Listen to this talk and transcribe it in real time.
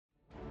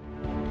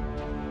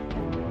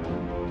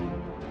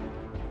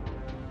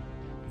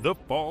The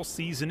fall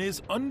season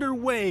is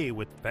underway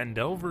with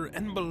Phandelver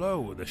and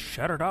Below the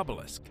Shattered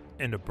Obelisk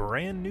and a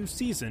brand new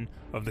season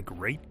of the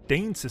Great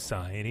Dane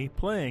Society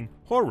playing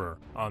Horror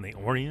on the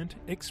Orient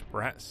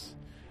Express.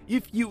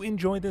 If you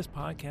enjoy this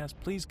podcast,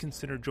 please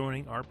consider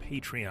joining our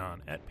Patreon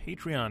at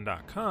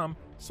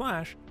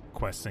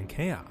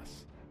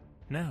patreon.com/questsandchaos.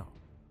 Now,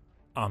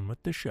 on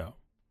with the show.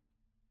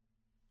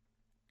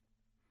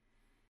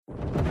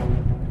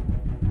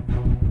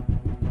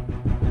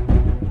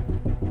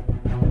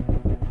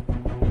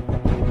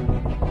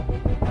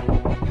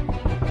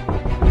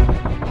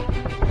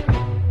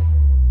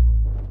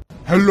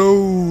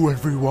 Hello,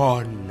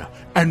 everyone,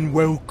 and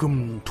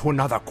welcome to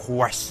another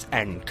Quest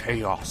and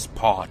Chaos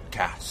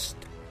podcast.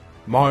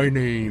 My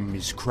name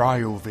is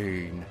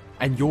Cryovane,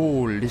 and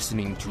you're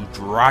listening to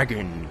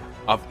Dragon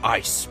of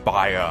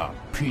Icespire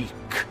Peak.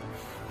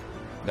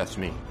 That's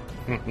me.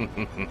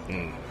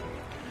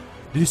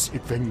 This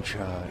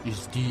adventure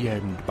is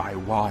DM'd by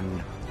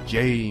one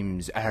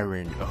James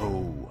Aaron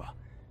O.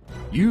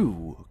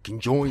 You can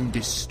join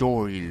this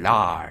story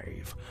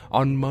live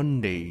on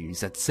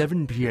Mondays at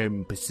 7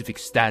 p.m. Pacific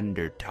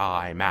Standard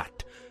Time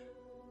at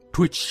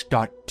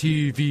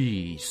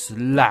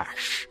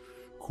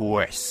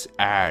twitch.tv/Quests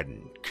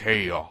and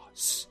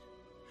Chaos.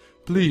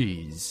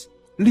 Please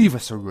leave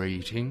us a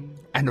rating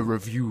and a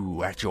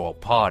review at your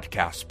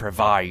podcast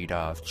provider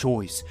of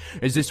choice,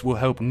 as this will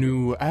help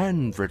new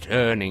and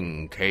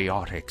returning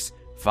chaotics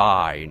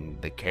find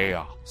the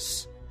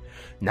chaos.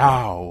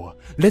 Now,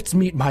 let's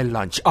meet my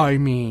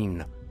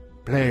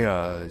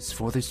players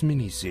for this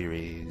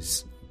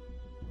mini-series.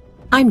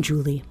 I'm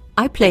Julie.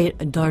 I play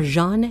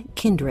Darjan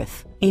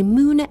Kindrith, a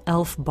moon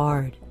elf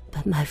bard,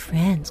 but my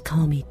friends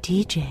call me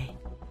DJ.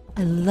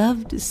 I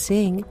love to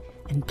sing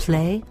and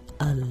play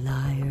a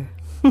lyre.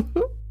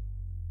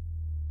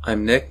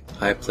 I'm Nick.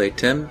 I play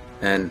Tim,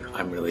 and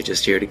I'm really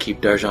just here to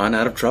keep Darjan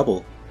out of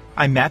trouble.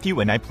 I'm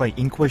Matthew, and I play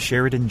Inqua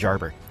Sheridan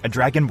Jarber, a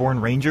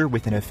dragonborn ranger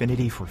with an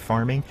affinity for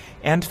farming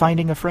and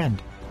finding a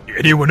friend.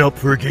 Anyone up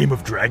for a game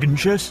of dragon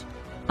chess?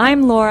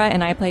 I'm Laura,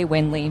 and I play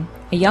Winley,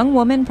 a young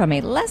woman from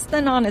a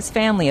less-than-honest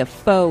family of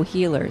faux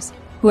healers,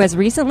 who has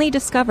recently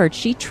discovered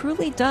she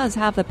truly does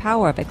have the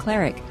power of a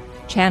cleric,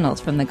 channeled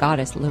from the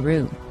goddess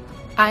Larue.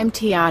 I'm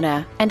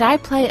Tiana, and I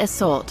play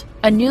Isolde,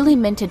 a newly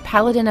minted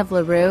paladin of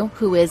Larue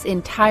who is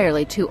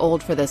entirely too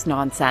old for this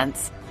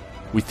nonsense.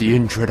 With the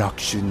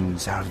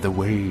introductions out of the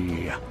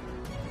way,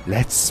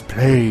 let's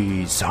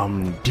play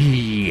some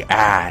D&D.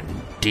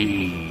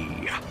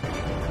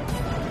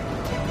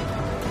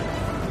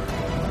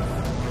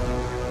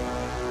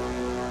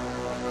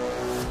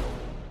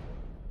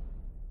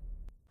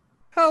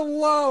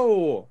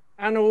 Hello,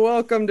 and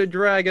welcome to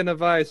Dragon of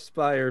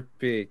Icespire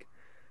Peak.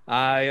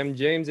 I am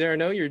James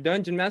Arano, your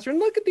Dungeon Master, and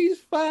look at these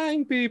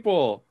fine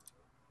people.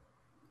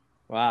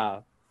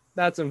 Wow,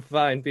 that's some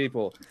fine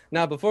people.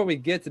 Now, before we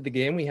get to the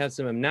game, we have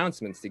some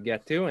announcements to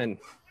get to, and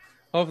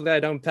hopefully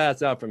I don't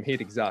pass out from heat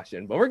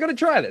exhaustion, but we're going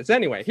to try this.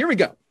 Anyway, here we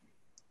go.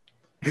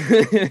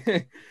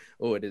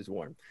 Oh, it is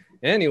warm.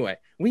 Anyway,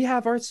 we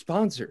have our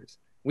sponsors.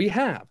 We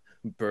have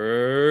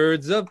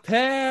Birds of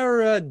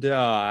Paradise.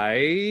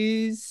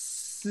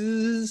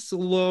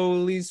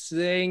 Slowly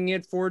saying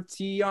it for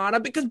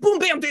Tiana because boom,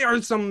 bam, there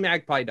are some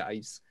magpie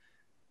dice.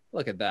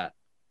 Look at that.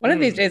 One of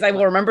these days I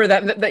will remember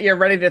that you're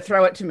ready to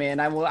throw it to me, and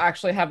I will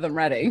actually have them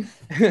ready.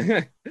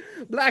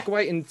 Black,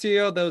 white, and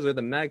teal. Those are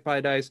the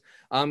magpie dice.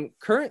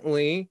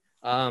 Currently,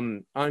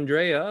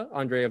 Andrea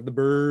of the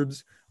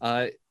Burbs,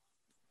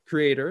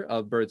 creator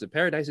of Birds of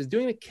Paradise, is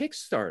doing a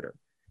Kickstarter,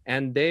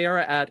 and they are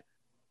at,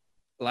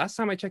 last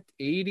time I checked,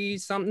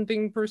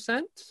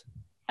 80-something%.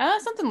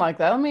 Something like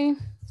that.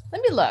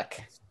 Let me look.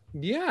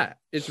 Yeah,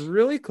 it's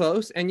really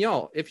close. And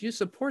y'all, if you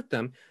support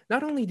them,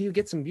 not only do you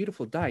get some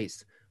beautiful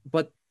dice,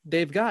 but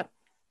they've got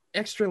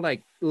extra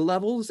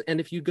levels. And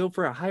if you go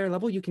for a higher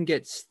level, you can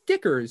get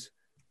stickers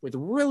with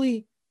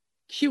really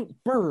cute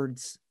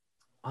birds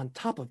on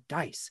top of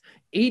dice.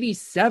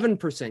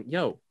 87%.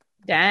 Yo,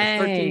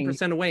 dang.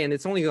 13% away. And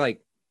it's only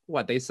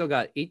they still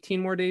got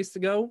 18 more days to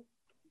go.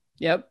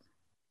 Yep.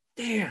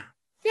 Damn.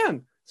 Yeah.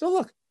 So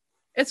look,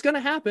 it's going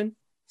to happen.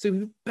 So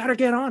you better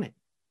get on it.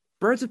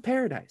 Birds of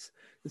Paradise.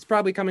 It's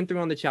probably coming through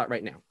on the chat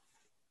right now.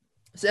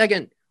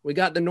 Second, we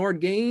got the Nord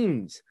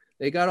Games.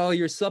 They got all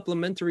your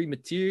supplementary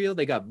material.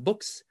 They got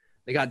books.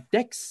 They got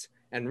decks.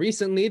 And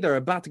recently, they're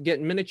about to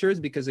get miniatures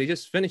because they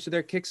just finished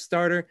their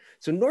Kickstarter.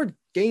 So Nord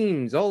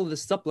Games, all of the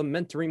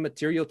supplementary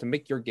material to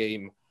make your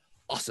game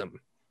awesome.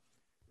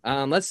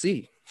 Let's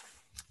see.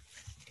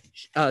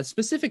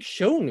 Specific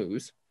show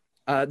news.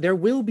 There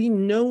will be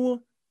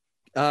no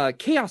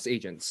Chaos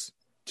Agents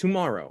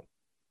tomorrow.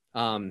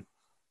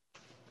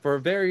 For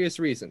various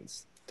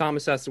reasons.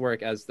 Thomas has to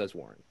work, as does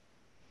Warren.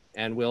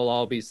 And we'll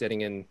all be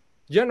sitting in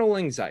general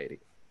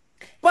anxiety.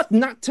 But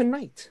not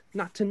tonight.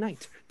 Not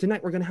tonight.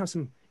 Tonight we're going to have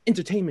some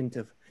entertainment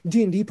of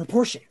D&D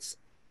proportions.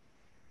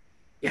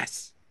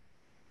 Yes.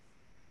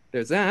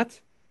 There's that.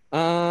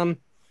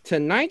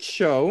 Tonight's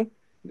show,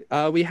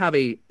 we have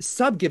a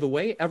sub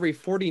giveaway. Every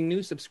 40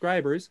 new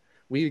subscribers,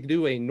 we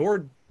do a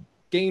Nord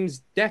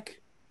Games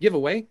deck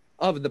giveaway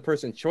of the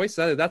person's choice.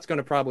 That's going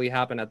to probably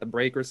happen at the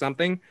break or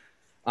something.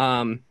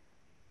 And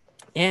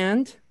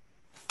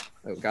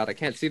oh god, I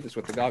can't see this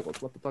with the goggles.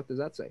 What the fuck does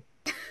that say?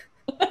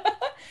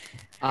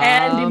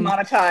 And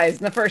demonetized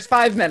in the first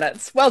 5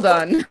 minutes. Well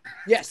done.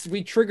 Yes,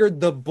 we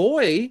triggered the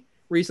boy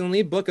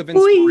recently, Book of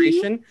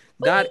Inspiration.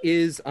 That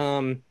is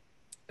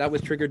that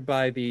was triggered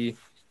by the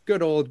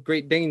good old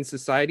Great Dane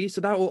Society.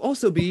 So that will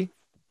also be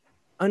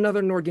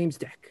another Nord Games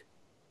deck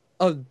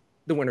of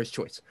the winner's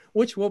choice,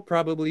 which will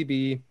probably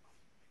be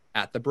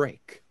at the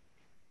break.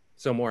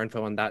 So more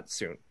info on that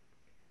soon.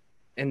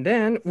 And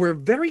then we're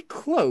very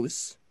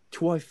close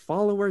to a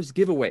followers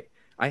giveaway.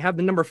 I have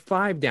the number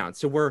 5 down,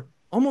 so we're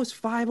almost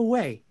 5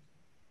 away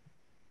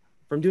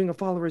from doing a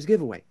followers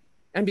giveaway.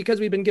 And because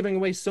we've been giving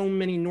away so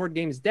many Nord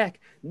Games deck,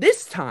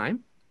 this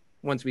time,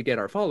 once we get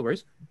our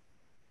followers,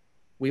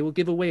 we will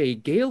give away a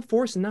Gale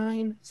Force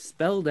 9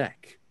 spell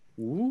deck.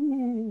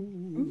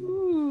 Ooh.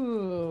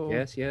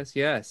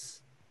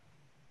 Yes.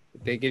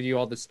 They give you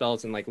all the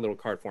spells in like little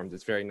card forms.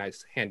 It's very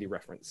nice, handy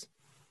reference.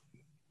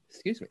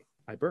 Excuse me,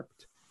 I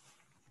burped.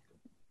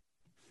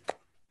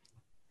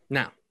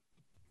 Now,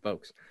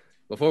 folks,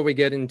 before we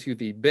get into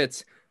the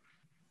bits,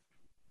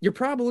 you're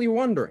probably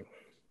wondering,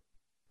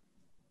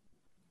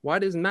 why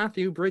does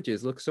Matthew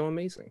Bridges look so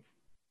amazing?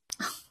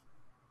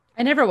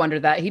 I never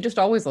wondered that. He just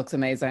always looks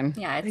amazing.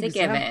 Yeah, it's a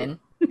given.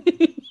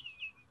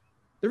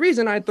 The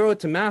reason I throw it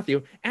to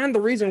Matthew, and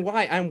the reason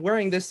why I'm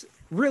wearing this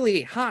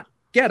really hot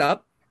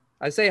getup,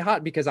 I say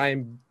hot because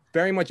I'm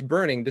very much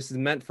burning. This is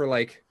meant for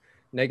like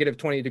negative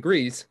 20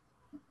 degrees,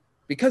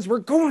 because we're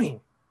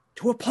going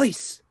to a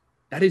place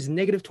that is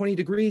negative 20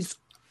 degrees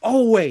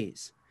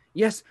always.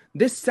 Yes,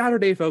 this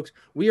Saturday, folks,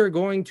 we are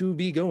going to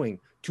be going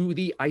to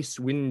the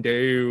Icewind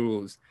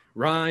Dales,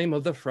 Rime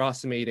of the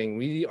Frost Mating.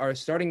 We are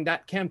starting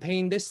that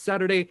campaign this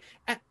Saturday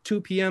at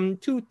 2 p.m.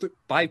 to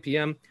 5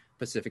 p.m.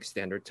 Pacific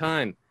Standard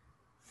Time.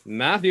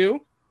 Matthew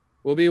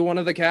will be one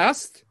of the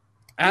cast,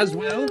 as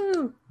well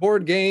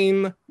board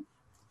game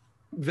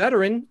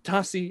veteran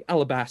Tassi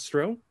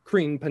Alabastro,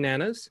 Cream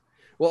Bananas,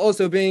 will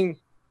also be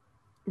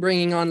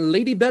bringing on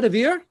Lady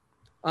Bedivere,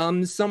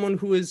 someone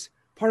who is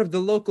part of the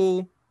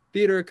local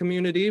theater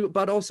community,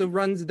 but also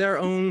runs their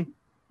own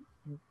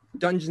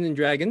Dungeons and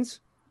Dragons.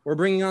 We're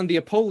bringing on the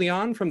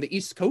Apollyon from the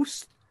East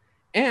Coast,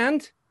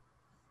 and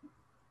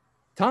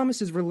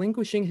Thomas is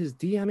relinquishing his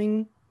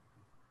DMing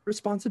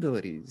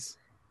responsibilities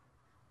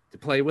to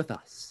play with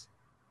us.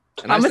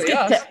 And Thomas I say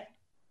us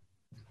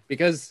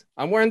because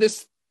I'm wearing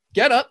this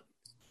getup.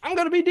 I'm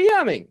going to be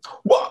DMing.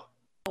 What?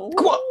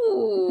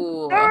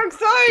 So excited!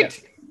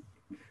 Yes.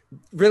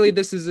 Really,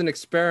 this is an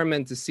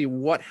experiment to see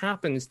what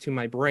happens to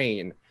my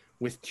brain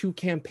with 2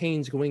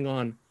 campaigns going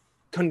on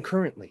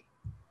concurrently.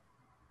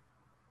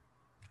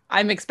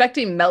 I'm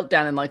expecting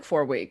Meltdown in like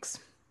 4 weeks.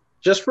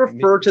 Just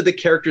refer to the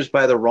characters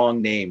by the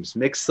wrong names.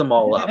 Mix them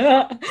all up.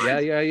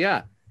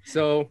 Yeah.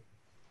 So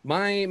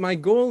my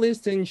goal is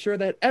to ensure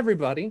that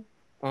everybody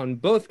on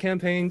both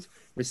campaigns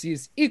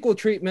receives equal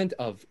treatment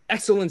of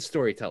excellent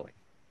storytelling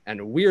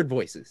and weird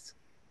voices.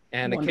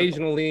 And Wonderful.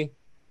 Occasionally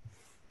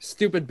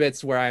stupid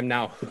bits where I'm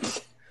now,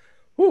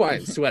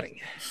 I'm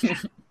sweating.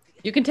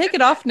 You can take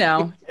it off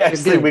now.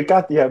 Actually, we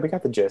got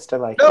the gist. I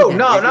like No, it.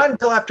 not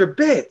until after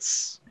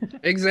bits.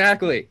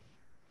 Exactly.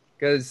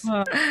 Because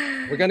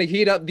we're going to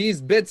heat up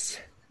these bits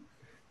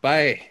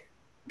by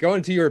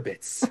going to your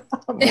bits.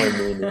 More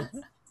meaning.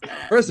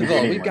 First of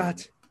all, we've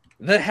got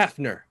the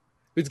Hefner,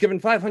 who's given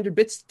 500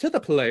 bits to the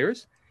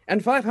players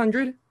and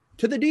 500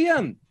 to the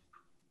DM.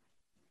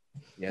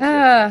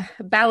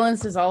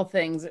 Balance is all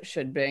things it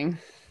should be.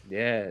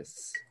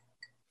 Yes.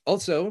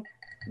 Also,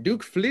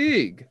 Duke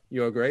Fleeg,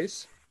 Your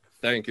Grace.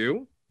 Thank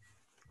you.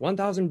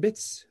 1,000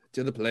 bits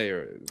to the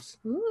players.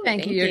 Ooh,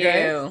 Thank you, Your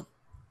Grace.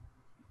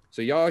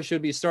 So y'all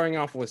should be starting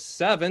off with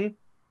 7.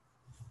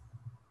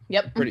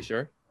 Yep. Pretty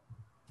sure.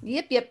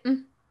 Yep.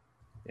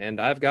 And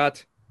I've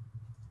got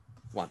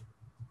 1.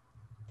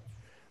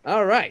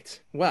 All right.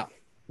 Well,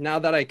 now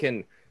that I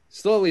can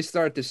slowly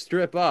start to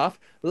strip off,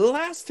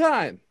 last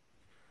time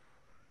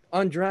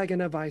on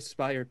Dragon of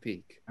Icespire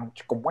Peak. I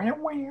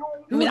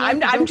mean,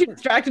 I'm too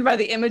distracted by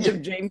the image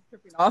of James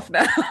tripping off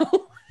now.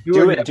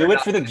 Do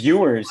it for the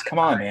viewers. Come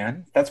on,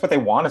 man. That's what they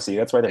want to see.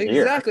 That's why they're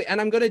here. Exactly. And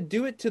I'm going to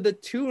do it to the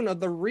tune of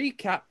the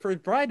recap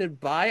provided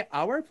by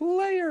our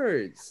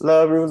players.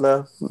 Love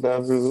rule.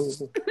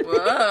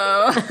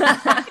 Whoa.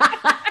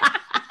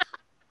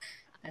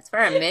 That's for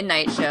a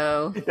midnight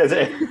show. That's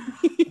it.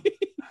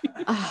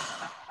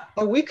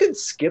 Oh, we could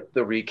skip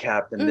the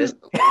recap in this.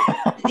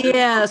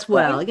 Yes,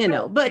 well,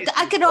 but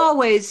I could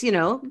always,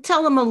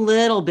 tell them a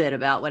little bit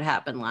about what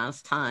happened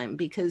last time,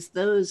 because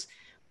those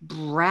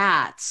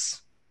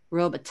brats,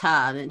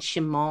 Robitaille and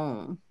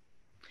Shimon,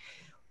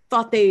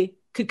 thought they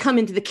could come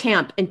into the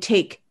camp and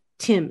take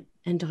Tim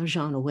and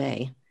D'Argent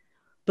away.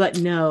 But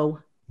no,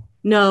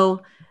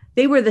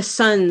 they were the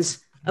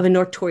sons of a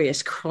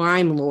notorious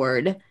crime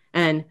lord,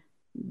 and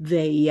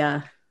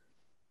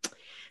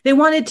they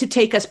wanted to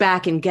take us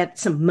back and get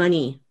some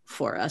money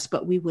for us,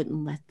 but we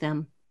wouldn't let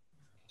them.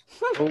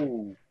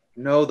 Oh.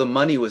 No, the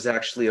money was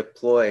actually a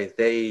ploy.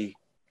 There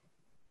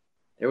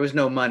was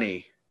no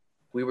money.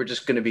 We were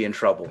just going to be in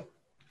trouble.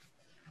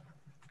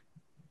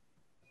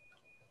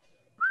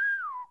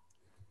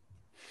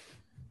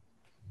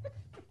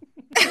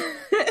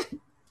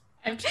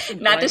 I'm just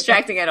Not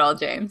distracting at all,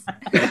 James.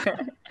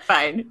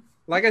 Fine.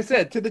 Like I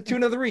said, to the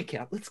tune of the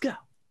recap. Let's go.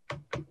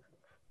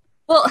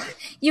 Well,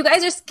 you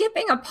guys are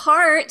skipping a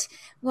part.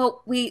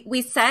 Well,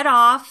 we set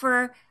off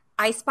for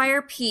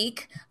Icespire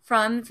Peak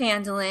from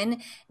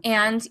Phandalin,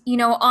 and,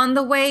 on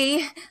the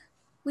way,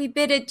 we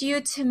bid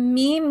adieu to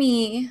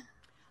Mimi.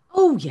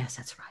 Oh, yes,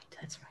 that's right.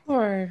 That's right.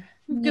 Or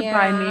goodbye,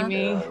 Yeah.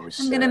 Mimi.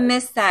 I'm going to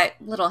miss that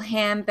little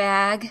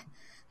handbag,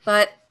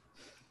 but,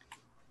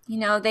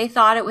 they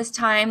thought it was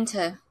time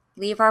to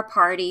leave our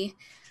party.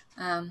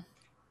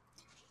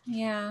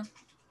 Yeah.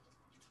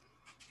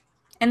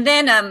 And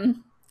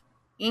then,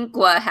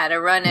 Inqua had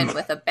a run-in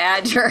with a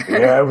badger.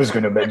 Yeah, I was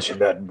going to mention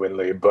that,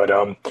 Winley, but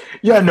I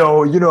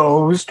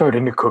was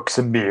starting to cook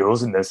some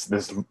meals, and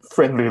this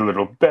friendly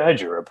little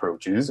badger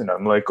approaches, and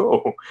I'm like,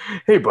 "Oh,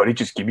 hey, buddy,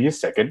 just give me a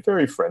second."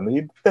 Very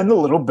friendly. Then the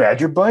little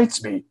badger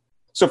bites me,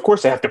 so of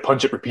course I have to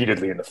punch it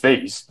repeatedly in the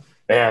face.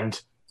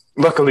 And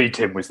luckily,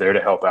 Tim was there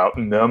to help out,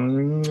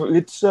 and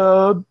it's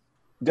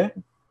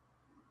dead.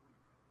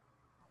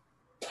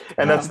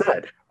 And that's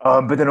that.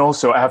 But then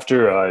also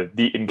after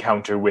the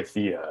encounter with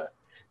the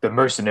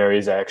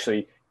mercenaries,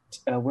 actually,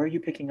 where are you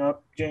picking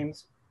up,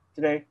 James,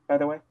 today, by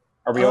the way?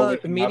 Are we all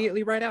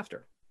immediately right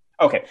after?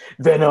 Okay,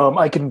 then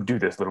I can do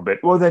this a little bit.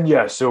 Well, then,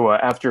 yeah, so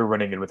after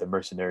running in with the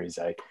mercenaries,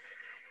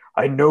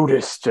 I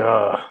noticed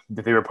that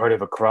they were part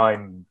of a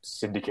crime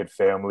syndicate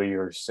family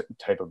or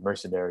type of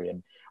mercenary,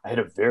 and I had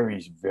a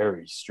very,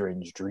 very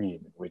strange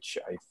dream in which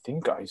I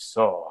think I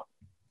saw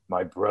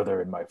my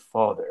brother and my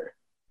father.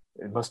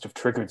 It must have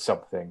triggered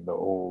something, the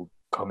whole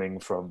coming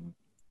from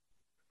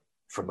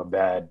a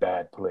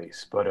bad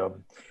place. But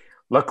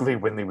luckily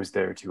Winley was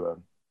there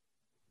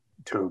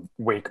to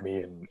wake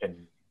me,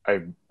 and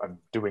I'm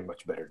doing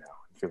much better now.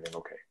 I'm feeling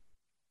okay.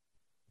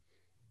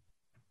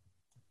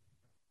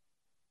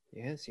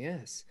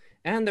 Yes.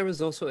 And there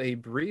was also a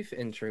brief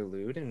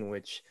interlude in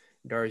which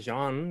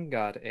Darjan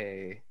got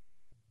a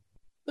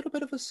little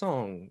bit of a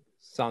song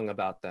sung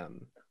about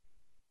them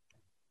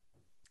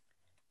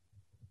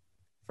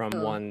from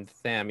one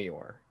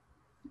Thamior.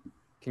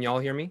 Can y'all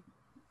hear me?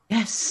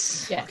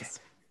 Yes. Yes. Okay.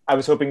 I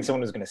was hoping someone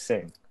was going to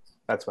sing.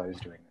 That's why I was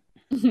doing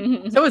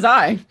it. So was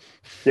I.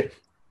 Yeah.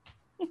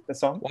 The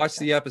song? Watch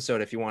the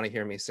episode if you want to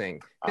hear me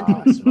sing.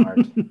 Smart.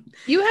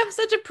 You have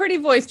such a pretty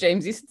voice,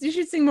 James. You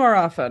should sing more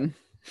often.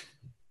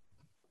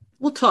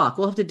 We'll talk.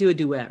 We'll have to do a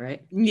duet,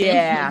 right?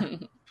 Yeah.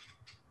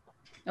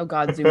 Oh,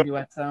 God, Zoom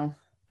duet, so.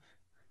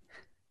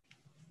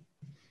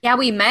 Yeah,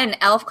 we met an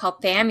elf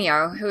called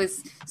Thamior, who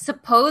is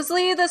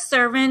supposedly the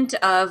servant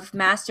of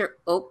Master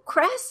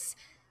Oakcrest.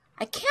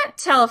 I can't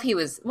tell if he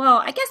was,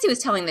 I guess he was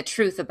telling the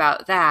truth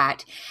about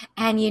that.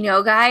 And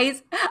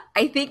guys,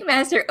 I think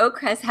Master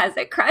Oakcrest has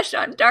a crush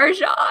on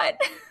Darjan.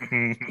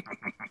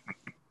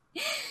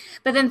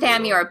 But then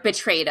Thamior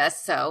betrayed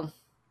us, so.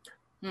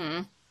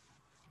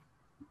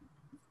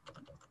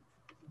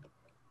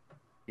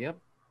 Yep.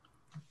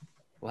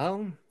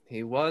 Well,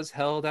 he was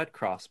held at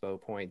crossbow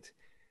point.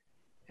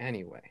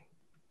 Anyway,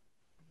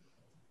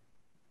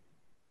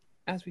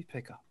 as we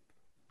pick up,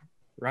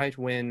 right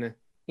when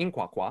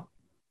Inquaqua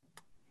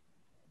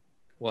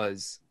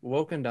was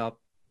woken up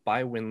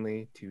by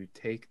Winley to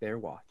take their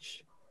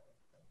watch,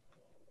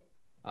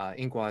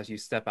 Inqua, as you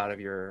step out of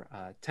your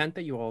tent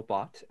that you all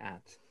bought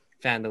at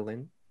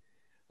Phandalin,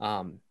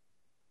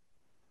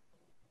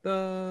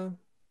 the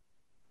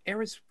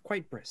air is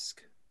quite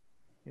brisk,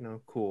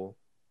 cool,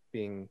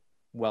 being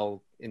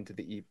well into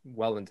the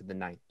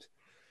night.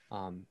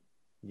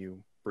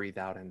 You breathe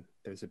out and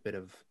there's a bit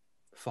of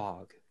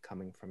fog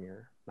coming from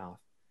your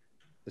mouth.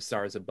 The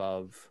stars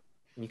above,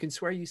 and you can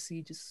swear you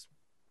see just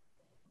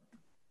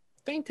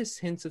faintest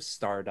hints of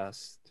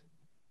stardust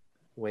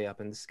way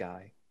up in the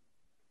sky.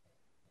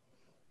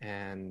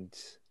 And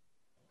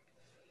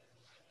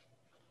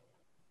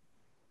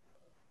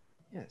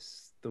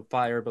yes, the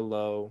fire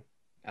below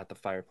at the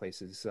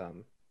fireplace is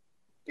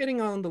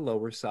getting on the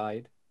lower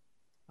side.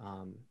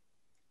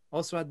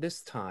 Also at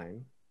this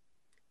time,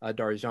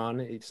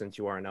 Darjan, since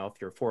you are an elf,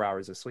 your 4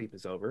 hours of sleep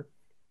is over.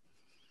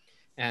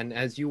 And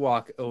as you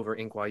walk over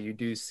Inqua, you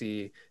do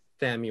see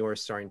Thamior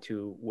starting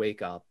to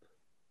wake up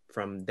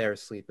from their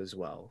sleep as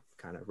well,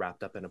 kind of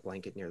wrapped up in a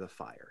blanket near the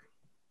fire.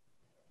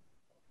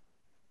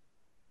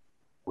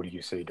 What do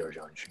you say,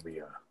 Darjan? Should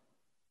we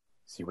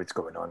see what's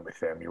going on with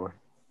Thamior?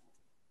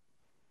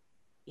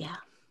 Yeah.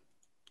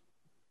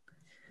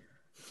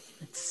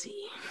 Let's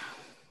see.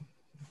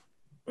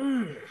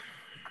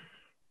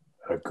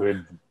 A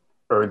good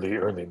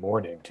early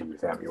morning to you,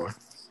 Thamior.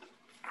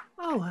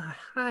 Oh,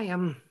 hi.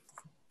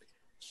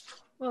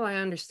 Well, I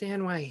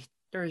understand why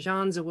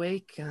Darjan's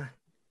awake,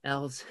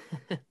 elves.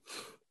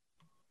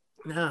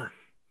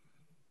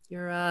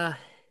 Your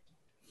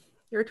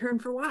turn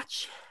for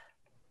watch.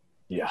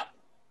 Yeah.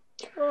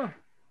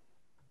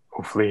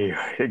 Hopefully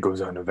it goes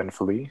on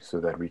eventfully so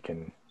that we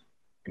can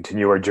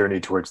continue our journey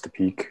towards the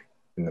peak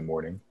in the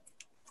morning.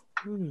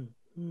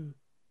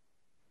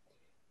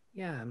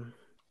 Yeah.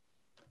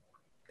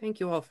 Thank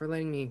you all for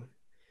letting me,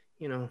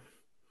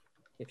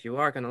 if you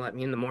are going to let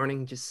me in the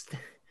morning, just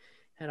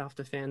head off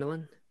to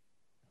Phandalin.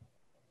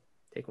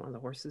 Take one of the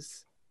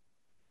horses.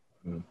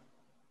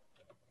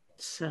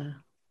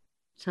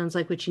 Sounds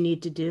like what you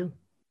need to do.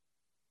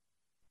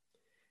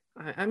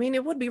 I mean,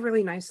 it would be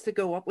really nice to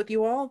go up with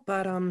you all,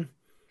 but I'm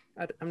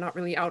not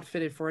really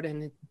outfitted for it,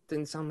 and it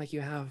didn't sound like you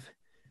have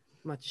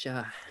much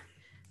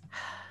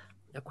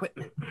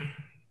equipment.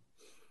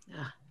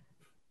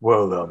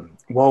 Well,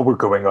 while we're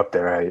going up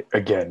there,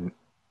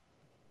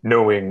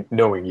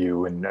 knowing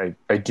you, and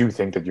I do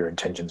think that your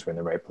intentions were in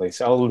the right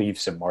place, I'll leave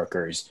some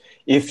markers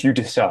if you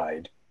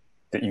decide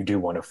that you do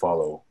want to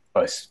follow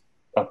us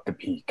up the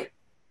peak.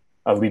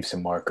 I'll leave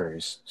some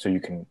markers so you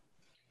can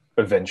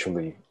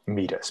eventually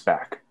meet us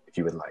back if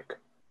you would like.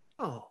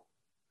 Oh,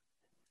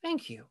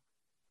 thank you.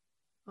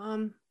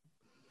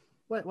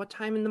 What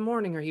time in the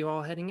morning are you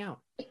all heading out?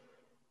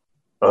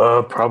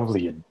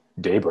 Probably at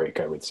daybreak,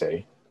 I would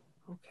say.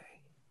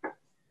 Okay.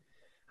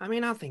 I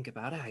mean, I'll think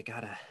about it. I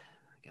got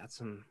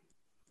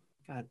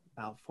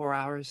about 4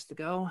 hours to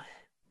go.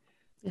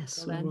 Yes,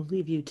 so we'll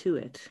leave you to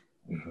it.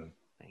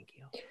 Thank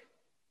you.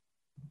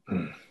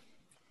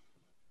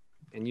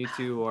 And you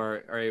two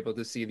are able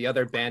to see the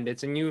other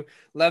bandits, and you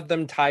left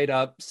them tied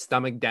up,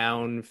 stomach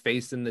down,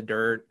 face in the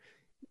dirt.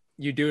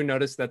 You do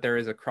notice that there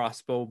is a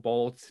crossbow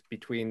bolt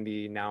between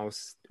the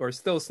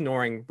still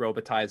snoring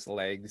Robotai's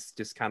legs,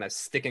 just kind of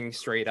sticking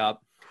straight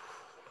up.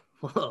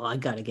 Oh, I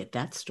gotta get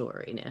that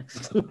story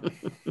next.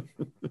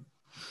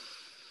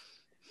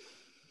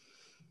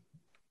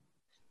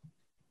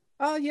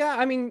 Yeah,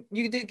 I mean,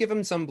 you did give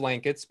them some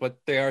blankets, but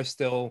it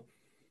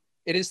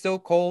is still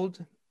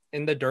cold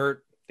in the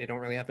dirt. They don't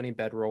really have any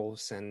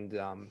bedrolls, and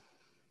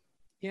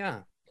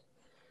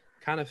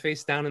kind of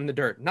face down in the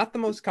dirt. Not the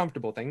most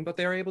comfortable thing, but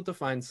they're able to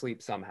find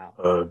sleep somehow.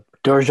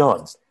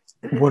 Darjan,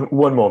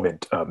 one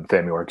moment,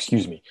 Thamior,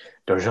 excuse me.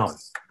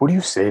 Darjan, what do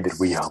you say that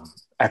we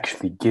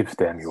actually give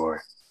Thamior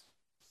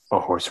a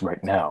horse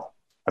right now?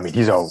 I mean,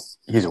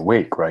 he's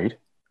awake, right?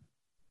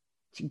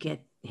 To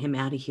get him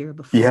out of here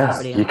before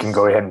somebody else. He can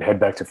go ahead and head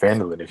back to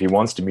Phandalin. If he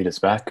wants to meet us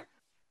back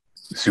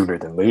sooner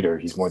than later,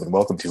 he's more than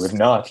welcome to. If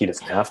not, he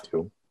doesn't have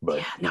to. But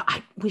yeah, no,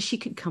 I wish he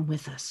could come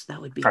with us.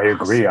 That would be I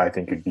awesome. agree. I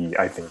think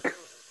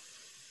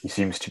he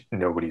seems to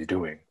know what he's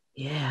doing.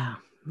 Yeah,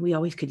 we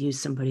always could use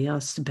somebody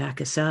else to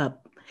back us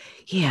up.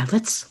 Yeah,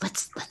 let's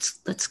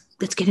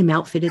get him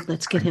outfitted.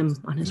 Let's get him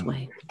on his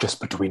way.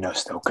 Just between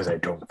us, though, because I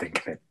don't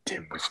think that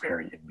Tim was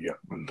very.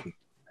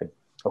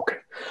 Okay,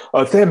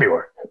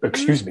 Thamior,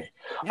 excuse me.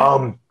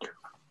 Yeah.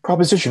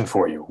 Proposition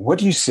for you. What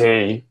do you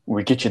say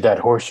we get you that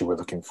horse you were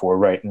looking for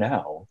right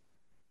now,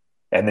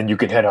 and then you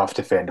can head off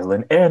to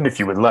Phandalin, and if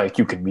you would like,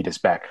 you can meet us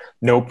back.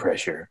 No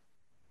pressure.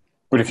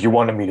 But if you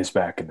want to meet us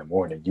back in the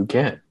morning, you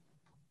can.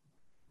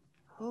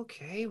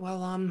 Okay,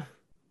 well, do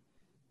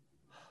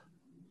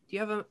you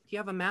have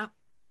a map?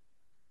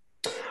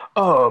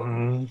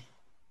 Do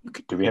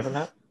we have a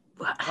map?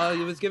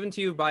 It was given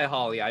to you by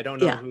Holly. I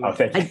don't know who. Oh,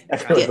 thank you.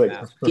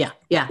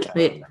 Yeah.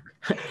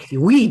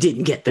 We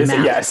didn't get the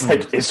map. Yes,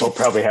 Issel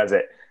probably has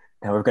it.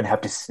 Now we're going to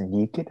have to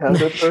sneak it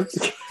out of her.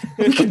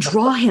 We could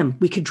draw him.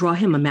 We could draw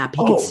him a map.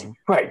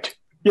 Right.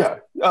 Yeah.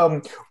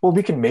 Well,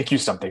 we can make you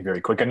something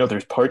very quick. I know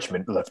there's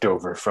parchment left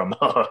over from.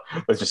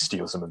 Let's just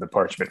steal some of the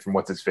parchment from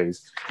what's his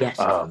face. Yes.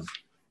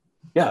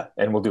 Yeah,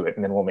 and we'll do it,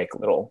 and then we'll make a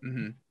little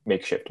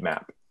makeshift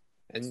map.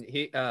 And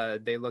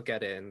they look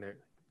at it and they're,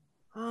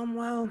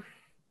 well,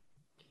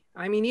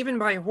 I mean, even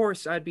by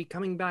horse, I'd be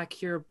coming back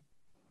here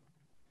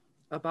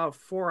about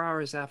 4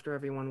 hours after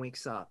everyone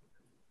wakes up.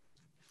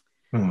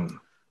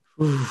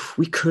 Ooh,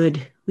 we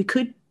could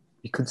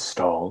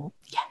stall.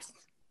 Yes.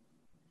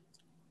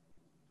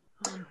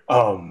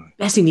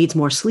 Bessie needs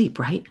more sleep,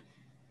 right?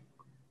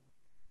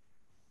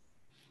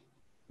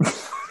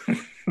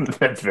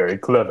 That's very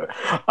clever.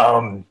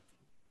 I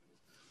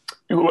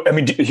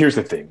mean, here's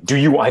the thing.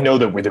 I know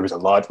that there was a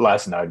lot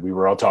last night. We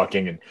were all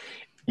talking, and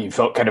you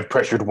felt kind of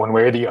pressured one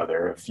way or the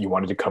other if you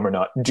wanted to come or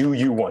not. Do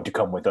you want to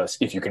come with us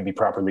if you can be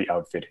properly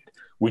outfitted?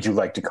 Would you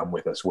like to come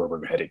with us where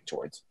we're heading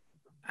towards?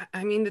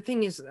 I mean, the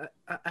thing is,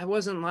 I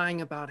wasn't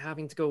lying about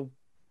having to go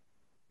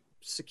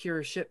secure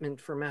a shipment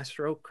for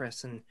Master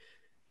Oakcrest, and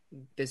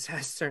this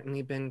has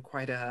certainly been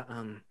quite a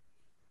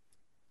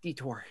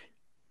detour.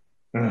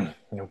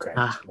 Okay.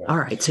 All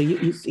right. So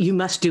you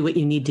must do what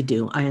you need to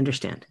do. I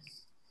understand.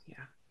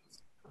 Yeah.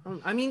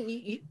 I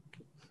mean,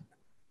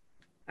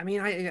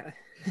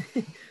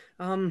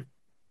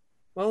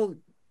 well,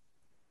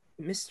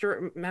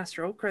 Master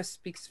Oakcrest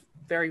speaks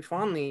very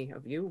fondly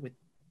of you with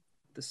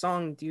the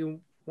song. Do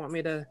you want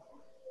me to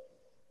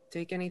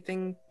take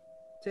anything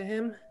to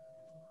him?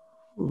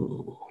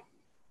 Ooh.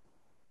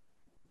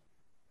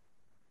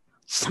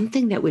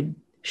 Something that would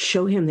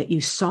show him that you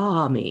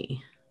saw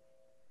me.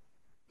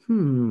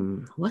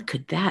 What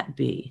could that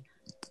be?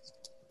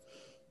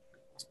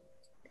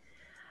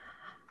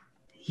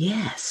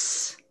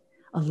 Yes.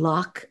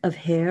 lock of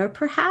hair,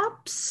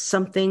 perhaps?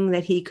 Something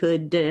that he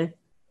could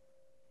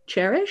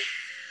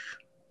cherish?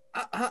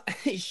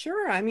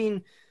 Sure. I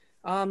mean,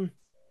 well,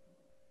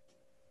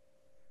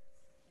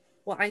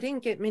 I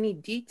didn't get many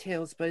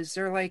details, but is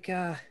there like,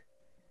 I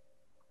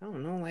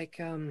don't know,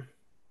 like,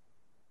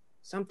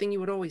 something you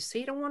would always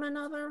say to one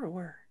another,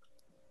 or?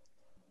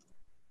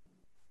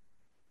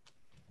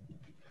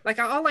 Like,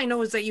 all I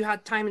know is that you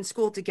had time in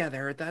school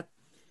together. That.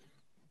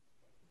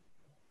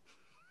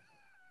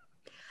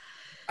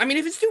 I mean,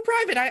 if it's too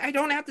private, I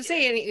don't have to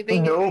say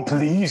anything. No,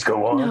 please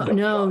go on.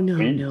 No.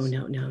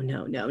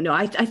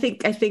 I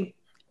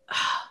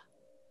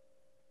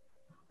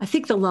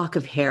think the lock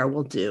of hair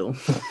will do.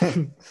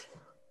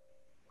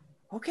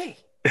 Okay.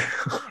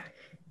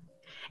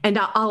 And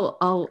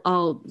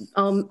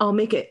I'll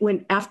make it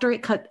when after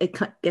it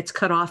gets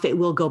cut off, it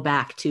will go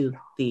back to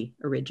the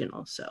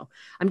original. So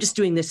I'm just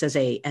doing this as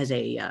a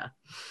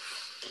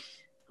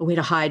way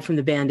to hide from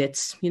the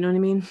bandits. You know what I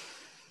mean?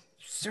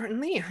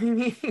 Certainly. I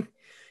mean,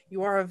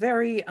 you are a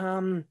very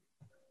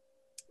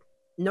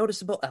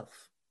noticeable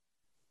elf.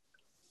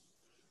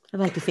 I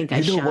like to think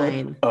I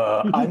shine.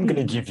 I'm going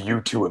to give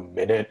you two a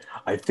minute.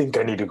 I think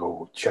I need to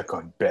go check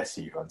on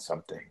Bessie on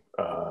something.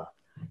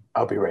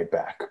 I'll be right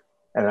back.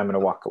 And I'm going to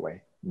walk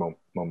away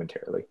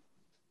momentarily.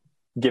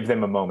 Give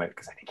them a moment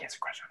because I think he has a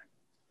crush on it.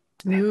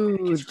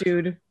 Smooth,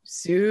 dude.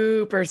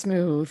 Super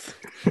smooth.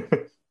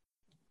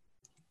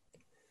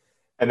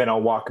 And then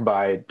I'll walk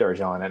by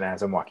Darjan, and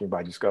as I'm walking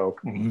by, just go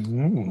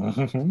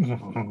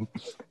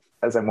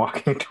as I'm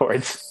walking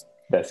towards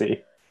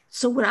Bessie.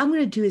 So what I'm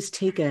going to do is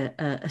take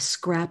a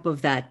scrap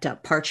of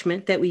that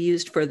parchment that we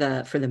used for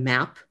the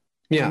map.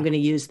 Yeah. I'm going to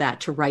use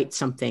that to write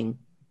something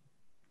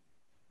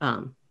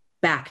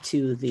back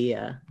to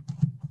the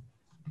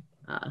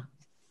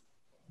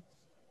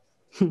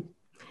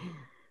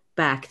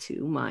back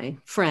to my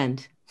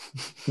friend.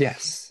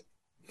 Yes.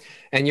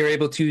 And you're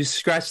able to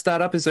scratch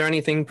that up. Is there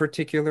anything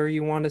particular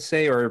you want to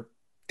say, or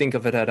think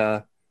of it at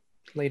a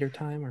later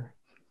time? Or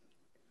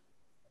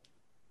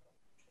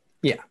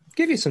yeah,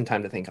 give you some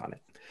time to think on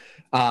it.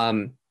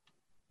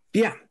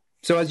 Yeah.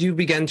 So as you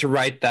begin to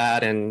write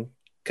that and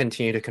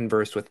continue to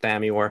converse with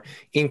Thamior,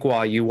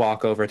 Inqua, you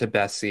walk over to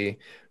Bessie,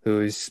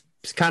 who's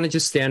kind of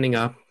just standing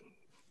up,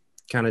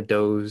 kind of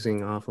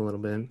dozing off a little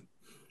bit.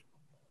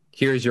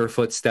 Hears your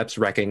footsteps,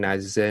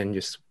 recognizes it, and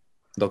just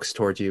looks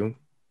towards you,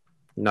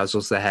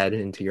 nuzzles the head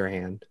into your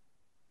hand.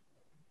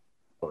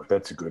 Oh,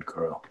 that's a good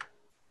girl.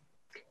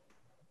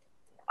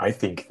 I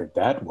think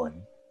that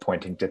one,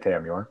 pointing to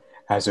Thamior,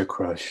 has a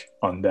crush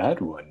on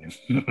that one.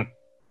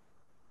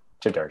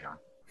 To Darjan.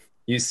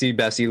 You see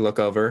Bessie look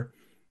over,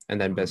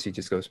 and then Bessie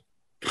just goes,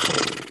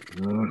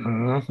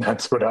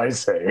 That's what I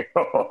say.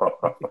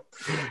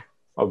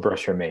 I'll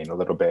brush her mane a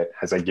little bit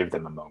as I give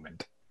them a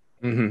moment.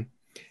 Mm-hmm.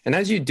 And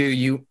as you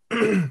do,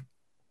 the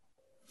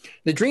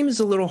dream is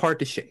a little hard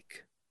to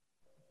shake.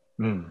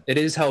 It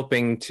is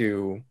helping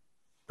to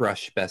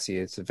brush Bessie.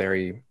 It's a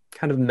very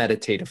kind of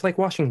meditative, like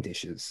washing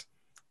dishes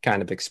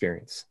kind of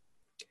experience.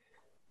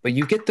 But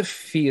you get the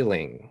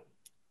feeling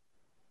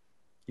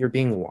you're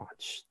being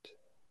watched.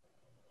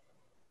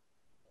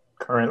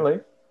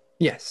 Currently?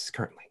 Yes,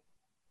 currently.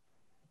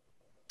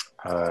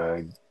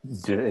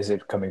 Is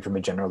it coming from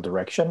a general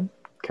direction?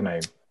 Can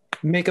I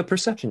make a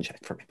perception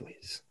check for me,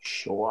 please?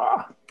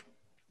 Sure.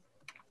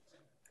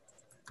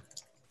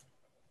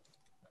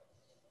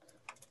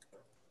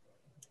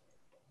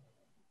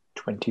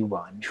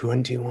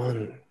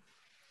 $21.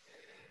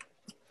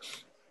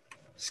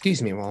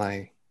 Excuse me while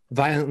I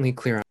violently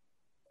clear out.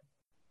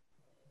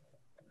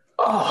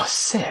 Oh,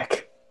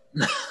 sick.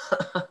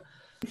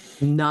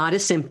 Not a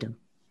symptom.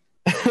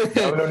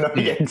 No,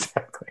 yeah,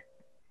 exactly.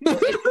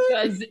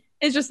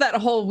 It's just that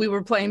whole we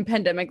were playing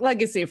Pandemic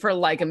Legacy for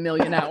like 1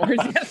 million hours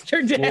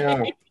yesterday.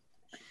 Yeah.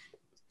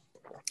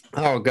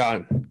 Oh,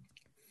 God.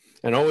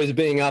 And always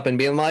being up and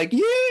being like,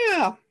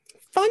 yeah,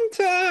 fun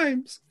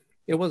times.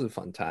 It was a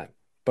fun time.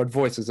 But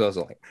voice is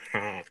also like,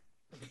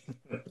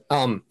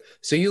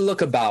 so you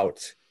look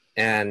about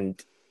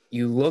and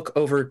you look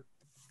over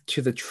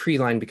to the tree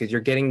line because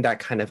you're getting that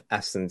kind of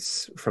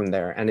essence from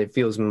there. And it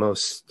feels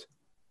most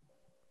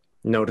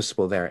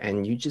noticeable there.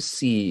 And you just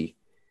see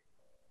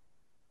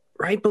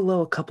right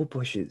below a couple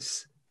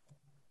bushes,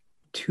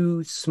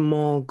 2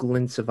 small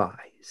glints of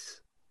eyes.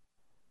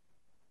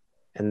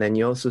 And then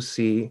you also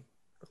see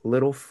a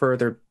little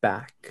further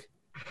back.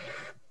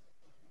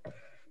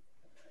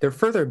 They're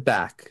further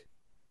back,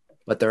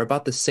 but they're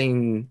about the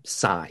same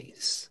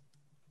size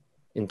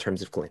in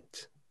terms of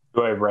glint.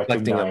 Do I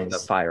reflecting up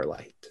recognize the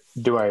firelight?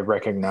 Do I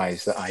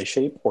recognize the eye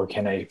shape, or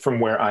can I, from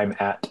where I'm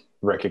at,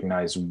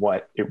 recognize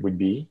what it would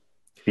be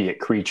it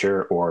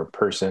creature or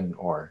person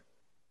or?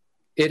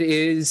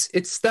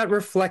 It's that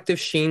reflective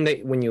sheen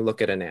that when you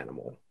look at an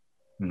animal.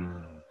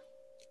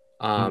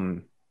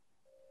 And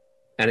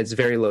it's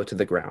very low to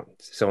the ground.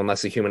 So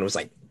unless a human was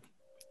like,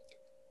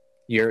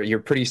 you're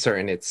pretty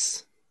certain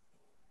it's.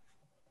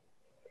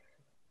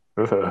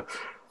 All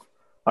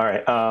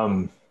right.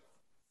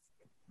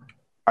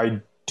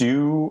 I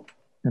do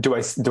do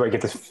I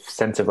get this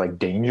sense of like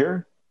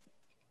danger?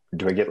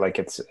 Do I get like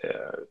it's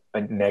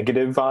a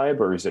negative vibe,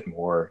 or is it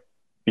more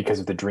because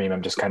of the dream?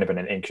 I'm just kind of in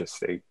an anxious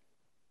state.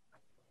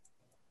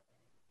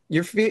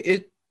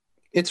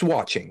 It's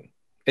watching.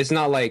 It's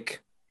not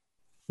like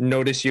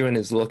notice you and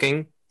is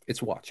looking.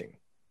 It's watching.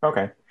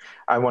 Okay.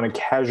 I want to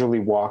casually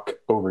walk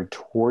over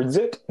towards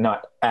it,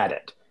 not at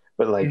it,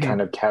 but like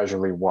kind of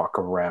casually walk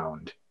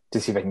around to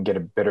see if I can get a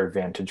better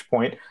vantage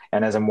point.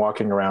 And as I'm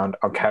walking around,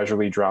 I'll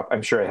casually drop.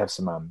 I'm sure I have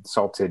some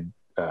salted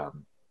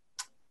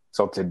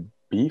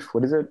beef.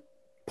 What is it?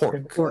 Pork.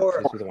 Thank you.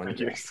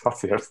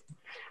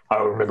 I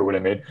don't remember what I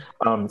made.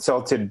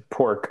 Salted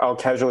pork. I'll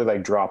casually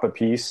like drop a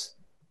piece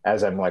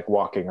as I'm like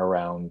walking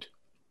around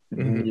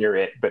near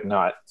it, but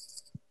not,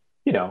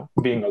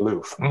 being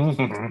aloof.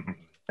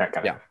 That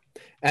kind of.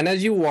 And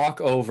as you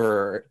walk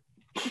over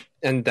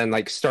and then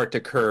like start to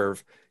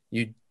curve,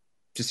 you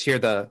just hear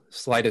the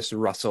slightest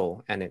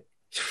rustle and it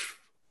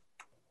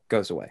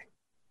goes away.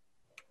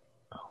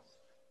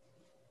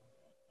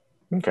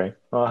 Okay.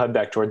 I'll head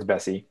back towards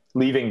Bessie,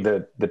 leaving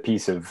the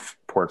piece of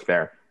pork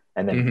there,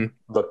 and then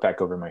look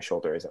back over my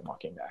shoulder as I'm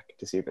walking back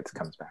to see if it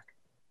comes back.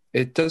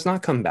 It does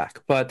not come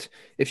back, but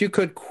if you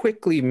could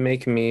quickly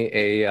make me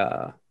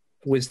a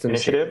wisdom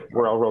initiative.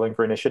 We're all rolling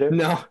for initiative?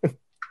 No.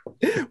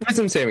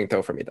 Wisdom saving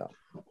throw for me, though.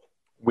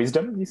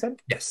 Wisdom, you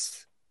said?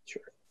 Yes.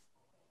 Sure.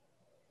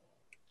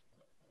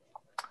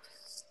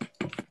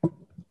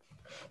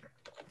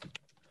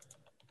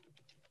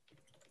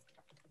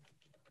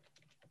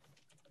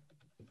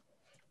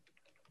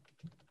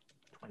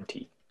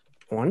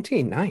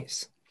 $20.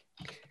 Nice.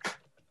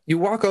 You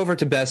walk over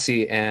to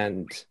Bessie,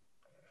 and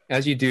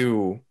as you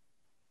do,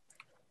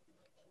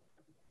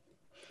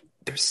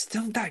 there's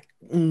still that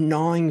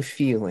gnawing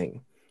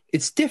feeling.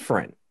 It's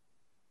different,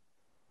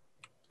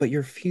 but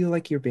you feel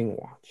like you're being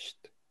watched.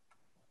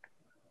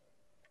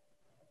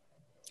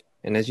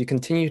 And as you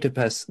continue to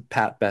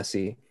pat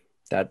Bessie,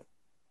 that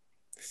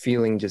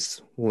feeling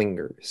just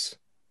lingers.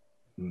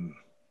 And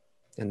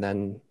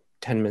then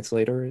 10 minutes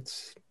later,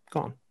 it's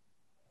gone.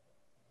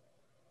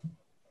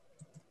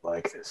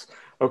 Like this.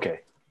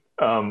 Okay.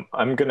 I'm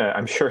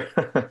sure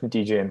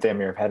DJ and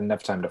Thamir have had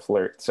enough time to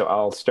flirt, so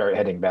I'll start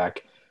heading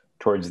back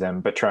towards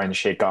them, but try and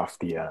shake off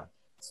the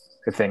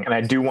thing. And I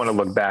do want to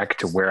look back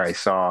to where I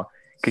saw,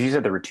 because you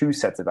said there were 2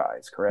 sets of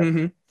eyes,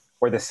 correct?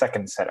 Where the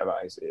second set of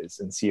eyes is,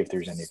 and see if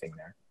there's anything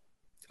there.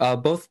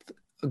 Both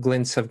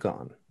glints have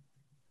gone.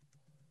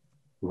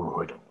 Ooh,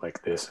 I don't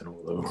like this. And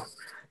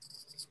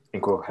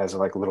Inkwell has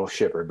like a little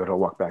shiver, but I'll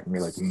walk back and be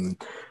like,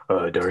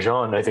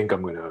 Darjan, I think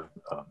I'm going to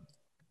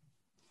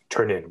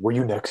turn in. Were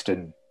you next?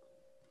 And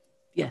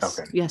yes,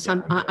 okay. Yes,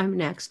 yeah, I'm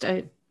next.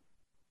 Are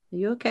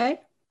you okay?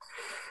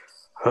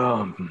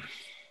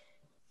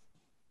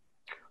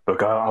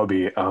 Look,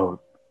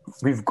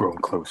 we've grown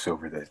close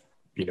over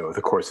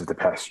the course of the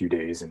past few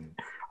days, and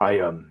I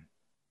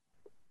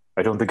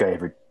don't think I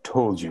ever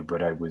told you,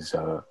 but I was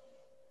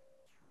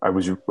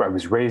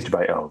raised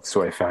by elves,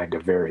 so I find a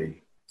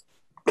very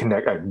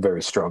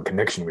strong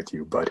connection with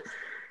you. But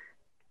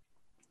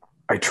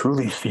I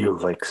truly feel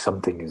like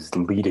something is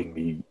leading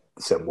me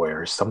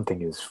somewhere.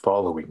 Something is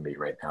following me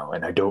right now,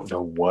 and I don't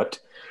know what.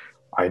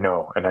 I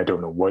know, and I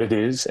don't know what it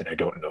is, and I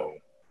don't know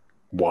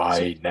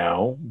why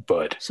now.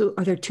 But so,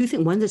 are there 2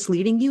 things? One that's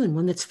leading you, and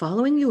one that's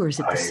following you, or is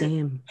it the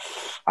same?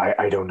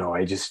 I don't know.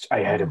 I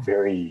had a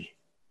very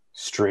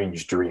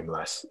strange dream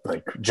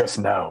just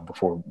now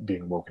before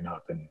being woken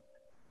up, and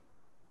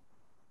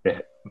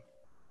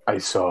I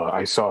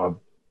saw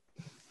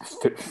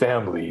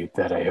family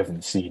that I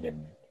haven't seen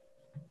in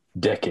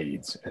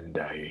decades, and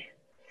I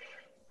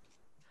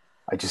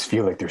just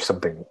feel like there's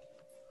something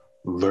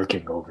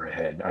lurking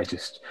overhead.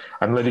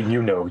 I'm letting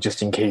you know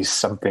just in case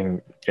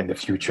something in the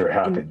future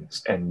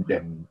happens,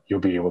 and you'll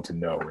be able to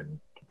know. And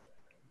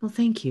well,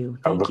 thank you.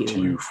 I'll look to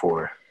you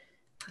for.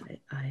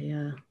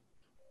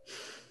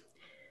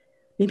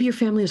 Maybe your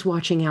family is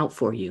watching out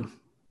for you.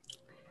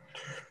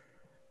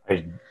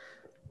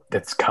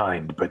 That's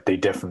kind, but they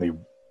definitely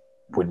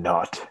would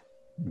not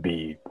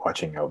be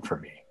watching out for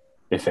me.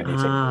 If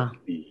anything,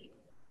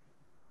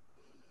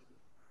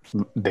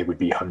 they would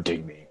be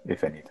hunting me,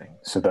 if anything.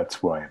 So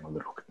that's why I'm a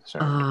little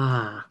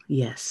concerned.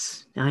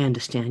 Yes. I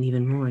understand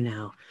even more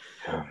now.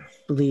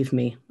 Believe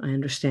me, I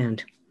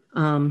understand.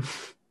 All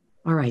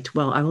right.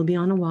 Well, I will be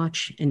on a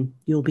watch, and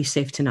you'll be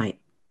safe tonight.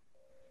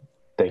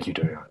 Thank you,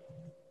 Dorian.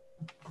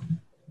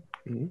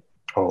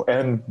 Oh,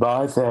 and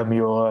bye,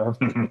 Samuel.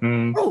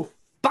 Oh,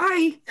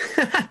 bye.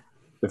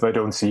 If I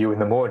don't see you in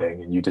the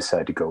morning and you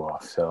decide to go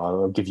off, so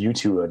I'll give you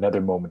 2 another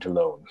moment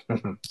alone.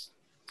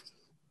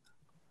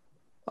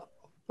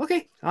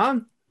 Okay.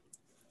 Good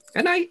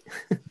night.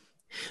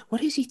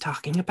 What is he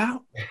talking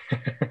about?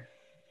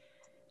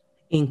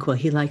 Inqua,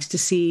 he likes to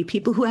see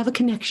people who have a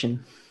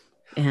connection.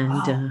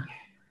 And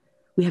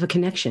we have a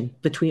connection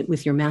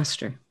with your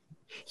master.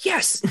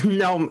 Yes.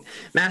 No,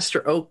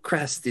 Master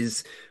Oakcrest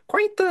is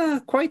quite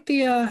the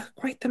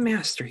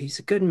master. He's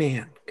a good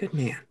man. Good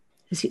man.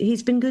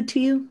 He's been good to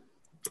you?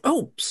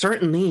 Oh,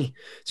 certainly.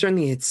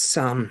 Certainly. It's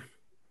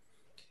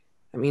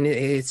I mean,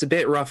 it's a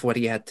bit rough what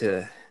he had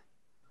to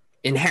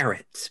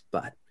inherit,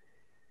 but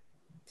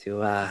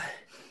to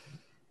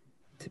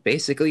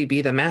basically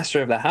be the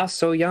master of the house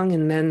so young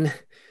and then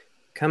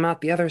come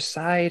out the other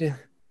side, a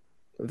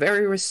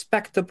very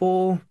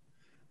respectable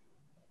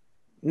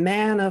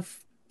man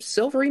of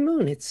Silvery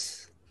Moon.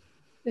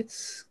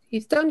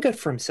 He's done good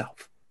for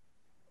himself.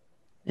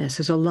 Yes,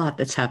 there's a lot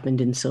that's happened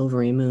in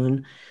Silvery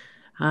Moon.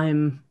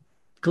 I'm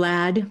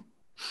glad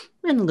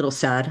and a little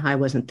sad I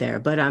wasn't there,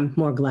 but I'm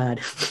more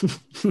glad.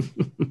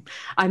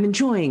 I'm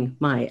enjoying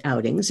my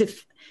outings.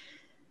 If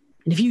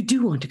you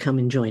do want to come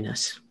and join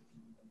us,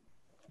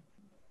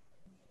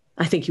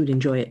 I think you would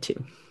enjoy it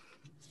too.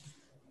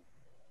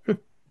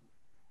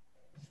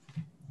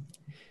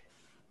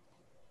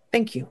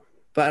 Thank you,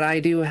 but I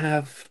do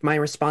have my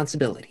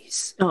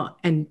responsibilities. Oh,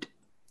 and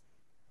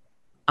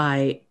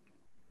I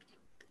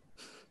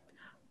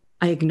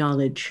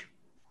acknowledge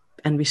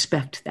and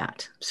respect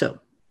that. So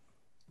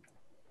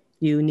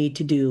you need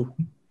to do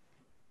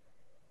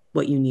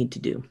what you need to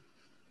do.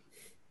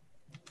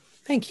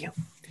 Thank you.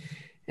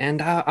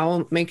 And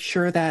I'll make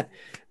sure that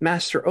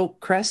Master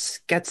Oakcrest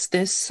gets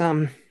this.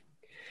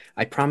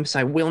 I promise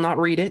I will not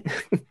read it.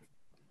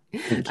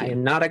 I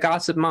am not a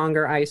gossip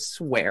monger, I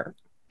swear.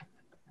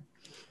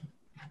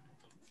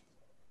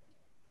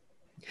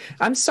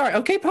 I'm sorry.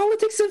 Okay,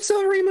 Politics of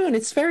Silvery Moon.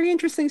 It's very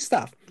interesting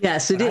stuff.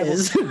 Yes, it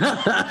is.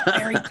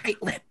 Very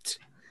tight-lipped.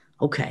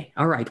 Okay.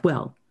 All right.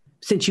 Well,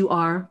 since you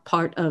are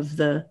part of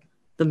the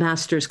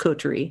master's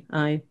coterie,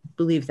 I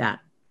believe that.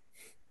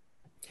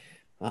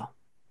 Well,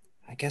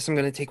 I guess I'm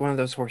going to take one of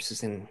those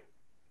horses and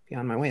be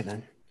on my way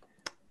then.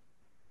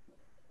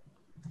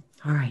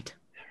 All right.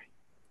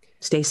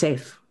 Stay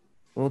safe.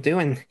 Will do,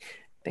 and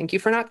thank you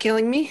for not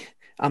killing me.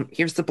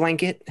 Here's the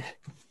blanket.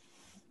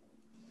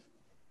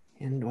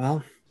 And,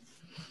 well,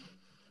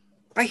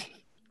 bye.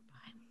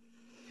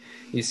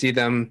 You see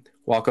them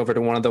walk over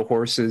to one of the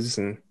horses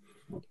and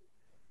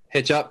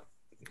hitch up,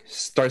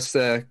 starts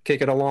to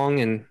kick it along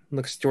and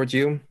looks towards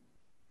you,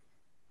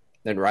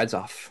 then rides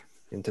off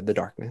into the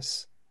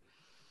darkness.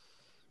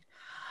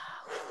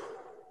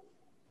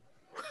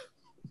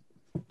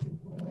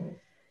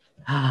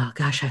 Oh,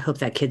 gosh, I hope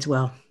that kid's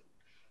well.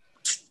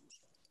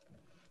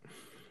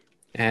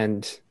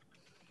 And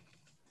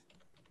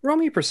roll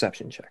me a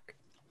perception check.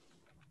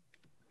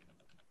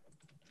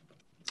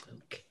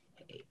 Okay.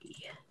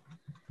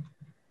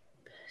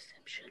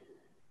 Perception.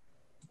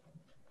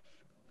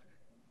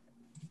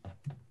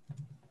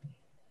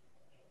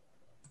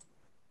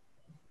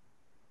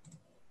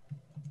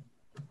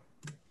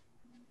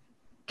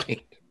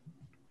 Eight.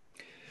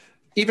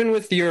 Even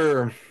with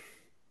your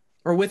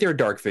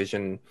dark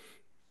vision,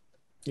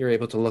 you're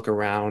able to look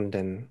around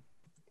and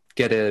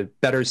get a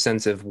better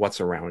sense of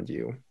what's around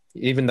you,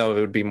 even though it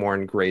would be more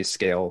in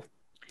grayscale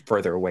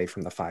further away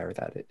from the fire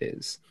that it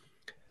is.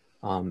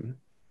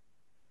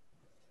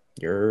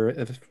 Your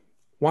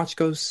watch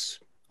goes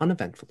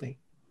uneventfully.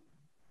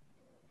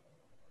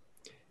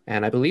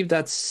 And I believe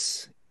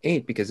that's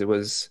 8 because it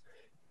was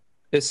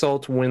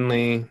Isolt,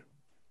 Winley,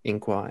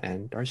 Inqua,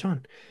 and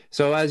Darjan.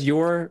 So as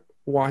your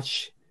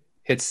watch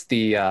hits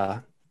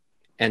the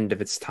end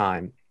of its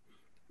time,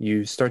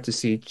 you start to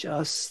see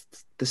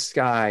just the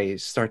sky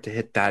start to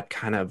hit that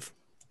kind of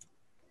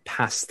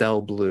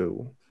pastel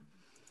blue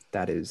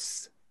that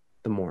is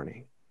the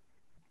morning.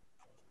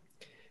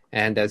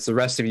 And as the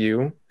rest of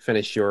you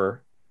finish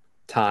your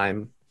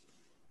time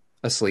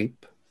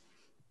asleep,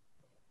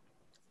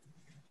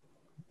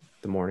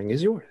 the morning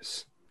is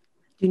yours.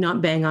 Do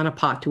not bang on a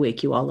pot to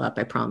wake you all up,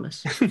 I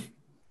promise.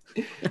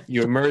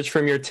 You emerge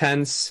from your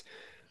tents.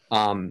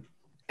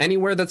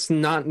 Anywhere that's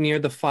not near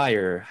the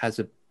fire has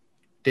a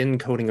thin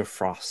coating of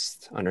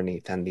frost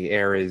underneath, and the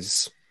air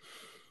is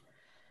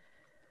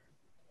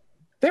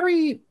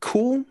very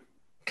cool,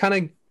 kind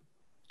of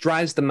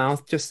dries the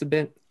mouth just a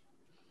bit.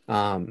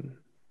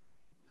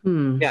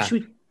 Yeah.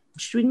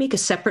 Should we make a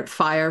separate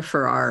fire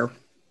for our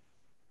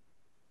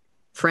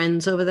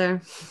friends over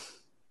there?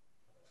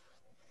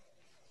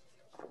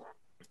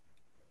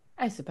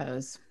 I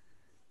suppose.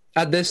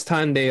 At this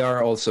time, they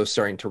are also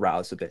starting to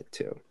rouse a bit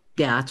too.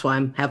 Yeah, that's why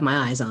I have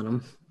my eyes on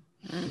them.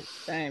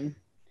 Same.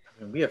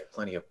 I mean, we have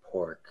plenty of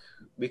pork.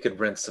 We could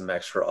rinse some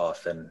extra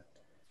off and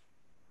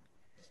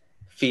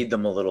feed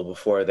them a little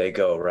before they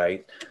go,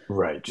 right?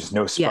 Right, just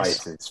no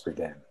spices for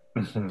them.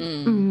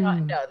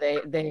 No,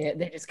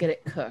 they just get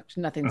it cooked.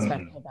 Nothing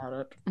special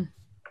about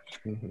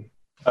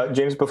it.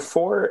 James,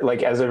 before,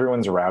 like, as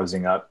everyone's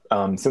rousing up,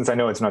 since I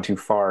know it's not too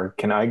far,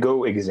 can I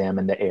go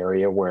examine the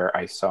area where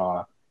I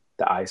saw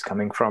the eyes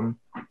coming from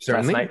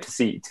last night to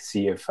see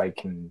if I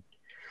can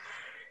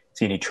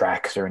see any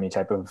tracks or any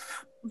type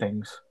of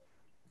things?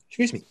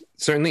 Excuse me.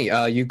 Certainly.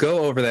 You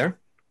go over there.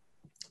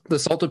 The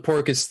salted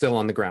pork is still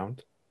on the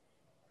ground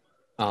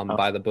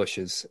by the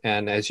bushes.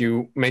 And as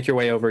you make your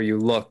way over, you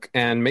look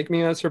and make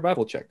me a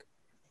survival check.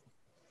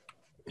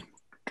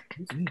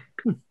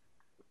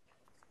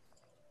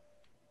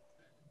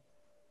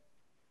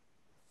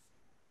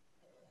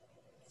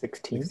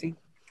 16.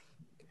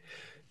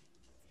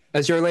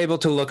 As you're able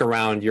to look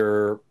around,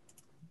 you're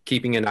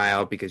keeping an eye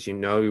out because you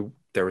know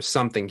there was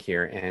something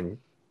here, and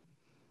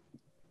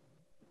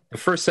the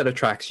first set of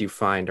tracks you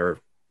find are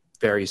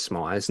very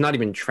small. It's not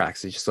even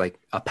tracks, it's just like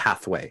a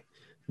pathway,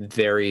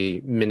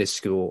 very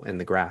minuscule in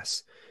the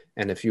grass.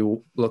 And if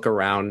you look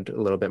around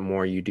a little bit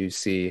more, you do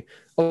see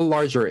a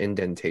larger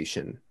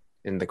indentation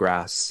in the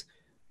grass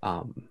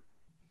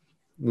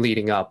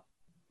leading up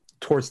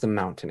towards the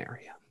mountain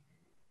area.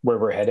 Where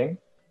we're heading?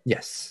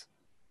 Yes.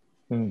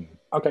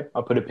 Okay,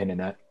 I'll put a pin in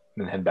that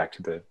and head back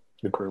to the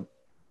group.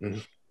 Mm-hmm.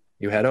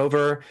 You head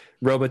over.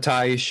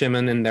 Robitaille,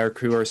 Shimon, and their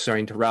crew are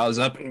starting to rouse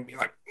up and be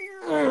like,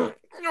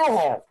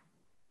 "No,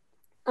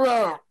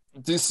 well,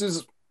 this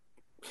is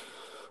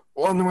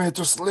one way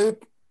to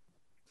sleep."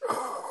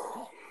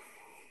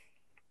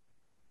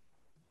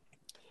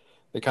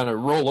 They kind of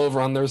roll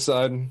over on their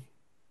side.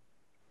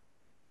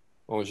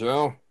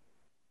 Bonjour.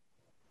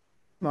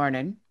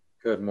 Morning.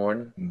 Good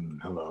morning.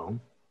 Hello.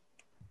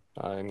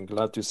 I'm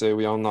glad to say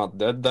we are not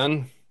dead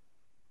then.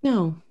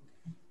 No.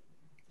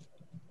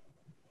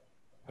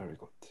 Very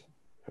good.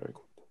 Very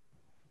good.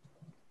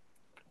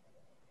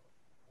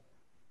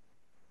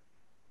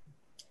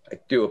 I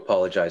do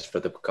apologize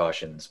for the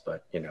precautions,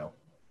 but you know.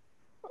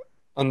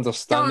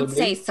 Understandably. Don't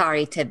say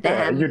sorry to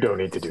them. You don't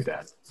need to do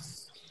that.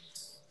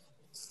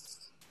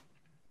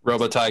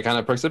 Robitaille kind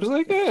of perks up. He's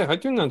like, "Yeah, I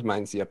do not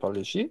mind the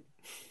apology."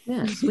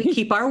 Yes, we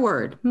keep our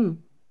word.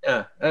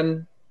 Yeah,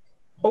 and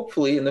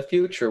hopefully in the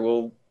future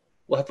we'll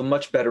have a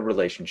much better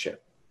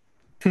relationship.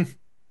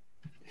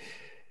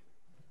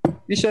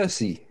 We shall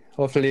see.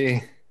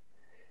 Hopefully,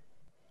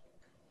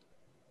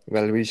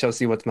 well, we shall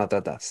see what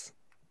Mata does.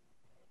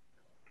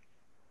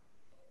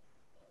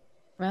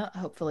 Well,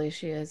 hopefully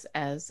she is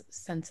as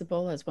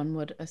sensible as one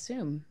would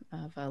assume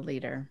of a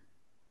leader.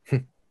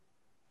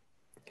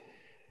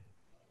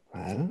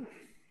 Well,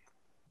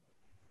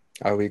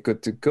 are we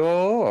good to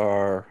go,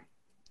 or?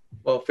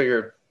 Well,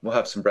 figure we'll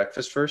have some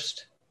breakfast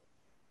first.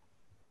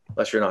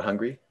 Unless you're not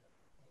hungry.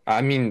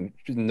 I mean,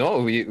 no,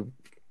 we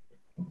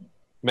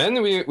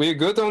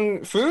good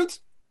on food?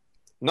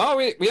 No,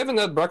 we haven't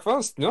had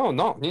breakfast. No.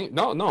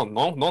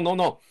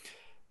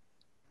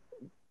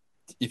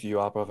 If you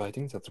are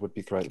providing, that would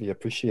be greatly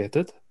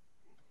appreciated.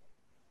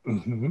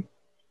 Mm-hmm.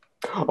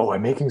 Oh,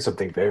 I'm making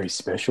something very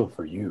special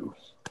for you.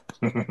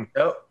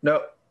 No.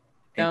 No,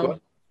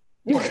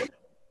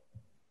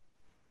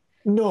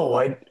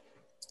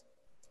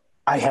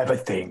 I have a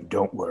thing.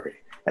 Don't worry.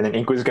 And then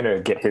Inkwa's gonna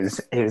get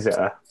his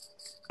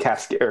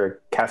cast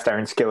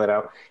iron skillet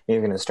out. And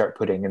he's gonna start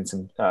putting in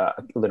some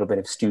a little bit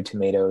of stewed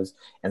tomatoes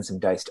and some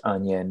diced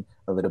onion.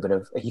 A little bit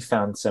of he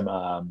found some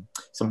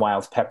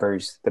wild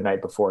peppers the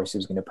night before, so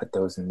he's gonna put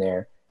those in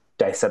there.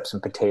 Dice up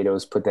some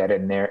potatoes, put that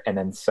in there, and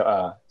then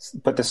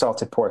put the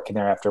salted pork in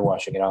there after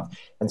washing it off,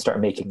 and start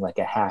making like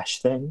a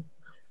hash thing.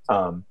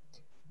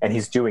 And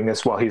he's doing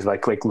this while he's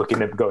like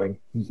looking at going,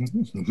 and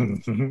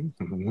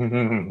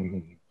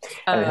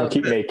he'll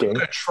keep making.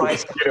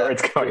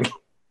 It's going.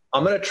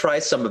 I'm gonna try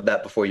some of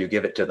that before you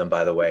give it to them.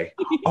 By the way.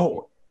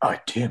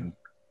 Tim,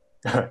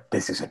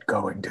 this isn't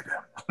going to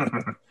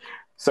them.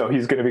 So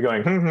he's going to be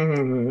going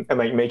and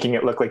like making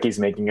it look like he's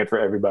making it for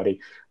everybody.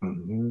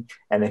 And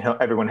then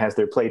everyone has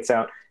their plates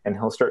out, and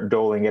he'll start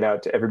doling it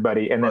out to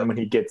everybody. And then when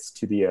he gets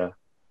to the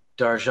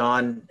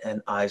Darjan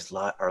and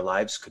our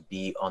lives could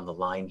be on the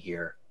line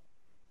here.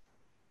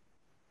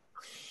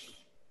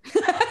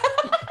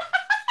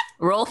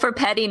 Roll for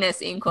pettiness,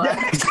 Inkwa.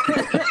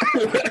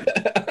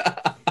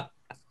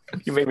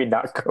 You made me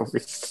not go.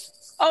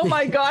 Oh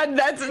my God,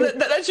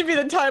 that should be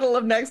the title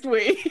of next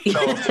week.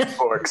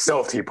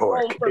 Salty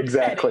pork.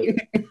 Exactly.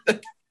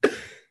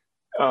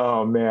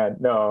 Oh man,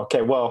 no.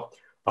 Okay, well,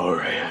 all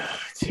right,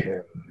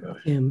 Tim.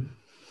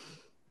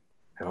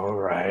 All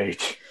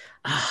right.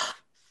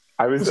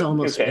 I was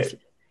almost with you.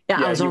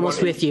 Yeah, I was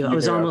almost with you. I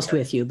was almost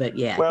with you, but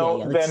yeah.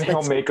 Well, then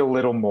he'll make a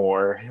little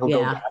more. He'll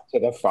go back to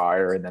the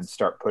fire and then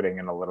start putting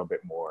in a little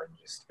bit more, and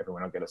just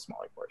everyone will get a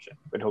smaller portion,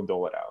 but he'll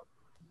dole it out.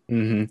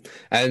 Mm-hmm.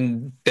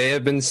 And they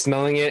have been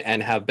smelling it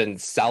and have been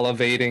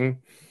salivating.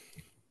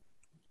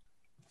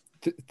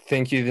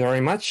 Thank you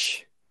very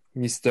much,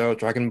 Mr.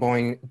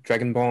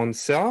 Dragonborn,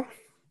 sir.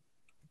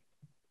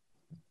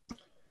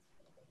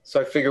 So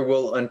I figure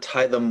we'll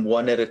untie them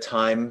one at a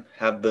time,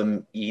 have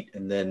them eat,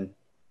 and then...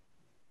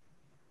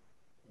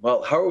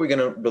 Well, how are we going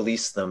to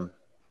release them?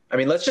 I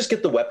mean, let's just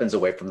get the weapons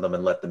away from them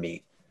and let them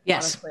eat.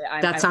 Yes, honestly,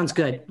 that sounds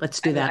good. Let's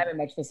do that. I'm in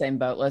much the same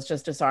boat. Let's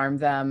just disarm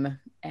them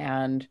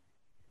and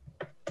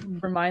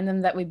remind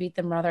them that we beat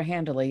them rather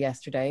handily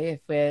yesterday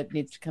if it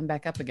needs to come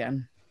back up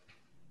again.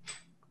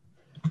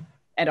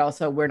 And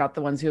also, we're not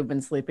the ones who have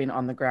been sleeping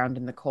on the ground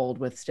in the cold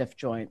with stiff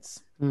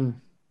joints.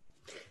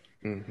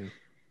 Mm-hmm.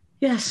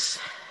 Yes.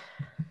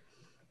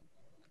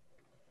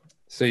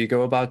 So you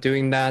go about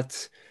doing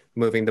that,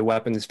 moving the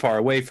weapons far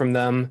away from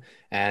them,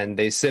 and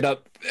they sit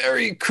up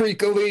very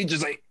creakily,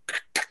 just like,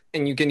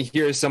 and you can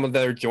hear some of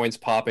their joints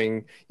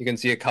popping. You can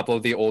see a couple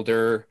of the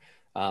older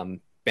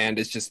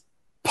bandits just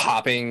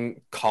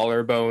popping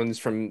collarbones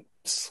from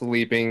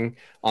sleeping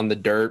on the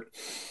dirt.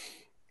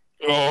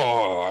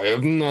 Oh, I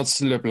have not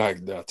slept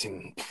like that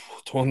in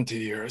 20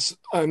 years.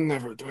 I'm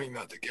never doing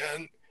that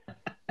again.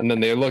 And then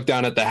they look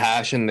down at the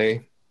hash and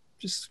they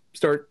just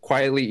start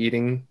quietly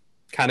eating,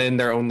 kind of in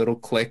their own little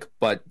clique.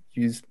 But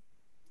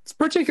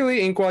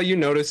particularly Inkwell, you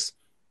notice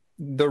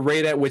the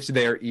rate at which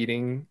they're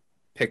eating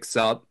picks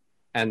up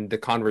and the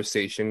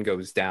conversation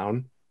goes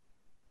down.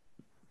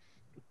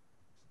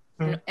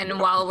 And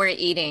while we're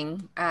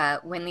eating,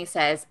 Winley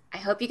says, I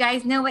hope you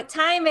guys know what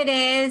time it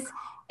is.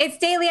 It's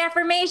daily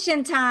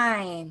affirmation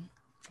time.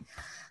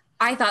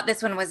 I thought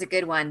this one was a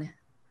good one.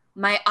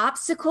 My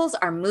obstacles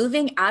are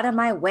moving out of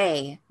my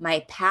way.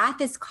 My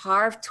path is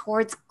carved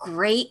towards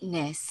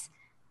greatness.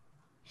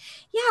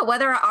 Yeah,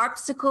 whether our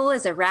obstacle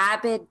is a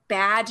rabid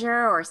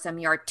badger or some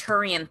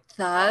Arturian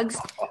thugs,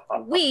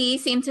 we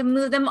seem to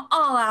move them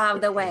all out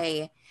of the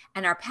way.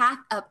 And our path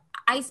up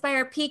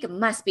Icespire Peak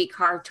must be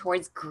carved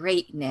towards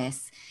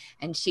greatness.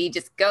 And she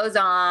just goes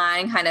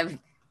on kind of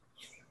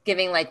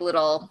giving like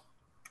little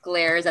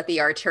glares at the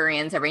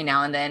Arturians every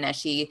now and then as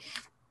she,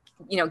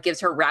 gives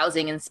her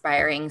rousing,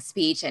 inspiring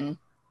speech. And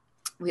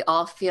we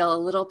all feel a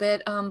little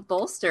bit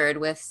bolstered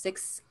with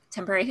 6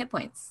 temporary hit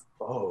points.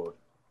 Oh,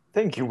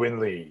 thank you,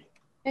 Winley.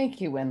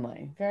 Thank you,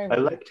 Winley. Very I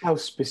well. liked how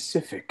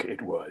specific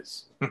it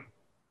was.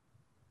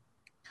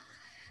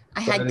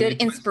 I had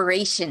good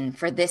inspiration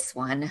for this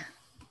one.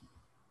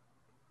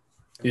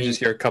 You just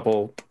hear a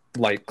couple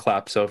light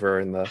claps over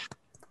in the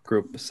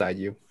group beside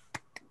you.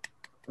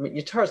 I mean,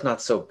 Yatar's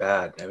not so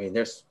bad. I mean,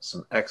 there's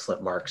some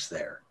excellent marks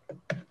there.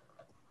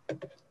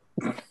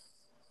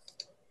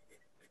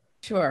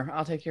 Sure,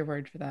 I'll take your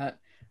word for that.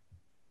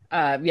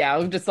 Yeah,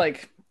 I'm just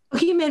like...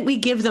 He meant we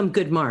give them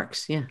good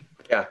marks, yeah.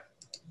 Yeah.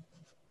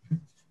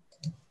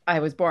 I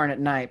was born at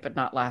night, but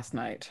not last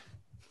night.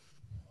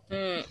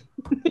 That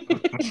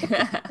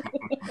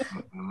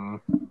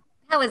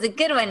was a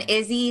good one,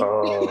 Izzy.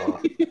 Oh,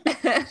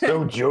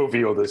 so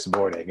jovial this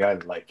morning. I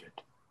like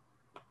it.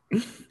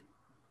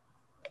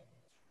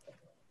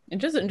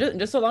 And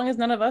just so long as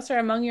none of us are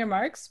among your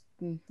marks,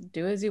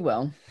 do as you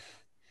will.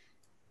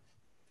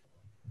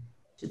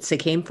 It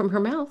came from her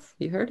mouth.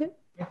 You heard it?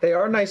 They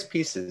are nice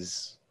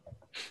pieces.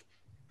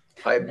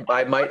 I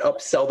might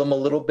upsell them a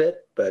little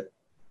bit, but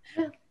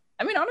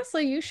I mean,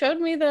 honestly, you showed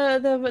me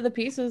the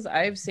pieces.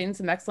 I've seen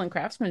some excellent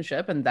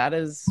craftsmanship, and that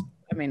is,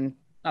 I mean,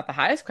 not the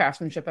highest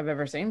craftsmanship I've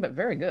ever seen, but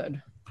very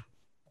good.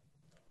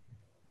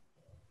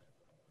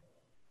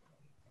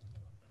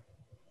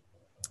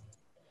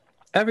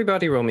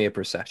 Everybody roll me a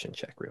perception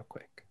check real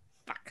quick.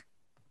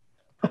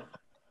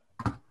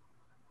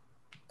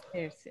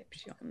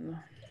 Perception.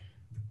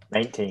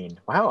 19.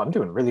 Wow, I'm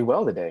doing really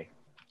well today.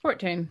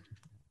 14.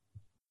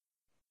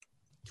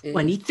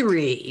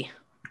 23.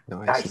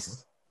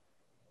 Nice.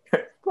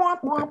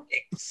 While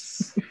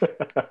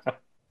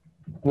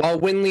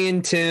Winley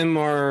and Tim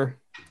are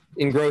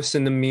engrossed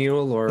in the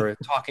meal or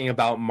talking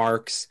about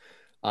marks,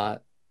 the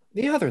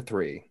other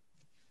three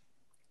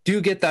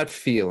do get that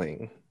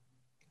feeling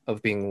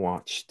of being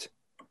watched,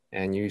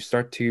 and you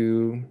start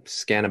to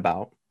scan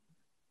about,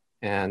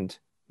 and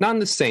not in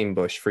the same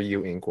bush for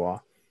you,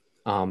 Inkwell.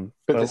 But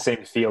the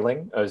same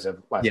feeling as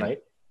of last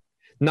night?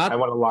 Not, I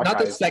want to lock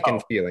not eyes. the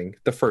second feeling,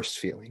 the first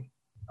feeling.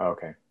 Oh,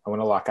 okay. I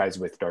want to lock eyes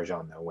with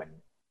Darjan, though, when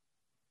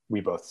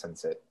we both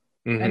sense it.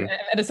 Mm-hmm.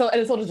 And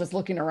Isolde's just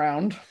looking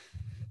around.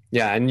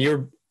 Yeah, and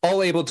you're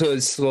all able to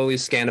slowly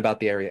scan about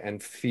the area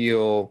and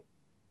feel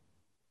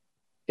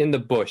in the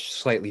bush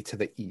slightly to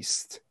the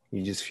east.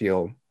 You just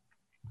feel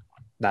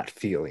that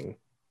feeling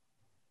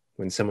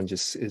when someone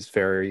just is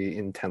very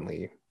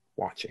intently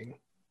watching.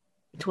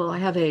 Well, I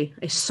have a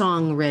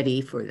song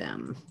ready for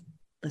them.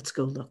 Let's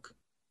go look.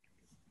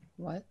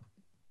 What?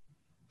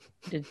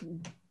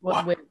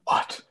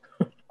 What?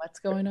 What's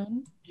going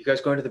on? You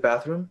guys going to the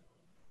bathroom?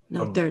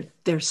 No,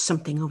 there's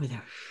something over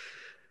there.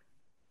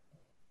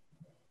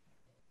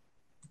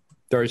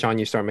 Darjan,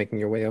 you start making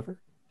your way over?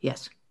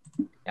 Yes.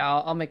 Yeah,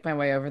 I'll make my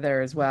way over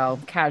there as well,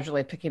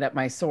 casually picking up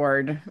my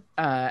sword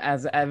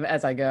as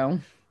I go.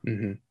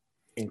 Mm-hmm.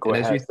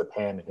 Inkwell has the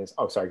pan in his...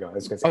 Oh, sorry, go ahead. I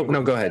was gonna say,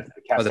 no, go ahead.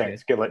 The cast iron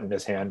skillet in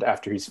his hand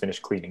after he's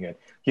finished cleaning it.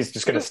 He's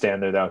just going to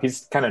stand there, though.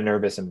 He's kind of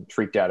nervous and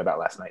freaked out about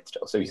last night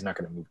still, so he's not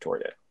going to move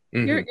toward it.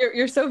 Mm-hmm.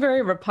 You're so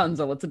very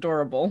Rapunzel. It's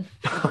adorable.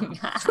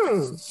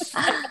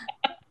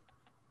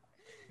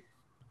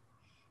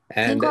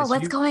 Inkwell,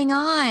 what's going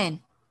on?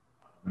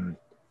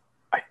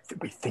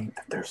 We think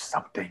that there's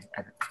something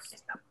in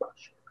the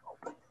bush.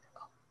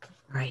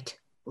 Right.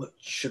 Well,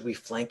 should we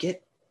flank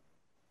it?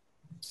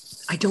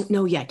 I don't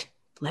know yet.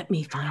 Let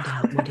me find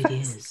out what it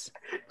is.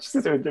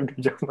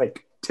 Just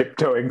like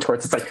tiptoeing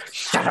towards it, like,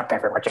 shut up,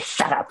 everyone, just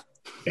shut up.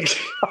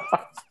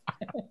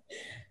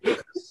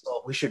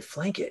 So we should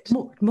flank it.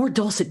 More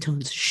dulcet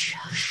tones. Shh.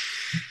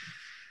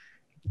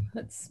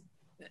 Let's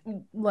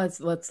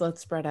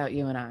spread out,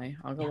 you and I.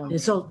 I'll go.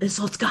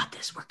 Isolde's got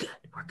this. We're good.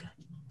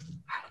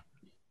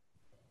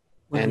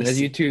 And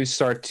as you two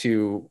start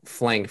to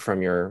flank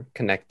from your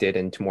connected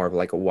into more of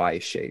like a Y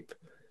shape,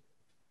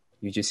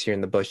 you just hear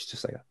in the bush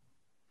just like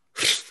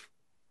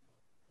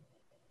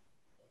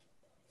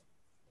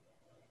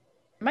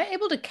Am I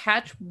able to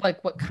catch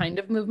like what kind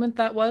of movement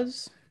that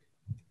was?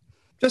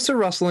 Just a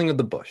rustling of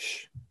the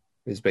bush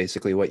is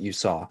basically what you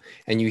saw.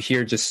 And you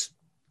hear just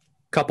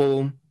a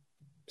couple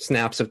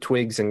snaps of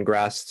twigs and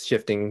grass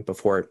shifting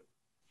before it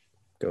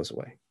goes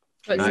away.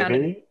 So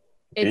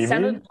it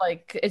sounded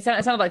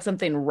like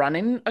something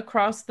running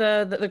across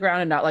the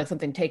ground and not like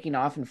something taking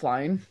off and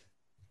flying.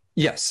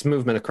 Yes,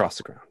 movement across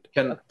the ground.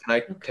 Can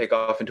I take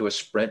off into a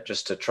sprint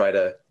just to try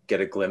to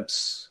get a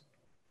glimpse?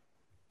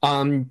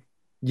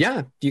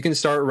 Yeah, you can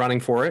start running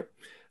for it.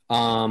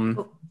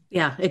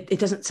 Yeah, it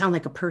doesn't sound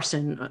like a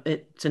person.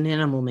 It's an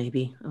animal,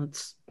 maybe. Well,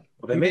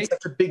 they made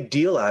such a big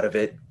deal out of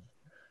it.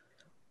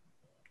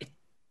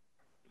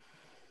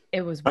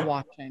 It was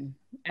watching,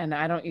 and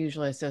I don't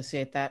usually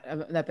associate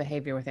that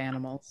behavior with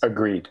animals.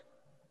 Agreed.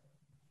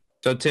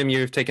 So, Tim,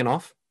 you've taken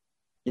off?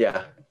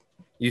 Yeah.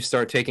 You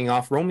start taking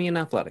off. Roll me an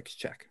athletics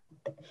check.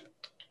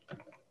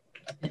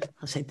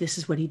 I'll say, this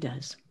is what he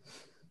does.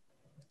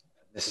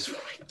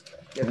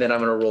 And then I'm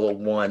going to roll a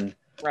 1.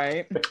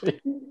 Right. No.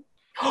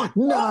 Oh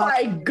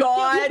my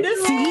God.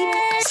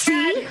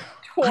 See?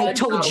 I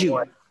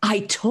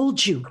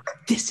told you.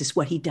 This is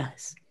what he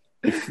does.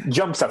 He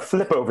jumps a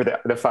flip over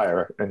the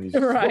fire. And he's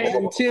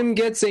And Tim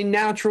gets a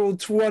natural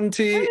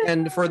 20.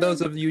 And for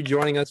those of you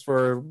joining us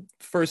for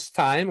first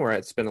time, or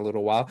it's been a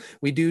little while,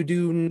 we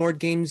do Nord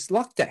Games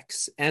luck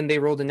decks. And they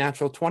rolled a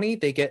natural 20.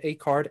 They get a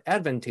card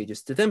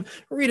advantageous to them.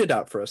 Read it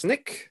out for us,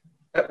 Nick.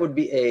 That would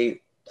be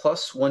a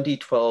plus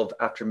 1d12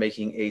 after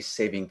making a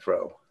saving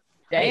throw.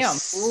 Damn.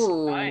 Nice.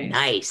 Ooh,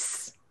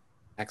 nice.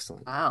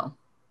 Excellent. Wow.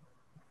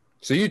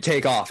 So you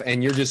take off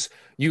and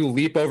you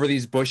leap over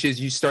these bushes.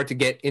 You start to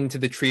get into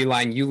the tree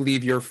line. You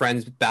leave your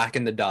friends back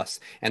in the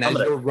dust. And as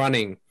you're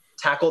running,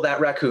 tackle that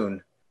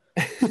raccoon.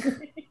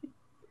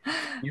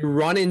 You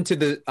run into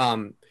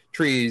the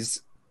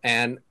trees,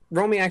 and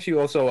roll me actually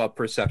also a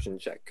perception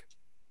check.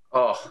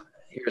 Oh,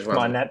 here's where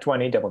Come on, nat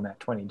 20, double nat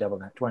 20, double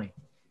nat 20.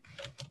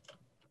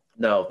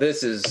 No,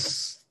 this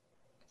is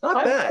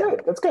not bad.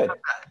 That's good.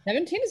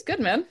 17 is good,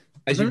 man.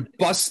 As you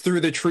bust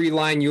through the tree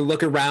line, you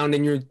look around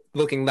and you're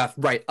looking left,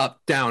 right, up,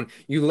 down.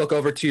 You look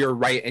over to your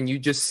right and you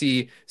just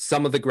see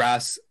some of the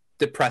grass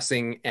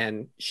depressing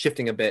and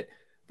shifting a bit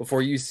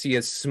before you see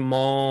a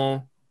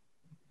small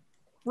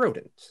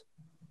rodent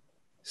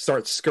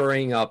start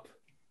scurrying up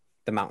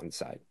the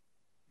mountainside.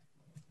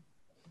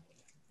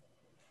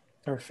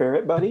 Our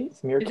ferret buddy?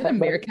 Meerkat. A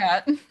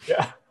meerkat.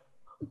 Yeah.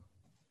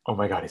 Oh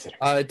my God, is it?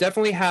 It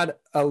definitely had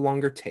a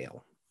longer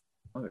tail.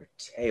 Longer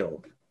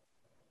tail.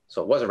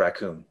 So it was a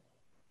raccoon.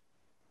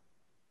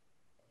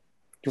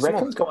 Do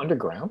raccoons go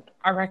underground?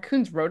 Are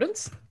raccoons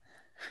rodents?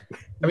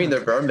 I mean, they're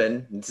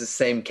vermin. It's the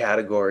same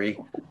category.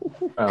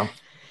 Oh.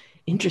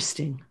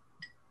 Interesting.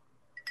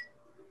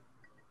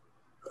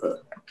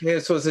 Okay,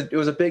 so it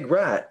was a big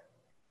rat.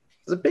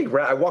 It was a big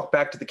rat. I walked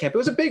back to the camp. It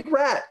was a big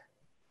rat.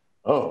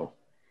 Oh.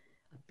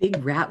 A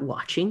big rat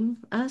watching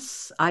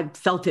us? I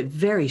felt it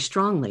very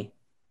strongly.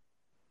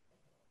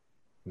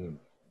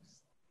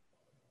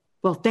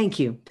 Well, thank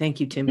you. Thank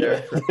you, Tim.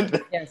 Yeah.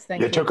 Yes,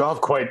 thank You you. took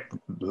off quite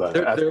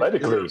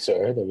athletically,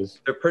 sir.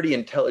 They're pretty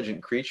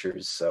intelligent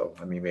creatures, so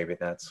I mean, maybe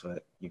that's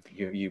what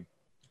you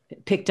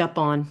picked up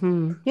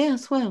on.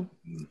 Yes, well.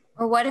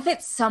 Or what if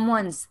it's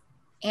someone's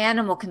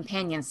animal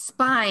companion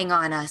spying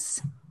on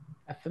us?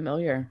 A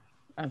familiar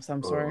of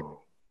some sort.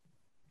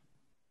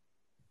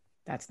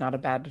 That's not a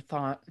bad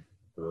thought.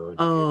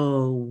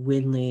 Oh,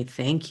 Winley,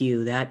 thank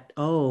you.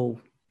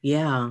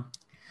 Yeah.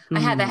 I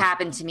had that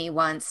happen to me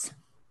once.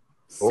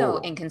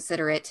 So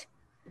inconsiderate.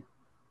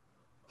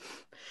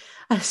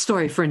 A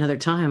story for another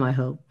time, I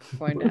hope.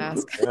 Going to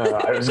ask.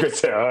 I was going to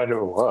say,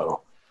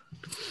 whoa.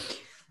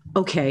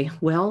 Okay,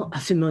 well,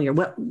 familiar.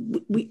 Well,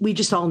 we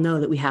just all know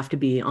that we have to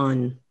be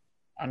on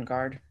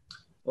guard.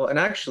 Well, and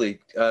actually,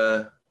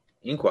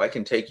 Inqua, I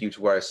can take you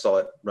to where I saw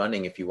it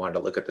running if you wanted to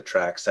look at the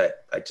tracks. It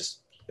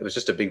was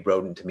just a big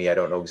rodent to me. I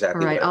don't know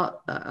exactly. All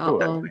right,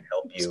 what I'll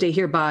stay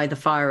here by the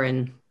fire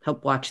and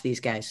help watch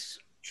these guys.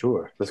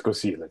 Sure, let's go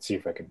see. Let's see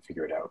if I can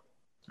figure it out.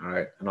 All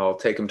right, and I'll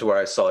take him to where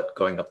I saw it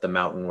going up the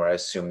mountain, where I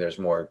assume there's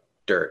more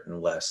dirt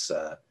and less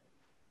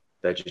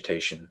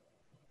vegetation.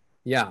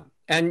 Yeah,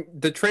 and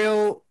the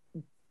trail,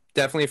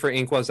 definitely for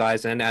Inqua's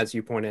eyes, and as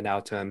you pointed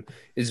out to him,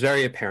 is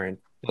very apparent.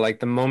 Like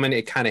the moment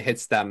it kind of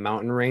hits that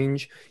mountain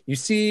range, you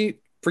see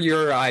for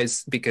your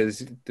eyes,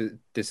 because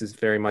this is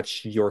very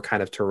much your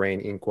kind of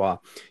terrain, Inqua.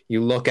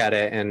 You look at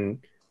it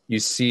and you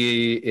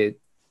see it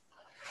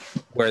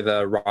where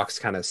the rocks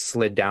kind of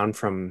slid down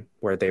from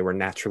where they were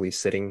naturally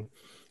sitting,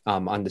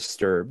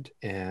 undisturbed,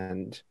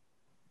 and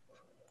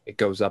it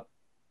goes up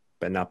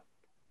and up,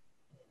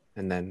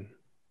 and then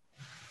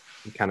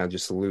you kind of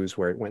just lose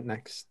where it went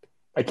next.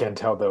 I can't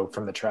tell though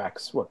from the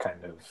tracks what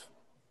kind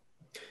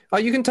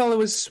of. You can tell it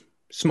was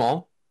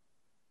small,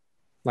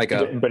 but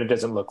it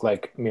doesn't look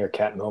like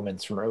meerkat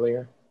moments from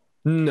earlier.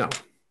 No.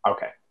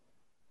 Okay.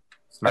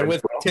 And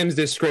with Tim's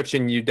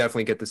description, you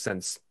definitely get the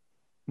sense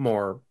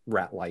more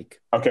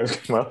rat-like. Okay,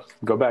 well,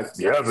 go back.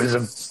 Yeah, it was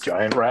a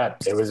giant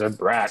rat. It was a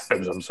rat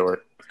of some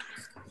sort.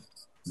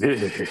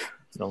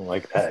 Don't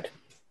like that.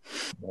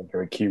 Not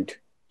very cute.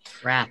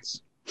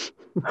 Rats.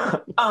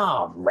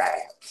 Oh,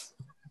 rats.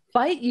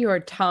 Bite your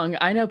tongue.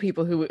 I know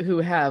people who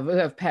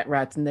have pet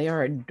rats, and they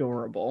are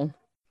adorable.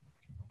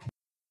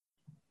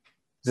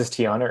 Is this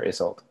Tiana or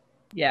Isolde?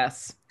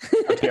 Yes.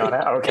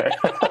 Tiana? Okay.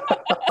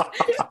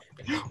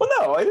 Well,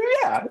 no, I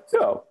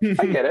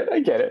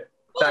get it.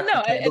 Well,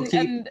 no,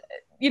 and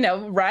you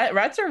know,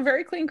 rats are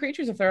very clean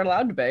creatures if they're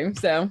allowed to be.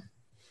 So.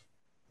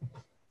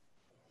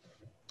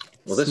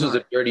 Well, this was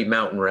a dirty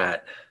mountain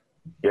rat.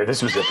 Yeah,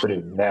 this was a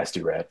pretty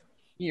nasty rat.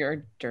 You're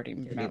a dirty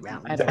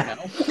mountain. I don't know.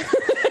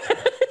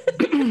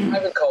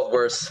 I've been called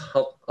worse.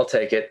 I'll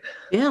take it.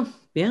 Yeah.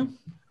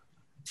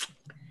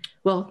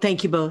 Well,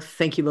 thank you both.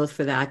 Thank you both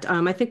for that.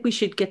 I think we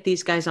should get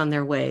these guys on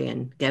their way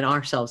and get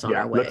ourselves on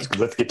our way.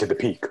 Let's get to the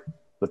peak.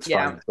 Let's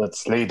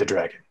slay the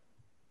dragon.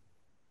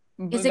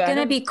 Is it going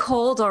to be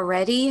cold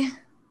already?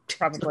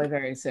 Probably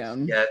very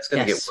soon. Yeah, it's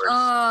going to get worse.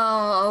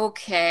 Oh,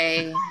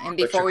 okay. And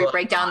before we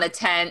break down the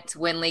tent,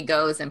 Winley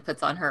goes and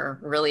puts on her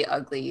really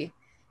ugly,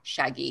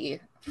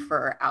 shaggy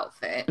fur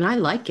outfit. And I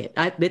like it.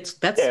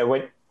 Yeah,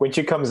 when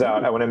she comes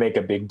out, I want to make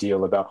a big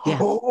deal about,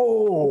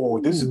 oh,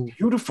 this is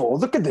beautiful.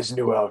 Look at this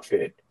new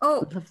outfit.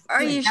 Oh,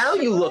 are you now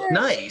sure? You look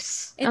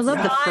nice. I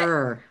love the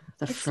fur.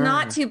 It's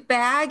not too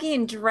baggy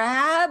and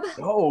drab.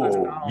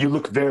 Oh, you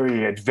look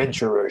very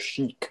adventurer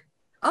chic.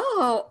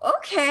 Oh,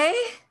 okay.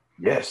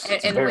 Yes.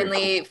 And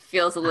Winley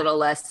feels a little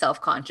less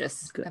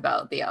self-conscious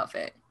about the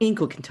outfit.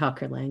 Inkle can talk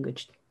her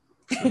language.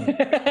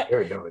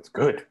 There you go. It's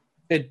good.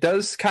 It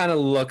does kind of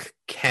look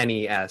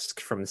Kenny-esque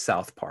from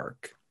South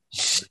Park.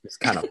 It's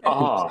kind of.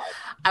 I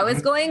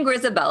was going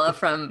Grisabella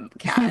from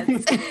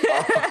Cats.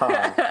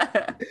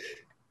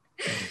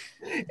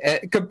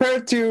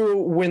 Compared to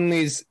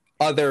Winley's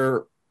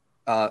other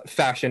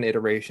fashion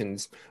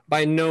iterations,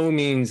 by no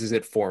means is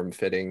it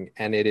form-fitting,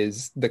 and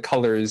the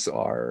colors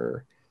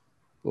are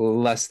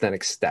less than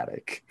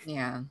ecstatic.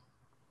 Yeah.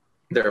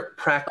 They're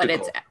practical.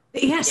 But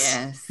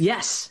it's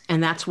yes.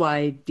 And that's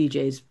why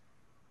DJ's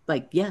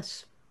like,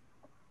 yes.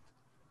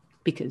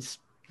 Because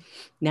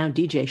now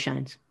DJ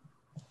shines.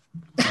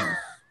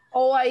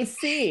 Oh, I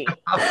see. Of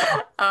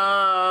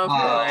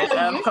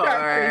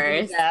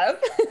course.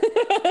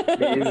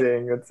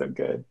 Amazing. That's so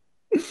good.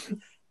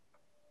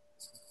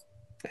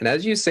 And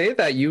as you say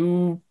that,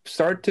 you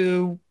start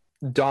to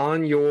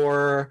don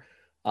your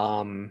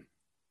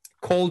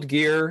cold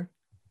gear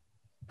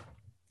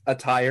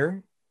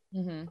attire.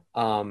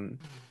 Mm-hmm.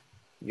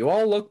 You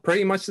all look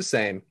pretty much the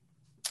same.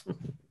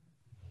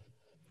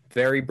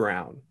 Very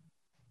brown.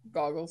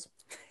 Goggles.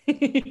 I'm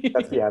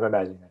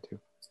imagining that too.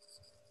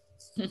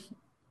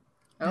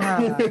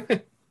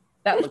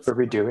 That looks. Are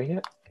we doing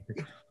it?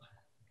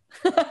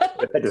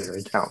 That doesn't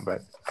really count,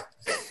 but.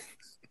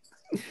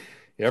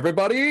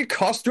 Everybody,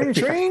 costume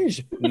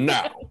change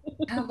now.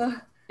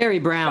 Very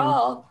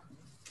brown.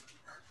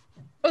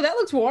 Oh, that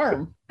looks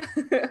warm.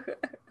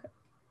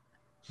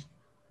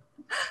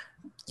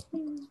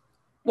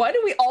 Why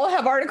do we all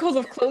have articles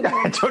of clothing?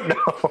 I don't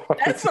know.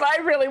 That's what I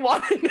really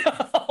want to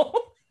know.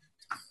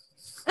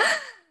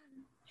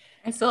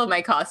 I still have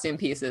my costume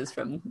pieces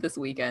from this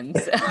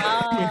weekend's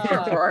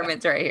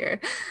performance right here.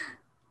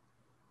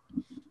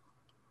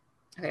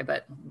 Okay,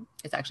 but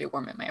it's actually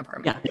warm in my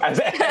apartment. Yeah. And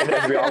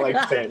then we all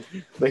saying,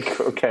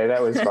 okay,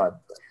 that was fun.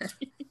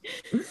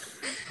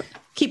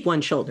 Keep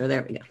one shoulder.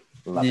 There we go.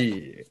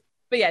 Yeah.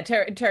 But yeah,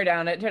 tear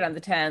down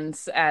the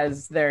tents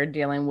as they're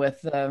dealing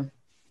with the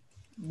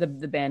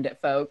bandit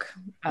folk.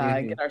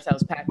 Get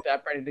ourselves packed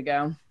up, ready to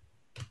go.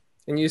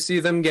 And you see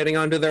them getting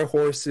onto their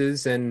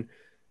horses, and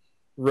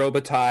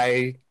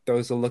Robitaille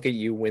throws a look at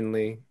you,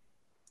 Winley,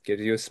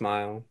 gives you a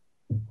smile.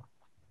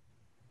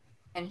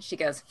 And she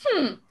goes,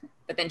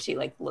 but then she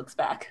looks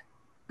back.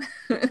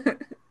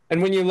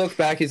 And when you look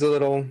back, he's a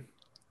little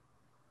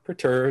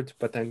perturbed,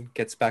 but then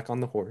gets back on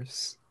the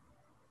horse.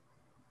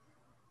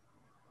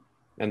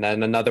 And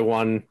then another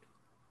one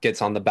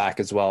gets on the back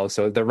as well.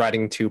 So they're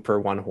riding 2 per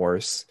 1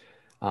 horse.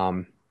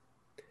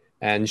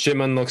 And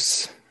Shimon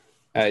looks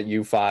at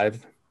you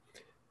 5.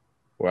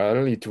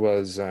 Well, it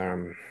was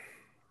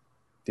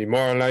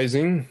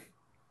demoralizing,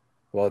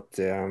 but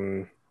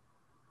I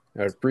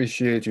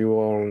appreciate you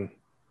all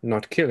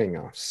not killing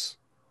us.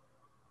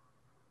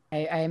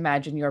 I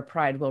imagine your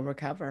pride will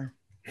recover.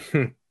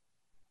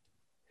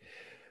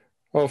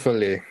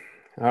 Hopefully.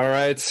 All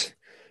right.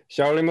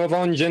 Shall we move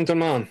on,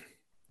 gentlemen?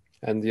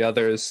 And the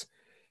others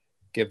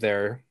give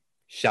their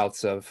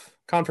shouts of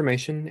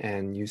confirmation,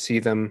 and you see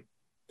them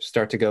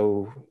start to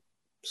go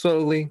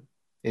slowly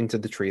into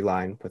the tree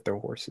line with their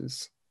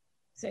horses.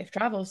 Safe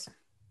travels.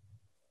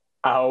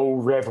 Au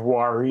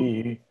revoir.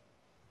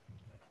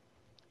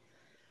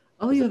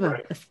 Oh, you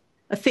have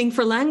a thing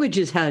for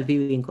languages, have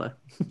you, Inkla?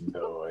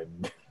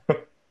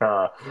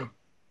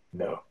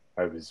 No,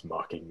 I was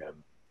mocking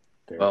them.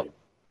 Well,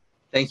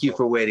 thank you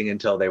for waiting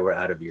until they were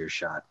out of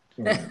earshot.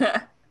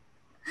 And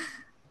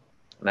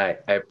I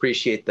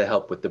appreciate the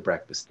help with the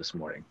breakfast this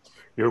morning.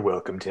 You're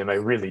welcome, Tim. I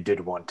really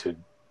did want to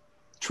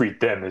treat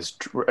them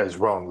as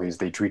wrongly as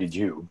they treated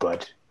you,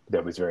 but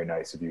that was very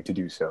nice of you to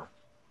do so,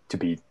 to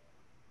be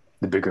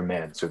the bigger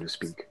man, so to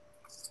speak.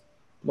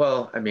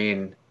 Well, I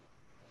mean,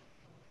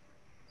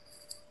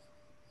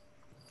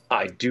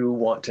 I do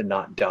want to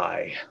not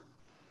die.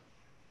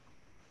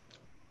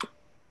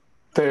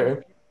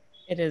 Fair.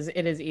 It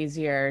is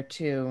easier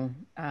to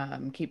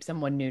keep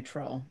someone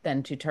neutral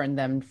than to turn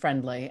them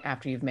friendly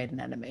after you've made an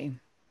enemy.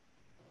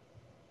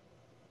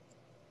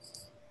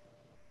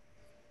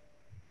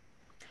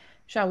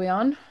 Shall we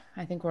on?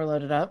 I think we're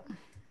loaded up.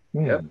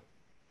 Yep.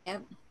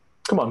 Yep.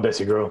 Come on,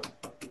 Bessie girl.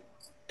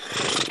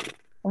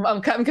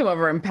 Come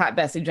over and pat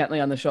Bessie gently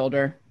on the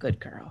shoulder. Good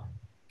girl.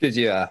 Gives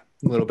you a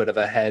little bit of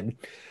a head.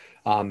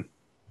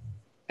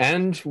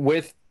 And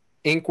with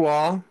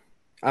Inkwall,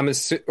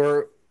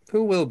 or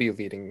who will be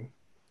leading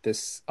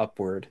this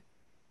upward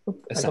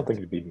ascent? I don't think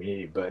it'd be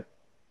me, but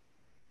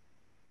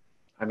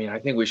I mean, I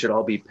think we should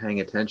all be paying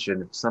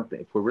attention.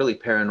 If we're really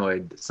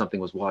paranoid that something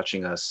was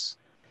watching us,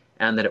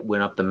 and that it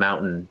went up the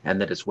mountain,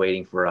 and that it's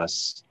waiting for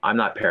us. I'm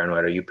not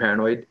paranoid. Are you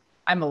paranoid?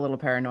 I'm a little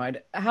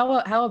paranoid.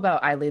 How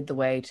about I lead the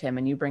way, Tim,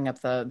 and you bring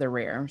up the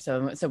rear,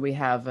 so we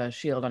have a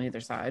shield on either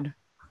side.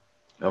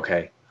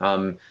 Okay.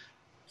 Are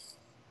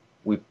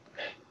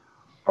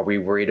we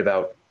worried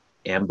about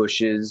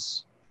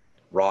ambushes,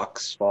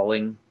 rocks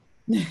falling?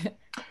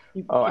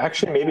 Oh,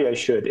 actually, maybe I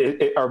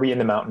should. Are we in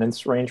the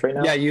mountains range right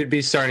now? Yeah, you'd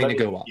be starting to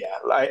go up. Yeah,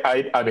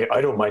 I mean,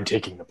 I don't mind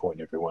taking the point,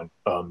 everyone.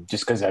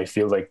 Just because I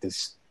feel like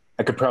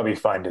I could probably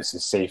find us a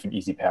safe and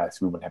easy path.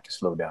 So we wouldn't have to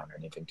slow down or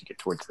anything to get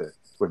towards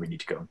where we need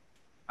to go.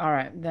 All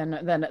right,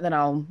 then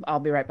I'll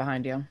be right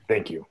behind you.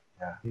 Thank you.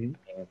 Yeah.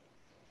 Mm-hmm.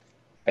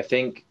 I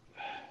think.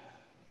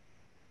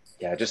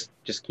 Yeah, just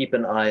keep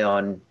an eye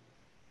on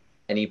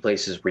any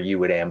places where you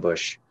would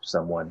ambush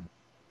someone.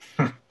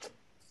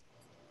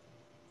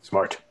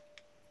 Smart.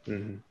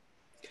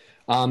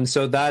 Mm-hmm.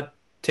 So that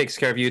takes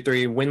care of you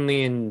three.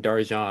 Winley and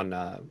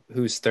Darjan,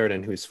 who's third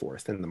and who's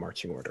fourth in the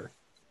marching order?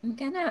 I'm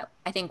gonna,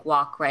 I think,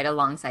 walk right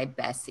alongside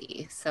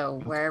Bessie.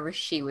 So wherever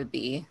she would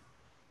be.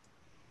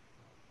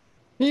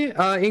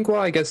 Yeah,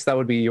 Inkwell, I guess that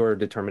would be your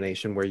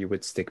determination where you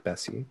would stick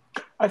Bessie.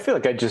 I feel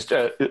like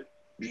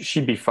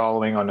she'd be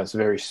following on a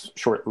very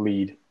short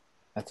lead.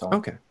 That's all.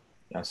 Okay.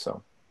 Yeah.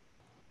 So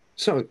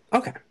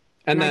okay.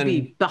 And I'd then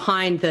be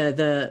behind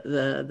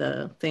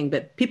the thing,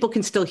 but people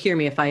can still hear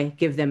me if I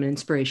give them an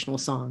inspirational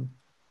song.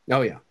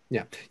 Oh yeah.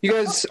 You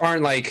guys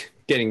aren't like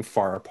getting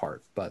far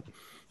apart, but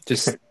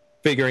just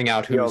figuring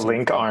out who's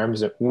link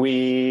arms.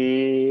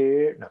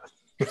 We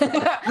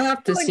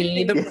have to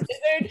see the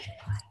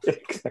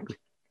exactly.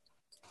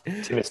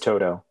 Tim is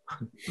Toto.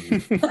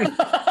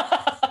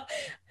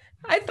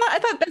 I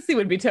thought Bessie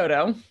would be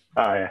Toto.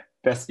 Oh yeah,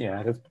 Bessie.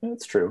 Yeah,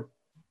 that's true.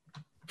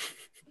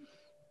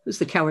 Who's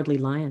the cowardly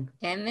lion?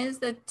 Tim is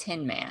the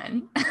Tin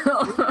Man.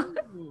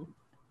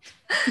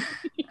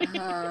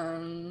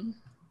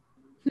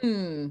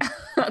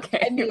 Okay.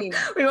 I mean,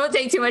 we won't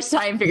take too much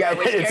time to figure out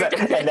which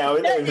character. And now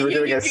we're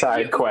doing a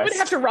side quest. We would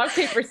have to rock,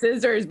 paper,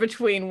 scissors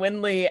between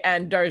Winley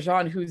and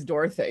Darjan, who's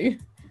Dorothy.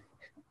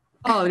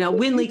 Oh, no,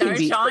 Winley can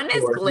be... Darjan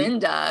is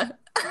Glinda.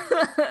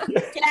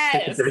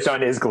 Yes.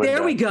 Darjan is Glinda.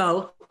 There we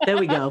go. Good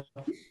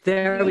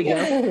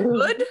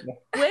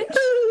witch?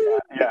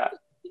 Yeah.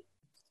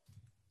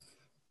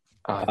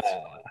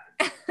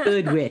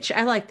 Good witch.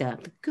 I like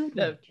that.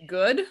 The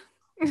good.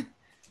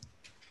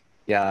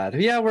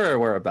 Yeah,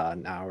 we're about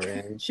an hour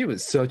in. She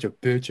was such a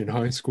bitch in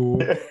high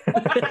school.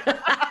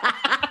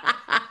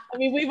 I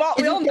mean, we all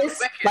know this,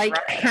 like,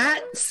 right?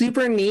 Hat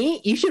super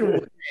neat. You should wear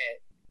it.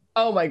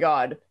 Oh my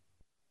god.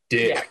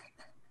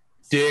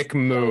 Dick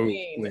move,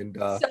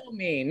 Linda. So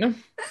mean.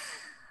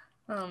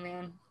 Oh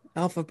man.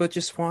 Alphabet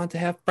just wanted to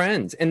have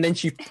friends, and then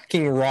she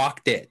fucking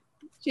rocked it.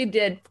 She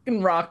did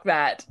fucking rock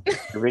that.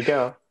 Here we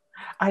go.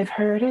 I've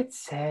heard it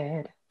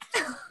said.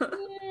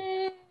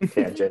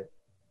 Tangent.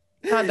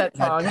 Not that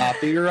song.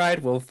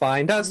 Copyright will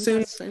find us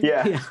soon.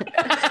 Yeah. There's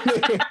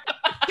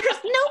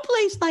no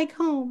place like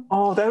home.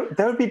 Oh, that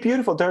would be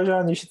beautiful,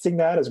 Darjan. You should sing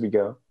that as we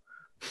go.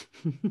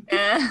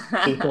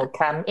 People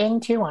come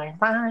into our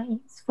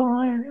lives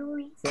for a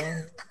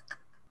reason.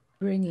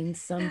 Bringing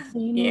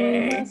something.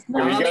 Yeah.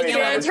 I'm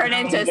going to turn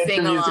into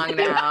sing along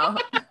now.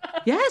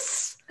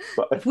 Yes.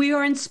 If we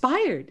are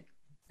inspired.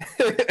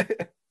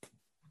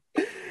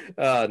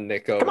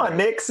 Nico. Come on,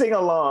 Nick, sing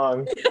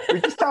along. We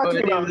just talked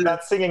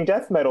about singing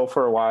death metal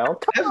for a while.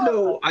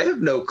 I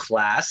have no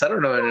class. I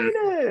don't know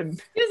any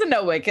He doesn't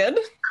know Wicked.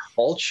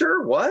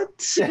 culture.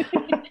 What?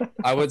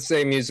 I would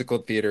say musical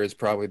theater is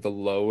probably the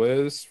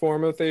lowest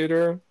form of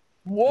theater.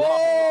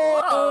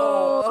 Whoa!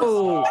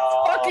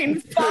 That's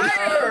fucking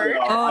fire!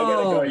 I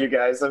gotta go, you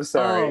guys. I'm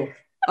sorry.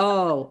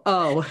 Oh.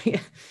 I mean,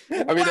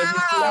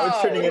 now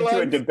it's turning into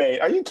a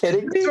debate. Are you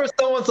kidding me? Or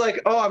someone's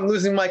like, "Oh, I'm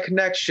losing my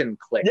connection."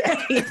 Click.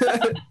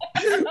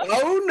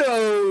 Oh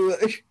no!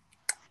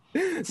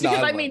 Because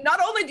I mean,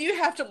 not only do you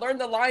have to learn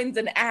the lines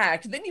and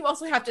act, then you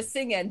also have to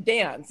sing and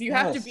dance. You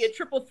have to be a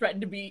triple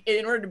threat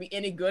in order to be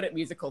any good at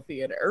musical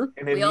theater.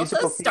 We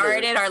also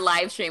started our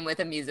live stream with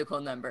a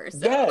musical number.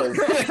 So. Yes.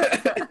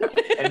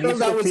 And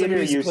that was a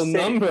musical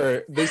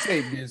number. They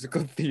say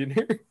musical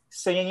theater.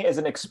 Singing is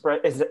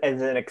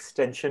an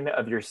extension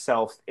of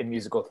yourself in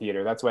musical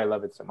theater. That's why I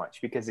love it so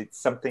much, because it's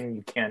something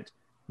you can't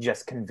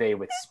just convey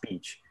with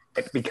speech.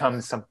 It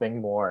becomes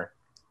something more.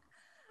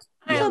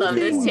 I love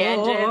this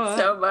tangent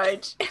so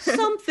much.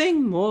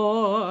 Something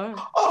more.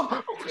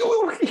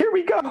 Oh, here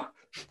we go.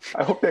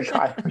 I hope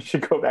that we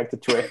should go back to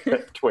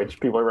Twitch.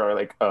 People are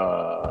like,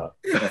 come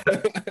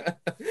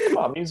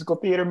on, musical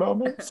theater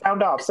moment.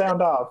 Sound off.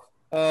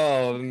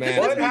 Oh, man.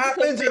 What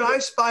happens at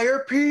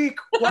Icefire Peak?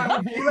 Why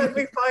don't you let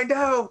me find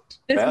out?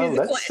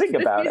 Let's think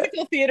about it.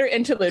 Musical theater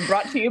interlude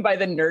brought to you by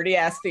the nerdy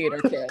ass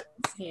theater kids.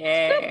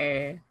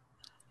 Yay.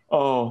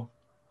 Oh.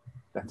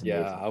 That's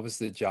amazing. I was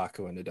the jock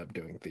who ended up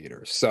doing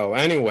theater. So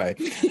anyway,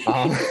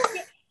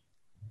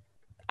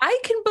 I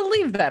can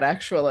believe that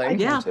actually. I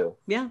can too.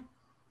 Yeah.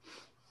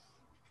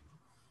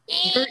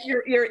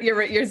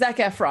 You're Zac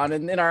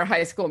Efron in our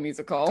High School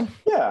Musical.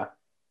 Yeah.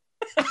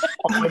 Oh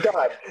my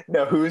God!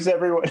 No, who's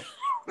everyone?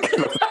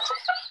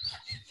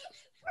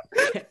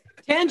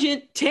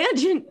 Tangent.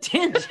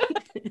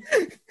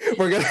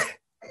 We're gonna.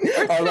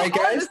 All right,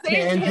 guys.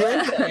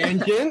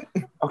 Tangent.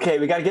 Okay,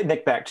 we got to get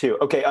Nick back too.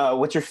 Okay,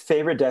 what's your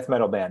favorite death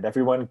metal band?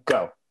 Everyone,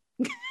 go.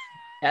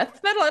 Death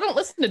metal? I don't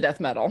listen to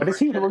death metal. What was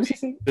he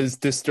saying? Does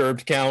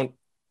Disturbed count?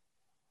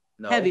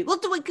 No. Heavy. Well,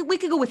 we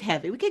could go with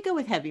heavy. We could go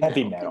with heavy metal.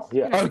 Heavy metal,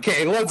 yeah.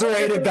 Okay, let's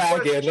rate it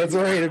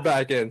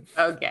back in.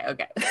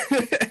 Okay.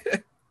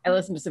 I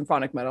listen to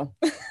symphonic metal.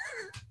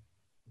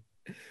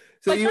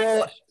 So you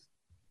all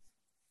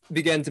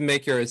begin to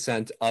make your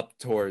ascent up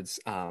towards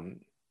the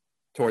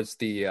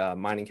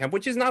mining camp,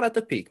 which is not at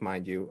the peak,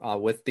 mind you,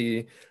 with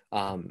the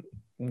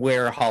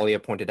where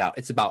Halia pointed out.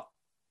 It's about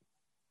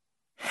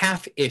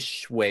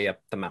half-ish way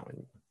up the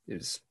mountain. It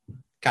was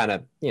kind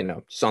of,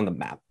 just on the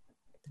map.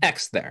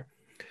 X there.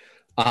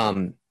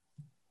 And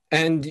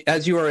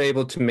as you are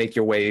able to make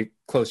your way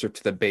closer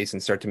to the base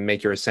and start to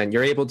make your ascent,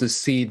 you're able to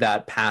see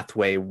that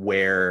pathway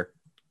where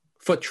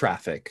foot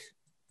traffic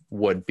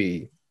would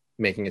be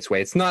making its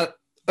way. It's not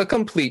a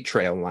complete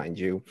trail, mind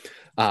you.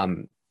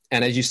 And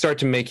as you start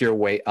to make your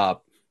way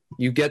up,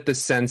 you get the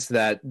sense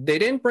that they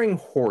didn't bring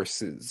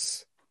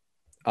horses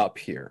up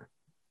here.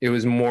 It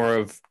was more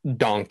of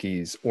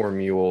donkeys or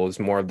mules,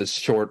 more of the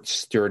short,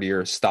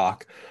 sturdier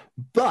stock.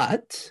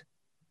 But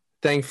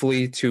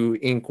thankfully to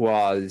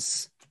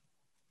Inkwa's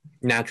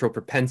natural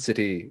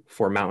propensity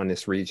for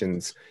mountainous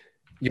regions,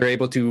 you're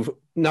able to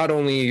not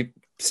only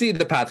see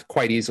the path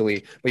quite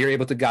easily, but you're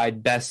able to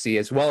guide Bessie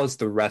as well as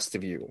the rest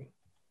of you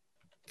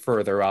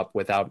further up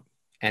without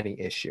any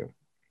issue.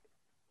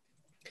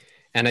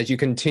 And as you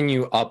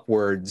continue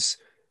upwards,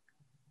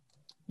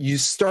 you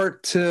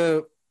start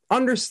to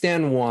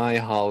understand why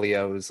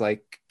Halia was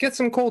like, get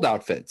some cold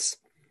outfits.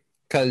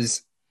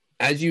 Because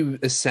as you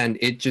ascend,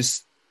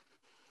 the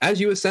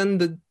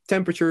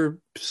temperature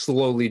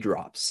slowly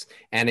drops.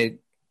 And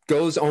it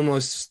goes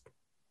almost,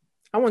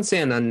 I wouldn't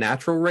say an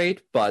unnatural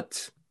rate,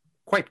 but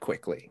quite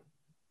quickly.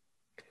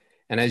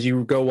 And as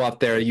you go up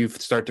there, you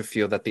start to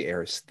feel that the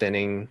air is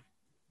thinning.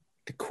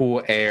 The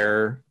cool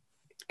air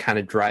kind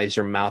of dries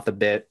your mouth a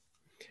bit.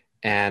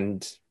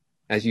 And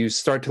as you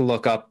start to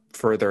look up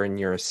further in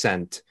your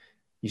ascent,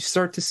 you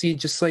start to see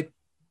just like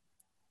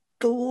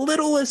the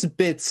littlest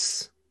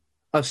bits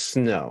of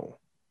snow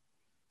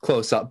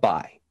close up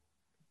by.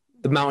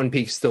 The mountain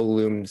peak still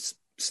looms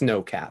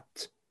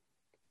snow-capped,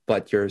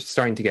 but you're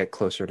starting to get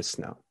closer to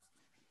snow.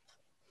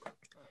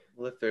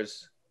 Well, if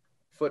there's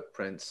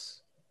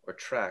footprints or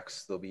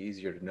tracks, they'll be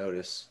easier to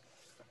notice.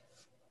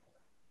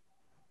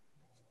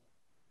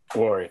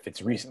 Or if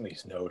it's recently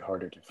snowed,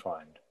 harder to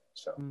find.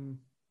 So.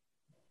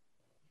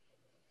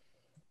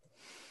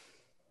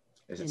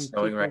 Is it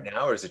snowing right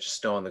now, or is it just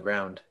snow on the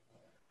ground?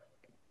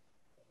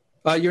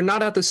 You're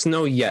not at the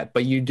snow yet,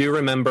 but you do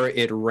remember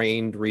it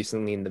rained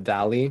recently in the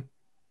valley.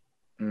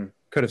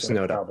 Could have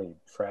snowed up. Probably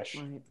fresh.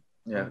 Right.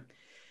 Yeah.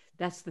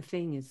 That's the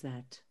thing, is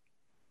that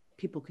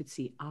people could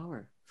see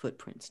our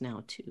footprints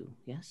now too.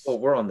 Yes. Well,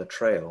 we're on the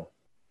trail,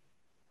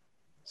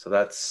 so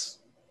that's.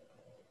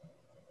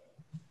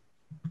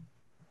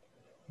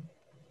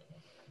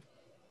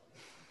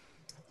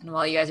 And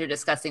while you guys are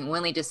discussing,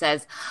 Winley just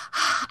says,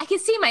 I can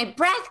see my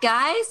breath,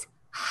 guys.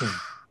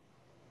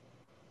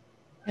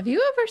 Have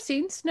you ever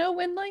seen snow,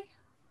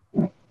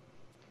 Winley?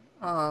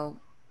 Oh,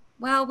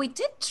 well, we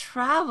did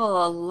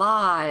travel a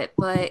lot,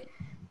 but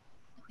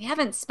we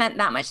haven't spent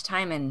that much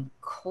time in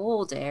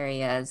cold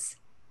areas.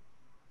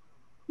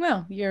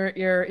 Well,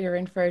 you're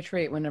in for a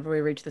treat whenever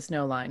we reach the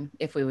snow line,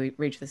 if we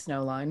reach the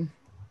snow line.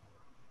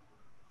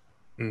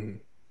 Mm-hmm.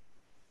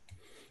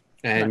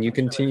 And you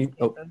continue.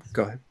 Oh,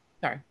 go ahead.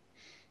 Sorry.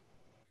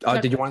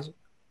 Did you want to?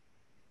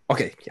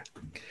 Okay, yeah.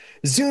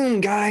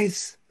 Zoom,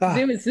 guys.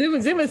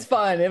 Zoom is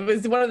fun. It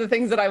was one of the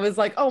things that I was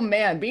like, oh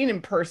man, being in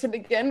person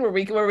again, where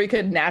we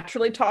could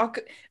naturally talk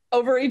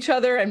over each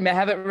other and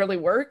have it really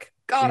work.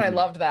 God, I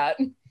loved that.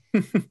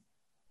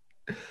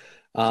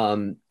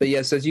 But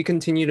yes, as you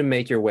continue to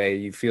make your way,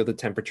 you feel the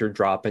temperature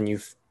drop, and you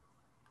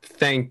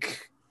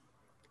thank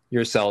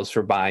yourselves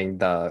for buying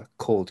the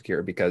cold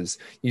gear, because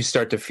you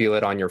start to feel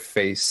it on your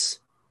face.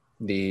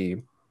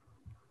 You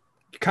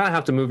kind of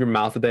have to move your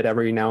mouth a bit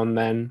every now and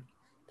then,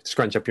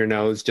 scrunch up your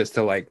nose just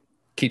to like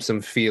keep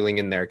some feeling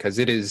in there, because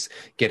it is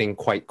getting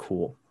quite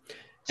cool.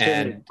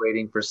 And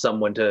waiting for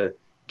someone to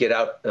get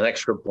out an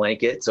extra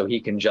blanket so he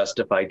can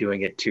justify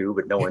doing it too,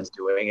 but no one's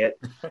doing it.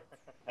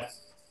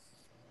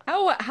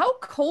 How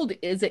cold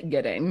is it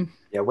getting?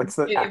 Yeah, what's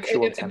the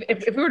actual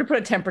temperature? If we were to put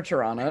a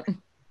temperature on it?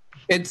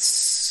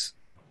 It's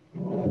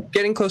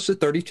getting close to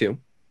 32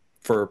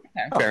 for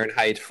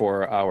Fahrenheit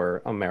for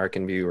our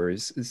American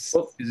viewers.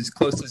 It's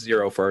close to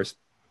zero first.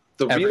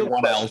 The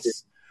Everyone real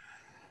else,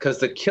 because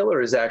the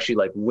killer is actually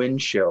like wind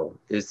chill.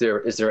 Is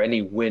there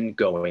any wind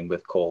going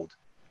with cold?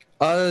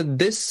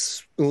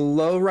 This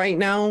low right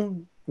now,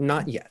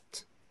 not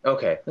yet.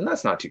 Okay, and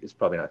it's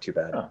probably not too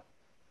bad. Oh.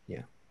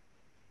 Yeah,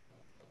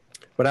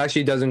 but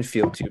actually doesn't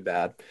feel too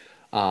bad,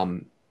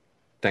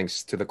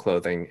 thanks to the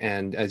clothing.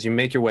 And as you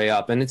make your way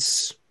up, and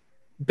it's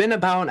been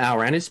about an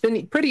hour, and it's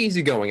been pretty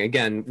easy going.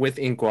 Again, with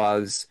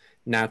Inkwa's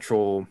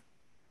natural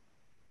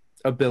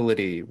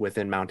ability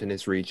within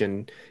mountainous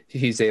region,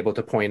 he's able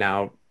to point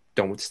out,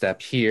 don't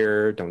step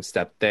here, don't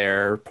step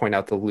there, point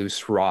out the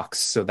loose rocks,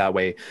 so that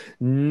way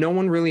no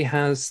one really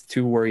has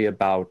to worry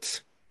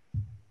about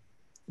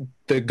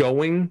the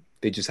going.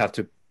 They just have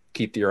to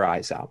keep your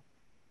eyes out.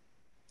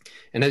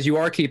 And as you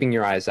are keeping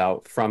your eyes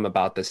out from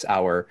about this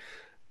hour,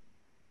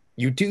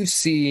 you do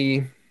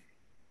see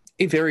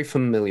a very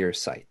familiar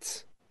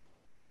sight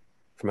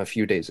from a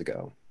few days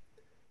ago,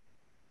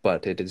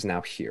 but it is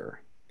now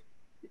here.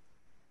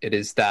 It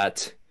is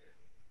that,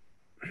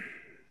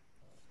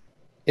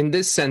 in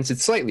this sense,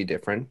 it's slightly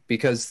different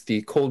because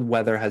the cold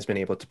weather has been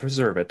able to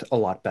preserve it a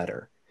lot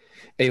better.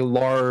 A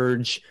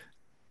large,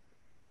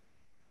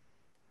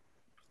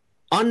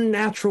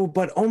 unnatural,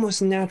 but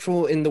almost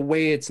natural in the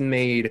way it's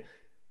made,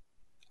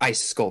 ice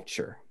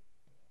sculpture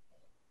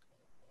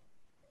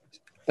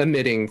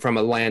emitting from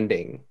a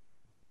landing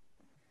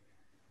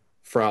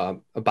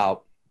from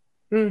about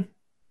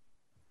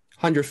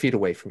 100 feet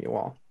away from you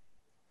all.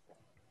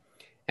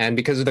 And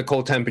because of the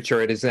cold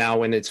temperature, it is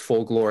now in its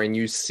full glory, and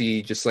you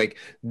see just like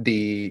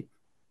the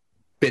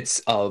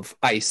bits of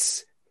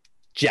ice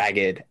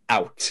jagged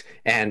out.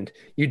 And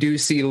you do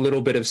see a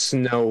little bit of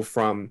snow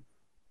from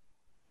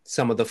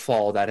some of the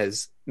fall that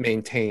has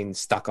maintained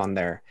stuck on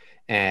there.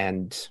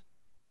 And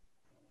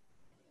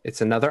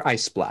it's another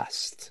ice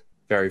blast,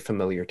 very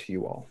familiar to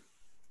you all.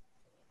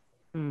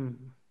 Can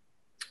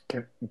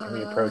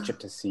we approach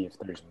it to see if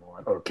there's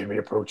more? Or can we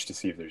approach to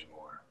see if there's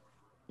more?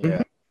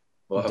 Yeah.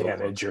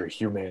 Damage or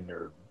human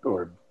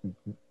or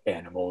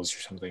animals or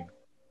something.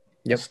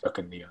 Yep. Stuck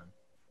in the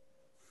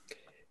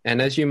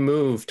And as you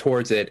move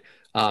towards it,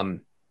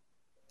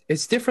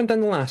 it's different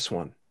than the last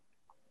one,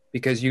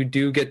 because you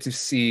do get to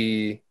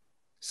see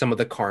some of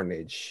the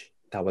carnage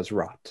that was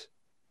wrought.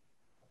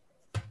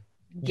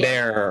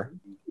 There,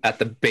 at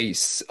the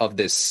base of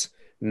this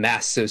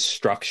massive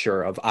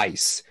structure of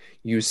ice,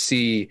 you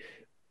see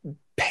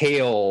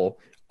pale,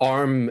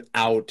 arm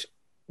out,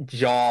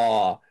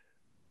 jaw,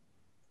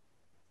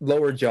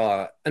 lower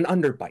jaw, an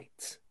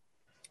underbite,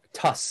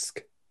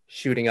 tusk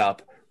shooting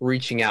up,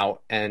 reaching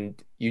out,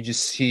 and you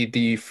just see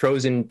the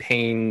frozen,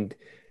 pained,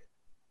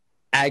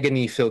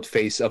 agony-filled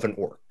face of an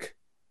orc.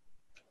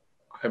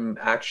 I'm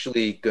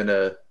actually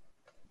gonna.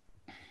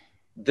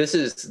 This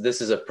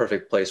is a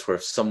perfect place where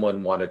if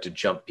someone wanted to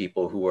jump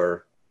people who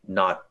are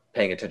not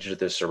paying attention to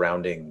their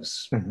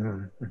surroundings,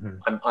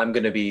 I'm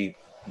gonna be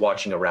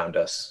watching around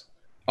us.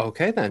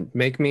 Okay, then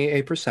make me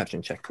a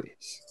perception check,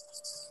 please.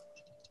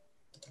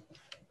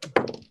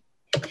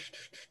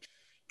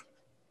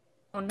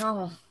 Oh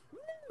no.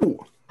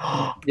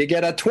 You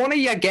get a 20,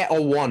 you get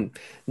a 1.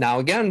 Now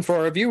again, for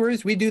our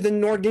viewers, we do the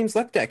Nord Games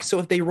luck deck. So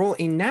if they roll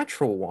a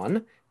natural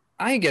 1,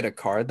 I get a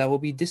card that will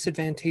be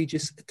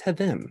disadvantageous to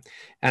them.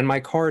 And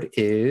my card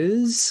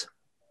is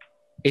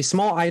a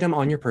small item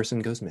on your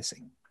person goes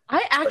missing.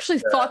 I actually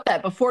thought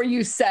that before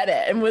you said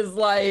it and was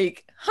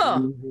like,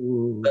 huh.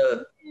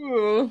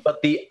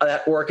 But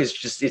that orc is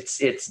just,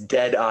 its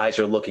dead eyes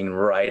are looking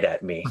right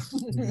at me.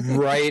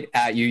 Right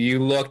at you. You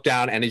look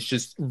down and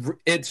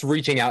it's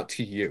reaching out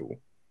to you.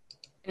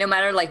 No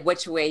matter like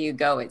which way you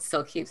go, it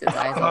still keeps its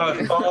eyes on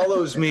you. It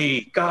follows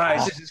me.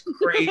 Guys, this is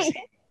crazy.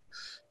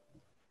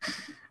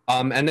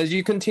 And as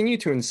you continue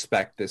to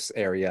inspect this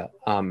area,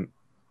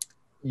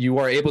 you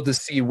are able to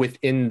see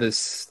within the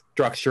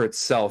structure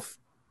itself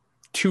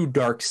 2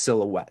 dark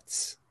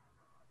silhouettes.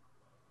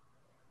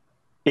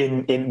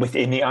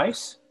 Within the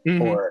ice?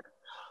 Or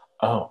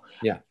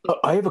yeah.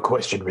 I have a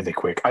question really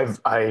quick.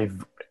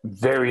 I've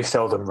very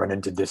seldom run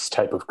into this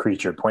type of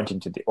creature, pointing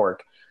to the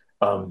orc.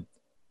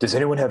 Does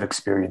anyone have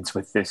experience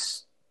with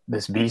this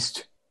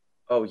beast?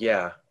 Oh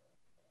yeah.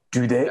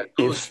 Do they?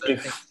 If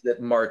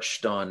that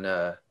marched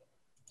on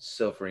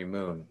Silvery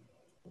Moon.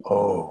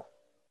 Oh.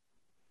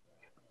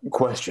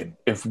 question.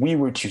 If we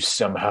were to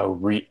somehow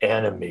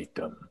reanimate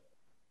them,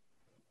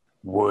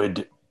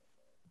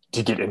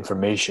 to get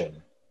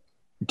information,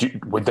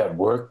 would that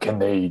work? Can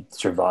they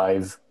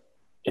survive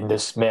in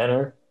this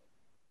manner?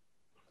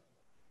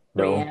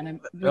 No.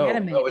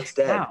 No, it's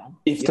dead. Wow.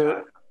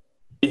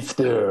 If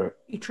they're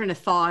You're trying to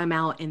thaw him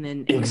out and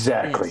then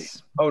exactly.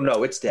 this. Oh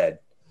no, it's dead.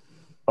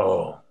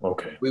 Oh,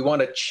 okay. We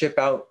want to chip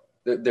out.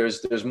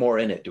 There's more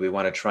in it. Do we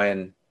want to try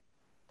and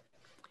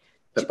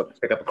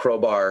pick up a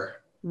crowbar?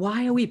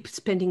 Why are we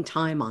spending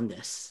time on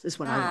this? Is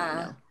what I want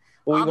to know.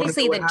 Well,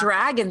 Obviously, the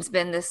dragon's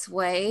been this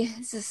way.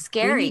 This is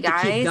scary, we need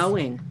guys. To keep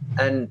going.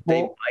 And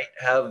they might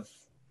have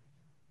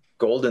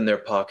gold in their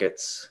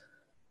pockets.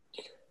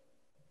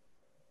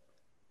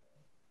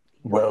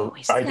 Well,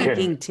 Always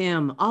thinking,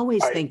 Tim.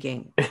 Always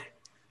thinking.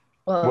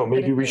 Well,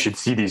 maybe we should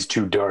see these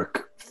two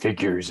dark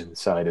figures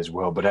inside as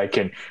well. But I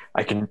can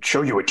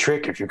show you a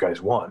trick if you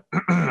guys want.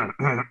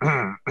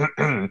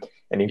 And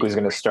Inkw's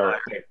going to start.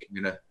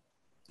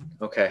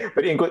 Okay.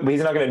 But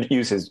he's not going to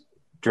use his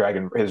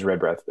dragon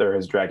breath.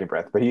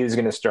 But he is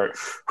going to start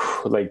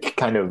like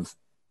kind of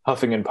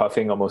huffing and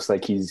puffing, almost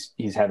like he's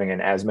having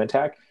an asthma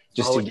attack,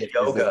 just to get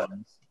yoga.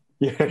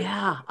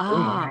 Yeah.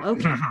 Ah,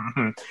 okay.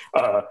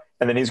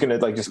 And then he's going to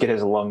like just get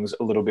his lungs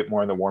a little bit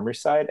more on the warmer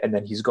side, and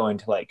then he's going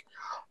to like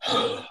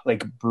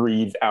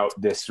breathe out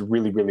this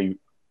really, really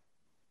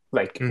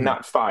like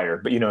not fire,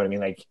 but you know what I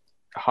mean, like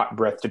hot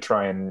breath to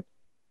try and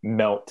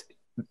melt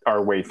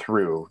our way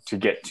through to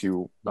get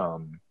to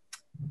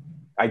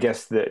I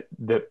guess the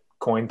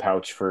coin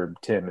pouch for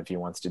Tim if he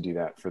wants to do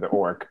that for the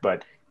orc,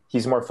 but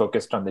he's more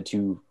focused on the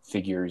two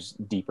figures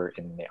deeper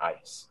in the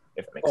ice,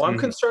 if it makes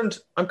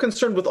sense. I'm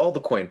concerned with all the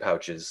coin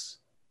pouches.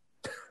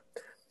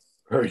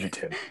 Heard you,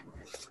 Tim.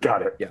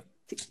 Got it. Yeah.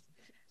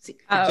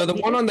 So the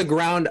one on the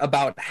ground,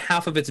 about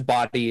half of its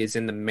body is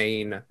in the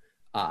main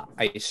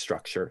ice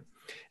structure.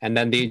 And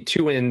then the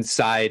two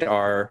inside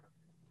are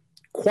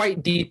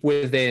quite deep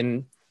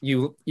within.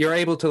 You're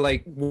able to,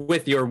 like,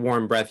 with your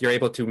warm breath, you're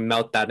able to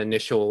melt that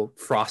initial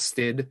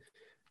frosted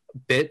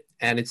bit.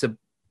 And it's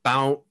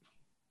about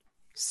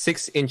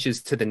 6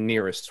 inches to the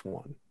nearest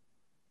one.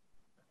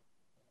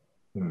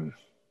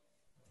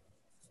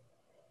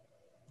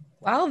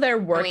 While they're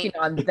working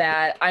on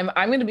that, I'm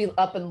going to be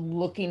up and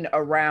looking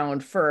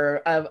around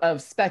for a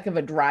speck of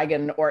a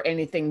dragon or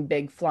anything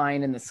big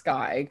flying in the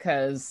sky,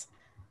 because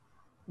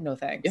no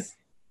thanks. Yeah.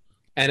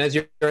 And as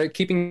you're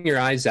keeping your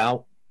eyes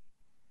out,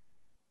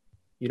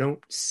 you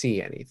don't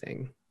see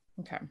anything.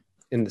 Okay.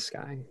 In the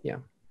sky, yeah.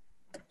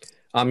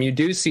 You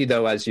do see,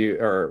 though, as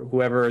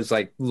whoever is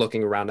like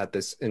looking around at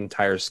this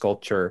entire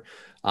sculpture,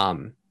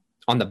 on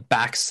the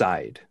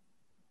backside,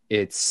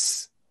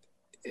 it's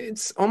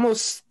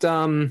almost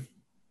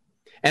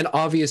an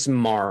obvious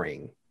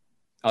marring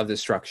of the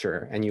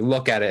structure. And you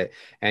look at it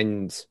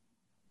and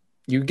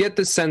you get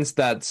the sense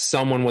that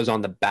someone was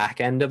on the back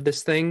end of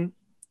this thing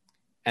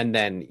and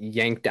then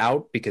yanked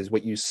out, because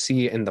what you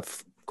see in the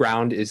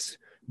ground is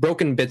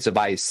broken bits of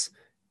ice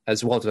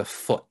as well as a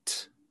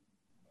foot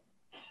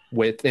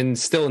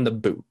still in the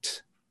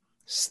boot,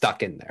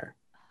 stuck in there.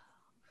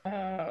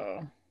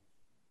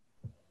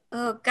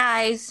 Oh,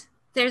 guys,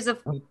 there's a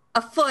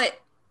foot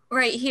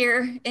right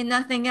here and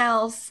nothing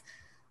else.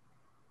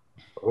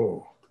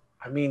 Oh.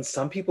 I mean,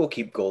 some people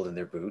keep gold in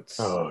their boots.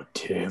 Oh,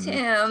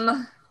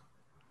 Tim.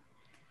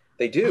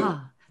 They do.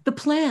 The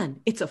plan.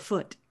 It's a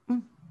foot.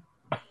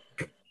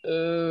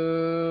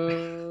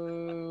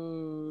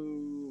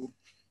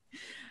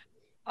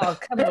 I'll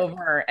come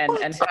over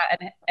and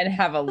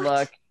have a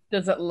look.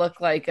 Does it look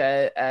like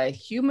a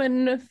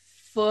human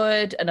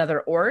foot,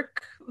 another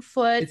orc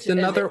foot? It's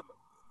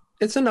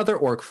another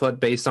orc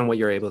foot based on what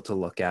you're able to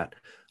look at.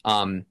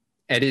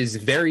 It is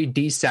very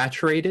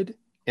desaturated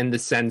in the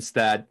sense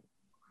that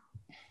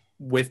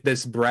with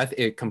this breath,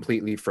 it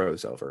completely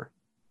froze over.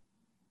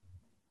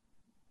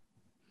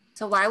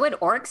 So why would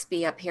orcs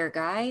be up here,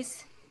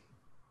 guys?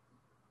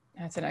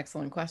 That's an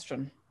excellent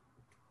question.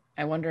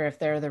 I wonder if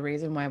they're the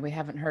reason why we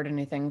haven't heard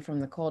anything from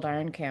the Cold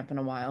Iron Camp in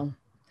a while.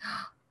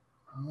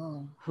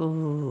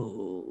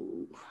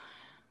 Oh.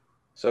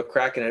 So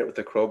cracking it with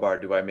the crowbar,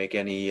 do I make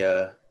any?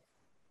 Do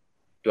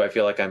I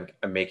feel like I'm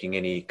making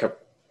any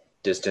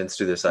distance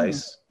to this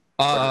ice?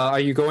 Are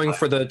you going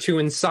for the two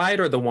inside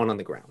or the one on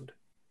the ground?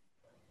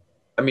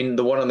 I mean,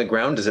 the one on the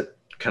ground.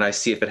 Can I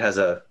see if it has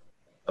a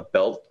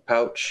belt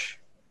pouch?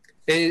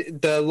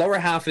 The lower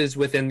half is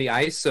within the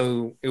ice,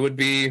 so it would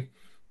be,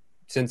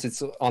 since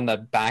it's on the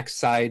back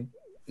side,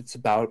 it's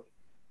about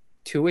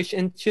 2-ish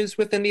inches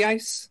within the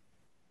ice.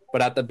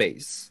 But at the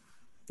base,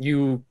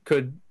 you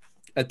could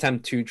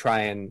attempt to try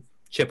and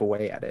chip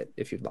away at it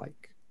if you'd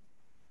like.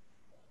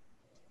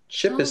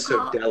 Chip is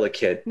so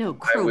delicate. No,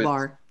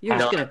 crowbar. You're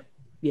just gonna,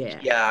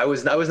 Yeah, I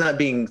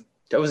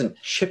wasn't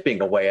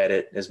chipping away at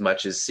it as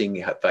much as seeing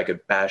if I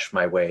could bash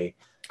my way.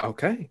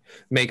 Okay,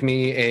 make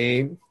me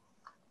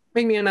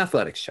an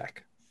athletics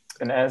check.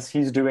 And as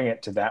he's doing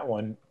it to that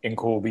one,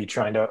 Inkle will be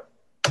trying to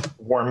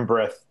warm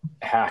breath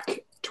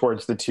hack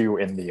towards the two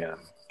in the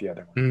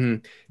other one. Mm-hmm.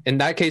 In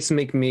that case,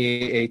 make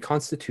me a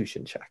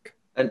Constitution check.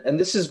 And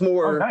this is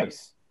more. Oh,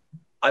 nice.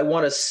 I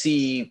want to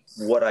see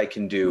what I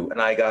can do,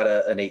 and I got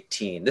an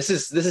 18. This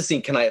is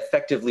seeing, can I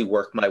effectively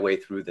work my way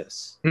through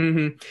this?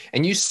 Mm-hmm.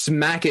 And you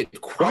smack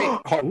it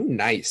quite hard. Ooh,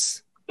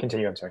 nice.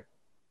 Continue. I'm sorry.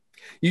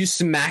 You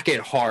smack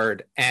it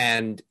hard,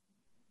 and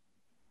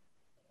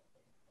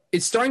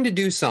it's starting to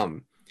do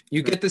some.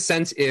 You get the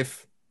sense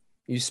if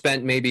you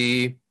spent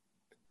maybe,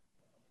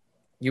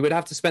 you would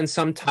have to spend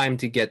some time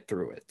to get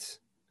through it.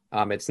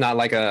 It's not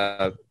like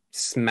a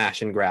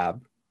smash and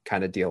grab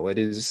kind of deal. It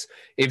is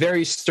a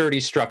very sturdy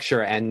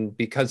structure, and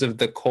because of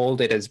the cold,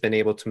 it has been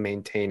able to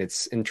maintain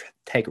its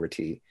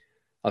integrity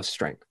of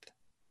strength.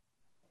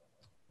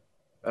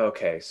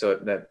 Okay, so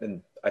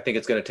and I think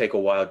it's going to take a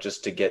while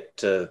just to get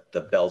to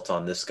the belt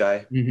on this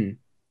guy. Mm-hmm.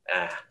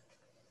 Ah.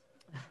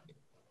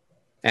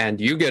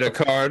 And you get a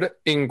card,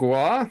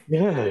 Ingua.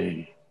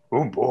 Yay.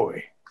 Oh,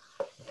 boy.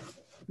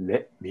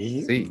 Let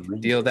me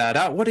deal that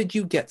out. What did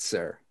you get,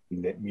 sir?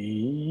 Let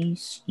me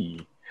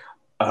see.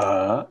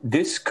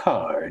 This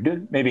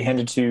card may be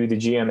handed to the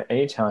GM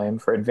anytime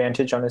for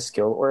advantage on a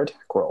skill or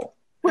attack roll.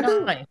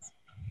 Nice.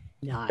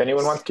 If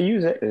anyone wants to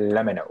use it,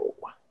 let me know.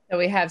 So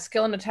we have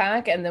skill and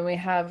attack, and then we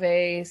have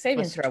a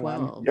saving throw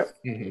one. Yep.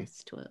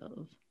 It's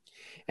 12.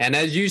 And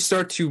as you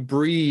start to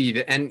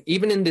breathe, and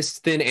even in this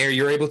thin air,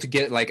 you're able to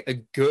get like a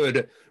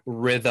good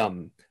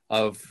rhythm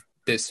of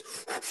this.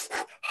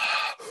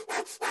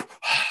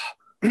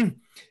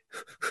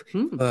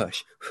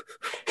 Push.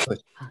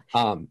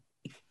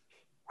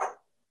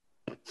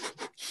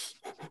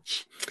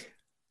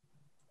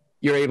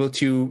 You're able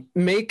to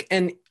make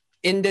an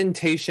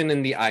indentation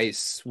in the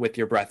ice with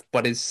your breath,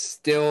 but it's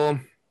still,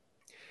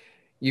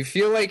 you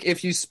feel like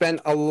if you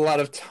spent a lot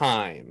of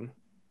time,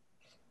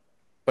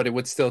 but it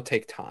would still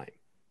take time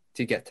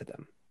to get to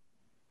them.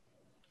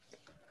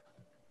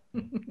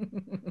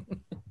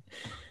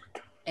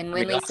 And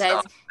Winley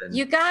says,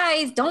 you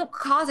guys don't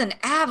cause an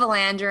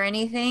avalanche or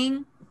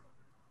anything.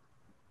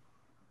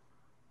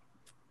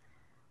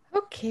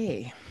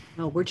 Okay.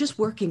 No, we're just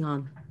working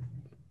on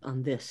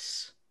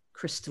this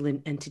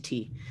crystalline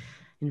entity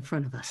in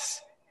front of us.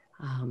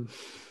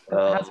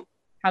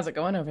 How's it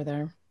going over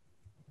there?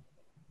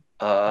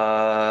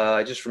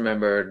 I just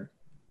remembered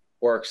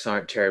orcs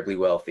aren't terribly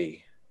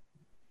wealthy.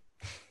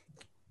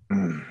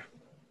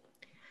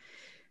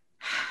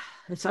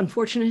 As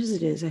unfortunate as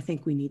it is, I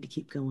think we need to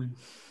keep going.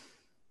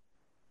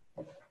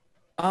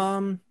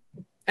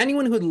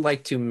 Anyone who would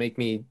like to make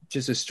me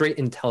just a straight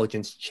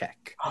intelligence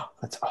check?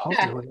 Let's all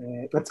do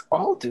it. Let's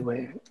all do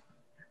it.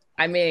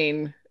 I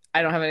mean,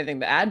 I don't have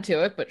anything to add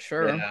to it, but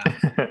sure. Yeah.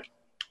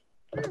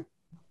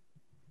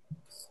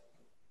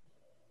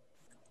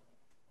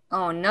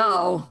 Oh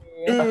no.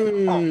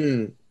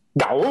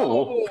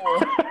 No.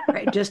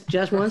 Right, just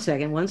 1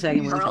 second. 1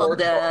 second. Roll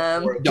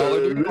them. Y'all are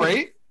doing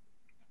great.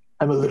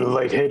 I'm a little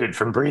lightheaded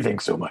from breathing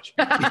so much.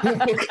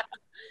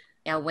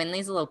 Yeah,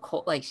 Winley's a little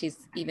cold. Like she's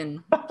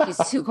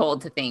too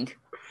cold to think.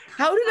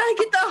 How did I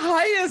get the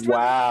highest?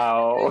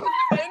 Wow.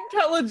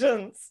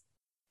 Intelligence.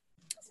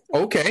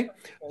 Okay.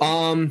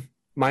 -1.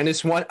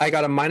 I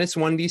got a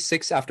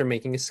 -1d6 after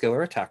making a skill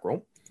or attack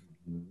roll.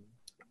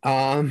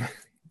 Damn.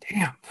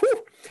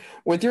 Whew.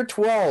 With your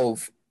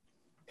 12,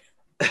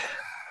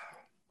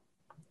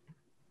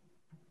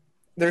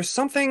 there's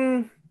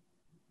something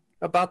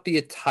about the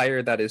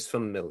attire that is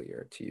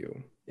familiar to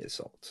you,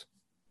 Isolde.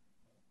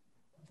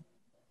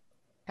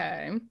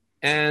 Okay.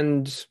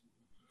 And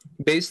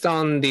based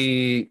on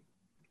the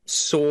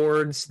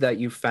swords that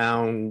you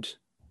found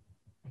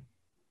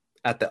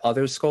at the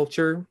other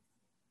sculpture,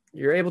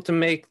 you're able to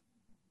make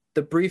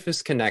the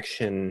briefest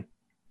connection.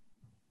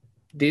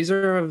 These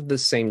are of the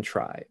same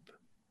tribe.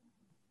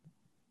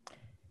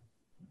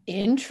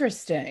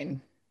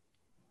 Interesting.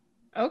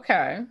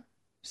 Okay.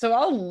 So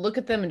I'll look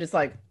at them and just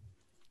like,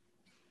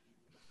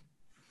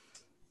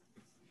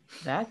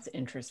 that's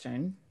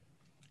interesting.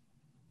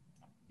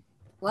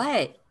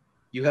 What?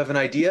 You have an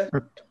idea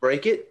to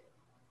break it?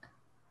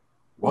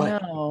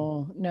 What?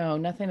 No,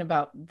 nothing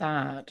about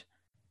that.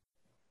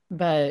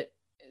 But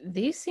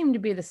these seem to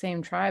be the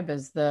same tribe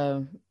as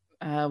the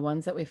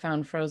ones that we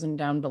found frozen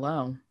down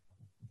below.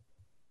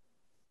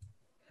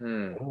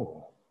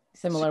 Oh.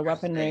 Similar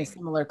weaponry,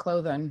 similar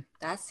clothing.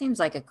 That seems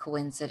like a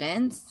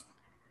coincidence.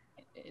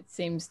 It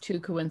seems too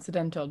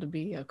coincidental to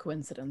be a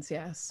coincidence,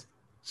 yes.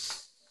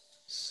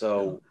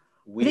 So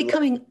Are they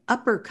coming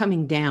up or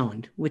coming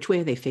down? Which way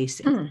are they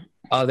facing?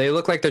 They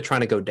look like they're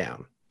trying to go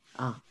down.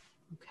 Ah,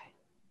 okay.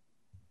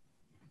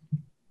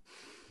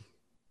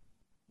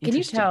 Can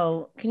you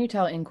tell,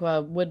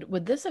 Inqua,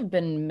 would this have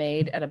been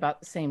made at about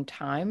the same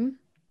time?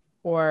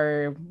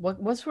 Or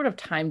what sort of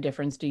time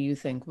difference do you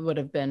think would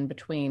have been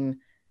between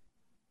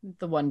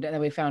the one that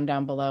we found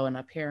down below and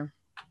up here?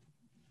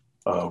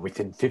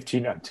 Within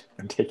 15. I'm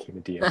taking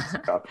the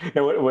DM's job.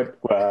 No,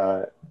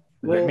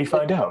 let me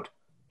find out.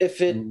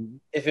 If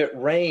it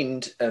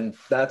rained and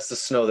that's the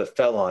snow that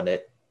fell on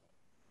it,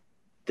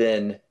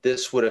 then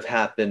this would have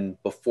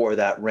happened before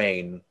that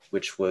rain,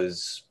 which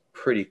was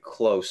pretty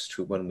close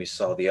to when we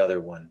saw the other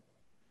one.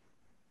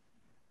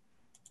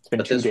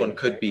 But this one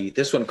could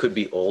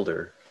be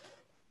older.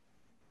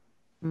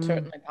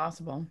 Certainly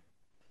possible.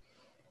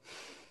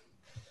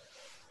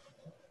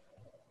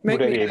 Make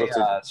Would I me be able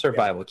to-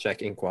 survival check,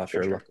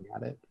 Inkwasher, Sure. looking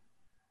at it.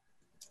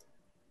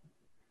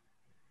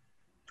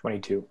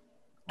 22.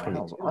 Wow,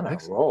 22, on a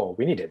excellent. roll.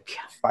 We need to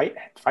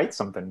fight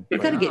something.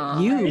 We've got to get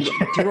you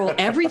to roll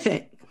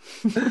everything.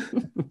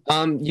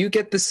 You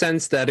get the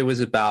sense that it was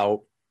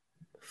about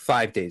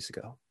 5 days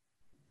ago.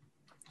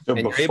 So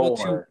And before. you're able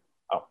to-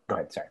 Oh, go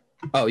ahead. Sorry.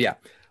 Oh, yeah.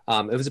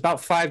 It was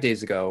about 5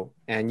 days ago,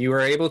 and you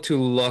were able to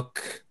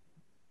look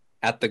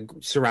at the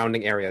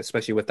surrounding area,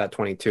 especially with that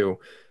 22.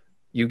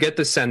 You get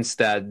the sense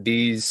that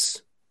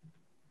these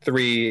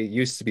 3,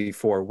 used to be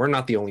 4, were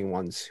not the only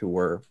ones who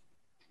were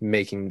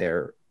making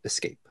their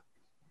escape.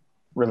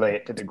 Relay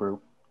it to the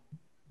group.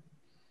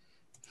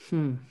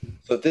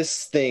 So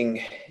this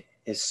thing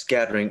is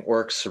scattering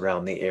orcs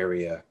around the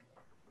area.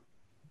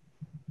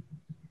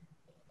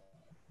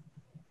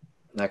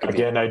 That could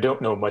Again, I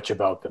don't know much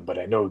about them, but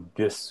I know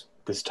this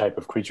type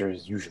of creature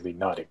is usually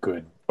not a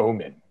good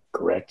omen,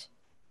 correct?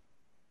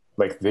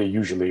 Like, they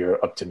usually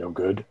are up to no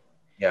good.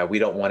 Yeah, we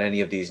don't want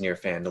any of these near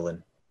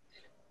Phandalin.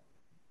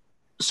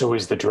 So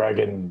is the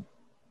dragon...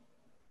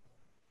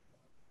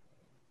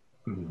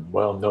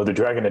 Well, no, the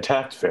dragon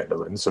attacked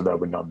Phandalin, so that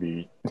would not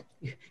be...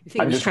 You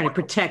think he was trying to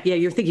protect? Yeah,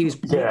 you're thinking he was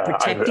Yeah,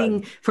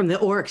 protecting from the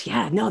orcs.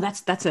 Yeah, no,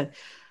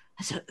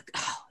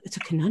 it's a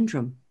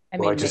conundrum. I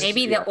mean,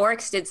 Maybe the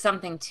orcs did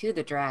something to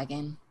the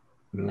dragon.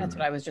 That's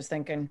what I was just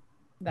thinking.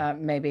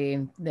 That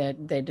maybe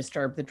that they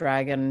disturbed the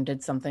dragon,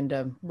 did something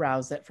to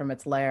rouse it from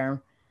its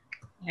lair,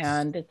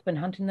 and it's been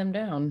hunting them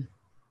down.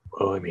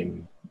 Well, I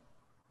mean,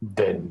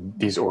 then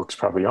these orcs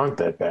probably aren't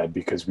that bad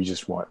because we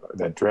just want...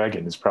 That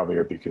dragon is probably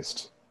our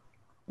biggest...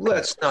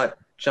 Let's not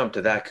jump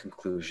to that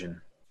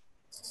conclusion.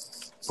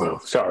 Well,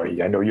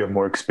 sorry, I know you have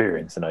more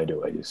experience than I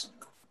do. I just...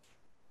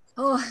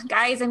 Oh,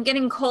 guys, I'm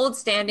getting cold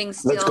standing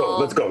still.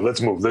 Let's go.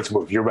 Let's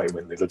move. You're right,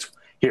 Winley.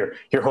 Here,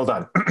 hold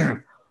on.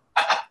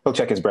 He'll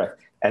check his breath,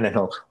 and then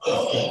he'll...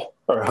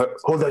 Or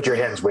hold out your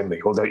hands, Winley.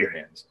 Hold out your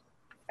hands.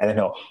 And then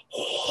he'll...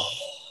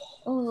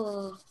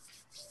 Oh,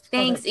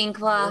 thanks,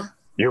 Inkwa.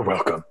 You're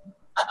welcome.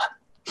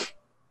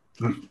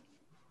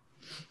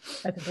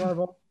 That's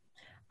adorable.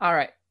 All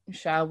right.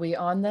 Shall we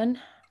on then?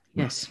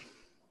 Yes.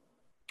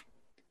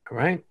 All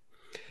right.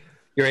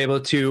 You're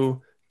able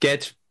to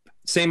get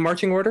same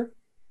marching order?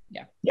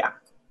 Yeah.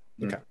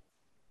 Okay.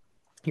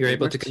 You're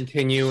able to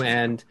continue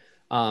and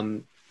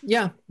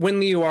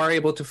Winley, you are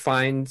able to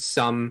find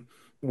some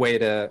way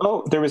to...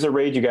 Oh, there was a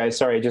raid, you guys.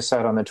 Sorry, I just saw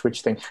it on the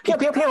Twitch thing. Pew,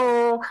 pew,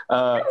 pew!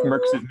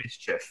 Mercs of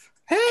Mischief.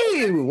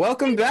 Hey,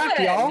 welcome back,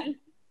 y'all.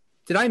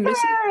 Did I miss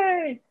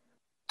it?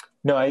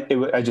 No,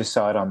 I just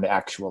saw it on the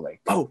actual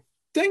lake. Oh,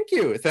 thank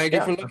you. Thank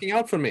you for looking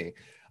out for me.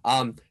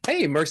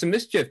 Hey, Mercs of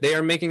Mischief, they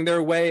are making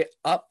their way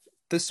up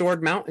the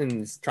Sword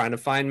Mountains, trying to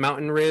find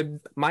Mountain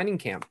Rib mining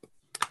camp.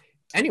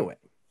 Anyway.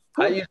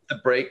 I used the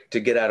break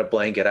to get out a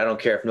blanket. I don't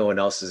care if no one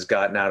else has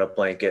gotten out a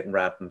blanket and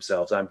wrapped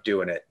themselves. I'm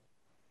doing it.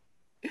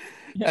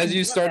 As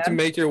you start to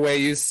make your way,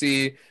 you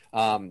see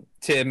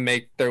Tim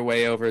make their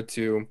way over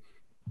to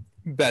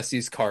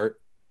Bessie's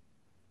cart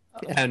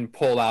and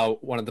pull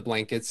out one of the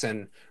blankets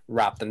and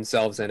wrap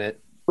themselves in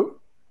it.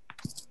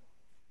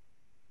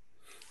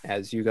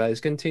 As you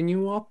guys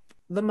continue up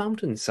the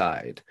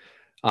mountainside.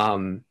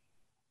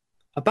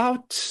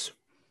 About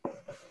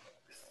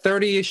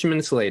 30-ish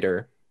minutes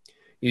later,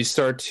 you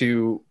start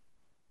to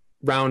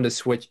round a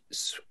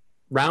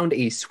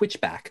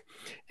switchback,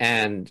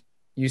 and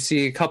you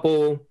see a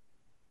couple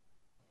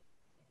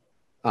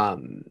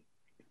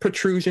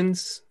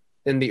protrusions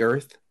in the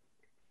earth.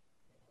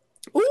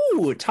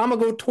 Ooh,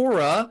 Tamago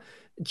Tora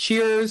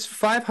cheers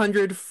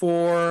 500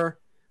 for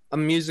a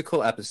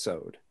musical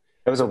episode.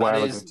 That was a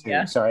while ago, too.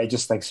 Yeah. Sorry, I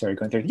just started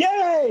going through.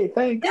 Yay!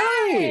 Thanks.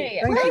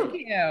 Yay! Thank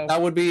you.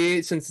 That would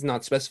be, since it's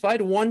not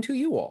specified, 1 to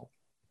you all.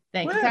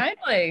 Thank you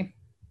kindly.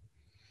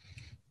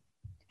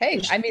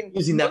 Hey, I mean,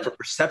 using that for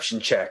perception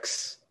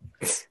checks,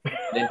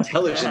 and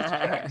intelligence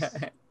checks.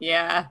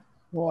 Yeah,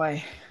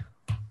 boy.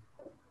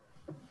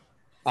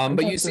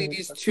 But you see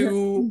these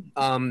 2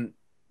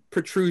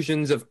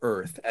 protrusions of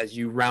earth as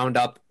you round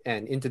up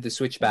and into the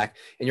switchback,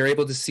 and you're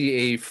able to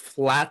see a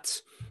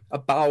flat,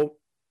 about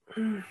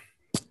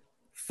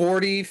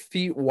 40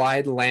 feet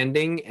wide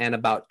landing, and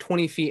about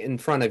 20 feet in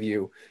front of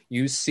you,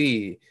 you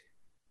see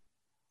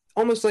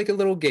almost like a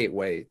little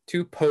gateway,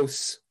 2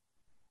 posts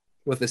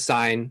with a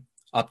sign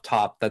up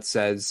top that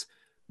says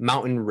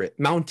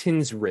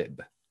Mountain's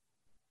Rib.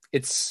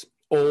 It's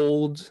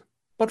old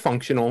but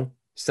functional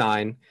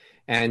sign,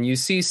 and you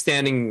see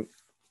standing,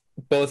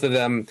 both of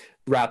them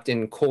wrapped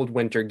in cold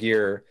winter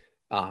gear,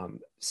 on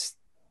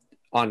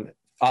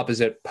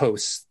opposite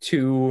posts,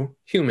 2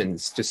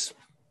 humans just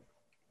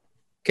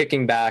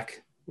kicking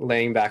back,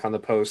 laying back on the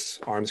posts,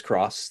 arms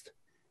crossed.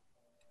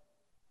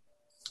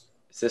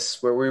 Is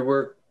this where we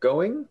were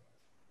going?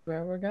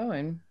 Where we're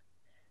going.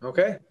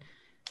 Okay.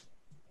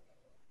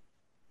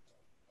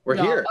 We're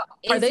here.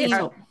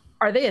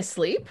 Are they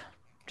asleep?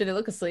 Do they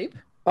look asleep?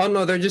 Oh,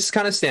 no, they're just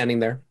kind of standing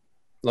there,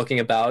 looking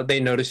about.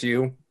 They notice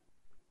you.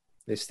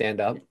 They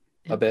stand up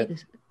a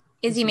bit.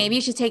 Izzy, maybe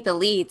you should take the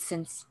lead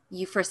since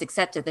you first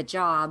accepted the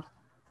job.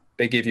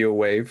 They give you a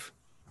wave.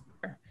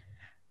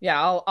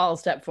 Yeah, I'll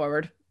step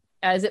forward.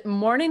 Is it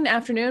morning,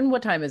 afternoon?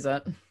 What time is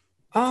it?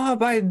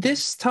 By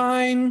this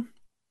time,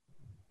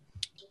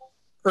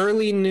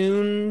 early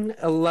noon,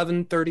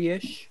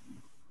 11:30-ish.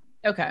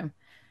 Okay.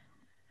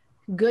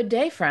 Good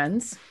day,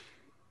 friends.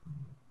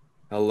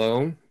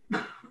 Hello.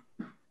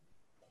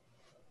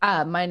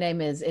 My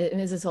name is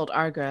Isolde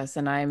Argras,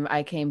 and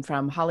I came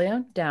from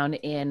Halio down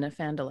in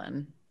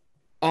Phandalin.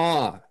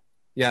 Ah,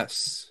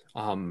 yes.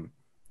 From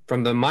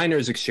the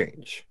Miners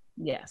Exchange.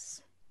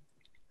 Yes.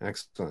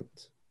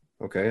 Excellent.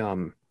 Okay.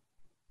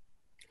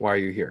 Why are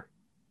you here?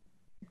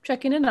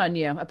 Checking in on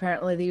you.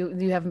 Apparently,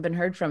 you haven't been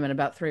heard from in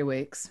about 3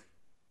 weeks.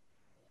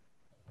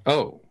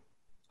 Oh,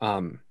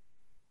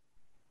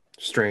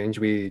 strange.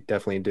 We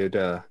definitely did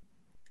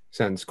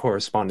send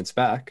correspondence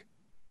back.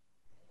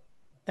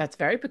 That's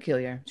very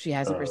peculiar. She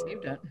hasn't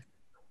received it.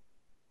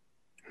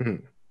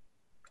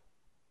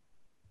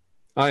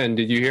 Ion,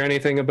 did you hear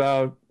anything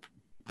about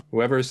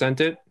whoever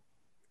sent it?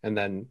 And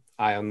then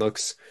Ion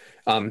looks,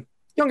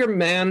 younger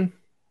man,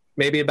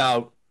 maybe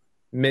about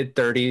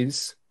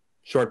mid-30s,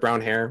 short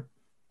brown hair,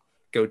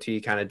 goatee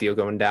kind of deal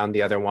going down.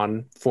 The other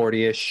one,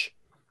 40-ish,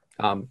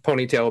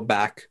 ponytail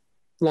back,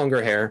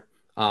 longer hair,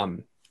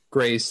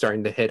 gray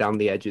starting to hit on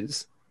the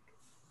edges.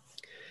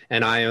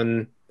 And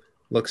Ion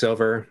looks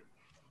over.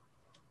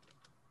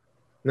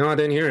 No, I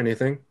didn't hear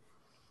anything.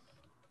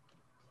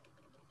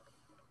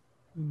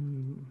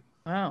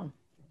 Wow,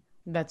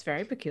 that's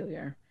very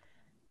peculiar.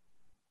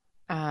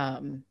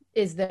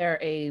 Is there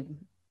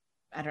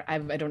I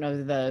don't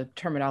know the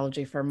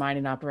terminology for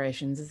mining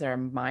operations. Is there a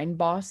mine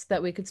boss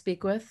that we could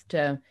speak with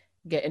to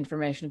get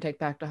information to take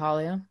back to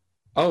Halio?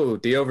 Oh,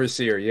 the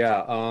overseer.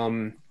 Yeah.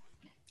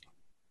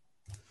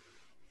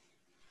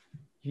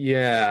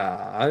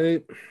 Yeah.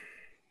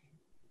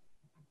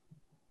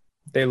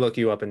 They look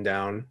you up and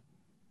down.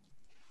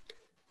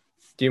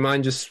 Do you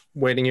mind just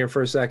waiting here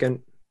for a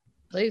second?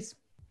 Please.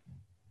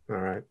 All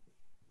right.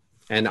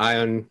 And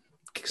Ion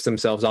kicks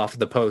themselves off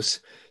the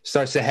post,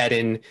 starts to head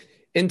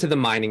into the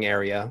mining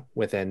area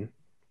within.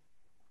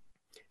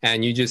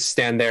 And you just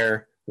stand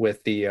there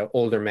with the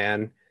older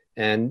man,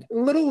 and a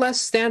little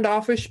less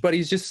standoffish, but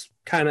he's just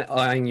kind of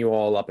eyeing you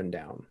all up and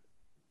down.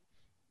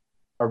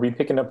 Are we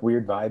picking up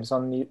weird vibes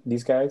on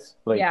these guys?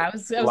 Like, yeah, I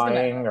was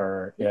lying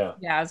or yeah.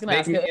 Yeah, I was going to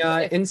ask Make you.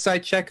 an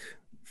insight check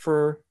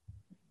for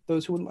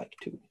those who would like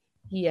to.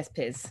 Yes,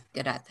 please.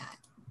 Good at that.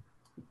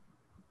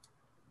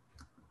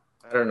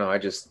 I don't know. I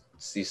just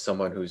see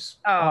someone who's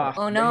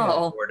Oh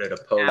no. forwarded a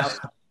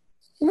post.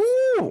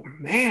 Ooh,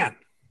 man.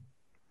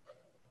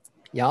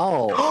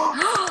 Y'all.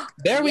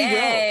 There we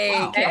Yay. go.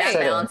 Wow. Okay, that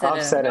balances it.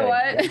 Offsetting. You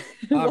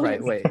know what? All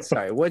right, wait.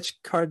 Sorry.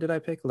 Which card did I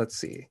pick? Let's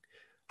see.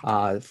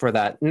 For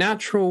that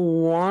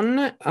natural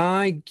one,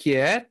 I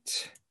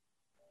get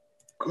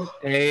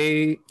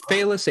a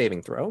fail a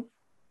saving throw.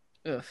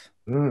 Ugh.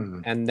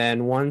 And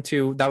then 1,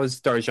 2. That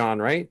was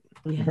Darjan, right?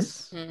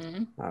 Yes.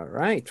 Mhm. All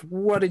right.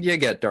 What did you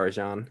get,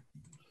 Darjan?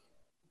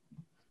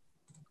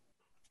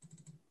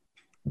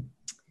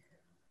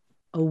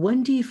 A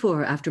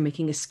 1d4 after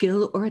making a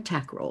skill or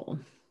attack roll.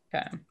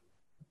 Okay.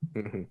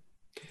 Mm-hmm.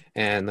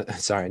 And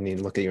sorry, I need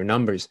to look at your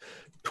numbers.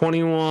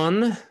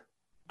 21,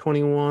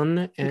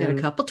 and We got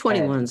a couple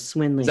 21s,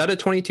 Swinley. Is that a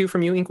 22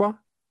 from you, Inqua?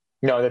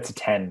 No, that's a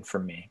 10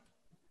 from me.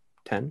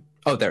 10?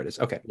 Oh, there it is.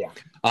 Okay. Yeah.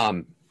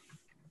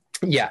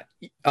 Yeah.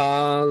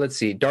 Let's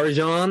see.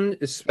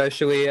 Darjan,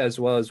 especially,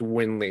 as well as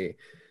Winley.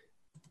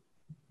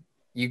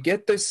 You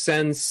get the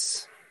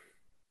sense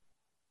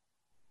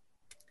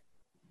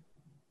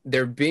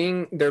they're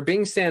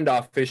being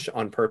standoffish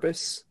on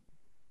purpose.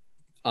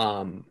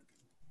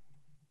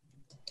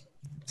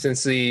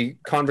 Since the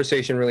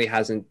conversation really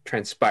hasn't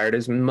transpired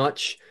as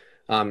much,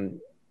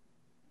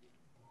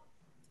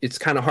 it's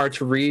kind of hard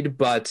to read,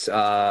 but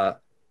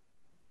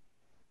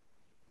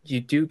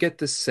you do get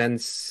the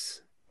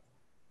sense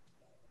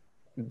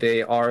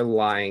they are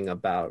lying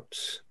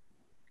about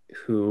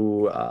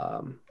who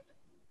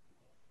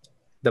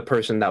the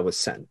person that was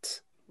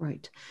sent.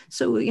 Right.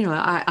 So, you know,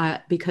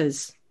 I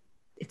because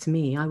it's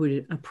me, I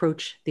would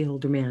approach the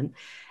older man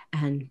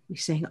and be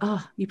saying,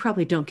 oh, you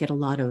probably don't get a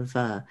lot of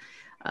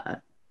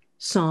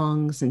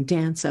songs and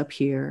dance up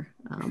here.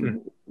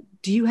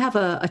 Do you have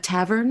a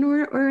tavern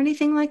or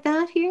anything like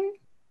that here?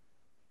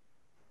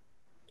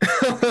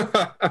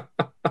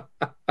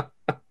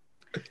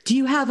 Do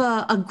you have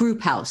a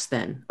group house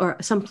then, or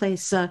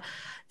someplace that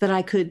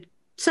I could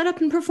set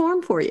up and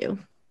perform for you?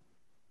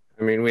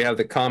 I mean, we have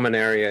the common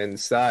area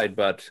inside,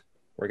 but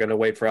we're going to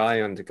wait for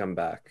Ion to come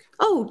back.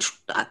 Oh,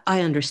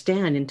 I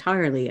understand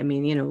entirely. I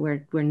mean, you know,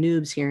 we're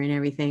noobs here and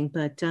everything,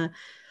 but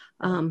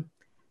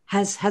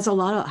has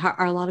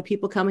are a lot of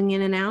people coming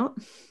in and out?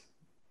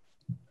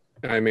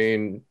 I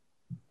mean,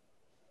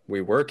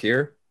 we work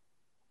here.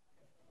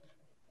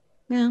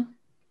 Yeah,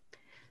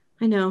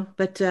 I know,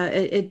 but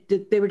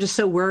they were just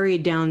so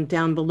worried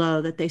down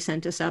below that they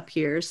sent us up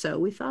here. So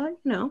we thought,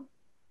 you know,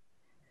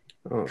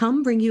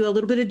 come bring you a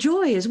little bit of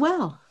joy as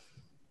well.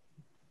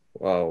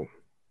 Well,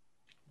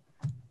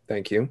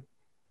 Thank you.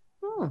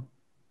 Oh,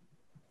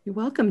 you're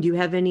welcome. Do you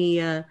have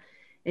any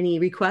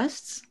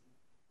requests?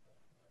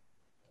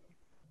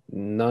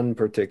 None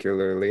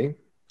particularly.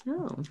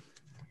 Oh,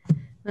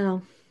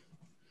 well,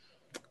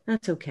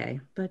 that's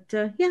okay. But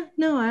yeah,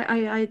 no,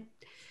 I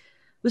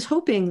was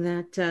hoping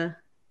that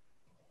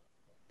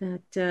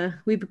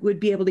we would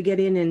be able to get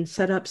in and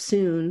set up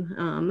soon.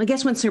 I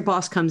guess once their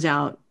boss comes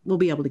out, we'll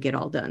be able to get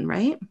all done,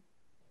 right?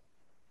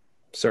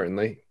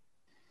 Certainly.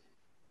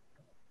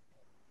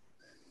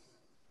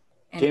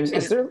 James,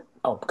 is there?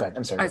 Oh, go ahead.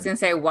 I'm sorry. I was going to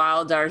say,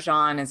 while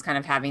Darjan is kind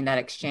of having that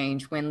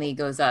exchange, Winley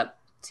goes up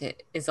to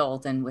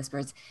Isolde and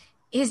whispers,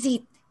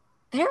 Izzy,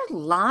 they're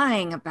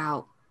lying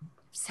about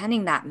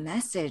sending that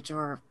message,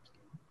 or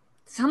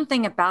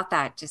something about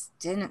that just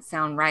didn't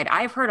sound right.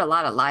 I've heard a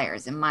lot of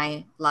liars in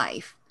my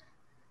life.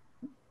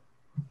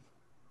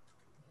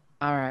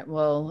 All right,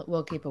 well,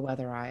 we'll keep a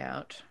weather eye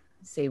out,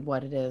 see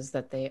what it is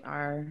that they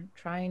are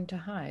trying to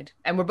hide.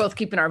 And we're both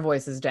keeping our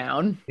voices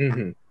down.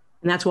 Mm-hmm.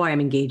 And that's why I'm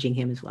engaging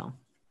him as well.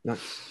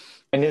 Nice.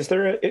 And is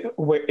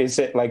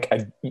it like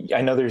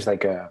I know there's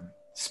like a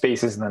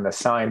spaces and then the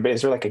sign, but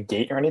is there like a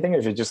gate or anything, or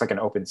is it just like an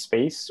open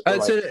space?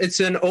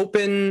 It's an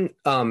open,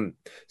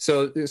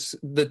 so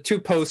the two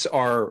posts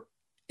are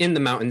in the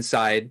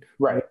mountainside,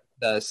 right?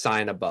 The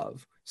sign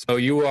above. So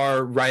you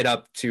are right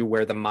up to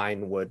where the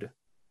mine would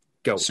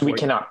go. So we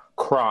cannot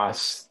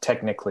cross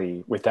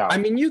technically without. I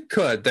mean, you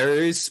could. There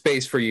is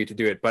space for you to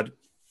do it, but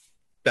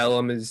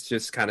Bellum is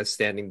just kind of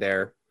standing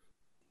there.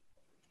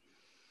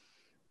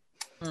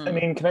 I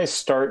mean, can I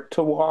start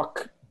to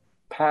walk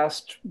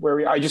past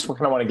where I just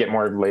kind of want to get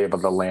more lay of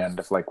the land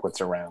of like what's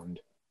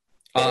around.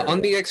 On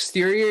the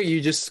exterior,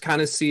 you just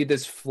kind of see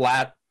this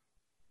flat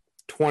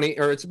 20,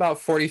 or it's about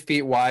 40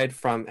 feet wide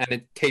and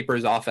it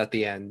tapers off at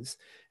the ends.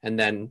 And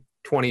then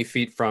 20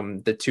 feet from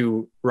the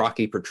two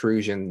rocky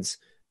protrusions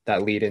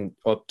that lead in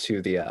up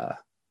to the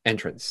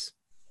entrance.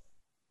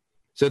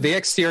 So the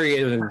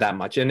exterior isn't that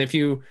much. And if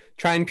you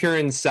try and peer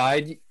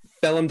inside,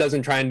 Bellum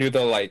doesn't try and do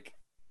the like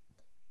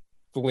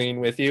fleeing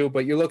with you,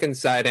 but you look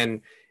inside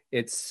and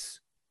it's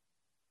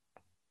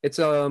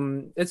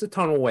a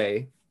tunnel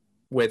way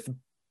with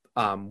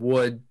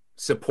wood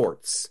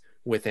supports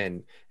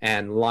within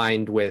and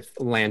lined with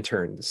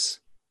lanterns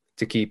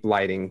to keep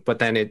lighting, but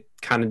then it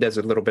kind of does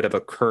a little bit of a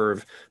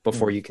curve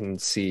before you can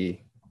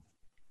see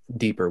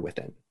deeper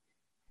within.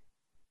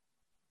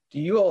 Do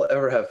you all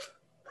ever have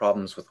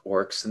problems with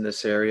orcs in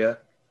this area?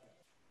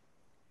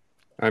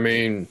 I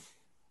mean,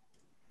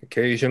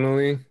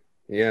 occasionally,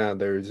 yeah,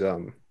 there's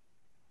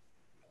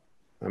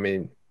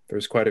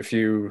quite a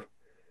few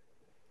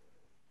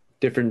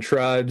different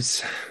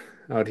tribes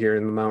out here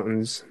in the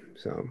mountains,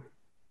 so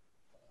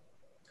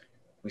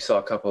we saw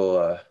a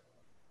couple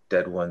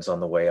dead ones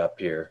on the way up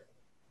here.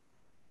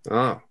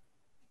 Oh,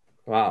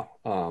 wow.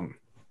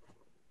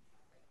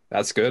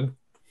 That's good.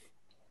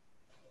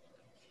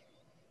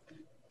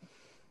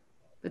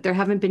 But there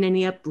haven't been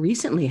any up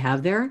recently,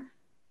 have there?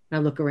 I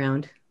look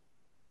around.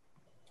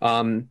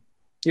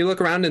 You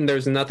look around and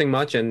there's nothing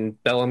much,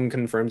 and Bellum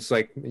confirms,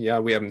 like, yeah,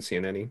 we haven't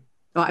seen any.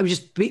 Oh, I was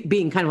just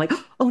being kind of like,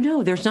 oh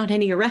no, there's not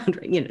any around.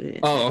 You know.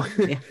 Oh,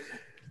 yeah.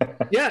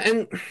 Yeah,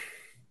 and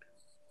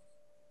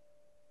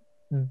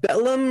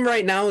Bellum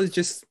right now is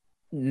just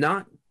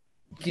not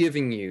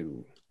giving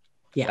you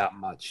that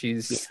much.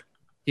 He's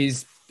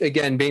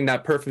again being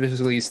that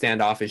purposely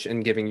standoffish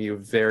and giving you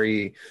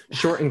very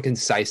short and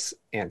concise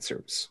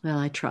answers. Well,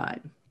 I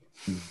tried.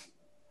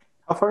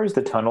 How far is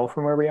the tunnel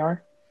from where we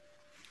are?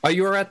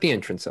 You are at the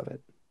entrance of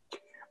it.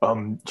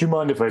 Do you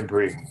mind if I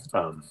bring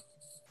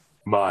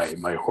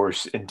my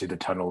horse into the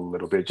tunnel a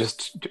little bit,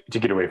 just to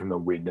get away from the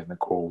wind and the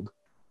cold?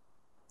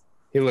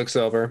 He looks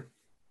over.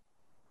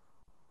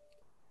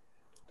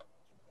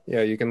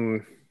 Yeah, you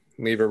can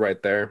leave her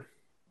right there.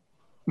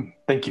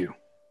 Thank you.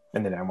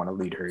 And then I want to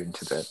lead her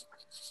into the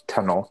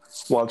tunnel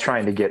while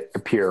trying to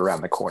appear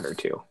around the corner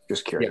too.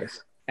 Just curious.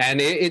 Yeah. And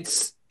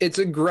it's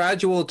a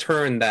gradual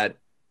turn that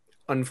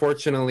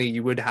unfortunately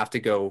you would have to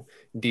go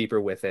deeper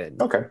within.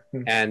 Okay.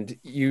 And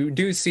you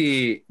do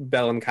see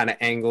Bellum kind of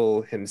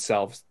angle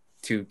himself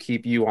to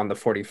keep you on the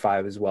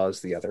 45 as well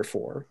as the other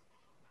four.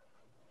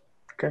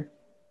 Okay.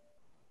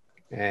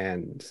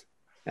 And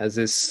as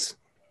this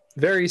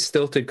very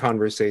stilted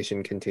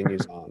conversation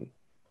continues on,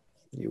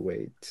 you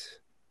wait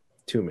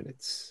 2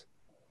 minutes,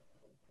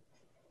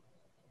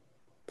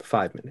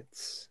 5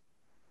 minutes,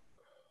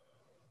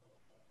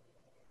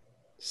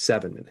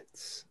 7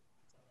 minutes.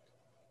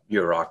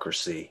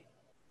 Bureaucracy.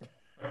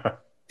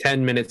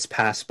 10 minutes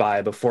pass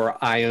by before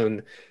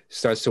Ion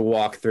starts to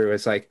walk through.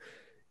 It's like,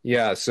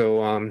 yeah,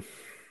 so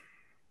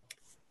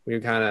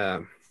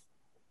we're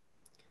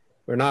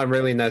not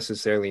really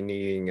necessarily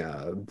needing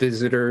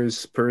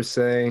visitors per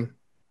se.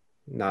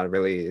 Not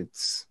really.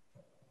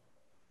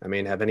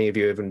 Have any of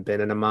you even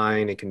been in a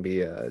mine? It can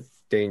be a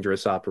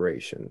dangerous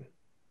operation.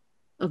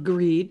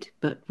 Agreed,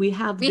 but we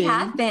have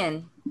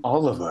been.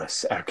 All of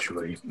us,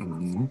 actually.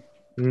 Mm-hmm.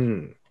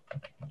 Mm.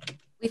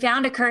 We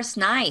found a cursed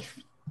knife.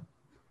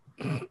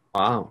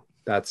 Wow,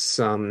 that's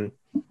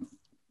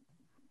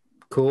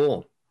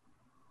cool.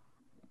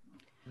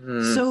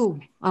 So,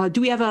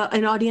 do we have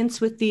an audience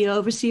with the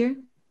overseer?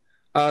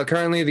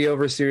 Currently, the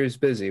overseer is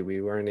busy.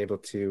 We weren't able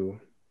to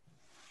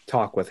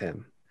talk with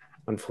him,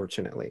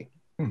 unfortunately.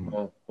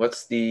 Well,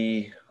 what's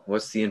the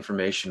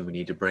information we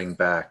need to bring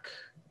back?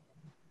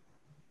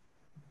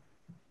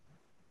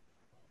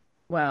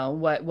 Well,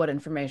 what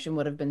information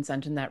would have been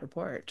sent in that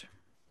report?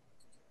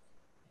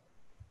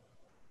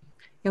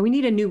 Yeah, we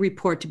need a new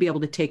report to be able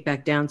to take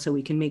back down so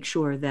we can make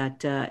sure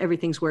that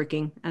everything's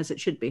working as it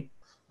should be.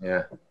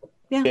 Yeah.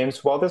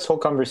 James, while this whole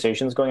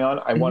conversation is going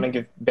on, I want to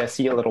give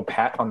Bessie a little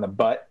pat on the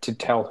butt to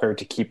tell her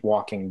to keep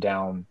walking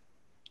down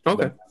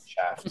the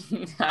shaft.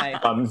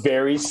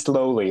 Very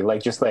slowly,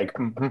 like just like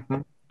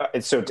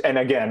so. And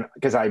again,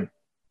 because I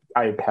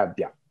have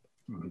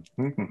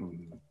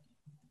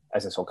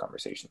as this whole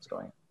conversation is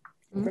going.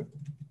 Okay.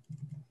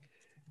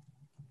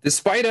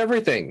 Despite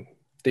everything,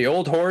 the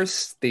old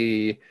horse,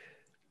 the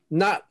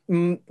not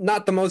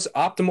the most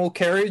optimal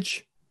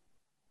carriage,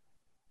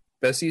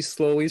 Bessie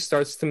slowly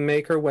starts to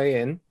make her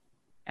way in.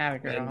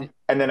 And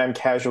then I'm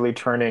casually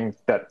turning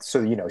that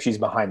so she's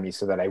behind me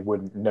so that I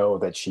wouldn't know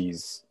that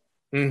she's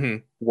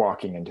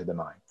walking into the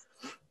mine.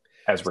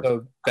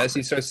 So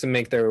Bessie starts to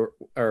make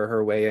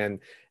her way in,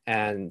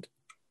 and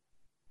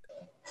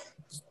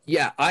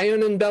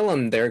Ion and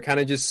Bellum, they're kind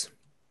of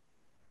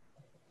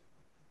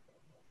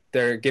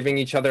they're giving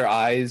each other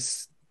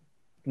eyes,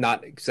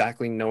 not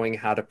exactly knowing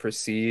how to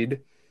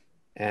proceed.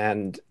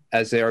 And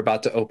as they're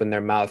about to open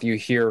their mouth, you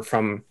hear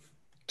from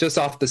just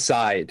off the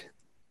side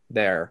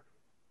there,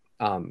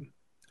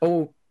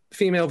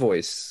 female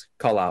voice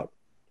call out,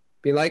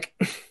 be like,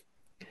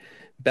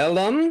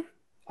 Bellum,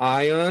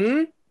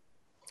 Ion,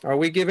 are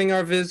we giving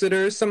our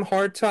visitors some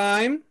hard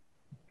time?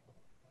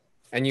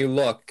 And you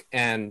look,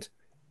 and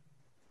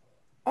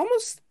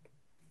almost,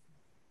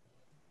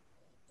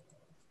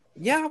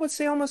 I would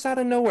say almost out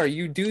of nowhere,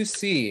 you do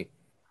see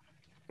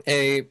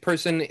a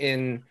person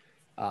in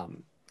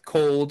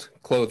cold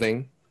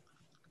clothing,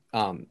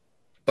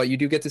 but you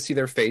do get to see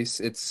their face.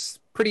 It's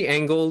pretty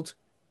angled,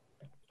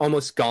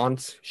 almost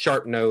gaunt,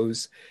 sharp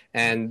nose,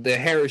 and the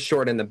hair is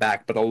short in the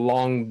back, but a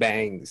long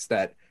bangs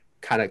that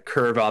kind of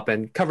curve up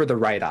and cover the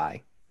right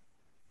eye.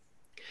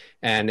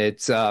 And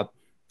it's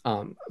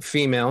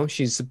female.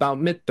 She's about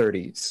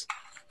mid-30s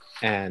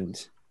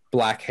and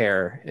black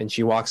hair, and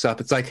she walks up.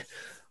 It's like,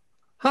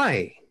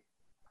 hi.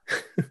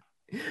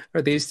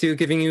 Are these two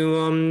giving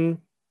you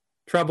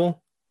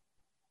trouble?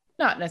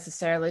 Not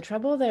necessarily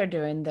trouble. They're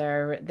doing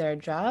their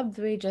job.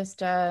 We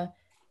just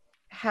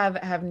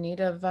have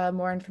need of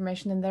more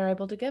information than they're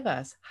able to give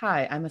us.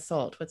 Hi, I'm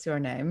Assault. What's your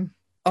name?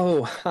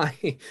 Oh,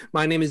 hi.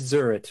 My name is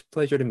Zurit.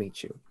 Pleasure to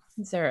meet you.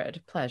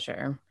 Zurit,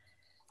 pleasure.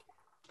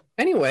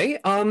 Anyway,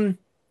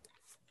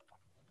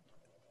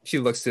 she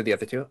looks to the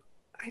other two.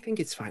 I think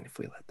it's fine if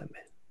we let them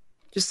in.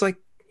 Just like,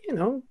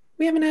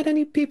 we haven't had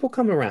any people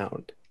come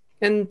around.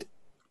 And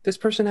this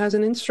person has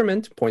an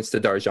instrument, points to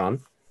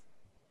Darjan.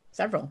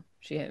 Several.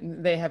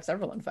 They have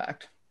several, in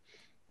fact.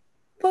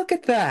 Look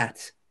at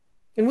that.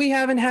 And we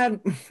haven't had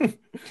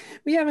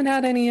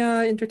any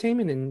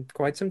entertainment in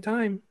quite some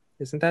time.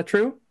 Isn't that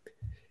true?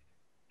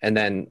 And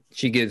then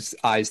she gives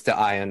eyes to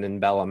Ion and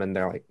Bellum, and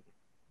they're like,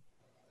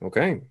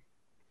 okay.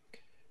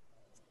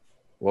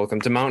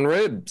 Welcome to Mountain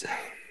Ribs.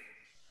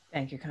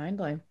 Thank you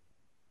kindly.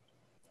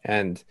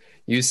 And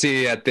you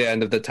see at the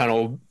end of the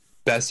tunnel,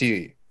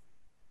 Bessie,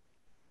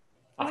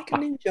 like a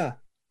ninja,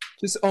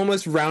 just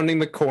almost rounding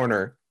the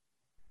corner.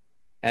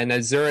 And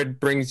as Zurid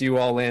brings you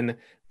all in,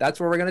 that's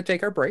where we're going to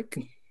take our break.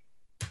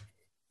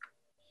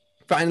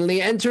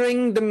 Finally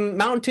entering the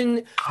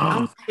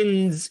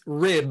Mountain's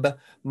Rib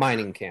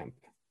mining camp.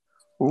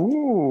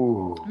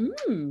 Ooh.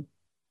 Wow.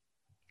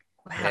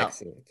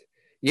 Excellent.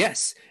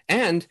 Yes.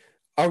 And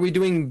are we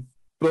doing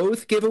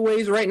both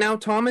giveaways right now,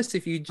 Thomas?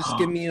 If you just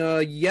give me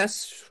a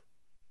yes,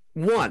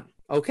 one.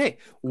 Okay,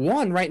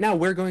 one right now,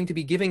 we're going to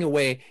be giving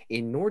away a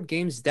Nord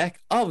Games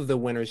deck of the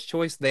winner's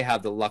choice. They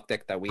have the luck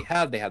deck that we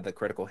have. They have the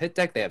critical hit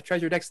deck. They have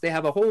treasure decks. They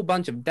have a whole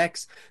bunch of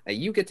decks that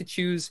you get to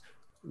choose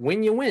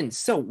when you win.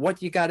 So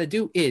what you got to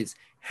do is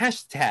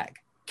hashtag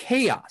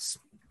chaos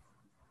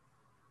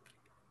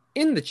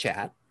in the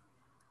chat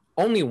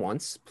only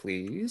once,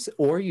 please,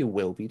 or you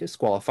will be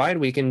disqualified.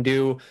 We can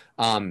do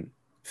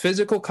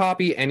physical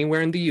copy anywhere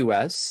in the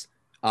U.S.,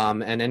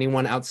 and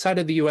anyone outside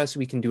of the U.S.,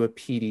 we can do a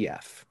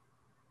PDF.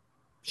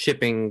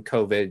 Shipping,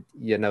 COVID,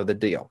 the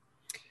deal.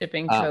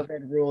 Shipping,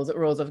 COVID,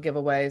 rules of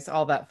giveaways,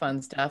 all that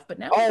fun stuff. But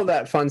now all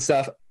that fun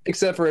stuff,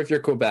 except for if you're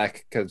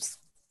Quebec, because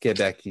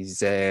Quebec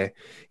is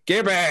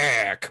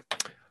Quebec.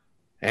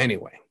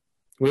 Anyway,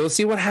 we'll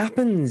see what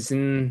happens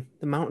in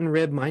the Mountain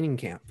Rib mining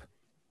camp.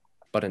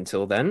 But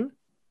until then,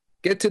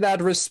 get to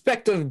that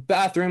respective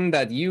bathroom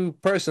that you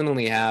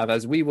personally have,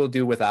 as we will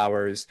do with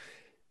ours,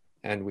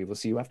 and we will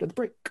see you after the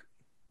break.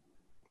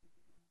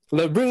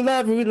 LaRue,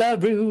 LaRue,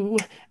 LaRue,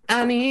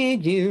 I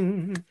need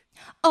you.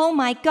 Oh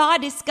my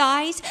goddess,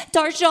 guys,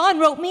 Darjan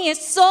wrote me a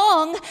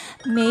song.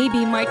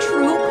 Maybe my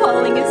true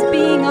calling is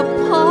being a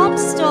pop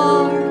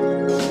star.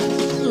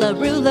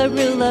 LaRue,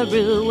 LaRue,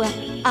 LaRue,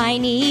 I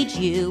need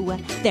you.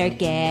 They're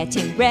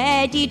getting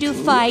ready to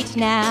fight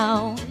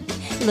now.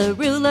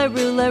 LaRue,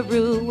 LaRue,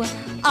 LaRue,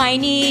 I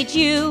need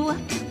you.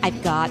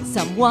 I've got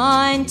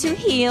someone to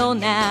heal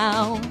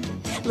now.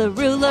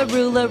 LaRue,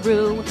 LaRue,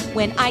 LaRue,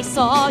 when I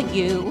saw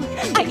you,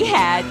 I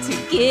had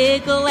to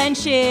giggle and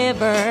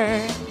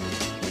shiver.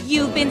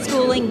 You've been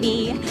schooling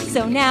me,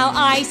 so now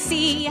I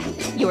see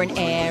you're an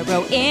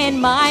arrow in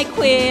my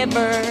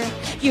quiver.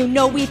 You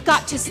know we've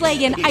got to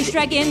slay an ice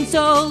dragon,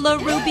 so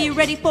LaRue, be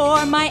ready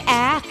for my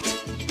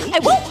act. I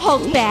won't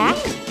hold back.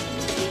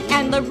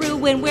 And LaRue,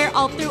 when we're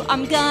all through,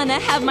 I'm gonna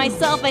have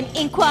myself an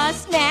Inqua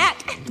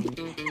snack.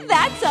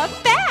 That's a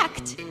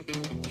fact.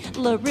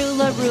 LaRue,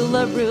 LaRue,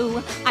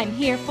 LaRue, I'm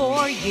here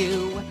for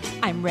you.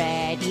 I'm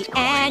ready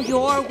and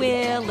you're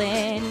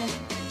willing.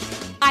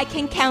 I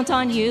can count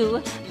on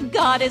you,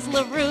 Goddess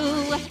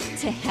LaRue,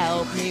 to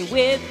help me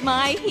with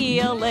my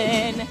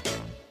healing.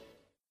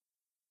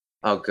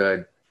 Oh,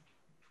 good.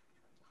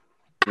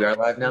 We are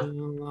live now?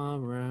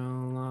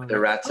 Are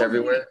there rats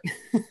everywhere?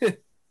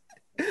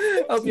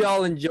 Hope you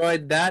all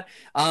enjoyed that.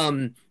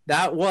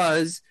 That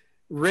was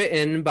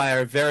written by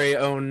our very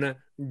own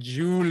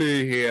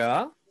Julie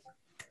here.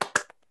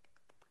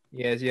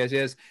 Yes, yes,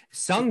 yes.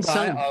 Sung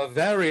by our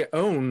very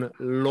own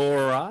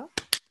Laura.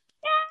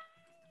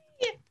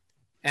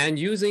 And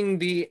using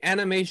the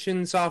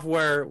animation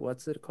software,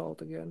 what's it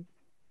called again?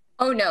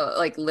 Oh no,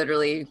 like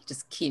literally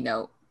just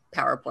Keynote,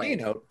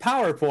 PowerPoint.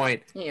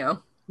 PowerPoint. You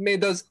know. Made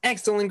those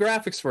excellent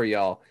graphics for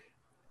y'all.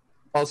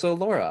 Also,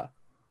 Laura.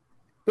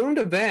 Boom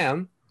to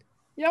bam.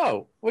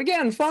 Yo, we're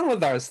getting fun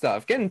with our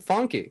stuff, getting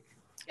funky.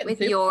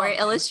 With your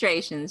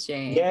illustrations,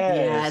 Jane.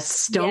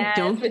 Yes.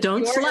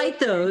 Don't slight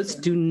those.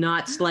 Do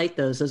not slight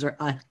those. Those are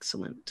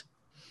excellent.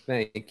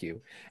 Thank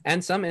you.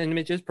 And some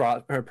images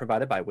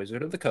provided by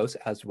Wizard of the Coast,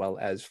 as well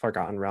as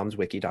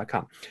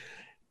ForgottenRealmsWiki.com.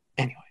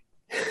 Anyway.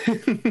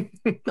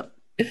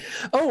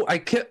 Oh, I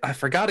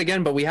forgot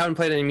again, but we haven't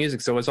played any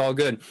music, so it's all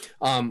good.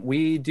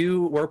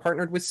 We're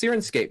partnered with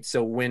Sirenscape,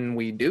 so when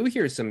we do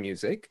hear some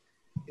music,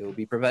 it will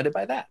be provided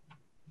by that.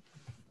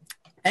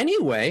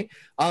 Anyway,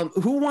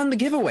 who won the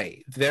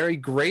giveaway? Very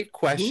great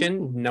question.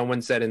 Ooh. No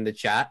one said in the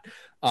chat.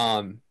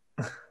 I'm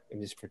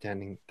just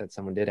pretending that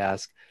someone did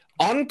ask.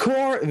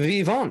 Encore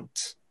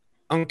Vivant.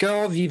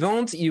 Encore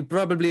Vivant, you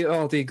probably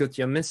already got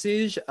your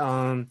message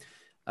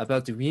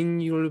about when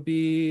you'll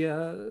be...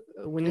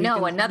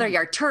 No, another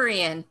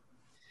Yarturian.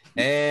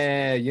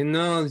 You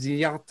know,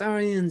 the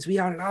Yarturians, we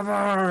are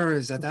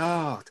lovers at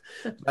heart.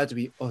 But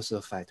we also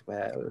fight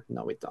well.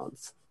 No, we don't.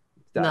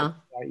 Die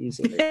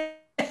easily.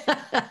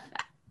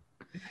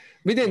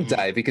 We didn't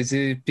die because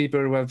the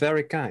people were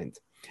very kind.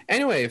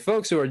 Anyway,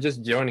 folks who are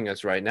just joining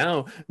us right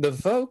now, the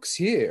folks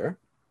here,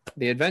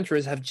 the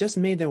adventurers, have just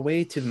made their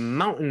way to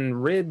Mountain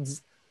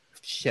Ribs.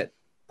 Shit,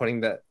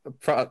 putting the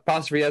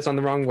apostrophe S on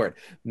the wrong word.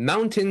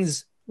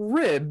 Mountains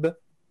Rib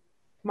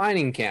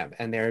mining camp,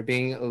 and they're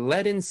being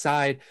led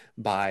inside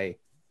by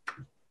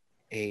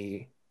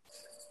a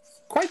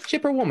quite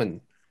chipper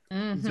woman.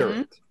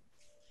 Mm-hmm.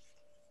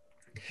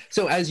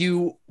 So as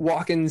you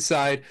walk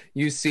inside,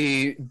 you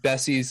see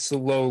Bessie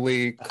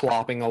slowly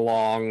clopping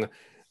along.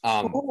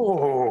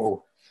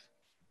 Oh,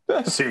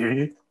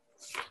 Bessie,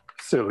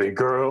 silly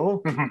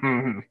girl.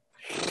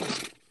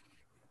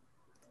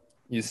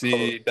 You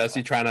see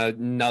Bessie trying to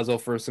nuzzle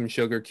for some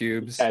sugar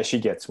cubes. As she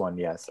gets one,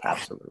 yes,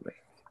 absolutely.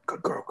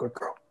 Good girl, good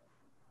girl.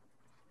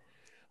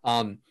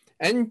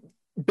 And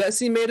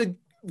Bessie made a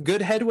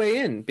good headway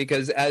in,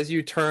 because as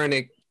you turn,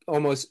 it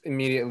almost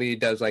immediately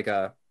does like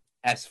a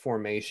S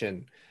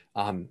formation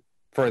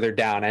further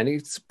down, and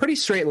it's a pretty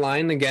straight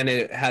line. Again,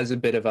 it has a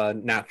bit of a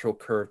natural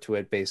curve to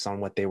it based on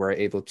what they were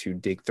able to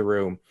dig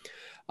through.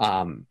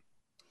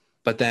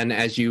 But then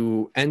as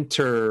you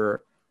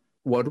enter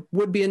what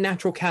would be a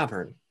natural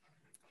cavern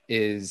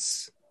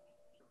is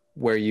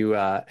where you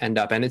end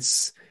up, and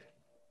it's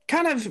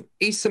kind of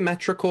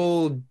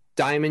asymmetrical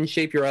diamond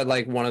shape. You're at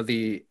like one of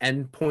the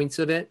end points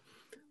of it,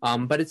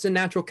 but it's a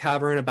natural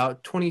cavern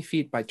about 20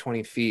 feet by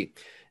 20 feet,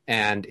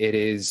 and it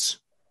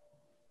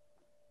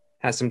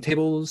has some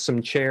tables,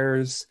 some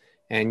chairs,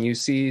 and you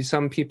see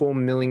some people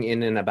milling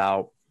in and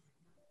about.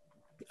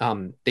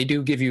 They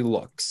do give you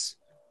looks,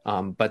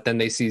 but then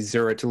they see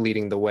Zurit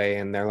leading the way,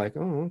 and they're like,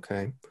 oh,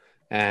 okay.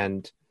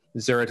 And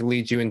Zurit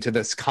leads you into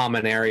this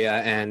common area,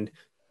 and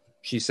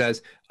she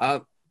says, why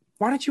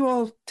don't you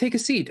all take a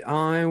seat?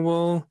 I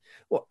will...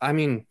 Well, I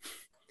mean,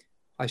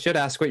 I should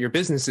ask what your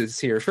business is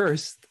here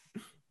first.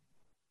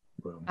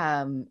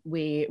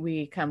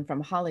 We come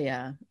from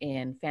Halia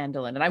in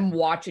Phandalin, and I'm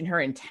watching her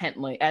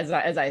intently as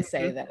I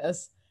say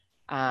this.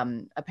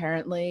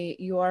 Apparently,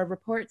 your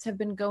reports have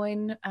been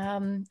going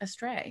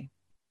astray.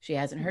 She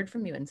hasn't heard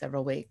from you in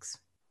several weeks.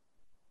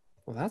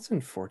 Well, that's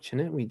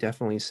unfortunate. We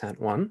definitely sent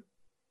one.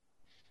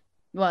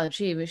 Well,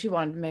 she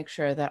wanted to make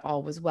sure that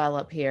all was well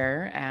up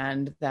here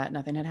and that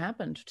nothing had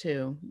happened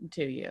to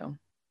you.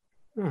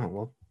 Oh,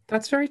 well,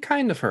 that's very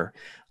kind of her.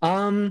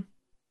 I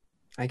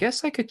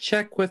guess I could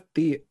check with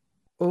the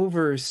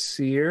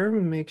overseer,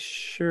 make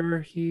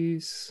sure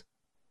he's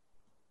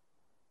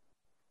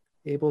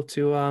able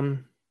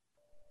to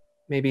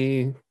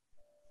maybe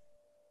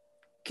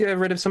get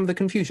rid of some of the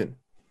confusion.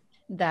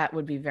 That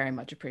would be very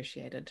much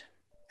appreciated.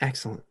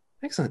 Excellent.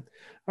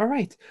 All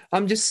right.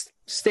 Just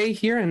stay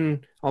here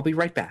and I'll be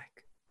right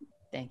back.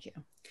 Thank you.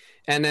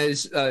 And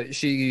as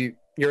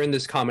you're in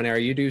this common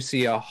area, you do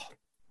see a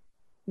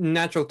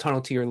natural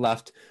tunnel to your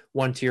left,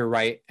 one to your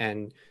right,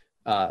 and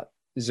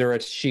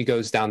Zurit, she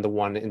goes down the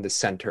one in the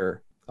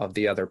center of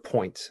the other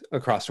point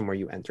across from where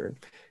you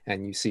entered,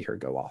 and you see her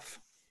go off.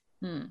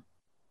 And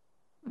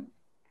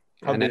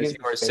as you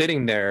are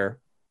sitting there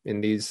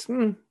in these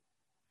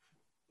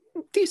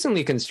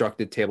decently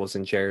constructed tables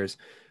and chairs,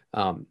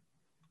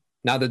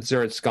 now that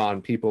Zurit's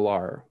gone, people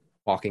are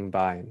walking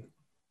by and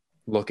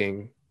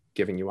looking,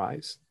 giving you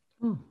eyes.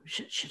 Oh,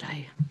 should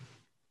I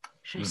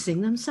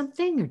sing them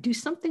something or do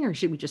something, or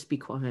should we just be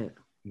quiet?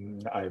 You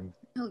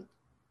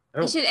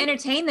should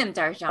entertain them,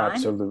 Darjan.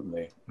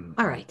 Absolutely.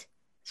 All right.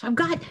 So I've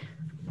got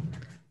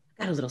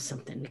a little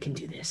something. We can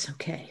do this.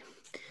 Okay.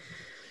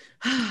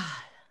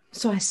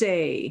 So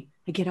I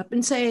get up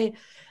and say,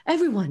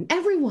 everyone,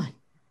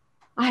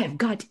 I have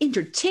got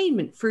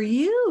entertainment for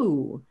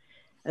you.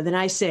 And then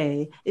I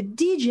say,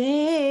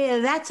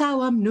 DJ, that's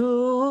how I'm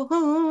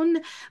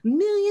known.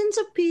 Millions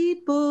of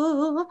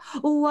people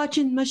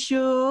watching my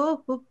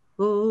shows.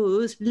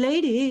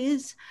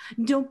 Ladies,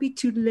 don't be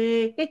too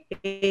late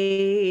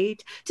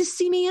to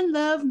see me and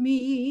love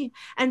me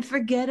and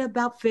forget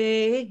about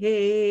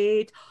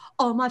fate.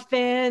 All my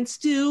fans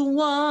still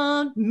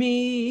want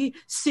me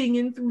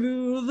singing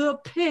through the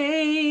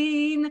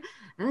pain.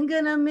 I'm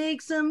gonna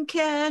make some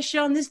cash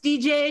on this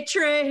DJ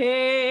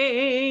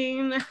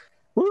train.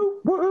 Woo,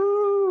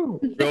 woo.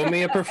 Roll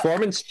me a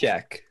performance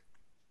check.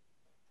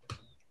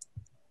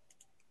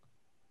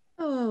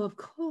 Oh, of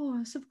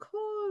course.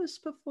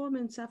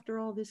 Performance after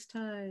all this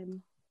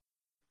time.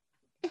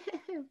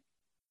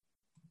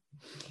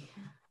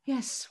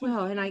 Yes,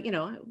 well, and I,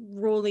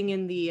 rolling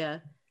in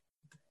the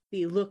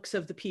looks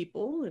of the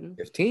people, and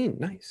 15,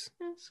 nice.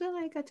 So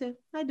I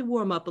had to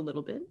warm up a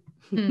little bit.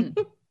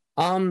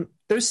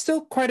 There's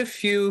still quite a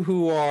few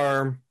who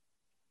are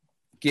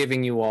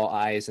giving you all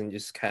eyes and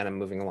just kind of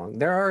moving along.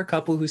 There are a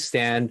couple who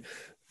stand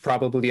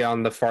probably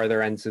on the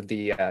farther ends of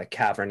the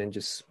cavern and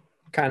just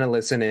kind of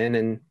listen in,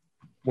 and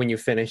when you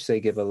finish, they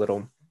give a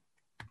little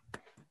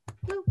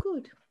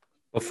good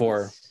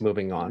before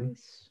moving on.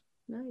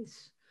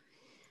 Nice.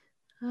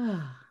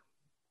 Do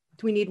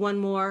we need one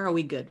more? Or are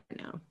we good for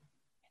now?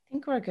 I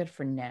think we're good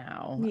for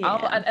now. Yeah.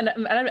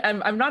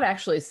 I'm not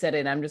actually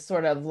sitting. I'm just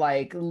sort of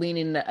like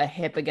leaning a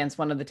hip against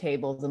one of the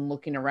tables and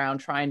looking around,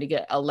 trying to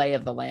get a lay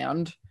of the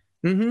land.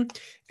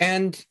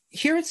 And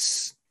here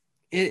it's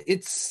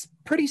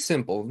pretty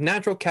simple.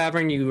 Natural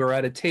cavern. You are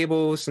at a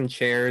table, some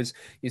chairs.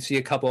 You see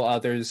a couple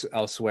others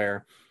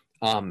elsewhere.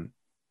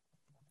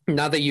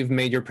 Now that you've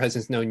made your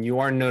presence known, you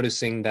are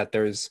noticing that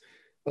there's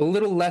a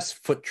little less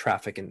foot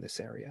traffic in this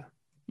area.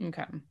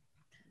 Okay.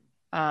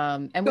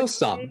 And still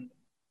some.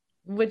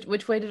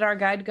 Which way did our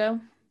guide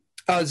go?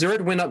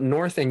 Zurid went up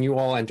north, and you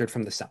all entered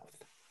from the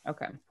south.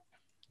 Okay.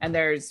 And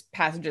there's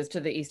passages to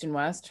the east and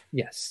west?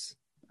 Yes.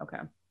 Okay.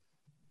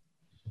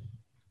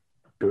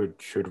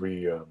 Should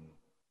we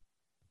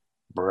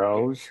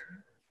browse?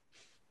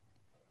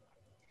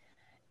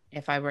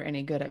 If I were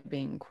any good at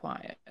being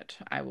quiet,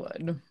 I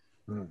would.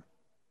 I'm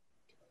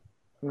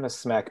going to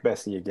smack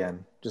Bessie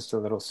again. Just a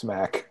little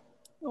smack.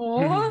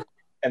 Aww.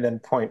 And then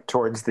point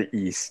towards the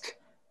east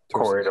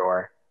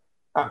corridor.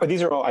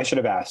 These are all, I should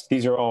have asked,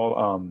 these are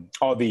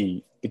all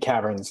the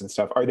caverns and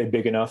stuff. Are they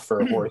big enough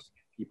for a horse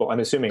people? I'm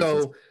assuming.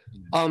 So,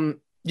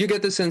 you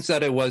get the sense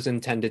that it was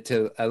intended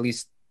to at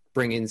least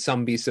bring in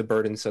some beasts of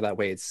burden, so that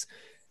way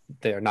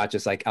they're not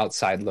just like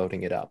outside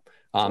loading it up.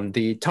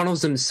 The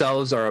tunnels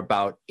themselves are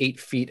about 8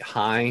 feet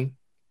high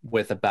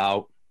with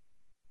about,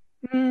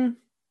 you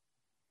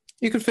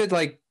could fit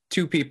like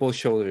 2 people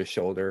shoulder to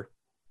shoulder.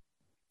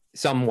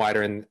 Some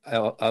wider in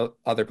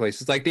other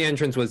places. Like the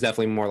entrance was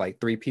definitely more like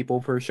 3 people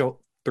shoulder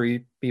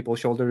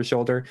to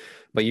shoulder.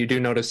 But you do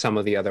notice some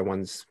of the other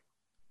ones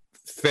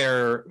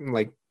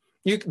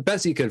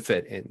Bessie could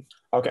fit in.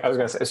 Okay, I was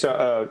gonna say.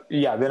 So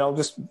then I'll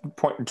just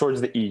point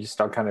towards the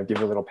east. I'll kind of give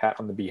her a little pat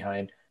on the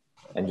behind,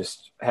 and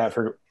just have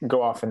her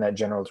go off in that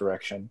general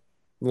direction.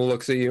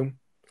 Looks at you.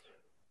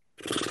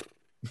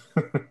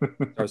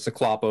 Starts to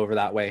clop over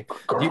that way.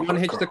 Do you want to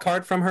hitch the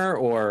cart from her,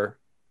 or?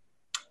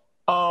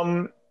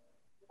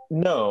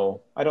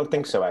 No, I don't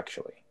think so,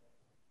 actually.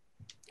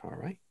 All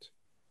right.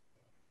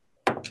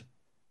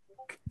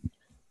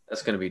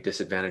 That's going to be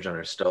disadvantage on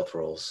her stealth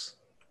rolls.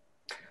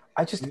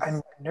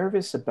 I'm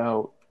nervous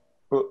about.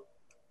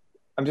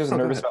 I'm just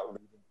nervous about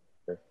leaving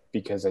her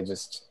because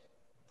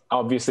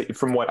obviously,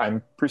 from what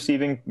I'm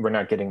perceiving, we're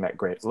not getting that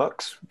great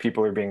looks.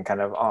 People are being kind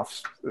of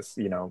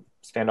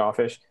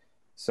standoffish.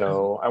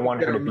 So I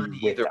want her to be with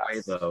either us.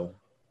 way, though.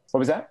 What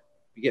was that?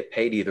 You get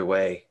paid either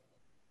way.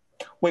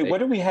 Wait, what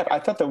do we have? I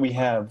thought that we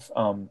have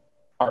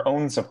our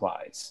own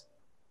supplies,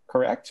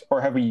 correct? Or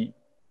have we?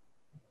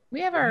 We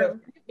have our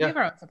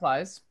own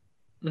supplies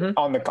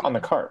on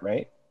the cart,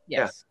 right?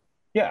 Yes.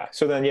 Yeah.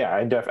 So then,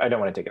 I don't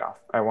want to take it off.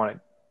 I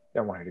want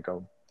her to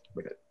go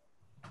with it.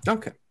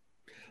 Okay.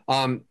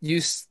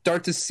 You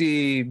start to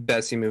see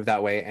Bessie move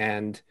that way,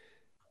 and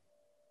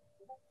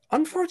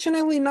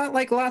unfortunately, not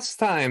like last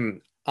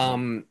time.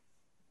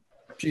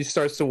 She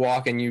starts to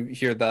walk, and you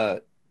hear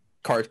the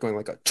cart going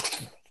like a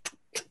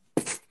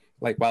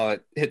like while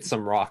it hits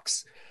some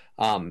rocks.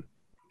 And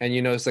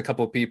you notice a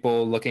couple of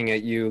people looking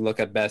at you, look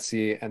at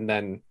Bessie, and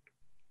then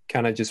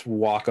kind of just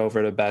walk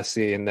over to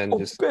Bessie, and then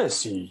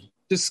Bessie,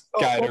 just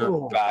guide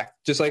her back,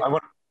 just like.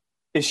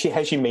 Has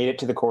she made it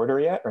to the corridor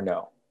yet, or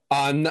no?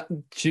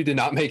 She did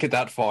not make it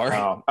that far.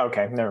 Oh,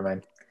 okay, never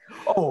mind.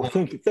 Oh,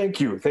 thank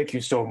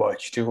you so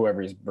much to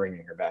whoever's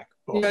bringing her back.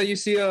 Oh. Yeah, you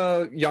see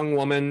a young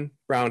woman,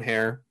 brown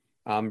hair,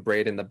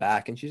 braid in the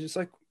back, and she's just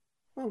like,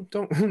 "Oh,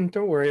 don't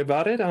worry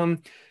about it.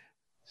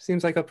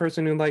 Seems like a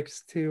person who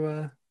likes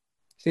to.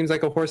 Seems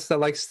like a horse that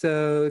likes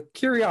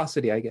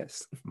curiosity, I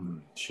guess."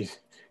 She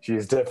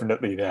is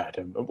definitely that.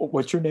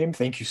 What's your name?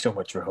 Thank you so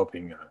much for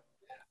helping.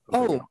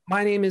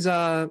 My name is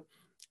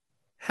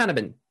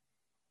Hannibin.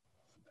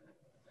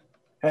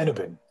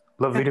 Hannibin,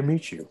 lovely to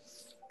meet you.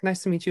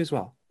 Nice to meet you as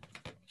well.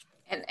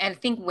 And I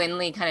think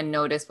Winley kind of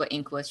noticed what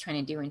Inqua was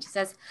trying to do, and she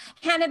says,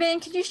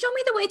 "Hannibin, could you show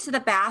me the way to the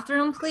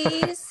bathroom,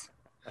 please?"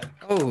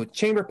 Oh,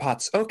 chamber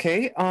pots.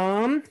 Okay.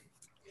 Yeah,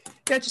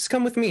 just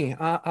come with me.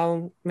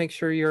 I'll make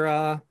sure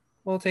you're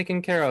well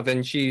taken care of.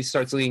 And she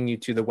starts leading you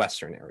to the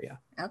western area.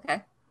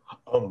 Okay.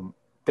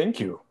 Thank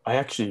you.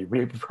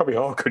 We probably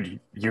all could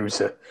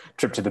use a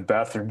trip to the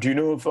bathroom. Do you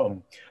know if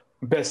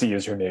Bessie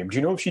is her name? Do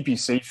you know if she'd be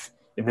safe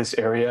in this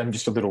area? I'm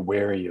just a little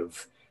wary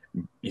of,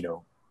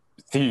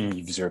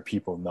 thieves or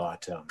people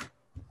not.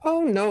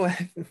 Oh no,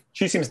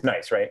 she seems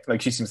nice, right?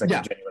 Like she seems like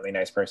a genuinely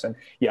nice person.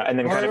 Yeah, and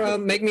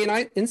then make me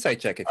an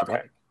insight check if you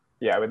like.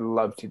 Yeah, I would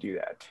love to do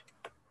that.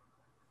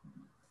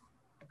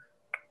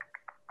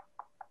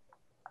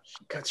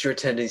 She cuts your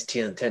Achilles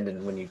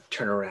tendon when you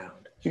turn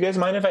around. Do you guys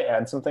mind if I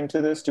add something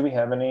to this? Do we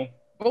have any?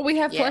 Well, we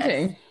have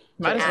plenty.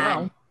 Might as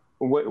well.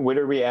 What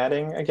are we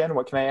adding again?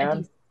 What can I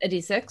add? A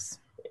D6.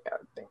 Yeah,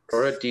 thanks.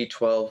 Or a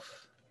D12.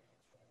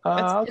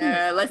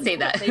 Let's save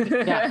that.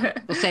 Yeah,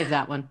 we'll save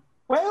that one.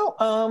 Well,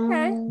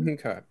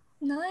 Okay.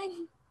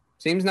 9.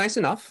 Seems nice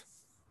enough.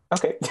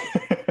 Okay.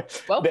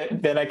 Well,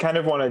 then I kind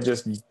of want to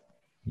just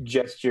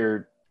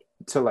gesture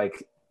to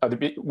like other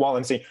people while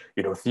I'm saying,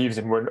 thieves,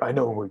 and I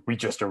know we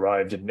just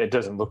arrived, and it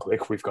doesn't look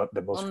like we've got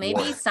the most. Well,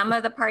 maybe some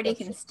of the party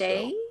can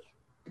stay.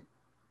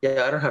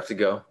 Yeah, I don't have to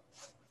go.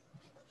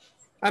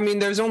 I mean,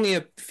 there's only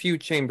a few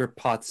chamber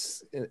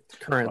pots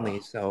currently,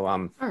 so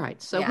All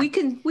right, so we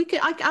can.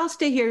 I'll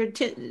stay here.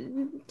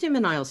 Tim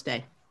and I'll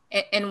stay.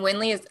 And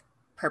Winley is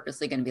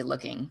purposely going to be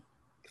looking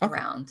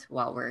around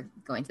while we're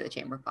going to the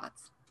chamber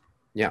pots.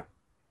 Yeah.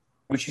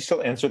 Would you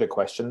still answer the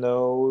question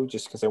though,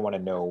 just because I want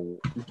to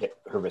get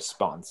her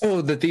response?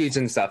 Oh, the thieves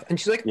and stuff, and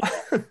she's like,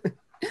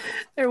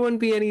 "There wouldn't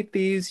be any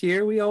thieves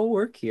here. We all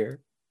work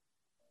here."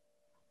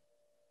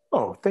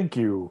 Oh, thank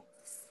you,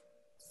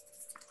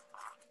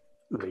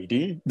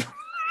 lady.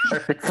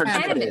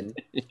 Hannibin.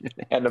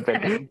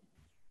 Hannibin.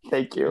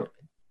 Thank you.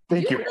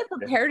 Did you have that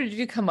prepared, or did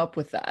you come up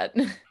with that?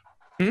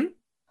 Did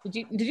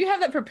you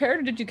have that prepared,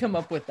 or did you come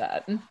up with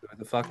that? Who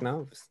the fuck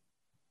knows?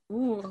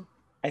 Ooh.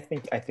 I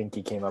think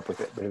he came up with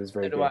it, but it was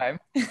very So good. do I.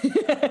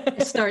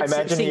 I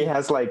imagine he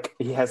has like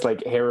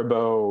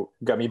Haribo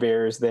gummy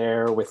bears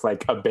there with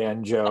like a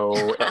banjo,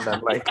 and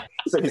then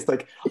so he's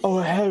like, "Oh,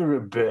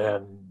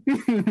 Haribo."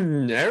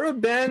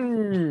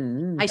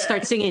 I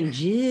start singing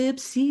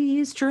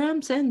gypsies,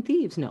 trumps, and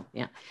thieves. No,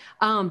 yeah.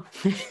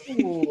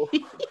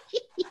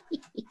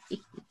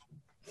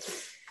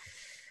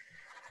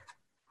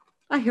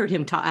 I heard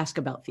him ask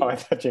about thieves. Oh, I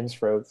thought James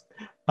froze.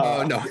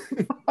 Oh no.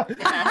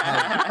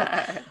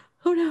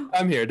 Oh no.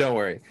 I'm here. Don't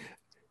worry.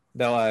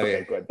 No,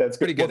 okay, good. That's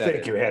pretty good. Well,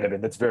 thank you,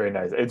 Hannibin. That's very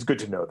nice. It's good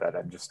to know that.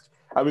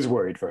 I was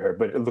worried for her,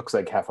 but it looks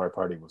like half our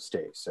party will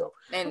stay. So.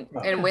 And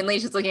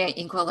Winley's just looking at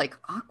Inqua like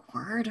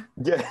awkward.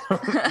 Yeah.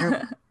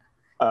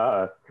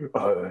 To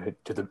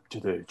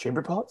the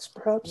chamber pots,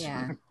 perhaps.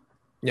 Yeah.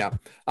 Yeah.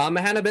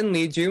 Hannibin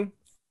leads you,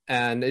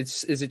 and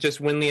is it just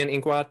Winley and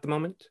Inqua at the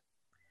moment?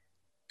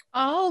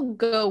 I'll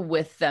go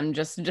with them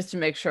just to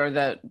make sure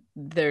that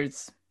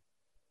there's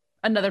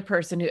another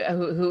person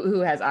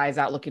who has eyes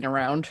out looking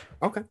around.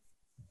 Okay.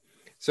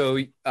 So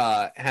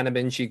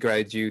Hannibin, she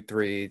guides you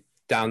 3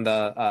 down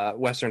the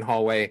western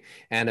hallway,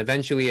 and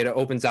eventually it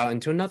opens out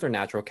into another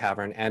natural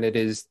cavern, and it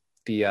is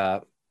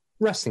the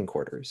resting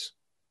quarters.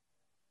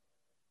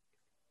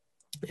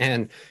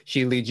 And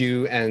she leads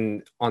you,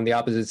 and on the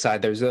opposite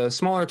side, there's a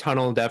smaller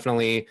tunnel,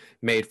 definitely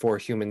made for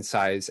human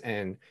size,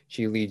 and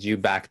she leads you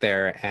back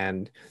there,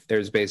 and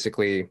there's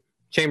basically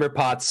chamber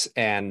pots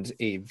and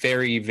a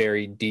very,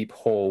 very deep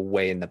hole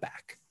way in the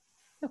back.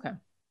 Okay.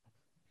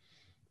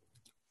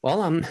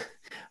 Well,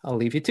 I'll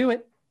leave you to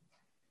it.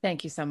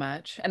 Thank you so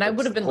much. And I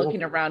would have been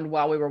looking around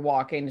while we were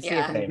walking to see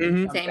if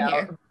anything Same out.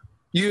 here.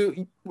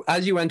 You,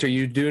 as you enter,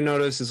 you do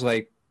notice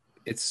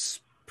it's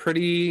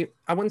pretty,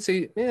 I wouldn't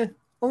say,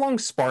 along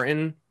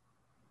Spartan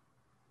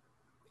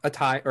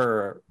attire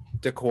or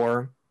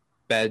decor.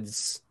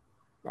 Beds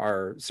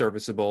are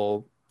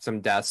serviceable,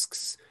 some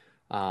desks,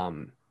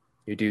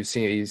 You do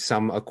see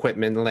some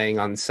equipment laying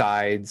on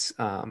sides,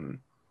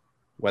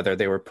 whether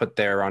they were put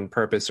there on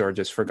purpose or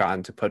just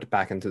forgotten to put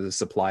back into the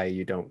supply,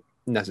 you don't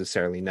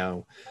necessarily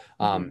know.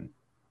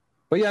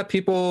 But yeah,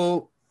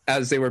 people,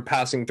 as they were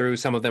passing through,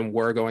 some of them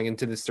were going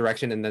into this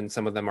direction, and then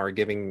some of them are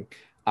giving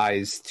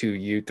eyes to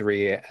you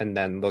three, and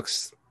then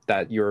looks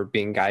that you're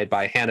being guided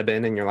by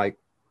Hannibin, and you're like,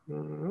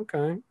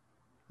 okay.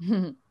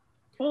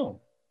 Oh.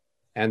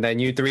 And then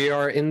you three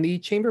are in the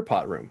chamber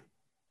pot room.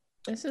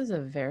 This is a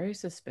very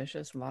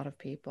suspicious lot of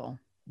people.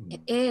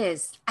 It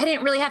is. I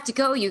didn't really have to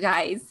go, you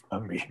guys.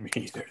 Me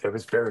either. That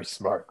was very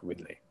smart,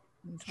 Whitley.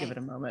 Let's give it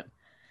a moment.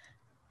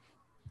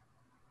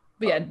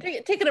 But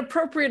yeah, take an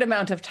appropriate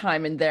amount of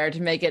time in there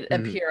to make it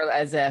appear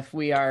as if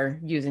we are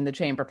using the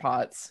chamber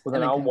pots. Well,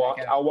 then I'll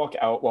walk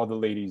out while the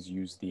ladies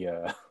use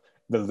the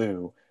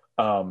loo.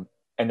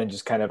 And then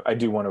just kind of, I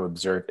do want to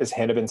observe, is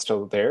Hannibin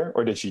still there,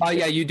 or did she? Oh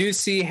yeah, you do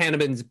see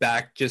Hannibin's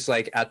back, just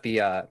like at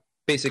the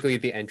basically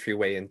the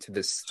entryway into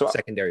this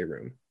secondary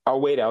room. I'll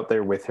wait out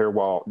there with her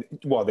while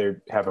they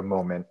have a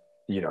moment,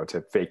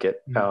 to fake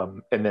it.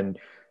 And then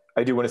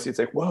I do want to see. It's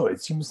like, whoa!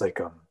 It seems like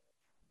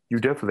you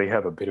definitely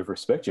have a bit of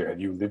respect here. Have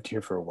you lived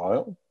here for a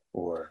while,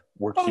 or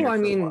worked here? I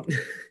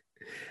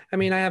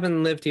mean, I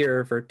haven't lived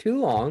here for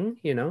too long.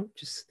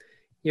 Just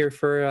here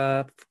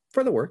for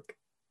the work.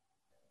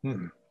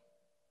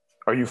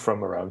 Are you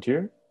from around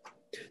here?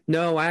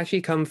 No, I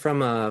actually come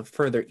from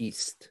further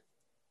east.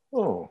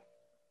 Oh.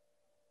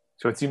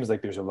 So it seems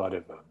like there's a lot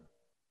of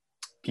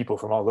people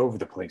from all over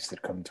the place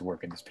that come to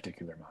work in this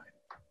particular mine.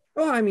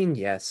 Well, I mean,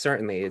 yes,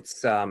 certainly.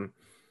 It's, how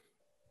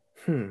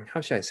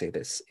should I say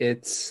this?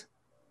 It's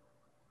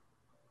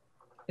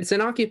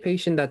an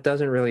occupation that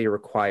doesn't really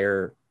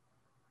require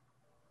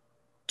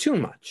too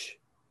much.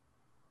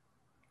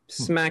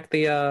 Smack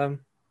the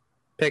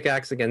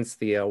pickaxe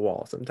against the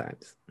wall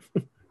sometimes.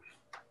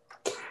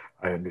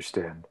 I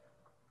understand.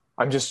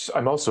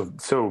 I'm also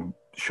so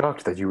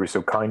shocked that you were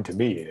so kind to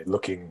me,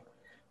 looking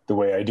the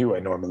way I do. I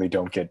normally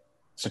don't get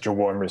such a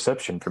warm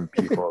reception from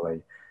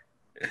people.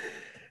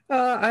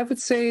 I would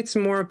say it's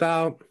more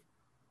about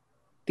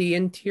the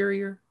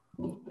interior.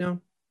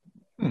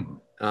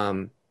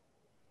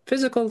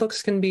 Physical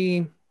looks can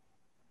be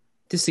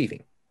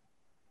deceiving.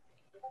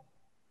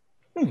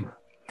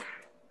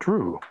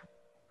 True.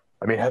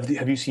 I mean,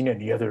 have you seen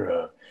any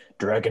other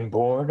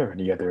Dragonborn or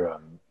any other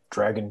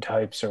dragon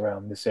types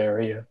around this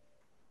area?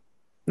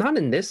 Not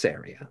in this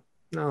area.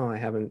 No, I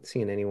haven't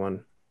seen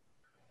anyone.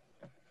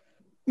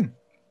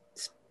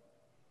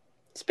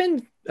 It's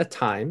been a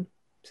time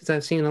since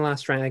I've seen the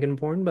last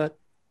Dragonborn, but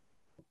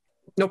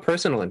no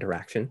personal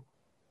interaction.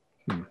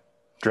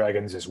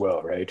 Dragons as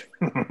well, right?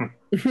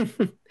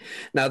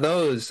 Now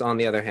those, on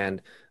the other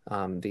hand,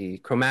 the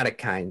chromatic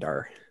kind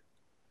are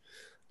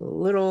a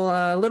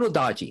little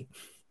dodgy.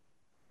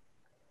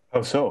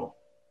 How so?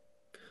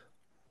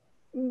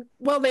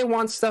 Well, they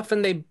want stuff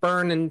and they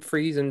burn and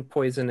freeze and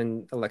poison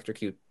and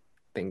electrocute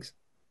things.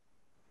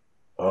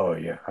 Oh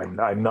yeah,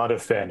 I'm not a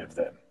fan of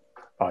them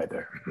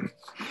either.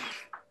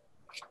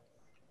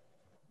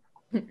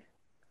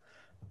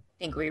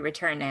 Think we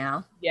return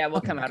now. Yeah,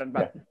 we'll come out in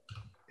about.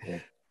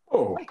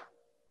 Oh,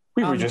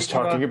 we were just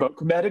talking about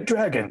chromatic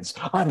dragons.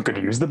 I'm going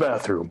to use the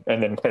bathroom,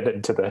 and then head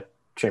into the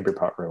chamber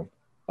pot room.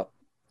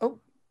 Oh,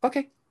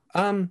 okay.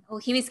 Oh,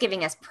 he was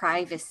giving us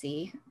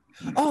privacy.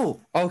 Oh,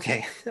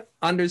 okay.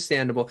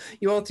 Understandable.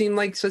 You all seem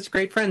like such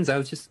great friends. I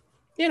was just,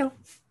 go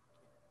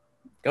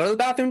to the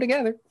bathroom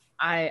together.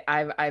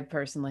 I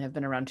personally have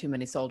been around too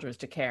many soldiers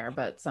to care,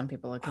 but some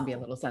people can be a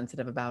little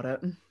sensitive about it.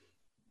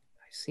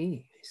 I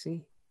see.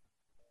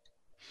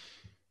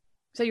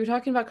 So you were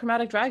talking about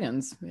chromatic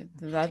dragons.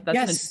 That's an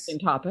interesting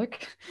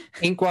topic.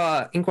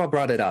 Inqua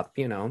brought it up,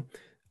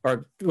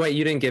 Or wait,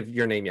 you didn't give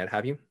your name yet,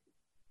 have you?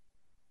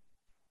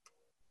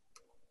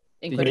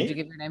 Inqua, did you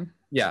give your name?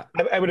 Yeah.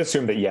 I would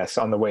assume that yes,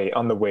 on the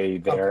way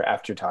there,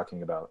 after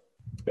talking about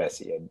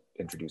Bessie, I'd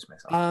introduce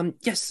myself.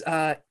 Yes,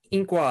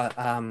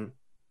 Inqua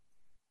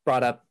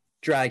brought up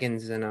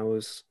dragons, and I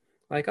was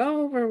like,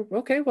 oh,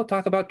 we'll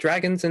talk about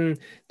dragons. And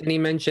then he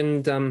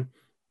mentioned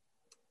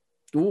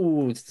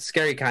it's the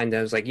scary kind.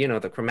 I was like,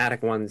 the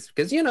chromatic ones,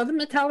 because the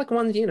metallic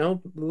ones,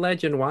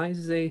 legend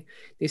wise, they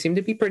seem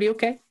to be pretty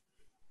okay.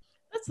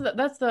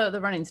 That's the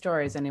running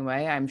stories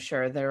anyway. I'm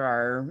sure there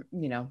are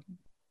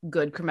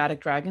good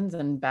chromatic dragons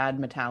and bad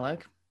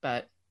metallic,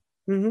 but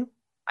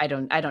I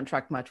don't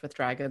truck much with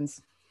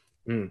dragons.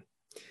 Me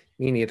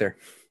neither.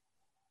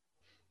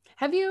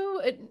 Have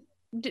you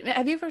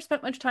ever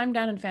spent much time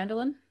down in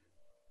Phandalin?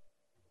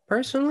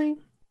 Personally,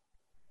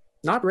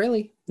 not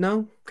really.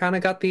 No, kind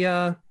of got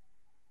the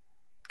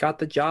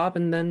job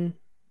and then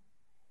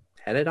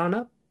headed on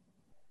up.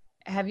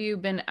 Have you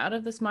been out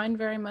of this mine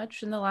very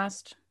much in the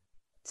last,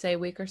 say,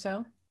 week or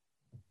so?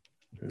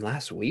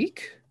 Last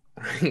week?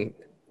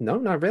 No,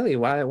 not really.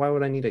 Why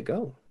would I need to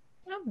go?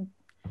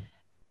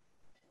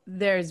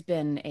 There's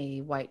been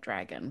a white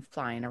dragon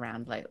flying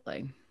around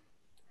lately.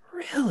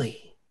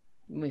 Really?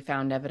 We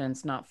found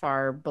evidence not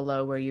far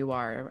below where you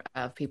are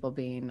of people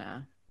being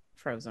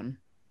frozen.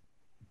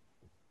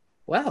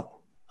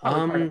 Well,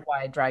 Probably part of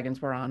why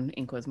dragons were on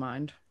Inqua's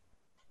mind.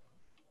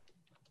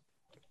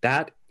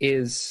 That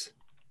is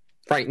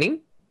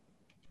frightening.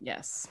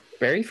 Yes.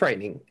 Very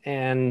frightening.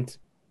 And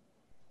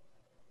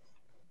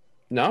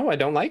no, I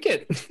don't like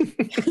it.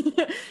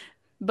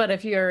 But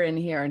if you're in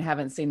here and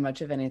haven't seen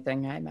much of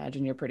anything, I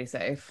imagine you're pretty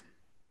safe.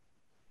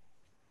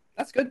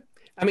 That's good.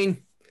 I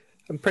mean,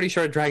 I'm pretty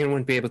sure a dragon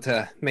wouldn't be able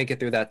to make it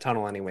through that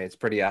tunnel anyway. It's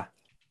pretty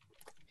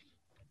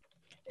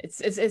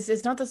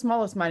It's not the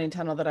smallest mining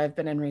tunnel that I've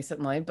been in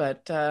recently,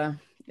 but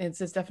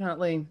it's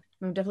definitely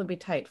it would definitely be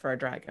tight for a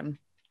dragon.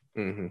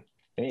 Mm-hmm.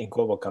 And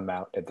Inqua will come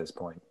out at this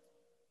point.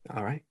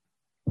 All right.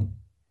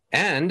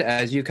 And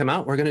as you come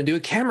out, we're going to do a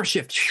camera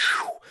shift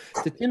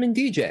to Tim and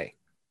DJ.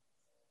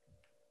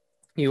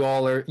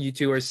 You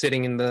two are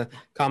sitting in the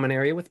common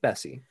area with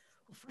Bessie.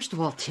 First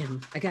of all,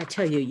 Tim, I gotta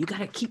tell you, you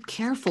gotta keep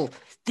careful.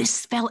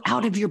 This fell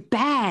out of your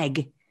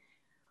bag.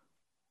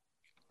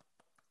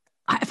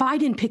 If I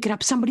didn't pick it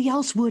up, somebody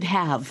else would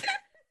have.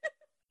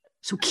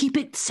 So keep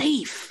it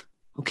safe,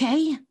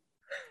 okay?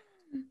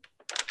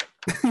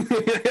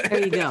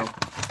 There you go.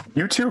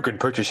 You too can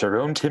purchase your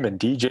own Tim and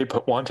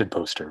DJ Wanted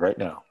poster right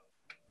now.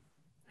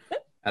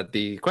 At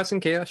the Quest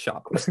and Chaos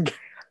shop.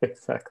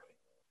 Exactly.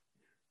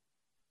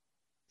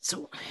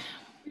 So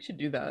we should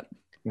do that.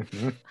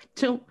 Mm-hmm.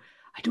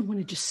 I don't want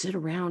to just sit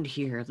around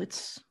here.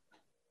 Let's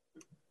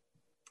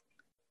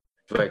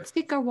Right.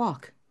 take our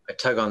walk. I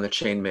tug on the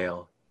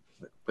chainmail.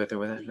 With or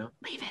without? No.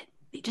 Leave it.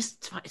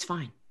 It's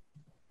fine.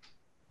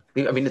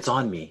 I mean, it's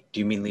on me. Do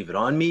you mean leave it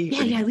on me?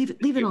 Yeah. Leave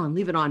it on.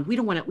 Leave it on. We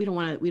don't want to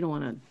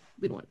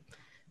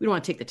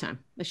take the time.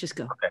 Let's just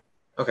go.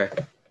 Okay.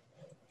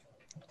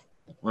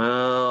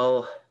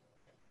 Well,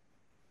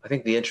 I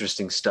think the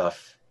interesting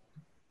stuff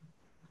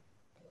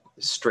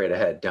is straight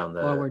ahead down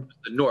the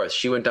north.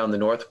 She went down the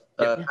north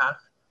path.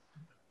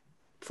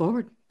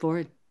 Forward.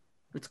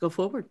 Let's go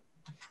forward.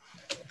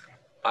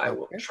 I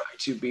will try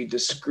to be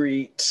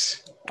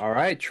discreet. All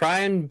right, try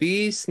and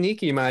be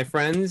sneaky, my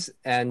friends,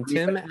 and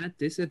Tim at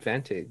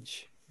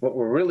disadvantage. What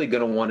we're really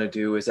going to want to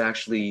do is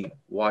actually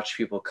watch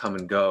people come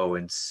and go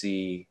and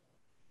see.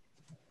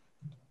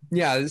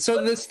 Yeah,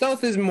 so the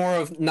stealth is more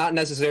of not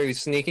necessarily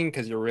sneaking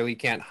because you really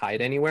can't hide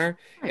anywhere.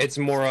 Right. It's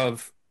more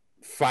of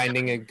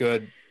finding a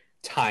good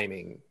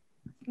timing.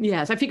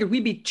 Yes, I figured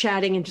we'd be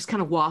chatting and just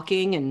kind of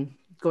walking and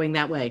going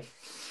that way.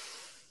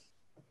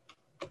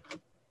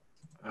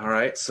 All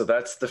right, so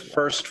that's the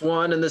first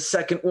one, and the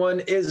second one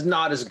is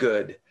not as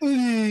good.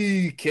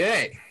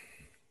 Okay.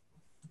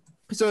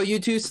 So you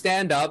two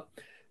stand up,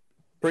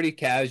 pretty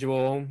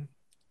casual,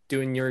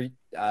 doing your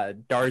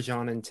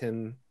Darjan and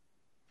Tim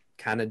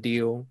kind of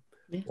deal,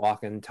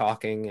 walking,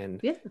 talking,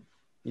 and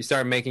you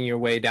start making your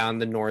way down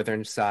the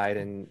northern side,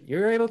 and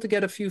you're able to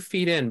get a few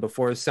feet in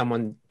before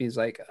someone is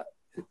like,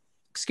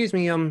 excuse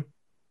me, who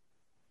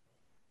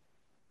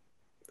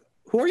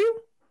are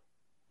you?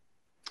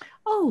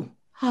 Oh,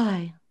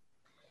 hi.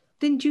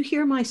 Didn't you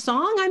hear my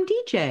song? I'm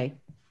DJ.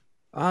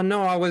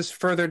 No, I was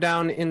further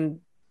down in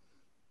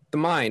the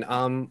mine.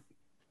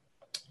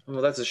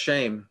 Well, that's a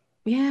shame.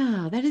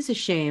 Yeah, that is a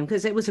shame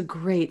because it was a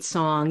great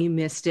song. You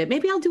missed it.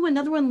 Maybe I'll do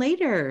another one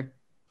later.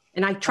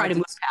 And I try to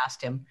move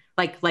past him,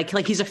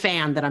 like he's a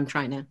fan that I'm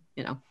trying to,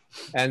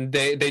 And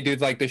they do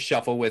like the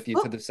shuffle with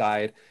you to the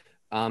side.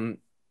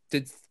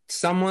 Did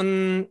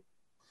someone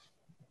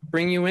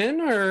bring you in,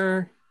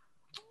 or?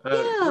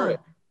 Yeah,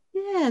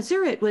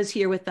 Zurit was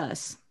here with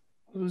us.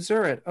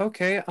 Zurit,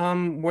 okay.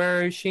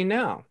 Where is she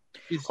now?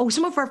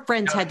 Some of our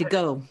friends had to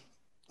go,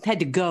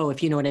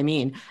 if you know what I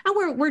mean. And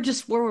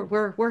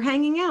we're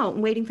hanging out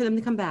and waiting for them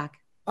to come back.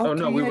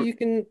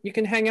 Okay, you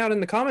can hang out in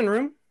the common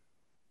room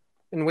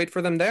and wait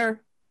for them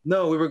there.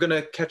 No, we were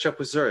gonna catch up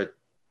with Zurit.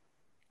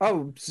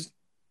 Oh,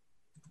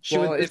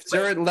 if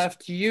Zurit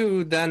left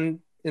you, then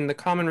in the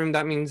common room,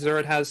 that means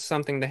Zurit has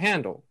something to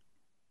handle.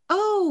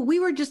 Oh, we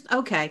were just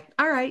okay.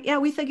 All right, yeah,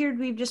 we figured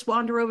we'd just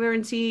wander over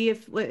and see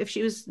if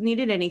she was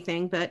needed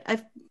anything. But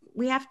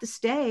we have to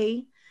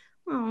stay.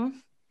 Oh,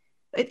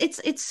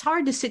 it's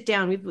hard to sit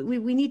down.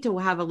 We need to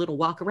have a little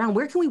walk around.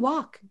 Where can we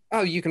walk?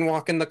 Oh, you can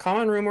walk in the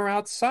common room or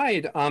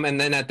outside. And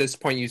then at this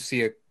point, you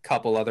see a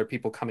couple other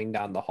people coming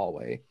down the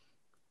hallway.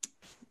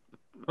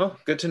 Oh,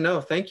 good to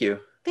know. Thank you.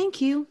 Thank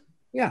you.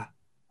 Yeah.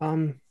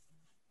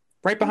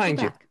 Right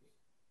behind you.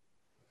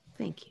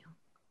 Thank you.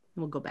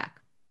 We'll go back.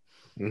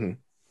 Mm-hmm.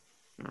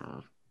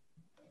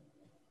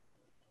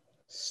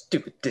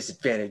 Stupid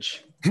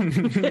disadvantage.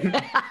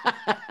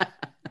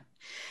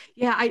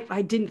 Yeah,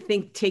 I didn't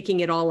think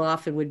taking it all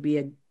off it would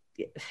be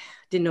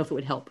didn't know if it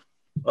would help.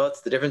 Well,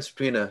 it's the difference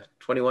between a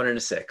 21 and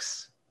a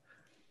 6.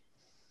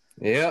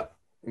 Yep.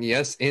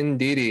 Yes,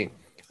 indeedy.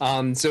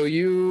 So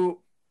you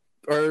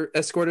are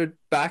escorted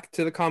back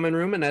to the common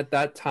room, and at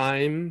that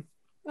time,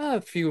 a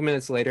few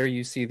minutes later,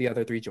 you see the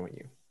other three join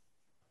you.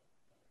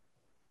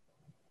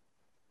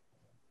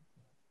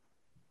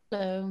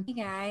 Hello. Hey,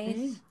 guys.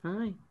 Hey,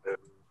 hi.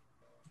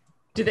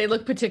 Do they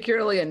look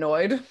particularly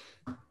annoyed?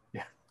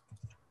 Yeah.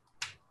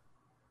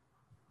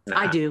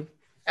 I do.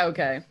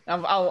 Okay.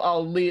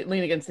 I'll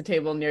lean against the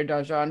table near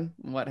Darjan.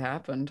 What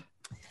happened?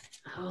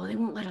 Oh, they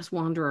won't let us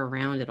wander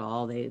around at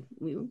all. We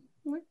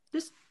were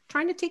just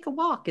trying to take a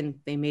walk, and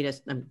they made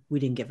us. We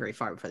didn't get very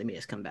far before they made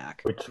us come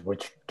back. Which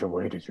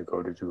way did you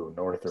go? Did you go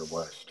north or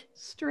west?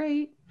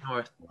 Straight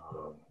north.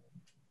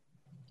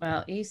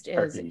 Well, east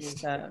Or is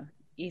east.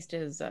 east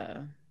is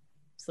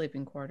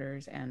sleeping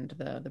quarters and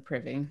the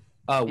privy.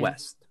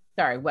 West.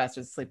 Sorry, west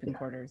is sleeping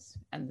quarters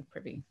and the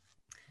privy.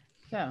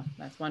 So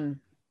that's one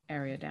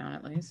area down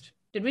at least.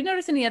 Did we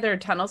notice any other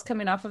tunnels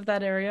coming off of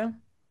that area?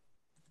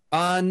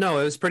 No,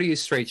 it was pretty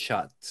straight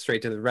shot,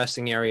 straight to the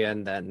resting area,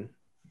 and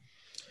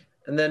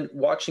then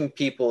watching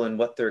people and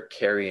what they're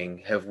carrying.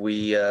 Have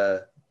we?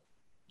 Are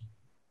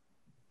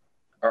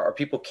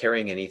people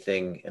carrying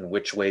anything, and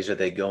which ways are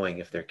they going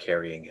if they're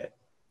carrying it?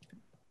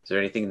 Is there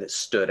anything that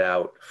stood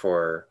out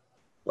for,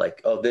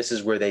 like, oh, this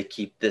is where they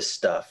keep this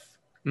stuff?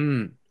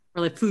 or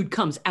like food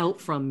comes out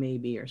from,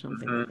 maybe, or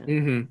something. Like that.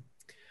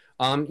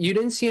 Mm-hmm. You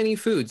didn't see any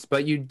foods,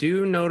 but you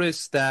do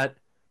notice that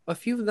a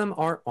few of them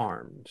are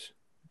armed.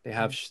 They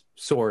have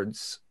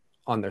swords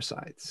on their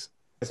sides.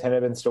 Is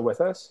Hannibin still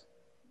with us?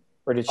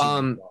 Or did she?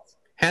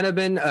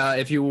 Hannibin,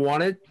 if you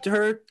wanted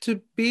her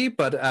to be,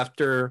 but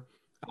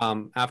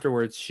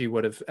afterwards she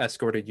would have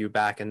escorted you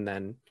back and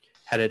then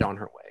headed on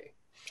her way.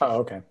 Oh,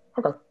 okay.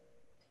 Okay.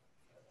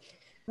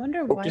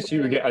 Wonder Hope why. to see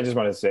you again. I just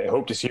want to say,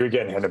 hope to see you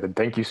again, Hannibin.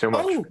 Thank you so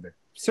much for the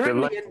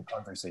certainly. delightful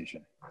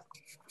conversation.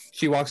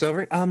 She walks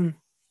over.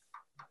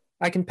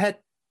 I can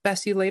pet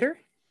Bessie later?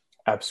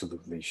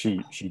 Absolutely.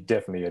 She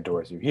definitely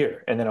adores you.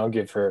 Here, and then I'll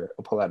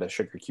pull out a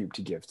sugar cube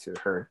to give to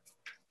her,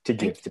 to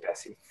give to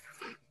Bessie.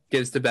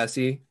 Gives to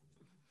Bessie.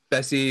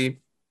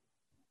 Bessie.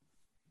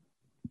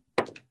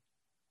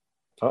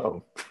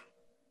 Uh-oh.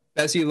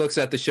 Bessie looks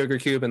at the sugar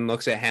cube and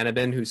looks at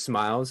Hannibin, who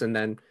smiles, and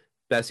then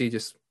Bessie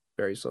just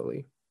very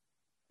slowly.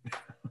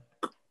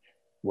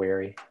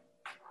 Wary.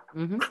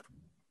 Mm-hmm.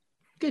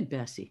 Good,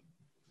 Bessie.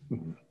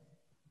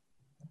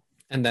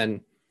 And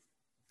then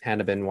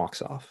Hannibin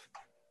walks off.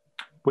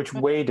 Which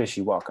way does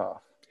she walk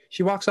off?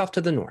 She walks off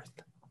to the north.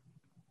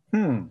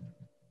 Could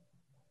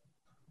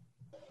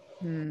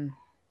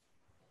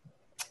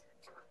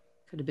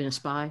have been a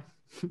spy.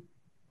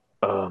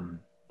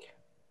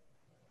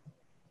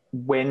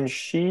 When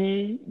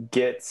she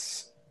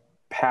gets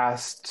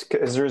past,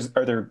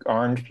 are there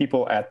armed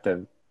people at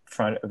the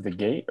front of the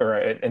gate or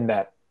in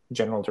that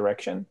general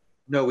direction?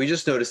 No, we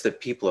just noticed that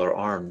people are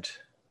armed.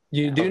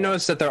 You do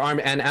notice that they're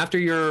armed, and after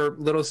your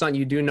little son,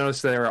 you do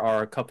notice there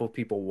are a couple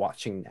people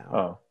watching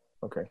now.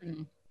 Oh, okay.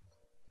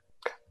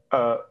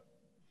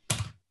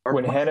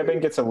 When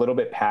Hannibin gets a little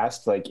bit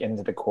past, like,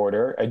 into the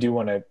corridor, I do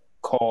want to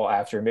call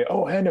after him,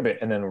 oh, Hannibin,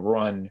 and then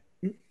run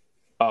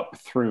up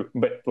through,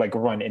 but like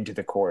run into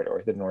the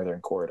corridor, the northern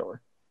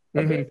corridor.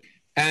 Mm-hmm.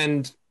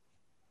 And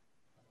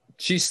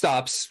she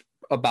stops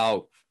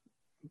about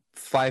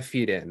 5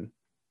 feet in.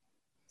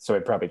 So I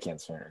probably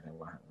can't see her.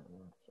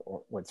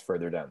 What's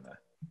further down there?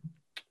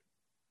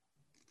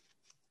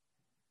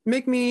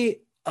 Make me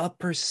a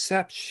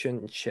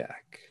perception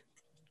check.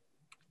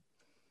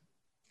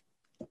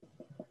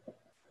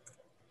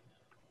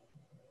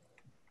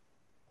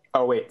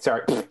 Oh, wait,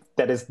 sorry.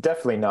 That is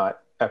definitely not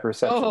a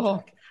perception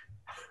check.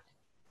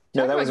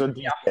 No, that was a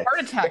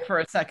heart attack for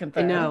a second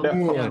there.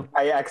 No,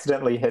 I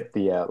accidentally hit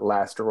the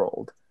last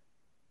rolled.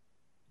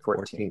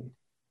 14.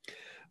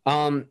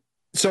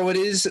 So it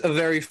is a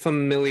very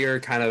familiar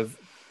kind of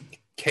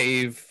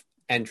cave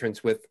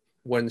entrance with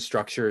wooden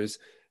structures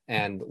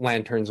and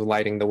lanterns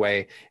lighting the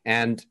way.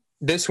 And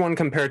this one,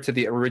 compared to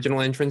the original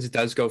entrance,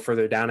 does go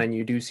further down, and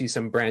you do see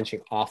some branching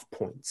off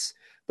points,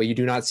 but you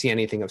do not see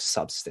anything of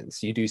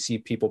substance. You do see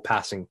people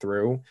passing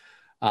through,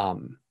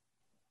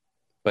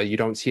 but you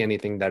don't see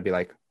anything that'd be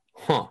like,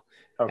 huh.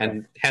 Okay.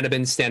 And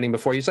Hannibin standing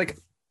before you is like,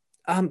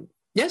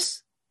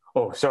 yes?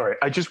 Oh, sorry.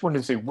 I just wanted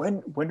to say,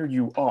 when are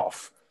you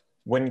off?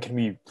 When can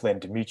we plan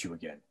to meet you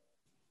again?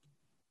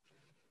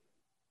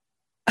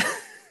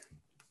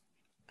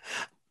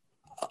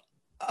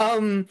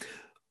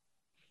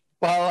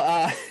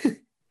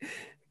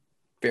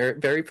 Very,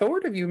 very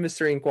forward of you,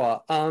 Mr.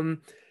 Inqua.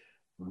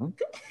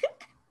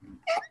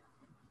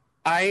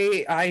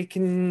 I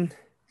can,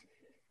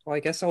 well, I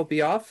guess I'll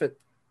be off at,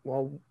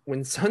 well,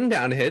 when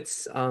sundown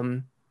hits.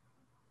 He'll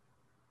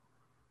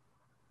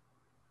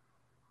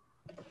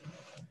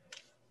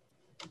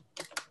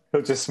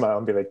just smile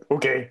and be like,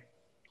 okay.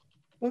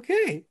 I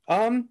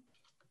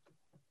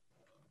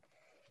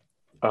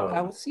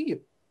will see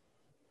you.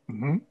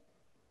 Mm-hmm.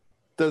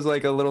 Does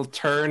like a little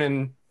turn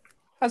and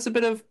has a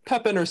bit of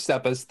pep in her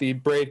step as the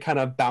braid kind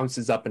of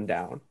bounces up and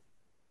down.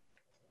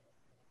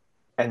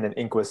 And then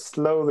Inqua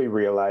slowly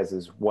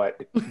realizes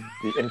what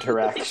the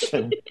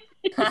interaction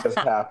has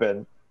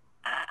happened.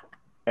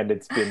 And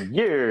it's been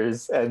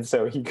years. And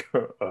so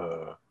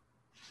he'll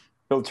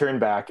turn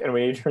back. And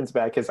when he turns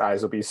back, his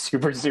eyes will be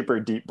super, super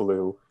deep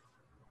blue.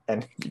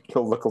 And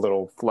he'll look a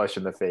little flush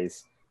in the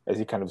face as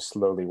he kind of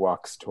slowly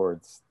walks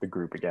towards the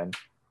group again.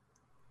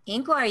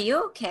 Inqua, are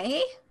you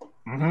okay?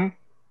 Mm-hmm.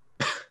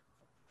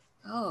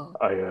 Oh.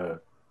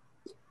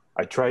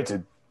 I tried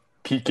to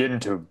peek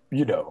into,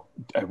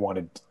 I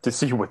wanted to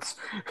see what's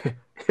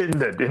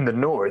in the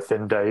north,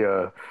 and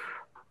I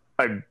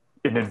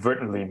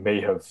inadvertently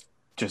may have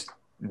just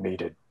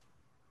made a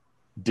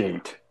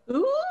date.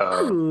 Ooh.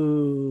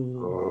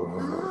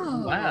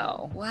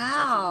 Wow.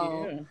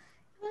 Wow.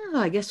 Oh,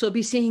 I guess we'll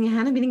be seeing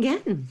Hannibin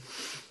again.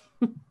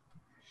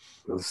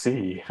 We'll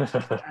see.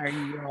 Are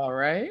you all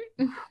right?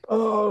 Yep.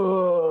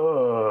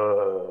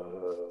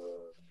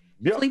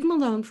 Just leave him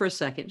alone for a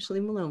second. Just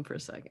leave him alone for a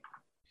second.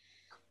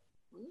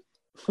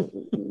 Where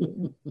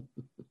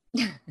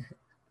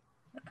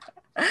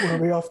are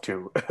we off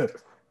to?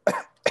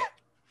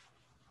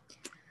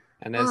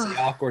 And as the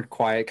awkward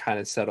quiet kind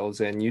of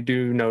settles in, you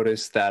do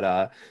notice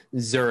that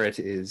Zurit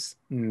is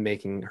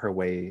making her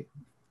way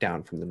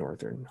down from the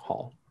northern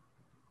hall.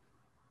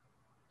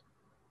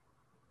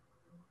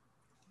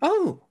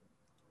 Oh,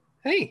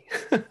 hey.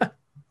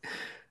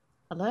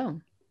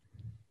 Hello.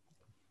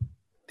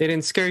 They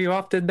didn't scare you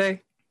off, did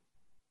they?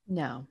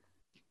 No.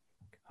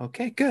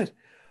 Okay, good.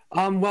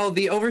 Well,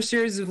 the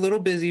overseer is a little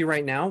busy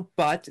right now,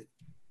 but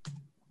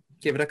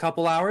give it a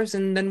couple hours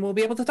and then we'll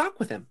be able to talk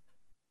with him.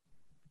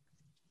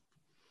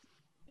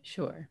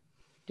 Sure.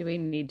 Do we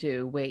need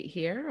to wait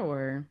here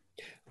or?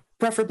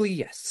 Preferably,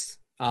 yes.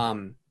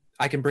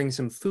 I can bring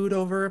some food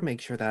over,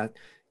 make sure that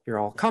you're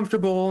all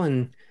comfortable,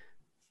 and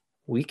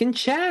we can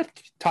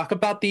chat, talk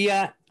about the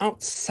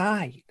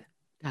outside.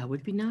 That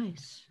would be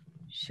nice.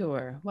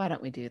 Sure. Why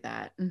don't we do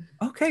that?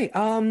 Okay.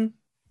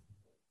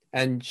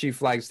 And she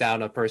flags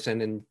down a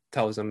person and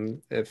tells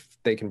them if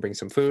they can bring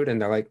some food,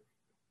 and they're like,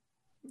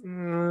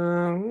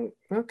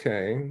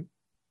 okay.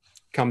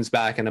 Comes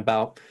back, and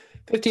about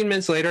 15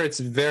 minutes later, it's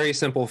very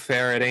simple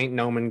fare. It ain't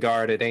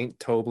Nomengard, it ain't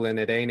Toblin,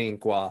 it ain't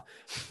Inqua,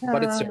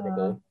 but it's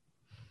servable.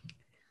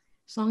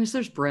 As long as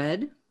there's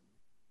bread.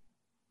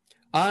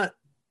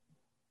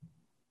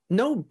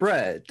 No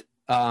bread.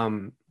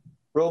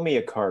 Roll me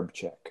a carb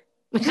check.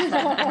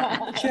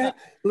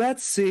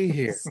 Let's see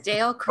here.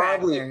 Stale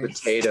Probably crackers.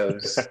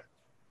 potatoes.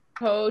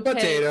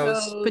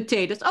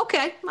 Potatoes.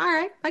 Okay. All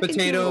right. I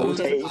Potatoes.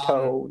 Can do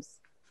Potatoes.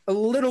 A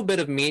little bit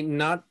of meat,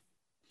 not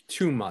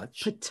too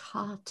much.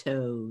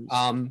 Potatoes.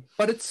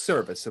 But it's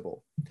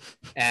serviceable.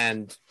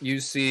 And you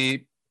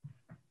see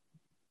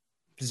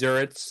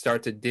Zurit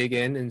start to dig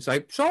in and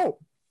say, so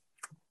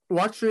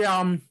what's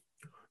the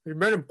it's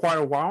been quite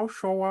a while,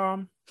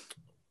 so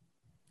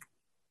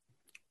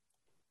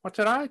what's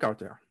it like out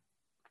there?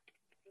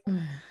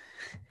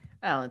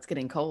 Well, it's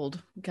getting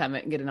cold.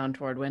 Getting on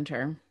toward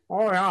winter.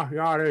 Oh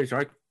yeah, it is.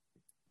 Like,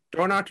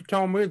 don't have to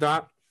tell me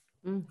that.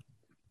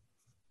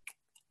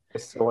 I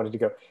still wanted to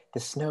go.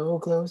 The snow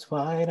glows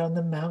white on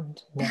the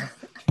mountain now.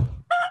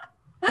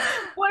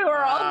 Boy,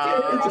 we're all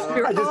I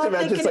just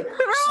imagine it's like,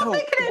 so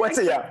what's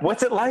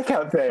it like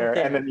out there?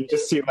 And then you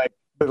just see like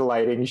the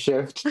lighting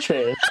shift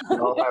change.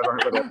 All have our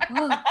little...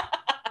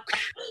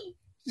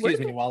 Excuse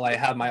me while I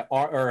have my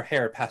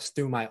hair pass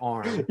through my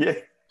arm. Yeah.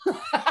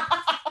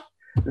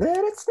 Let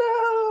it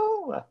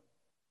snow.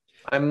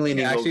 I'm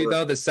leaning Actually, over.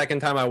 though, the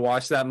second time I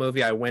watched that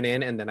movie, I went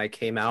in and then I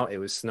came out. It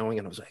was snowing,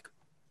 and I was like,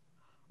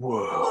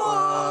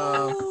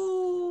 Whoa.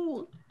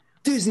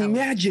 Disney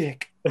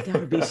magic. That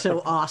would be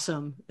so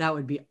awesome. That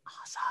would be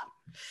awesome.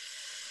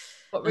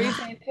 What were you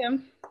saying,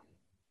 Tim?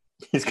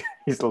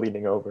 He's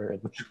leaning over.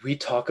 And... Should we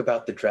talk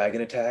about the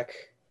dragon attack?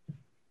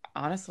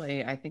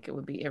 Honestly, I think it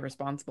would be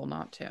irresponsible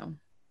not to.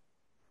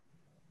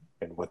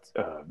 And what's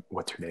her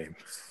name?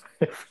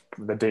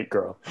 The date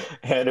girl.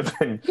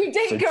 Hannibin.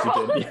 Date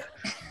girl.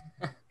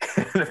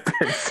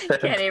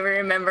 Can't even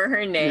remember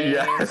her name.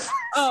 Yes.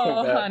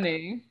 Oh,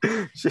 honey.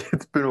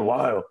 It's been a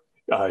while.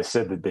 I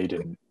said that they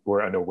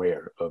were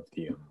unaware of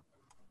the.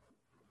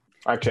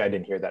 Actually, I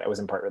didn't hear that. I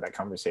wasn't part of that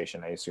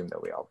conversation. I assume that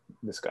we all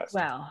discussed.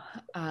 Well,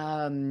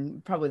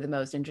 probably the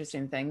most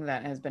interesting thing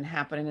that has been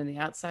happening in the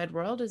outside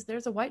world is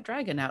there's a white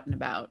dragon out and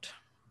about.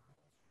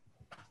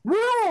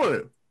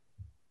 Really?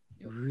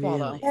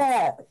 Follow.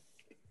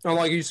 And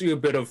like you see a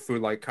bit of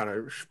food like kind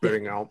of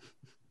spitting out.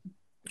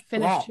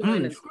 Finish chewing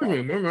and excuse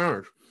me, my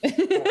manners.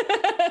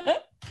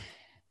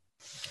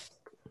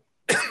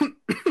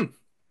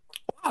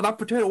 Wow, that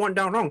potato went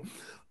down wrong.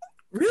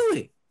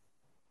 Really?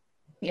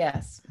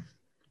 Yes.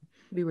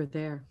 We were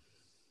there.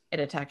 It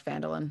attacked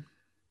Vandalin.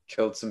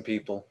 Killed some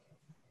people.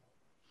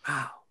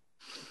 Wow.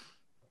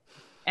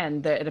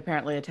 And it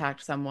apparently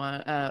attacked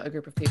someone, a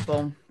group of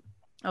people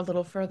a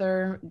little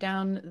further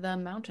down the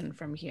mountain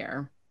from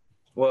here.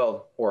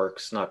 Well,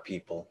 orcs, not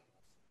people.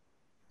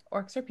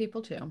 Orcs are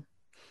people too.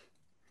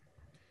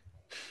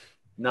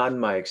 Not in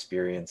my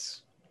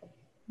experience.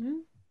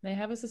 They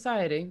have a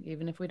society,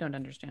 even if we don't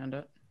understand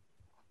it.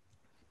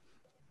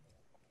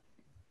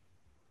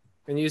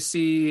 And you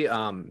see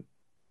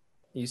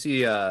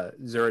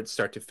Zurit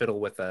start to fiddle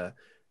with a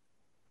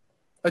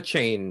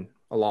chain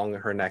along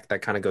her neck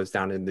that kind of goes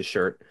down in the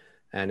shirt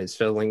and is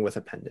fiddling with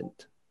a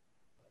pendant.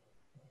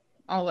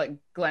 I'll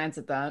glance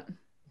at that.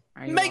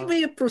 Make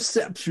me a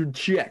perception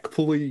check,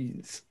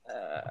 please.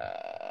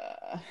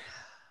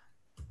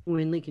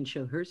 Winley can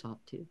show hers off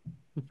too.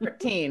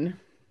 13.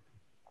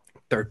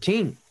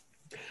 13.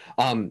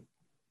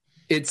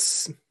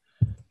 It's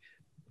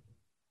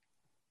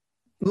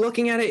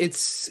looking at it,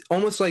 it's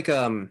almost like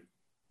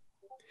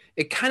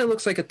it kind of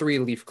looks like a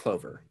 3-leaf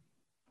clover.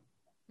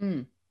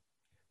 Mm.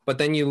 But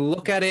then you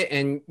look at it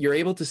and you're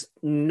able to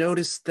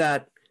notice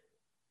that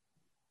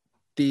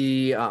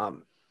the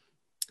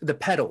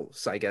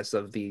petals, I guess,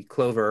 of the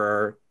clover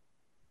are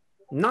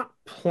not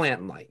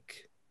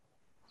plant-like.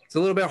 It's a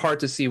little bit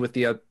hard to see with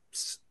the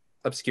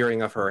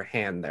obscuring of her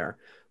hand there,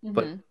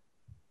 but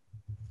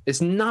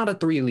it's not a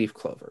 3-leaf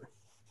clover.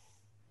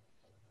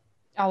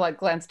 I'll like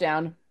glance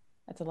down.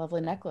 That's a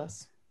lovely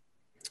necklace.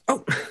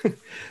 Oh,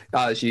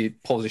 she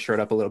pulls her shirt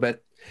up a little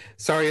bit.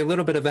 Sorry, a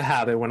little bit of a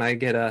habit. When I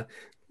get a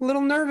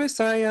little nervous,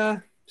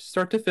 I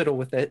start to fiddle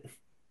with it.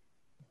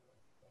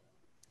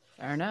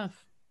 Fair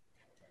enough.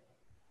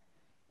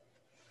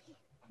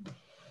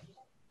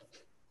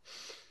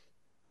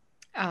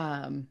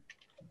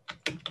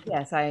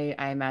 Yes, I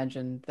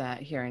imagine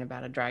that hearing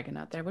about a dragon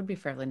out there would be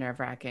fairly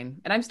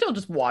nerve-wracking. And I'm still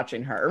just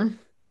watching her.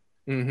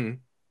 Mm-hmm.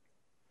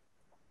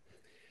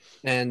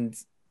 And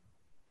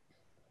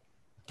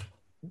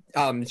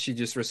she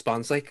just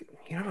responds like,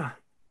 yeah.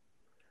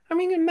 I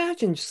mean,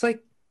 imagine just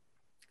like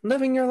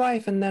living your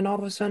life and then all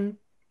of a sudden,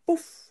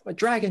 poof, a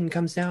dragon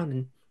comes down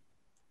and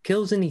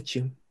kills and eats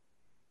you.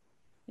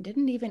 It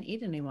didn't even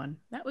eat anyone.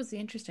 That was the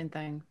interesting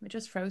thing. It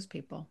just froze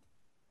people.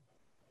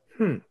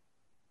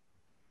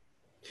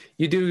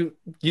 You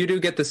do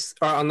get this,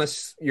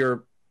 unless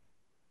you're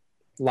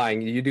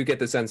lying, you do get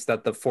the sense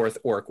that the 4th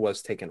orc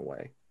was taken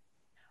away.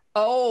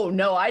 Oh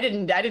no, I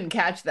didn't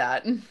catch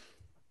that.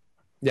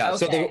 Yeah, Okay.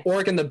 So the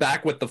orc in the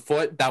back with the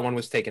foot, that one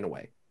was taken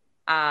away.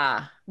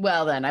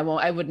 Well then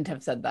I wouldn't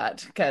have said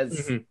that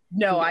because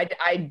no,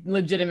 I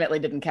legitimately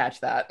didn't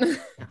catch that.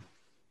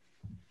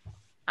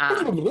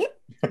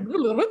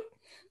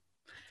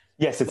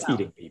 Yes, it's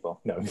eating people.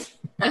 No.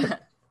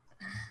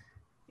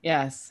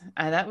 Yes,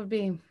 that would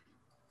be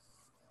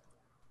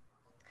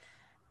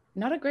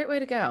not a great way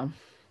to go.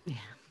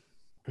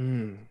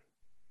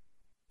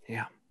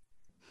 Yeah.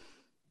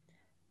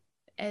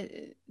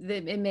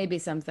 It may be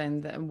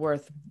something that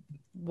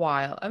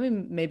worthwhile. I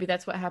mean, maybe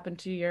that's what happened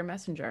to your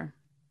messenger.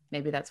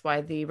 Maybe that's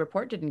why the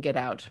report didn't get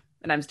out.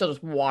 And I'm still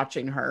just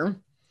watching her.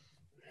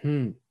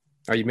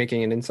 Are you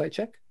making an insight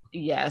check?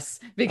 Yes,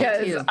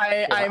 because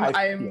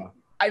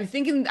I'm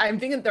thinking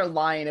they're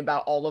lying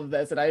about all of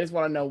this, and I just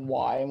want to know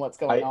why and what's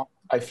going on.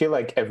 I feel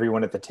like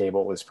everyone at the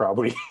table was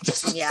probably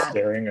just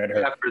staring at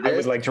her. I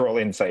would like to roll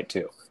insight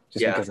too,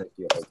 just because I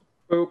feel like.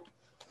 Boop.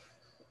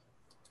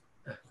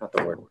 Not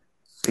the word.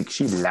 I think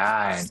she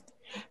lied.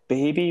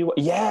 Baby,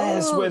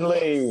 yes,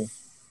 Winley.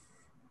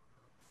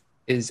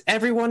 Is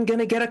everyone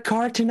gonna get a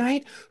card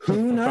tonight?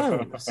 Who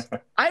knows?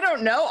 I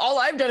don't know. All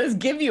I've done is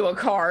give you a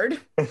card.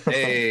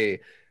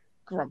 Hey.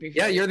 Grumpy face.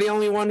 Yeah, you're the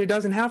only one who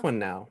doesn't have one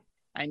now.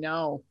 I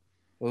know.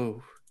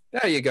 Ooh.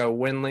 There you go,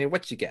 Winley.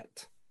 What you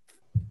get?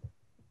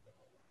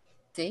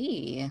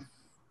 See.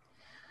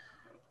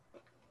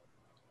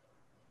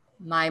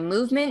 My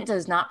movement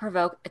does not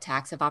provoke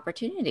attacks of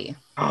opportunity.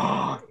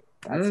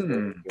 That's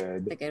very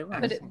good. That's a good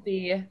one. Could it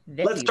be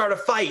Let's start a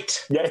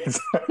fight. Yes.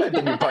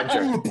 Then you punch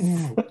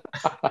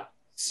her.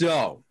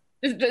 So.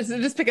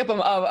 Just pick up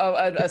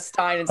a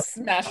stein and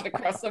smash it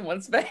across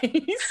someone's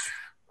face.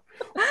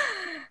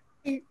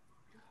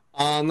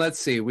 Let's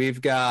see.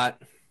 We've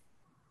got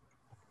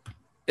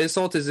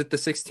Isolt. Is it the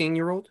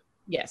 16-year-old?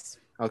 Yes.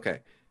 Okay.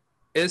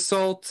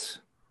 Isolt,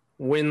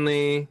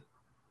 Winley.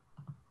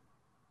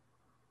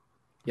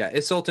 Yeah,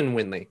 Isolt and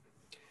Winley.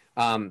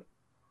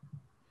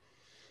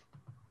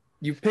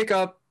 You pick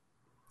up.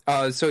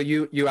 So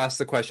you ask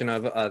the question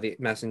of the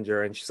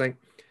messenger, and she's like,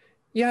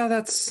 "Yeah,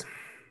 that's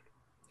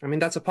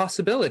a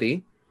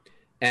possibility,"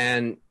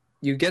 and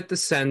you get the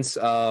sense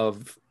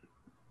of.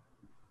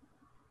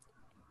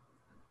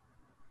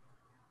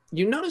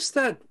 You notice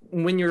that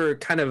when you're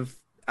kind of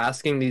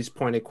asking these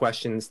pointed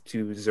questions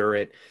to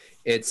Zurit,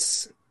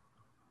 it's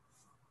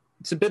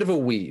a bit of a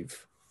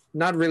weave,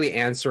 not really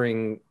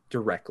answering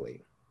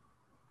directly.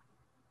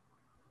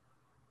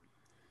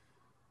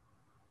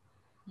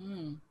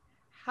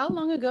 How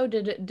long ago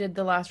did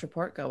the last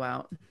report go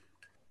out?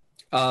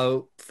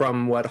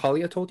 From what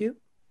Halia told you?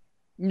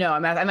 No,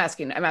 I'm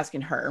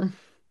asking her.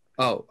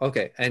 Oh,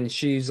 okay. And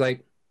she's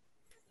like,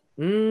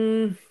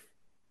 pretty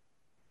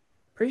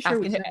sure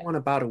we sent one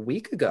about a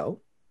week ago.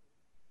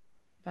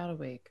 About a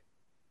week.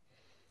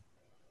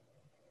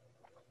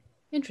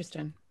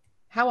 Interesting.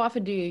 How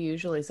often do you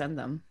usually send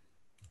them?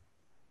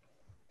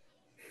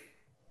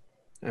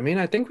 I mean,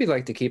 I think we'd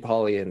like to keep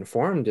Holly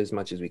informed as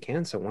much as we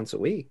can, so once a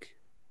week.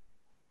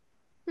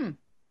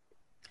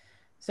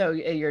 So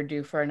you're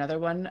due for another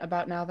one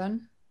about now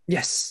then?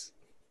 Yes.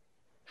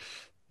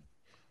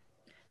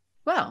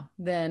 Well,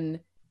 then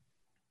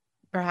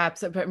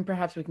perhaps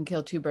we can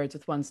kill 2 birds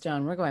with 1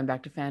 stone. We're going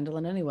back to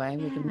Phandalin anyway.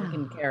 We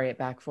can carry it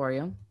back for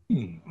you.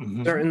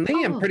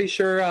 Certainly. I'm pretty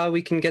sure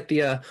we can get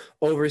the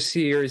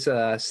overseer's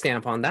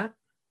stamp on that.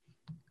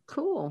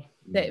 Cool.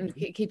 That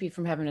keep you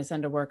from having to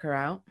send a worker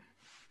out.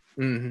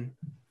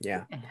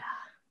 Yeah.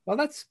 Well,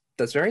 that's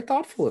very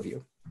thoughtful of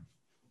you.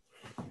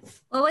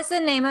 What was the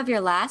name of your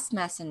last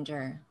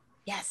messenger?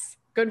 Yes.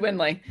 Good,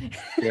 Winley.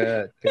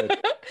 Good.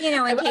 You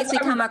know, in case we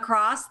come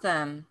across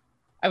them.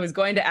 I was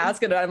going to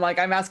ask it, and I'm like,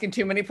 I'm asking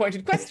too many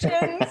pointed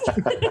questions.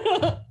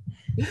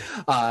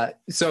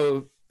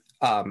 So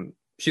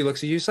she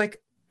looks at you. She's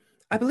like,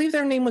 I believe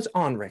their name was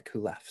Onric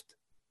who left.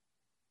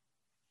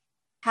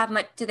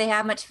 Do they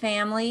have much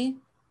family?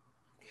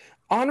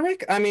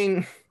 Onric? I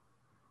mean,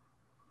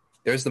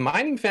 there's the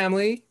mining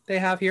family they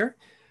have here.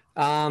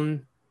 Yeah,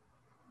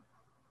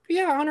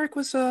 Onric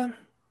was a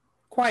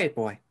quiet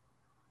boy.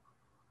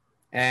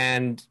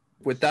 And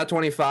with that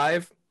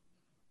 25,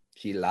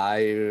 she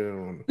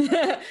lied.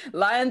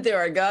 Lying through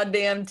her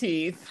goddamn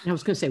teeth. I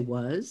was going to say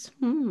was.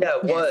 Yeah,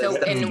 it was. So,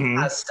 That's and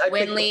past, I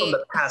picked up Winley- on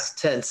the past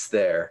tense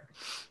there.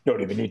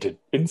 Don't even need to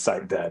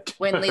insight that.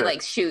 Winley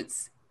like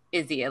shoots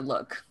Izzy a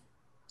look,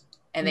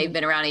 and they've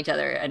been around each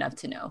other enough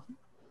to know.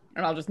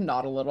 And I'll just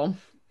nod a little.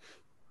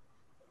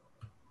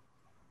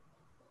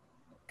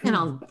 And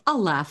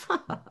I'll laugh.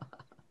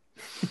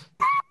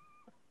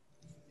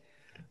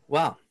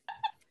 Wow.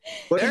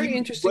 Very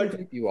interesting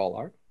group you all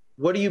are.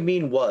 What do you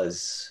mean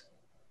was?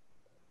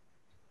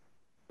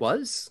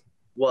 Was?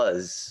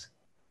 Was.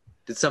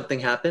 Did something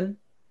happen?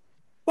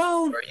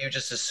 Well, or are you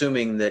just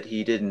assuming that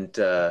he didn't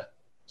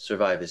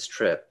survive his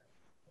trip?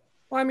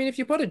 Well, I mean, if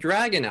you put a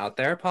dragon out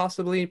there,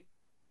 possibly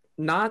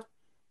not.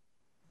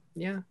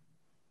 Yeah.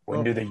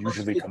 When do they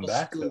usually come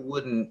back? Still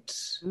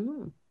wouldn't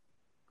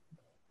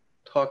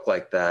talk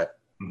like that.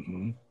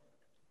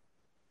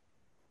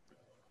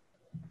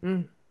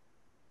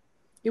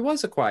 He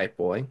was a quiet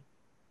boy.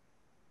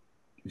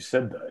 You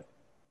said that.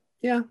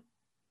 Yeah.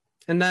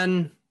 And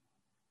then,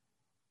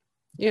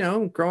 you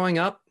know, growing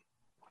up,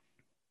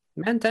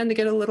 men tend to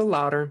get a little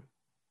louder.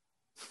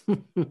 I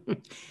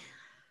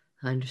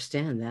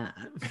understand that.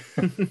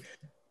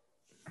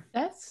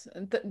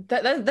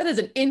 That is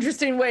an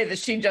interesting way that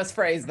she just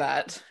phrased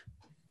that.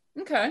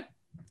 Okay.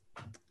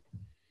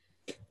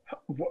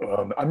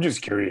 I'm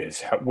just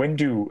curious. How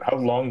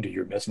long do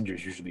your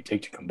messengers usually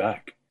take to come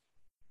back?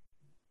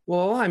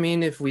 Well, I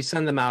mean, if we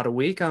send them out a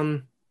week,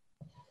 I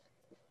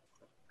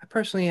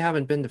personally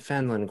haven't been to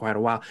Phandalin in quite a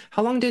while.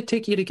 How long did it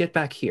take you to get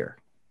back here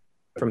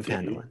from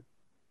Phandalin?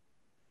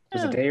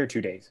 Was it a day or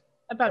 2 days?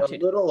 About a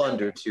little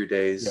under 2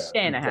 days.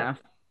 Day and a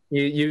half.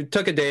 You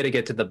took a day to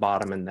get to the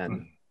bottom, and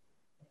then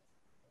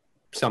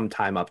some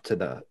time up to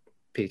the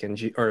peak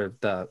or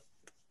the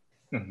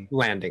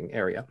landing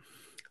area.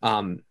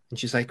 And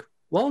she's like,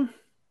 "Well,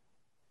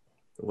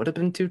 it would have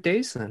been 2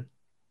 days then."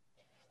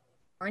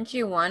 Weren't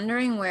you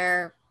wondering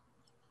where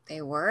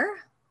they were?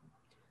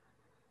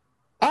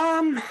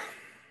 I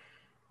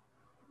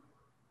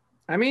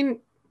mean,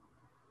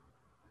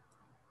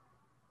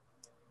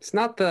 it's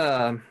not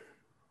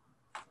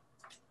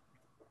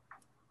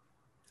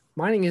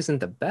mining isn't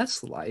the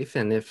best life,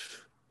 and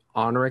if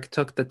Onric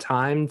took the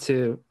time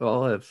to,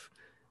 well, if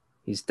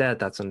he's dead,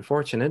 that's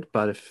unfortunate,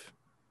 but if,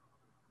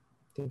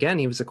 again,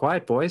 he was a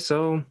quiet boy,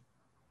 so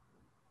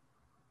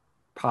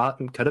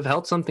could have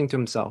held something to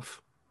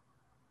himself.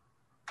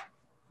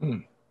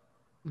 Took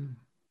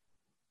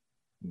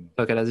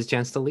it as a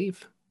chance to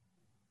leave.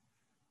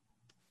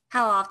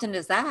 How often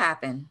does that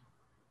happen?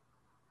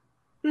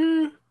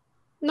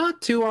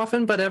 Not too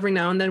often, but every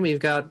now and then we've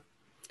got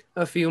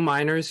a few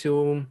miners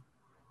who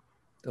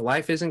the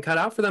life isn't cut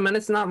out for them, and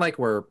it's not like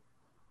we're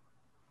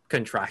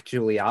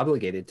contractually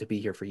obligated to be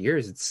here for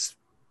years. It's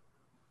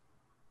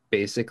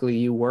basically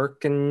you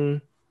work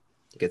and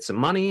you get some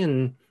money,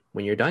 and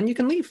when you're done, you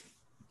can leave.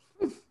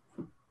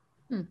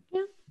 Yeah,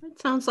 that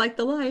sounds like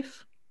the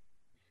life.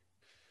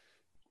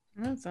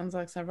 That sounds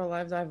like several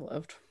lives I've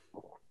lived.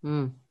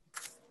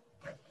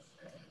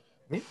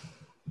 Yeah.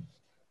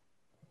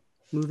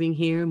 Moving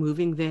here,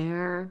 moving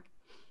there.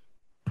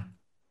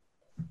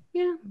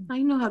 Yeah,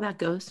 I know how that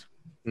goes.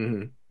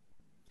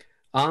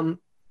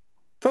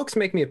 Folks,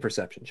 make me a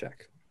perception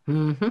check.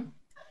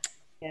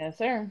 Yes,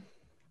 sir.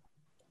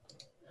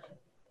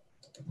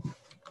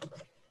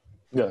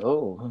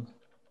 Go.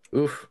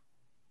 Oof.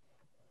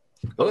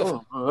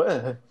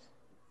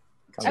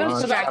 I'm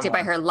distracted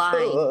by her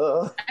lying.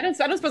 I don't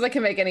suppose I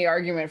can make any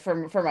argument for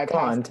my Come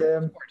on, past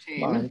Tim.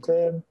 14. Come on,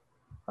 Tim.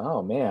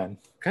 Oh, man.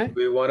 Okay.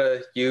 We want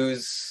to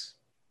use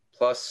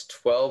plus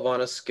 12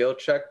 on a skill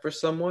check for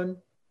someone?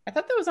 I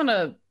thought that was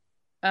on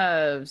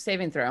a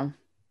saving throw.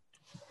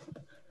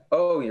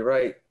 Oh, you're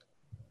right.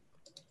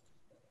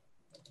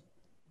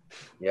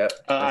 Yep.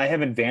 I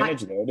have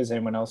advantage, though. Does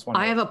anyone else want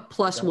I have a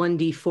plus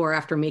 1d4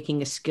 after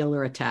making a skill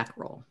or attack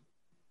roll.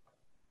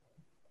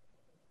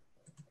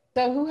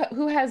 So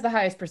who has the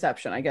highest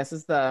perception? I guess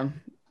is the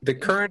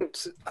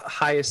current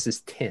highest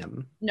is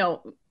Tim.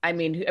 No, I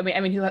mean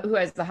who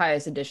has the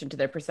highest addition to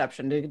their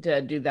perception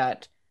to do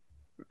that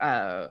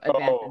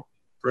advantage?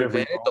 For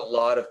advantage, a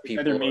lot of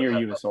people Either me or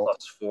have you, a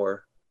Assault.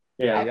 +4.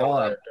 Yeah,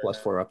 y'all have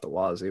 +4 up the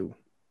wazoo.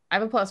 I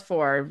have a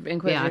 +4.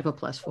 Inquisitor, Yeah, I have a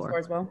 +4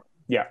 as well.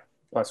 Yeah,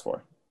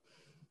 +4.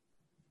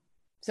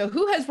 So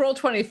who has roll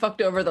 20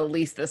 fucked over the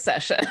least this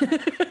session?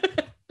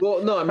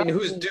 Well, no, I mean,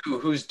 who's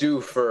due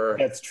for...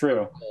 That's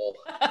true.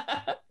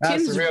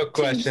 That's the real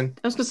question.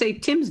 I was going to say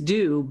Tim's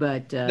due,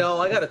 but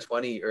No, I got a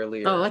 20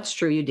 earlier. oh, that's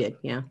true. You did,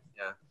 yeah.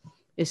 Yeah.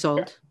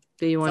 Assault.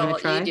 Do you want to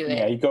Assault, try? you do it.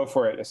 Yeah, you go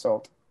for it,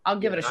 Assault. I'll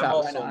give it a I'm shot. Why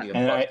also not? the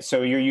And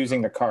so you're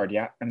using the card,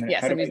 yeah? And then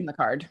Yes, how do I'm using the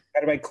card.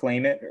 How do I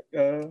claim it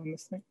on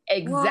this thing?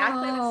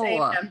 Exactly the same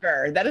Whoa.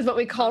 number. That is what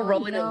we call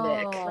rolling a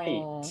Nick.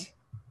 Great.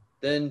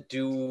 Then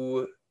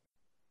do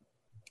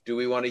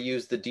we want to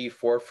use the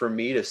D4 for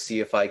me to see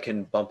if I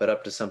can bump it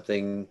up to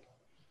something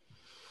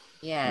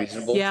Yes.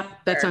 reasonable? Yeah,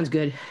 that sounds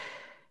good.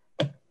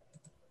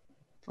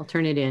 I'll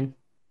turn it in.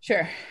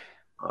 Sure.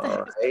 All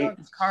right.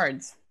 These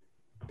cards.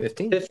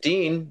 15.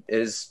 15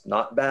 is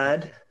not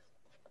bad.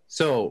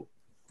 So,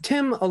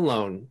 Tim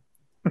alone,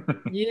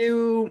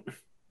 you're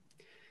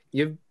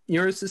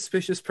a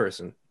suspicious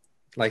person.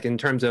 Like in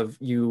terms of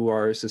you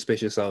are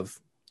suspicious of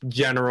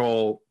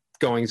general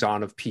goings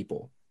on of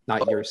people,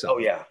 not yourself. Oh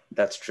yeah,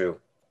 that's true.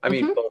 I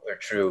mean, both are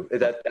true.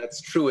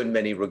 That's true in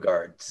many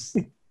regards.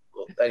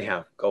 Well,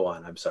 anyhow, go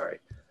on. I'm sorry.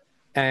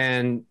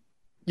 And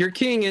you're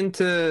keying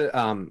into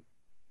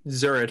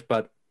Zurit,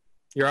 but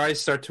your eyes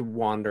start to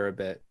wander a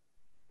bit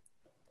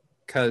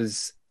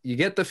because you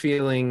get the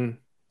feeling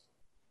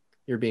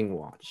you're being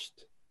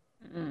watched.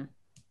 Mm.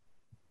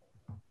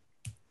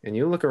 And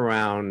you look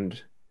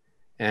around,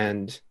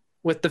 and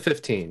with the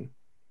 15,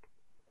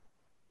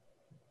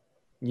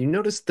 you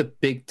notice the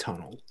big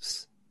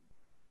tunnels.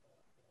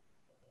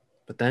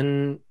 But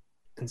then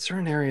in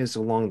certain areas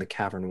along the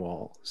cavern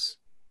walls,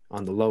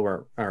 on the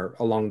lower or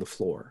along the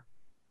floor,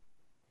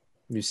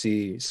 you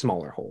see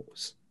smaller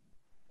holes.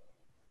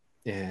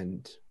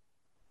 And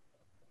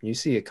you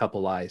see a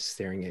couple eyes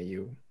staring at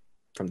you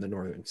from the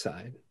northern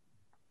side.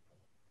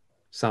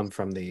 Some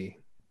from the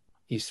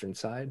eastern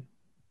side.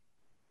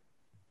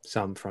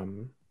 Some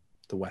from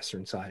the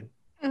western side.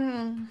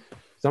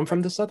 Some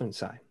from the southern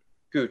side.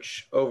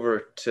 Gooch,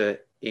 over to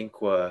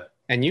Inqua.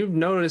 And you've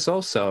noticed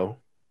also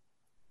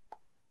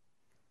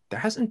there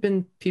hasn't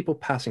been people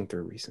passing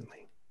through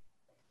recently.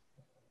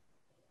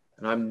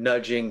 And I'm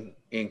nudging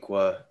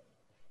Inqua,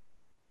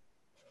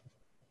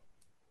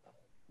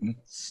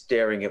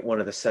 staring at one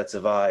of the sets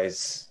of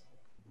eyes.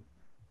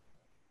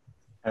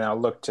 And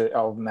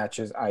I'll match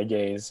his eye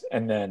gaze,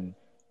 and then,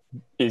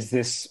 is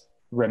this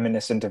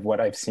reminiscent of what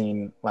I've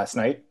seen last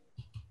night?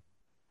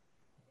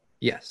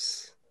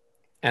 Yes.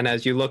 And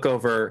as you look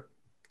over,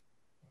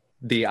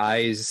 the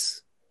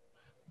eyes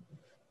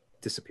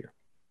disappear.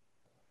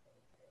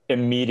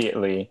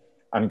 Immediately,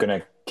 I'm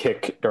gonna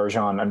kick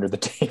Darjan under the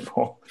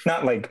table,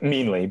 not like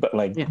meanly, but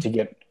like to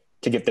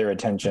get their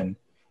attention,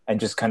 and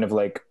just kind of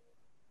like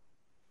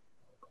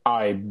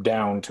eye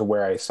down to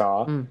where I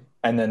saw,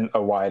 and then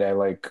a wide eye,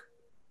 like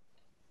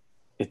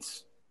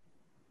it's,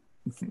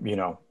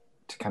 to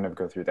kind of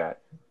go through that.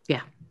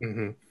 Yeah.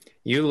 Mm-hmm.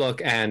 You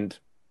look, and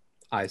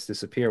eyes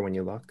disappear when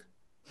you look.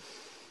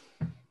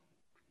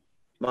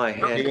 My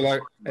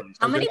hand.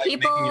 How many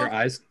people? Making your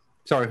eyes.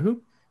 Sorry,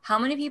 who? How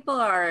many people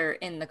are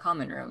in the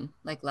common room?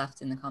 Like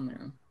left in the common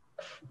room?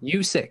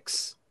 You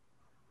 6.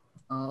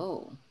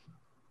 Oh.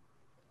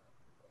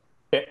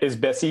 Is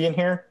Bessie in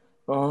here?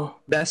 Oh,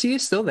 Bessie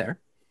is still there.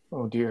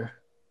 Oh dear.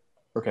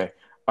 Okay.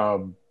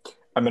 I'm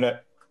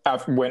gonna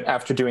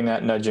after doing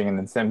that nudging, and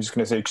then I'm just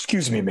gonna say,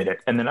 "Excuse me a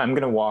minute," and then I'm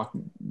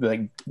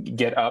gonna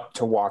get up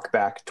to walk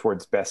back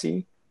towards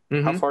Bessie.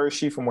 Mm-hmm. How far is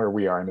she from where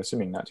we are? I'm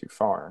assuming not too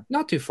far.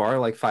 Not too far,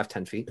 like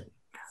 5-10 feet.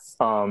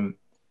 And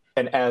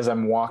as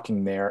I'm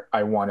walking there,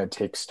 I want to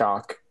take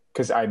stock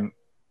because I'm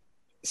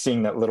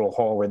seeing that little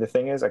hole where the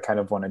thing is. I kind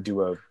of want to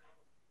do a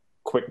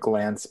quick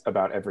glance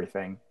about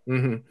everything.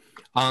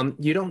 Mm-hmm.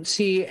 You don't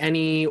see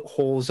any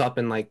holes up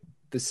in like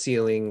the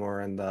ceiling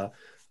or in the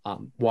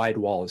wide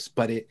walls,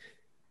 but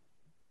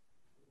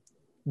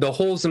the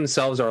holes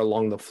themselves are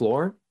along the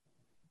floor,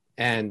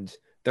 and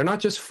they're not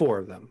just 4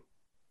 of them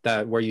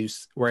that where you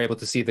were able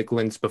to see the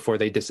glints before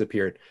they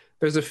disappeared.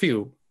 There's a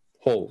few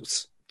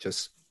holes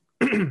just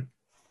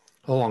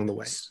along the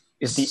way.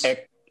 Is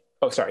the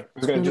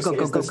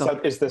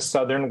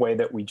southern way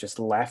that we just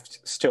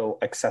left still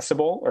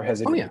accessible, or has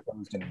it been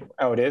closed in?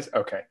 Oh, it is?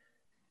 Okay.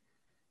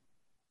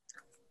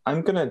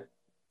 I'm gonna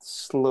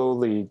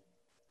slowly,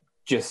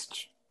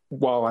 just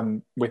while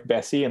I'm with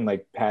Bessie and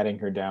like patting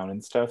her down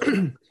and stuff,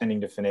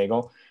 pretending to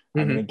finagle,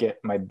 I'm gonna get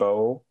my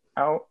bow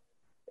out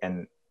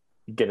and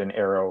get an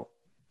arrow.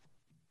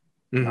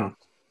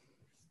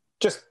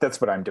 Just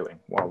that's what I'm doing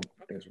while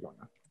things are going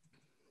on.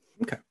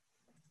 Okay.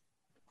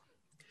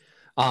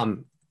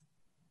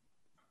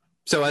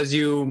 So as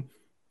you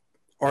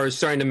are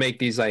starting to make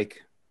these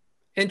like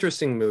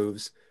interesting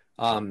moves,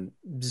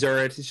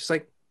 Zurit is just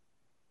like,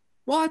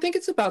 well, I think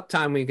it's about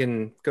time we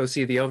can go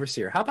see the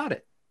Overseer. How about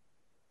it?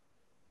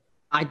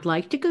 I'd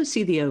like to go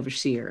see the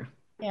Overseer.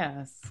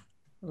 Yes,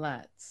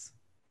 let's.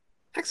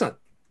 Excellent.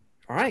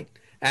 All right.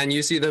 And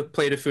you see the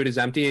plate of food is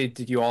empty.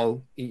 Did you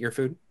all eat your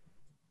food?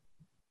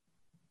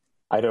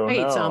 I don't know.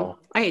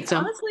 I ate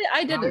some. Honestly,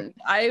 I didn't.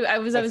 I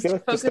was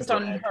focused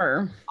on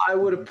her. I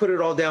would have put it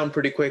all down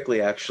pretty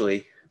quickly,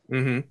 actually.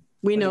 Mm-hmm.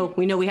 We know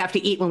we have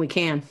to eat when we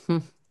can.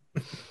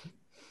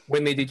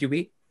 When did you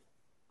eat?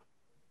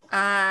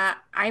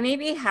 I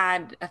maybe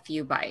had a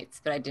few bites,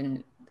 but I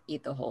didn't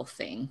eat the whole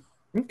thing.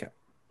 Okay.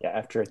 Yeah,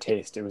 after a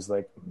taste, it was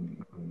like...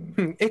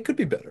 It could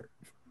be better.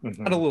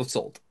 Mm-hmm. Add a little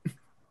salt.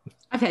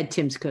 I've had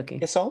Tim's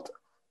cooking. Is salt?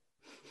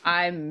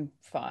 I'm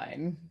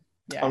fine.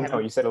 Yeah. Oh, no,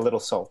 you said a little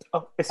salt.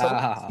 Oh, it's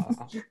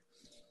salt.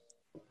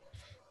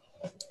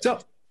 So...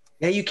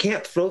 Yeah, you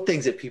can't throw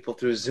things at people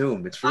through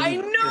Zoom. It's really I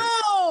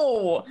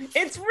know!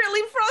 It's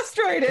really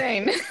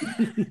frustrating.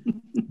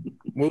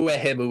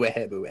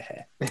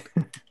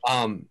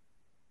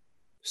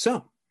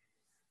 So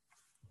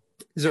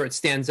Zurich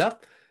stands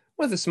up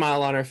with a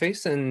smile on her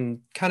face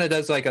and kind of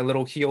does like a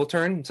little heel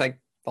turn. It's like,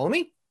 follow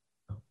me.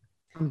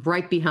 I'm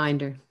right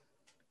behind her.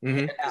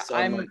 Mm-hmm. It's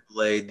on my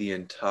blade the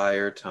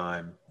entire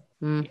time.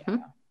 Mm-hmm.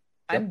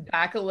 I'm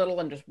back a little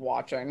and just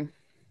watching.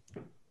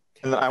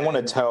 And I want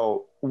to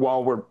tell,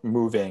 while we're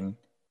moving,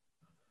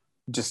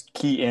 just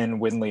key in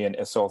Winley and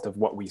Isolt of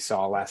what we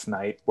saw last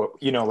night.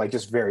 What, like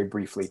just very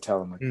briefly tell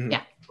them. Like,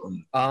 yeah.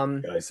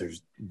 Guys,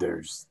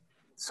 there's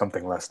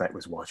something last night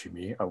was watching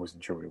me. I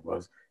wasn't sure what it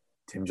was.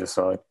 Tim just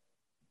saw it.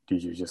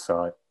 DJ just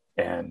saw it.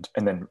 And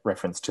then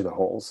reference to the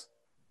holes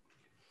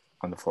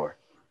on the floor.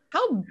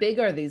 How big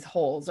are these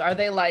holes? Are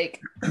they like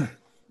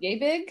yay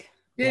big?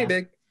 Yay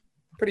big.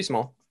 Pretty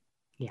small.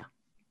 Yeah.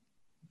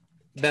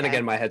 Then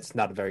again, my head's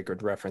not a very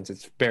good reference.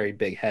 It's very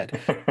big head.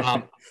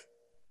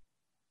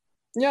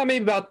 Yeah,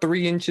 maybe about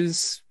 3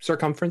 inches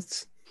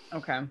circumference.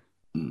 Okay.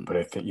 But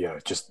I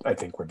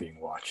think we're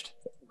being watched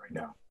right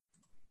now.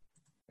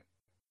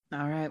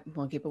 All right.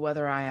 We'll keep a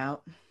weather eye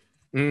out.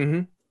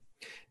 Mm-hmm.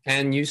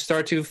 And you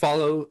start to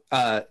follow,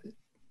 I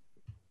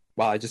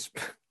just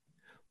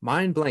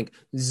mind blank.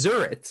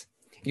 Zurich.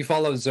 You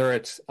follow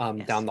Zurich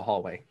Yes. down the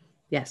hallway.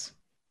 Yes.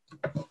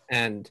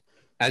 And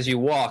as you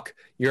walk,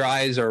 your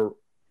eyes are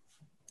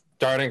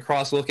darting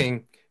across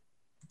looking.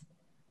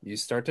 You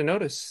start to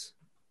notice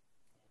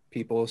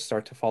people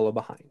start to follow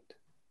behind.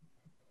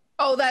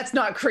 Oh, that's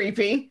not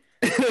creepy.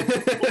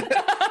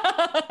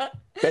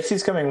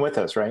 Bessie's coming with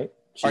us, right?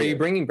 Are you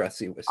bringing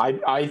Bessie with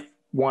you? I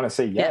want to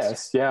say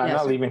yes. Yeah, I'm Yes.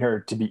 not leaving her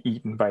to be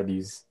eaten by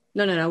these.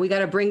 No. We got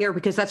to bring her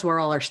because that's where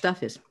all our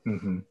stuff is.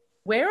 Mm-hmm.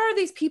 Where are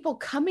these people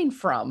coming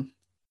from?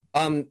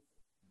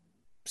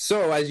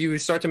 So as you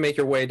start to make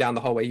your way down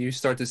the hallway, you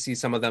start to see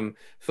some of them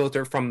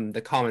filter from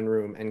the common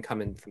room and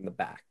come in from the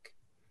back.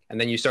 And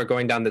then you start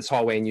going down this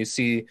hallway and you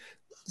see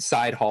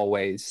side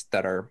hallways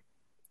that are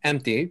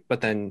empty,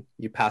 but then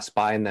you pass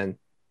by and then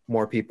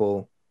more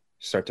people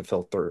start to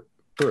filter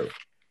through.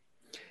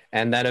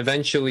 And then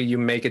eventually you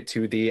make it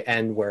to the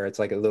end where it's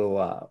like a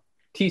little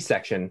T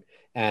section,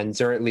 and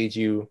Zurich leads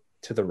you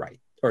to the right,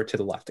 or to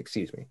the left,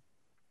 excuse me.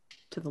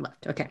 To the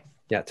left. Okay.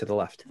 Yeah, to the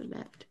left. To the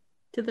left.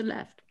 To the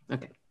left.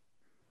 Okay.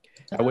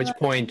 At which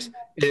point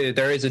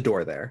there is a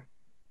door there.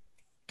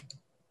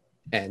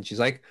 And she's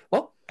like,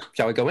 well,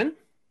 shall we go in?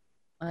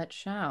 Let's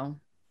shall.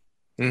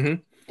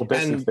 Mm-hmm. Well,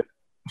 and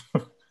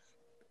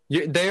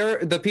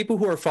the people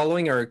who are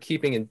following are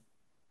keeping a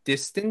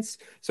distance.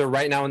 So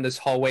right now in this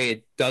hallway,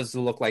 it does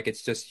look like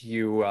it's just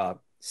you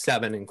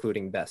 7,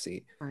 including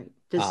Bessie. All right.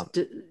 But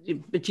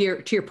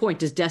to your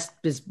point,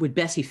 would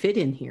Bessie fit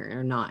in here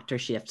or not? Or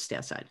does she have to stay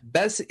outside?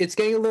 It's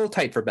getting a little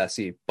tight for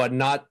Bessie, but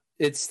not.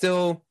 It's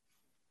still.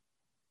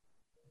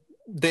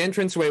 The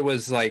entranceway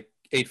was like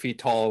 8 feet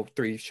tall,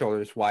 3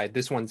 shoulders wide.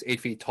 This one's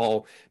 8 feet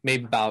tall,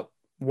 maybe about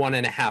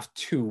 1.5,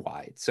 2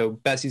 wide. So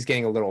Bessie's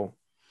getting a little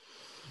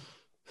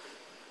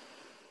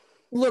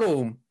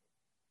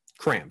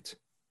cramped.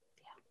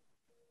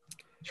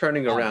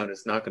 Turning around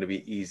is not going to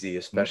be easy,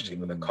 especially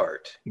with a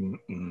cart.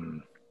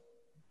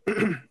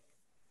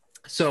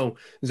 So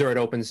Zurich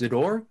opens the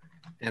door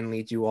and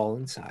leads you all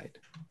inside.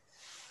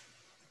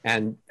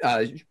 And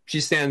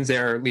she stands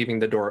there, leaving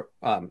the door,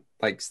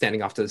 like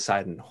standing off to the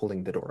side and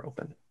holding the door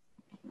open.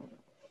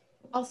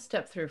 I'll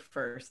step through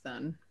first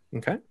then.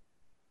 Okay.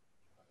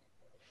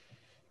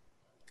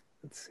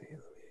 Let's see.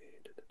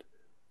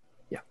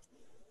 Yeah.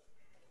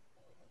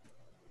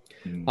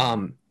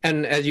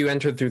 And as you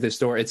enter through this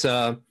door, it's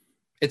a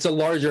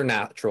larger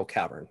natural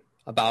cavern.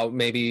 About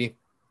maybe,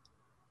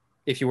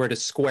 if you were to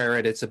square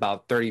it, it's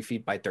about 30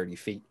 feet by 30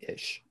 feet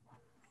ish.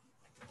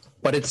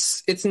 But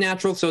it's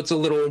natural, so it's a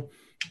little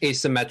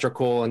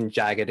asymmetrical and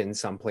jagged in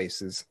some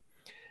places.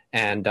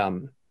 And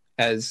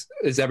is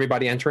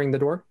everybody entering the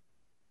door?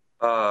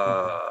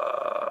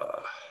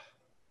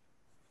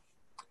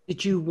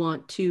 Did you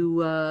want to?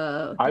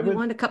 You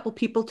want a couple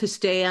people to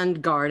stay on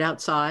guard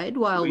outside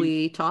while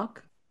we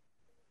talk?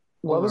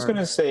 Well, I was going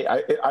to say,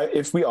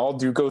 if we all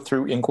do go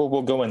through Inkwell,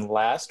 we'll go in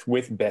last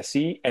with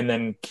Bessie and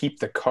then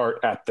keep the cart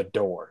at the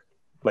door,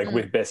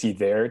 with Bessie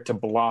there to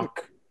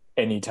block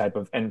any type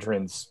of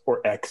entrance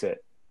or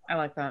exit. I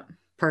like that.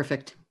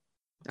 Perfect.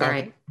 All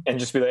right. And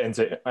just be like, and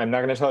say, I'm not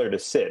going to tell her to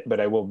sit, but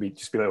I will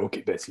just be like,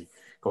 okay, Bessie,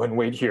 go ahead and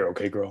wait here,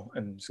 okay, girl,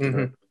 and just give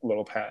her a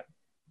little pat.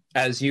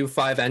 As you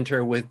 5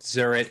 enter with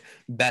Zurich,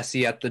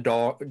 Bessie at the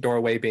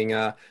doorway being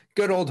a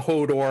good old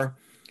Hodor.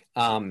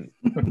 You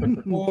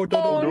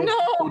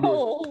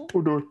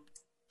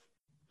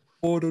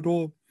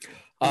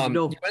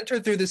enter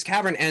through this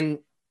cavern and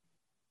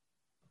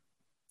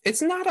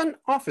It's not an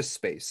office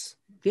space.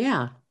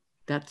 Yeah,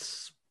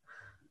 that's...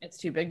 It's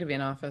too big to be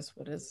an office.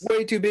 What is?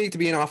 Way too big to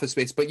be an office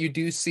space, but you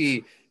do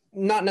see,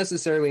 not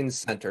necessarily in the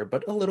center,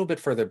 but a little bit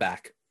further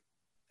back,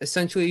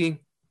 essentially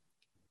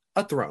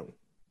a throne.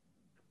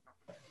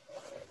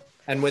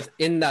 And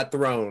within that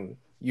throne,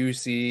 you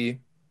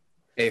see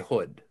a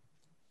hood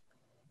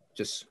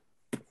just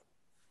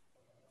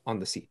on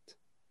the seat.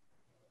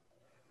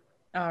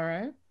 All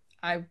right.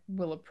 I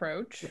will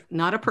approach.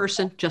 Not a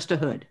person, just a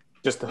hood.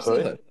 Just the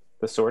hood?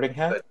 The sorting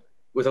hat?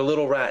 With a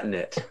little rat in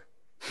it.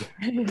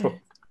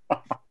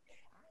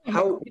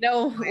 How?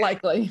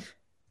 Likely.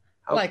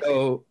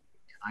 So,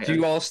 do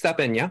you all step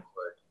in, yeah?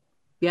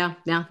 Yeah,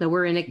 now that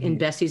we're in it, and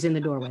Bessie's in the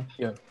doorway.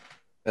 Yeah.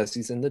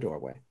 Bessie's in the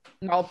doorway.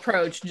 I'll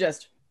approach,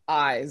 just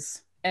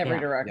eyes every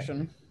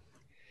direction.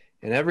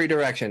 In every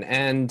direction.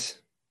 And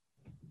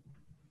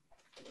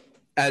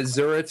as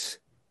Zurit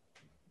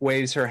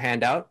waves her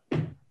hand out,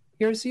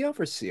 here's the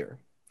overseer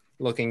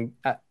looking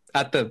at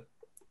the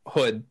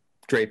hood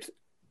draped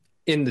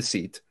in the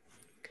seat.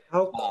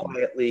 How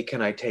quietly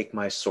can I take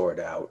my sword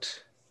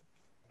out?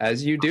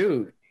 As you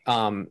do,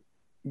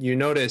 you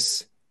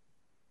notice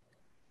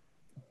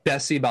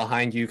Bessie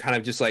behind you kind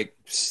of just like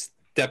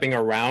stepping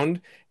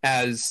around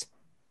as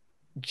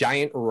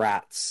giant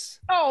rats.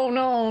 Oh,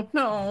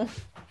 no.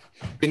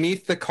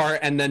 Beneath the cart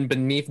and then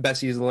beneath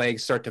Bessie's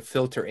legs start to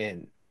filter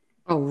in.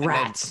 Oh,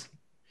 rats.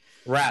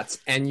 Rats.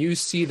 And you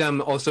see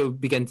them also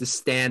begin to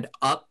stand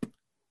up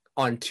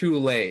on two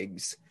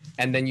legs.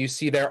 And then you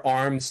see their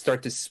arms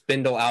start to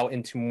spindle out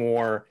into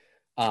more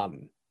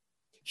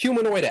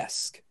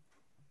humanoid-esque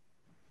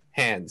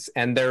hands.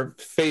 And their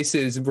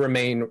faces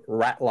remain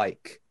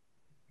rat-like.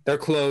 Their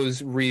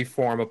clothes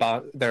reform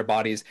about their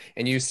bodies.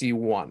 And you see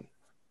 1,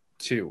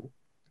 2,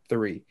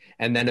 3.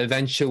 And then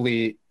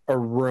eventually a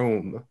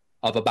room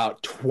of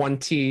about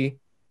 20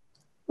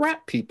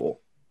 rat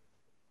people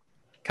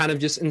kind of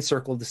just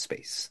encircle the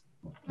space.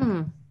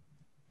 And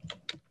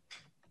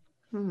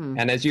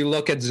as you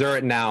look at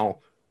Zurit now,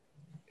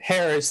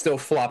 hair is still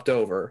flopped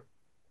over,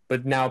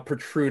 but now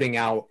protruding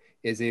out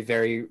is a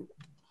very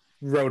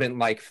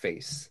rodent-like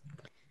face.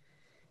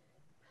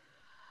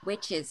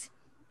 Witches.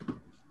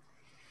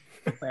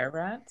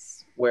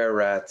 Were-rats?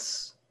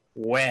 Were-rats.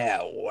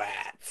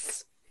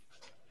 Were-rats.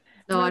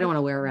 No, I don't want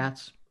to wear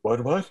rats.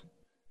 What?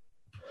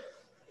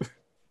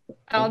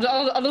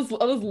 I'll just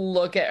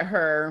look at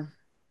her,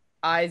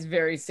 eyes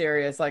very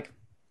serious, like,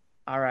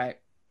 all right,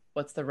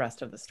 what's the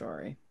rest of the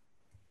story?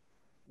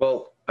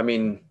 Well, I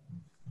mean,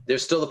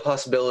 there's still the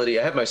possibility.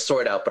 I have my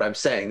sword out, but I'm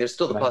saying there's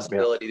still the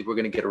possibility that we're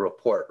going to get a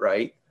report,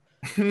 right?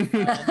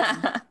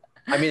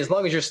 I mean, as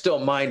long as you're still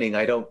mining,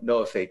 I don't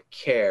know if they'd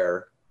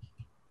care.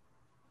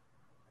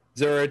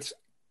 Zurit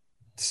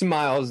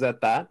smiles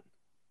at that,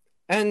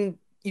 and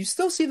you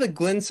still see the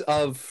glints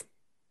of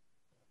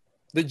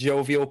the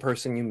jovial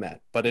person you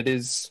met, but it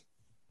is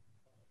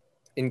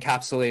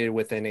encapsulated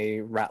within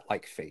a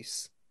rat-like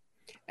face.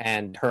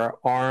 And her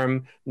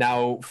arm,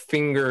 now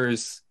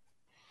fingers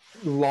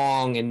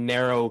long and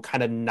narrow,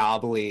 kind of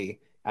knobbly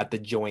at the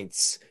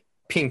joints,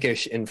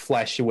 pinkish in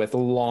flesh with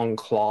long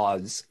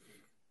claws,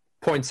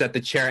 points at the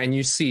chair, and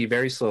you see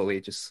very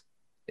slowly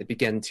it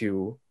began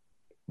to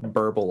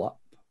burble up.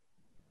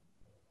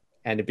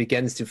 And it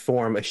begins to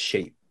form a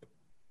shape.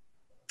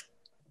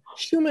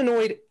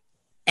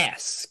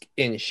 Humanoid-esque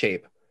in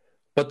shape,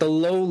 but the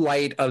low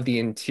light of the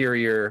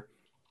interior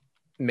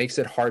makes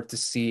it hard to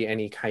see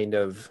any kind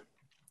of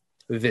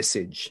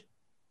visage.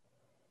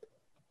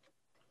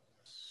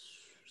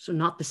 So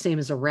not the same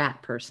as a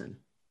rat person.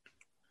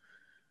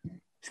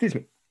 Excuse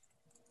me.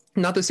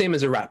 Not the same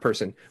as a rat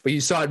person, but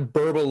you saw it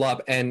burble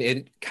up, and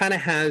it kind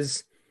of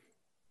has,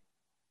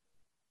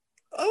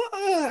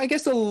 I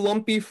guess, a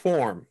lumpy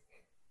form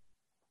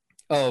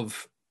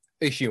of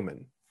a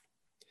human.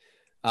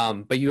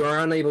 But you are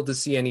unable to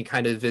see any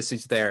kind of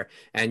visage there,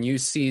 and you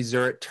see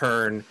Zurit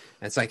turn, and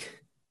it's like,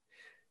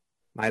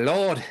 my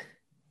lord,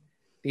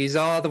 these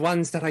are the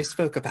ones that I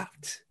spoke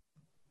about.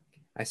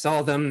 I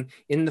saw them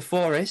in the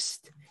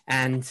forest,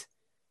 and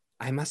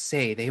I must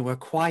say they were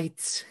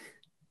quite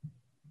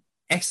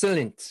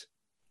excellent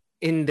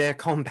in their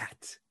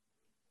combat.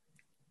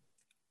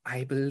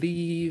 I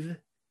believe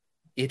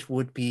it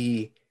would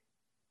be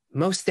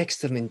most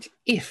excellent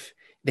if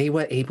they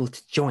were able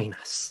to join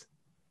us.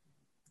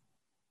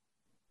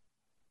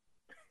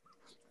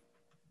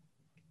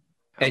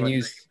 And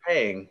you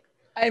paying.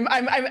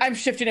 I'm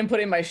shifting and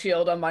putting my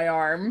shield on my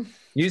arm.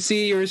 You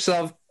see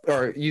yourself,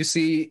 or you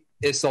see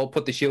Isolde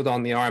put the shield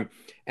on the arm,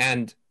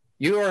 and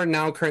you are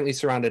now currently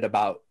surrounded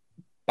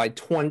by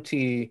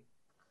 20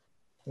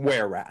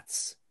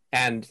 were-rats.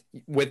 And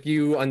with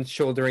you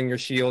unshouldering your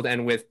shield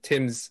and with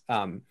Tim's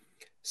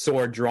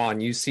sword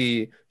drawn, you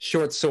see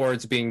short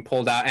swords being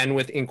pulled out, and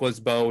with Inqua's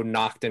bow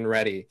knocked and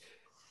ready.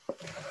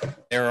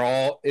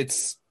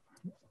 It's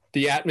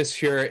the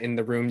atmosphere in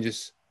the room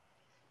just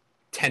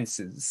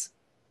tenses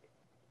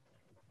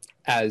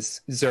as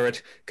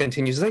Zurit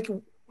continues, like,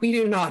 we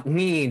do not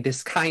need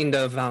this kind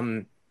of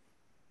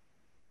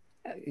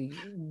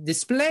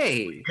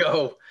display.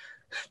 Go.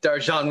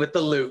 Darjan with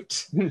the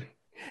loot.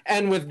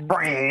 And with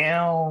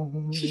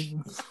Brown.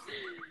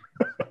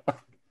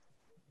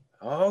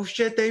 Oh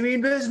shit, they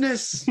mean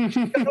business.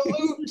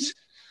 Loot.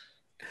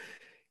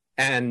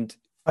 And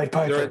Pied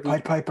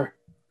Piper.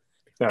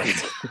 Sorry.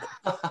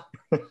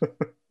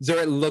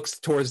 Zurich looks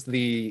towards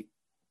the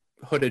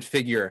hooded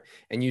figure,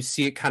 and you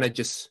see it kind of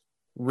just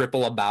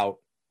ripple about,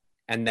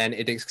 and then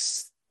it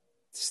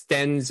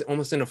extends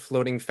almost in a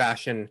floating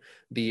fashion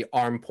the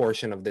arm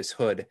portion of this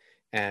hood,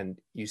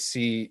 and you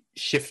see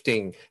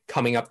shifting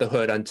coming up the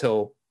hood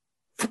until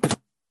on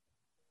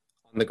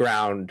the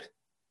ground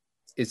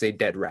is a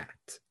dead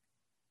rat.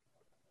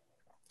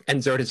 And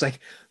Zord is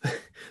like,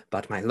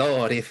 but my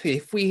lord,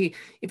 if we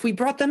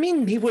brought them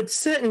in, they would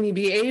certainly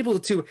be able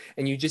to.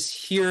 And you just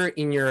hear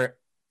in your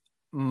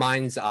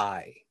mind's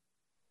eye,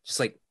 just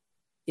like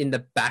in the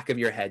back of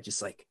your head,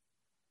 just like,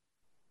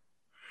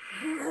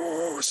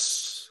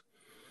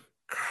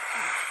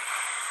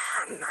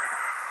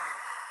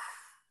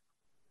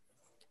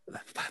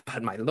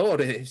 but my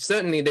lord,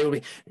 certainly they will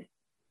be.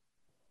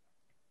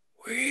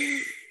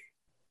 We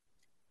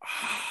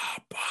are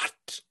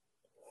but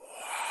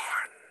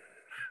one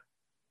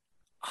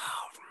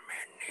of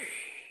many.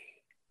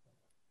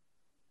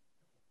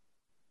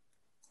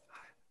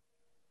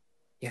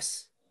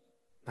 Yes,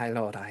 my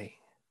lord, I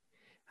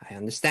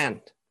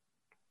understand.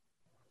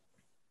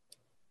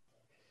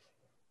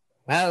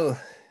 Well,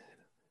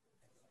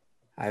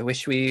 I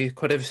wish we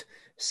could have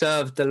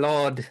served the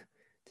Lord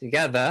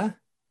together,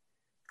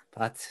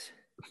 but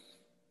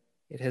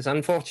it is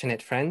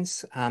unfortunate,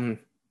 friends.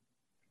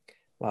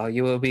 While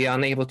you will be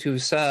unable to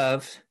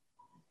serve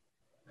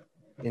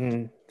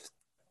in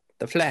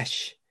the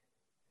flesh,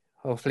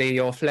 hopefully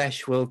your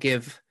flesh will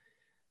give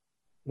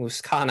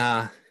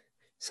Muskana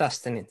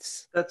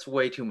sustenance. That's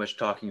way too much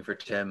talking for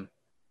Tim.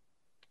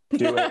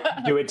 Do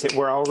it.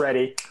 We're all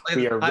ready.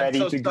 We are ready to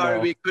go. I'm so sorry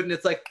we couldn't.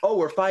 It's like, oh,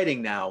 we're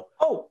fighting now.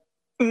 Oh.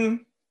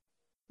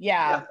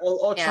 Yeah.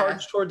 I'll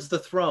charge towards the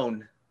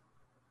throne.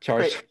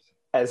 Charge. Great.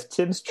 As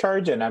Tim's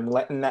charging, I'm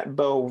letting that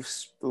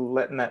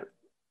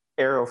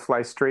arrow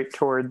fly straight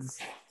towards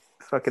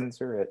fucking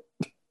Zurich.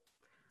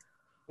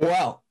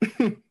 Well,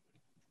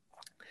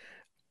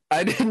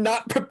 I did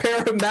not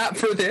prepare a map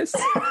for this.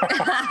 You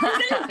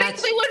didn't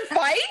think we would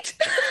fight?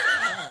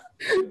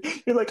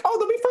 You're like, oh,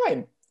 they'll be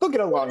fine. They'll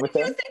get along with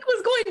them. What do you think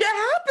was going to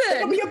happen?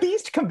 It'll be a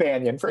beast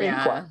companion for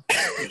Inqua.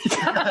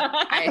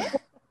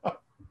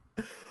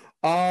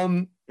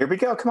 Here we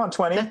go. Come on,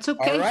 20. That's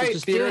okay. All right,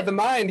 theater of the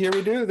mind. Here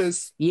we do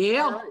this.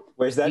 Yeah. Right.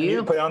 Where's that?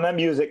 Yeah. Put on that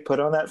music. Put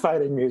on that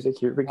fighting music.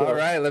 Here we go. All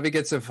right, let me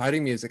get some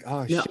fighting music.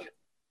 Oh, yep. shit.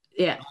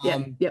 Yeah.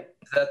 Yep.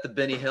 Is that the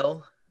Benny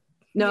Hill?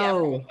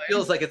 No. It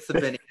feels like it's the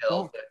Benny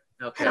Hill.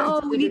 Okay.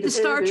 Oh, we need the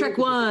Star Trek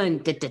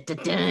one. Okay,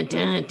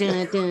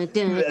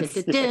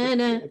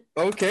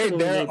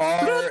 there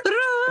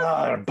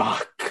are.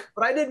 But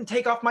I didn't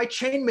take off my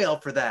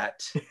chainmail for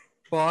that.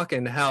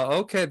 Fucking hell.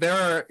 Okay,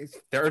 there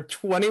are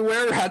 20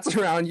 were-rats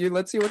around you.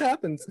 Let's see what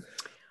happens.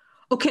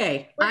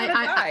 Okay.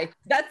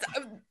 That's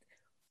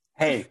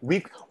hey,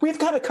 we've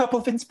got a couple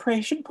of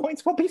inspiration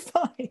points. We'll be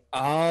fine.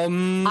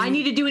 I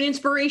need to do an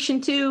inspiration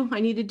too.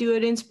 I need to do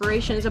an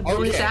inspiration as a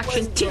bonus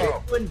action. Did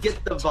anyone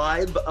get the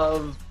vibe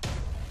of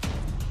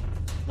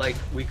like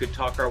we could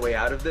talk our way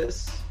out of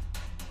this?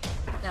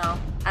 No,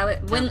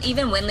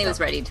 even Winley was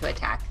ready to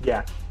attack.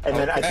 Yeah, and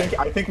then I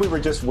think we were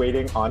just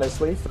waiting,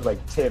 honestly, for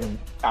like Tim.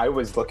 I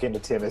was looking to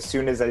Tim as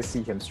soon as I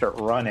see him start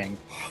running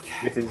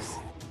with his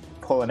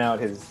pulling out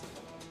his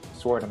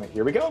sword. I'm like,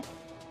 here we go.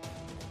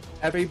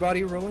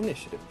 Everybody roll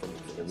initiative.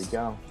 Here we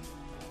go.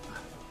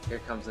 Here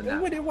comes the nap.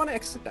 Who didn't want to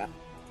exit that?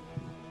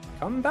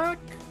 Come back.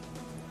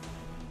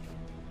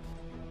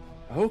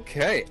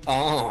 Okay.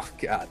 Oh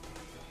god.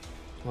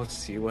 Let's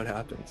see what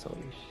happens. Holy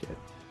shit.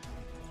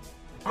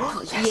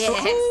 Oh,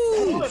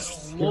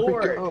 yes. Oh,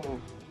 Lord.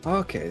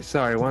 Okay,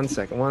 sorry, one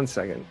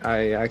second.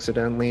 I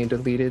accidentally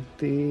deleted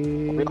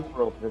the... We all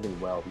rolled really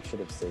well. We should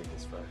have saved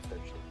this for our third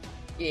shift.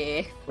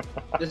 Yeah.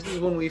 This is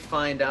when we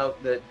find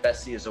out that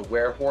Bessie is a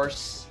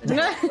werehorse.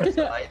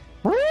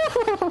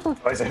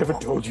 Guys, I haven't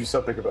told you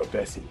something about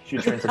Bessie. She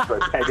turns into a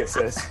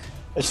Pegasus.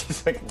 And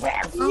she's like,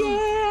 wow.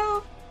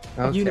 Yeah.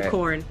 Okay.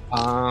 Unicorn.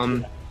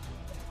 Oh,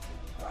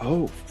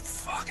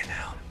 fucking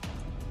hell.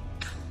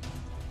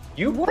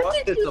 You brought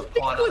what did this you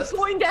upon think us. was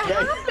going to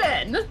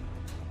happen?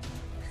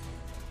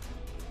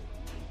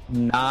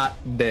 Not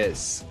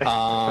this.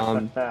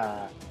 I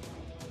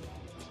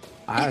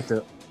have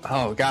to...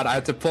 Oh, God, I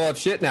have to pull up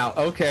shit now.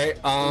 Okay,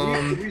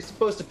 Were you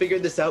supposed to figure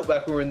this out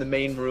back when we were in the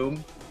main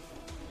room?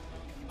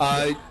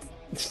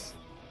 Just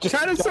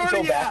don't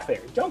go back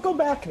there. Don't go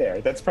back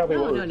there. That's probably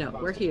what we're... No.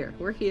 We're here.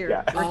 We're here.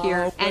 Yeah. We're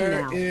here. And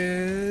now.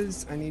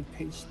 I need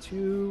page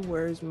 2.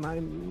 Where's my...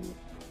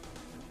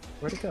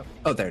 Where'd it go?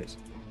 Oh, there it is.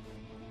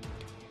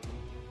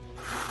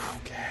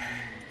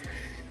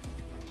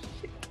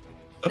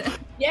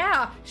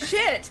 Yeah,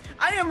 shit.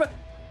 I am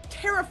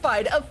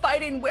terrified of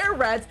fighting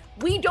were-rats.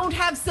 We don't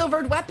have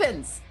silvered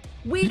weapons.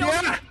 We don't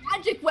have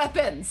magic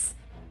weapons.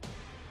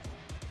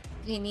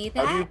 Do you need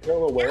How do you that?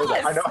 tell a were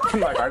rat? I know. I'm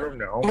like, I don't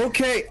know.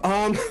 Okay,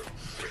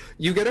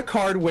 you get a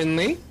card,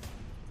 Winley.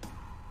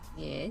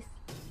 Yes.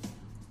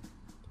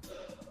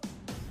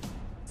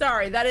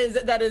 Sorry, that is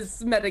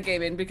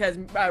metagaming because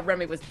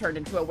Remy was turned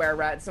into a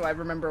were-rat, so I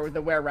remember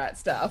the were-rat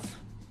stuff.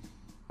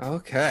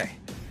 Okay.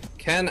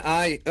 Can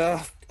I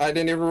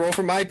didn't even roll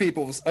for my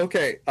peoples.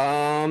 Okay,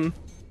 So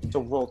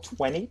roll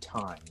 20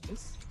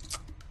 times.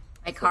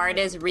 My card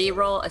is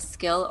reroll a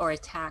skill or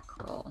attack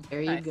roll.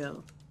 There you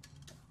go.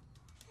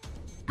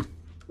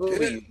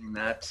 Ooh,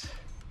 Matt.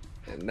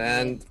 And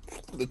then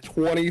the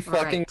 20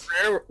 fucking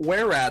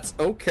were-rats.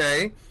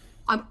 Okay.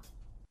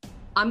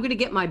 I'm gonna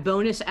get my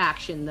bonus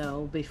action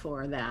though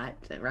before that,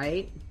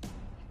 right?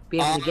 Be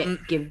able to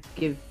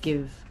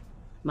give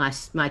my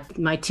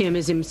Tim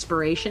his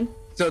inspiration.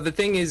 So the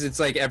thing is, it's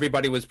like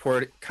everybody was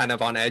poured kind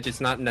of on edge.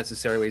 It's not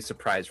necessarily a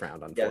surprise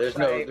round,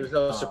 unfortunately. Yeah, there's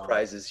no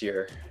surprises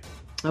here.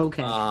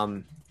 Okay.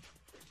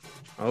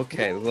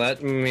 Okay,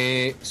 let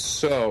me.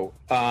 So,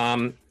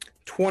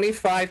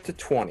 25 to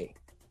 20.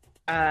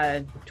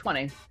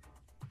 20.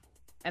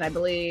 And I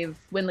believe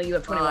Winley, you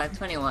have 21. I have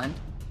 21.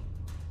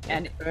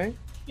 And okay.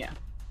 Yeah.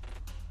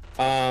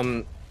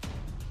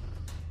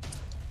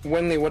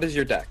 Winley, what is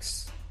your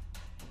dex?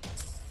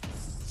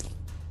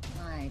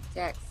 My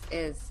dex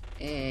is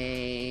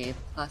a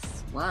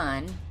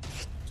 +1.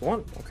 It's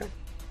 1. Okay.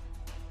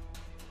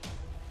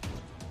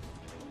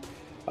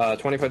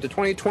 25 to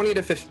 20, 20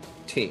 to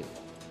 15.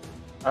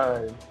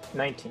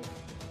 19.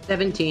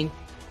 17.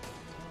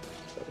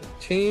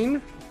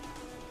 17.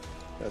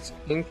 That's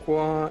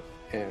Inqua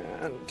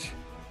and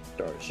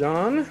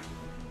Darjan.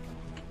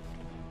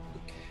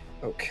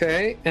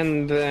 Okay,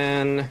 and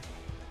then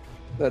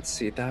let's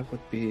see, that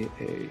would be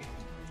a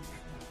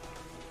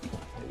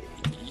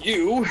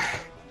you.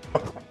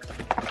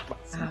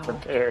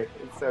 Prepared.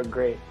 It's so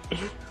great.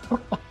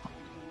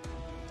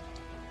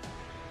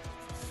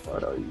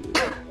 What are you?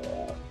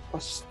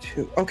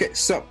 +2. Okay,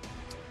 so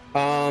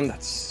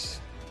that's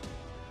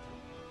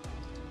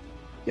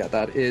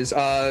that is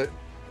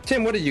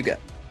Tim, what did you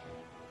get?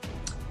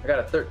 I got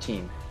a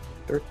 13.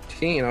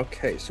 13.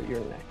 Okay, so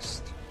you're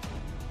next.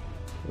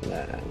 And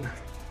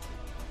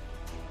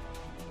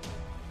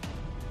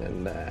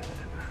then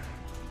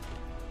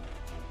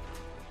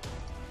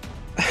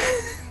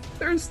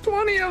there's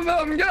 20 of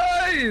them,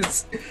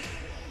 guys.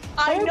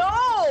 I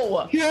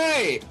know.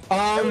 Okay.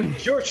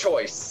 It's your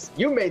choice.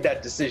 You made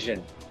that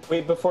decision.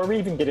 Wait, before we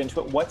even get into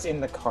it, what's in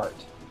the cart?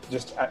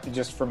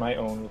 Just for my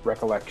own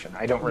recollection,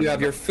 I don't remember. You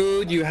have your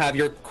food. You have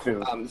your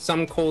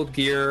some cold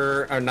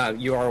gear, or not?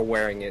 You are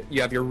wearing it.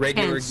 You have your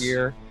regular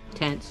gear.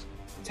 Tents.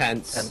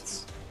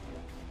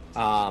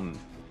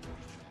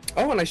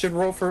 Oh, and I should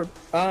roll for.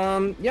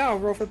 I'll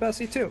roll for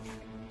Bessie too.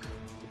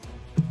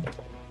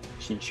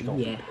 She's gonna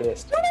be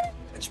pissed.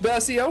 It's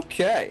Bessie.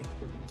 Okay.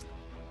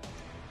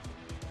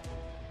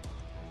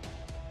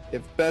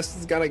 If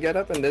Bessie's gonna get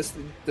up, and this,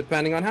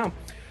 depending on how.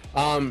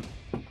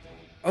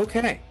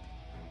 Okay.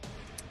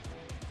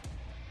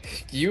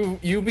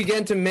 You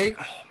begin to make.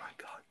 Oh my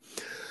god.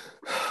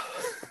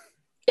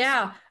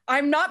 Yeah,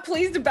 I'm not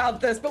pleased about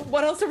this, but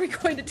what else are we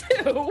going to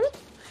do?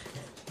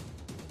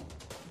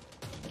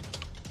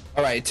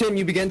 All right, Tim,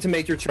 you begin to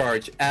make your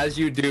charge. As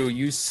you do,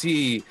 you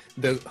see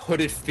the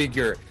hooded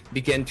figure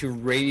begin to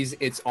raise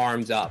its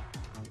arms up.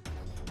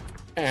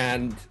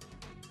 And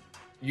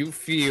you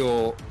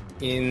feel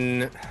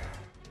in...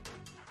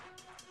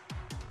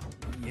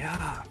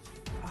 Yeah,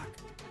 fuck.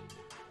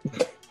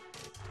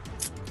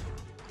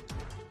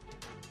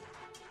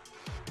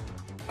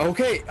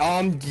 Okay,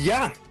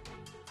 yeah.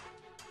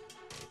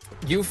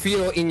 You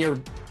feel in your...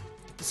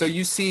 So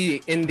you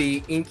see in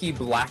the inky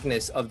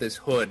blackness of this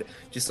hood,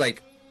 just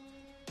like...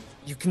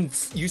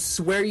 You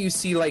swear you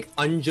see like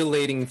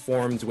undulating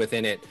forms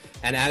within it,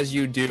 and as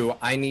you do,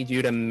 I need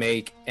you to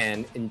make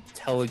an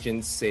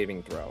intelligence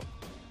saving throw.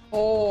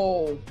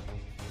 Oh.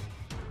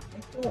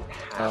 I don't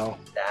have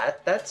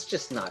that. That's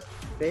just not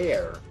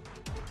fair.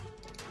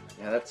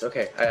 Yeah, that's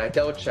okay. I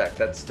double checked.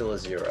 That's still a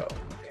 0.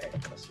 Okay,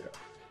 plus 0.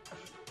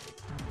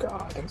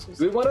 God, I'm so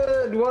do we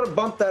want to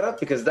bump that up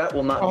because that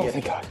will not be. Oh,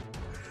 thank God.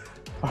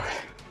 All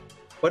right.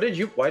 Why did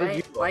you roll?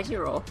 Why'd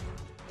you roll?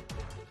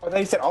 Oh,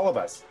 they said all of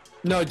us.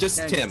 No,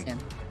 just Tim.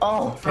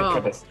 Oh, thank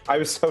goodness. I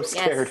was so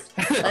scared.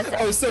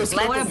 I was so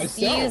scared. Let's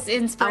use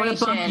inspiration. I want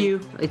to bump you.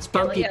 It's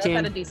bump you, Let's Tim.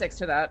 add a d6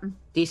 to that.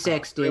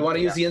 D6, Do we want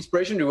to use the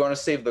inspiration? Do we want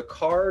to save the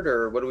card,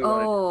 or what do we want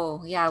to do?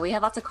 Oh, yeah, we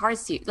have lots of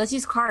cards to use. Let's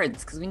use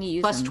cards, because we need to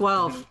use Plus them.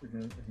 12.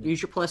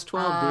 Use your plus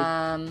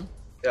 12, dude.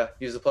 Yeah,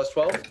 use the plus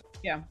 12?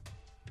 Yeah.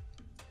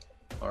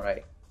 All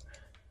right.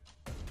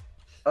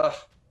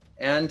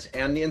 And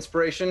the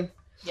inspiration?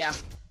 Yeah.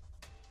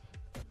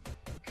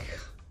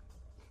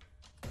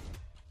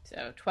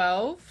 So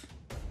 12.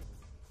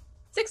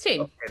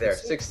 16. Okay, there,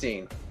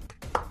 16.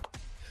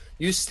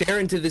 You stare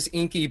into this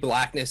inky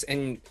blackness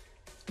and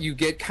you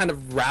get kind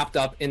of wrapped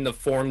up in the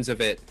forms of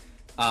it.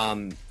 Oh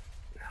my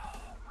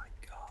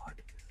god.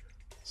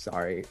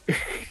 Sorry.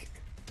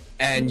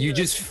 And you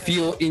just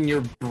feel in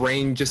your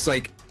brain just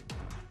like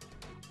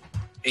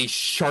a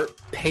sharp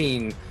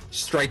pain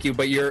strike you,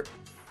 but you're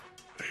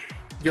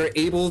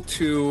able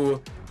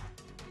to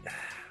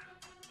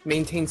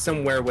maintain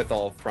some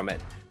wherewithal from it.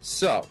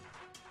 So,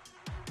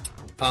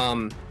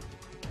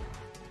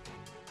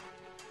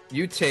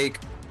 you take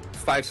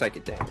 5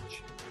 psychic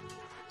damage.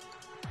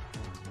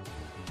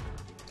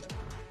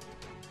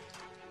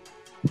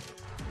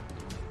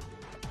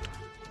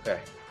 Okay.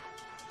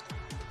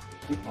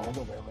 All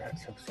the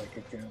were-rats have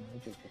psychic damage.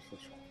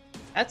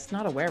 That's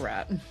not a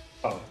were-rat.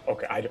 Oh,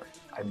 okay.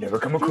 I've never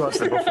come across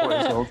it before,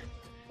 so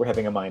we're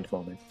having a mind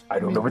moment. I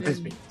don't know what this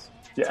means.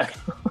 Yeah.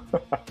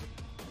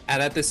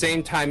 And at the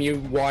same time, you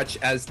watch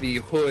as the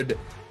hood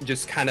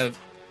just kind of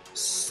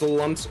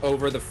slumps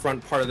over the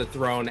front part of the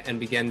throne and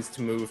begins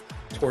to move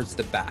towards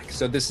the back.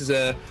 So this is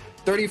a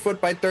 30-foot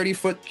by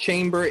 30-foot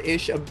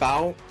chamber-ish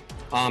about.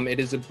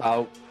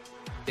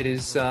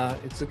 It's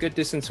a good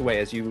distance away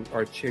as you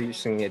are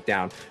chasing it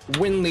down.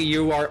 Winley,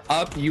 you are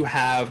up. You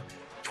have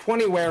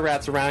 20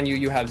 were-rats around you.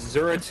 You have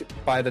Zurit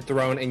by the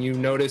throne, and you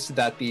notice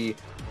that the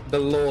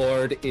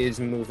Lord is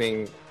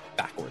moving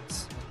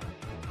backwards.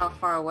 How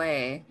far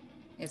away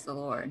is the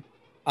Lord?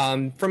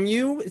 From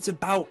you, it's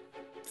about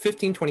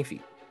 15, 20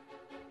 feet.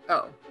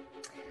 Oh.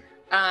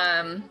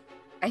 I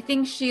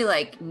think she,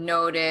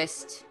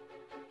 noticed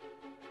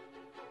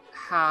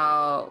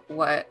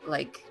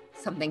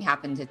something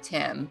happened to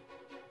Tim,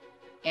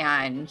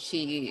 and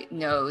she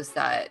knows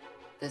that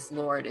this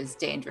Lord is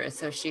dangerous,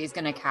 so she's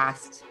going to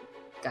cast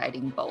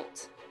Guiding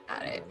Bolt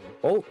at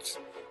it. Bolt.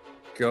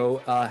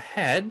 Go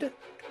ahead.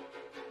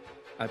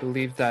 I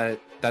believe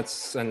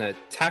that's an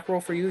attack roll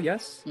for you,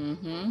 yes?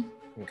 Mm-hmm.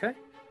 Okay.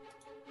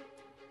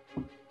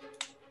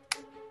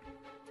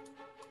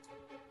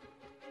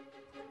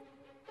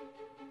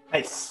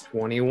 Nice.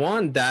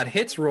 21. That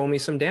hits. Roll me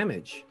some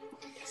damage.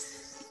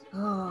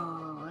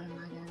 Oh, what am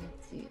I going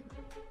to do?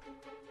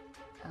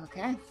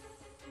 Okay.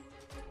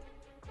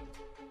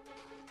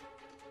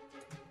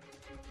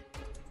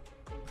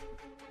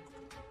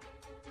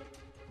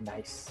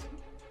 Nice.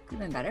 Could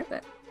have been better,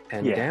 but...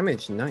 And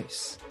damage,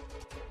 nice.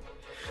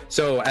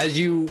 So as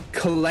you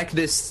collect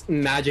this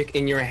magic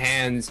in your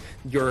hands,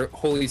 your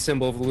holy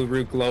symbol of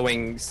Luru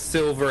glowing,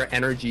 silver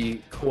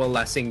energy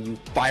coalescing, you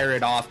fire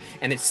it off,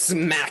 and it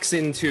smacks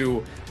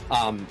into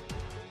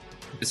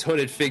this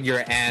hooded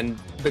figure, and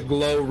the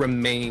glow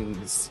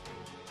remains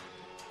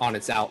on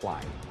its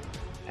outline.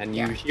 And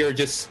you hear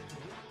just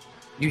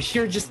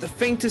the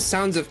faintest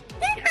sounds of...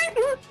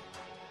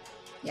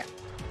 Yeah.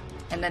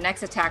 And the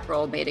next attack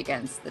roll made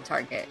against the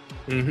target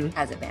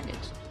has advantage.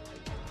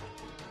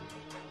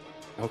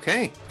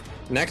 Okay.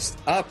 Next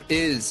up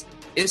is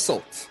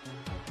Isolt.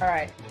 All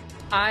right.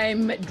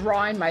 I'm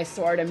drawing my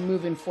sword and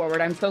moving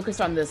forward. I'm focused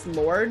on this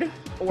Lord,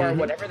 or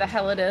whatever the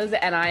hell it is,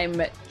 and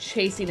I'm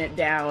chasing it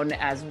down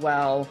as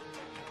well.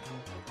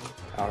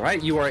 All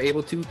right. You are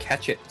able to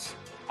catch it.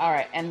 All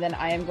right. And then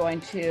I am going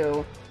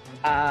to...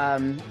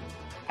 I'm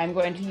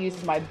going to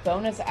use my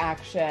bonus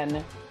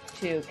action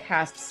to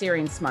cast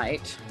Searing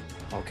Smite.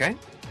 Okay.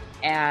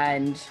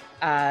 And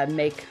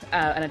make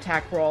an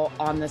attack roll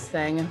on this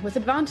thing with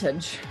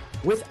advantage.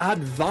 With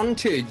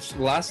advantage.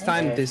 Last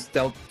time this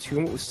dealt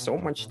so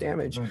much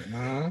damage.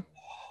 Roll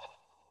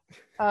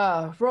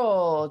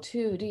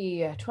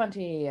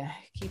 2d20.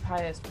 Keep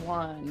highest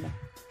 1.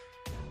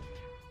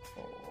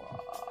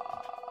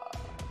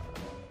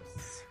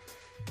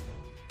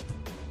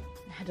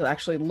 I had to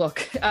actually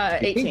look.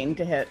 18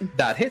 to hit.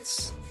 That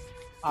hits.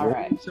 All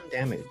right. Some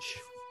damage.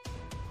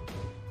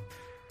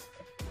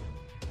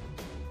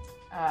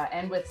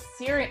 And with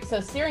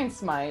Searing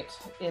Smite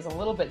is a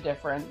little bit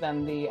different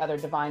than the other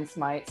Divine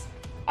Smites.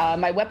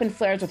 My weapon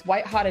flares with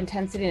white hot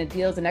intensity and it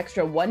deals an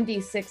extra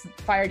 1d6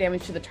 fire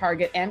damage to the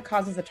target and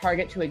causes the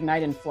target to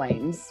ignite in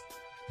flames.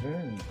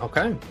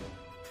 Okay.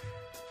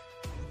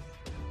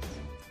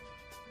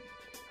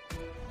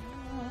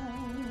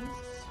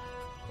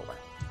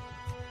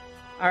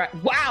 All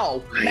right.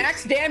 Wow.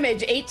 Max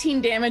damage,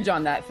 18 damage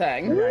on that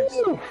thing. Nice.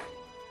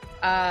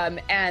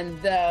 And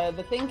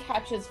the thing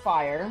catches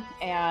fire,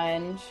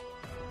 and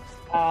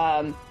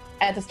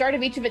at the start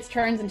of each of its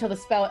turns until the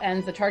spell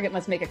ends, the target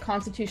must make a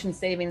Constitution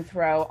saving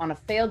throw. On a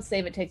failed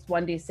save, it takes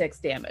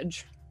 1d6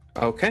 damage.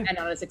 Okay. And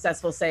on a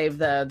successful save,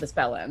 the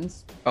spell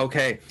ends.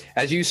 Okay.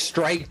 As you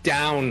strike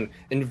down,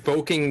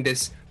 invoking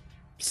this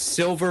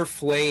silver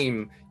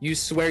flame, you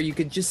swear you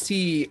could just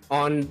see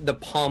on the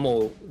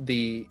pommel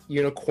the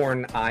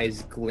unicorn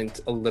eyes glint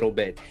a little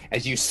bit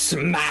as you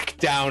smack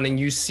down and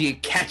you see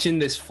it catch in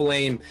this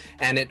flame,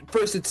 and at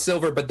first it's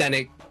silver, but then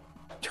it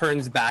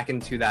turns back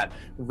into that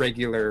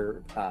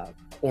regular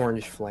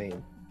orange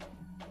flame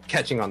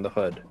catching on the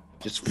hood,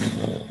 just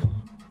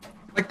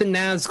like the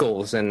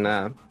Nazguls and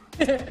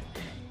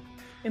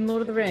in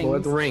Lord of the Rings. Lord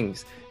of the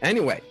Rings.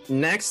 Anyway,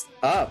 next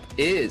up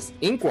is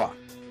Inkwa.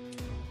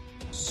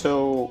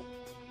 So,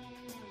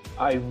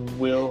 I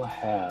will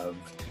have...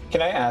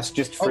 Can I ask,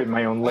 just for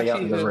my own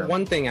layout in the room?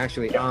 One thing,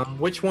 actually. Yeah.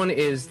 Which one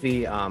is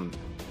the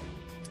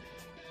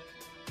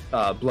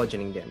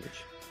bludgeoning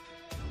damage?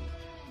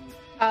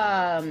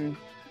 The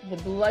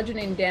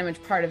bludgeoning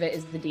damage part of it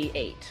is the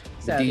D8.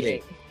 So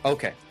D8.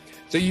 Okay.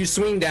 So you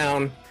swing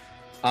down,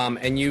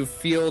 and you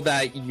feel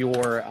that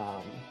your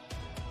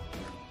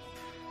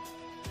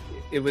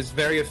it was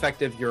very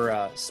effective.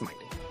 Your smiting.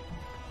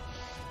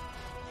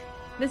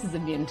 This is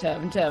immune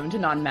to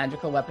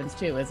non-magical weapons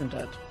too, isn't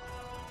it?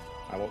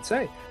 I won't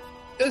say.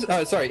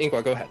 Sorry,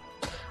 Inqua, go ahead.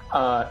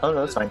 Oh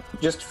no, that's fine.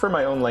 Just for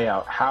my own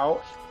layout,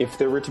 how if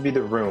there were to be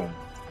the room,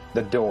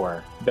 the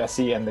door,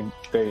 Bessie and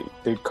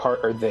the cart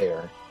are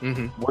there.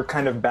 Mm-hmm. We're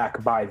kind of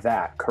back by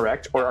that,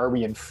 correct? Or are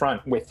we in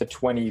front with the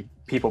 20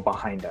 people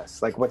behind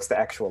us? Like, what's the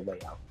actual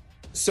layout?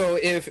 So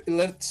if,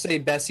 let's say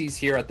Bessie's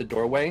here at the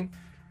doorway,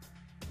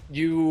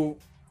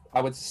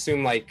 I would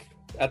assume, like,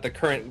 at the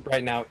current,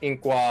 right now,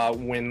 Inqua,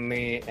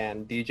 Winley,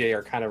 and DJ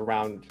are kind of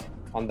around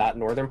on that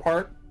northern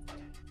part.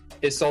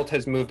 Isolt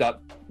has moved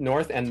up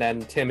north, and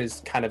then Tim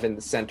is kind of in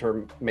the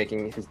center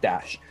making his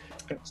dash.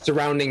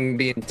 Surrounding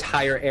the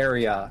entire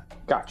area.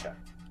 Gotcha.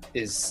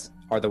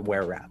 Are the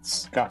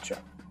were-rats. Gotcha.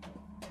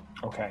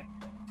 Okay.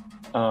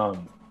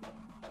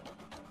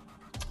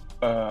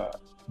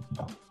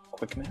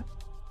 Quick map.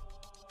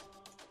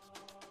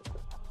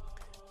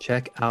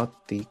 Check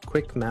out the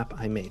quick map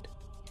I made.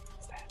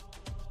 What's that?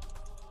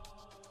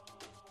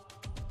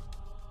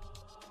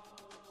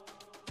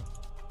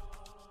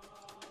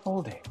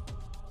 Hold it.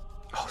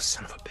 Oh,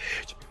 son of a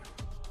bitch.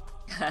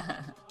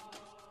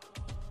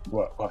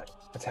 What?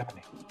 What's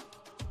happening?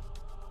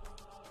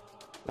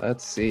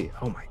 Let's see.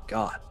 Oh my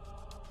god.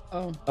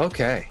 Oh.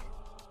 Okay.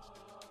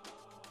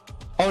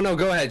 Oh no,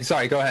 go ahead.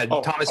 Sorry, go ahead.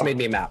 Thomas made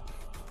me a map.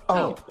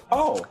 Oh,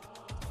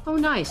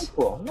 nice.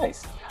 Cool,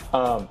 nice.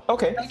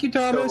 Okay. Thank you,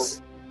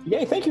 Thomas.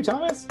 Yay, thank you,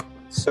 Thomas.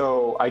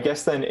 So I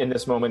guess then in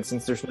this moment,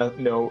 since there's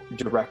no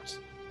direct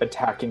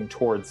attacking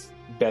towards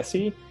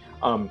Bessie,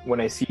 when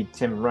I see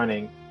Tim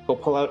running, he'll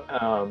pull out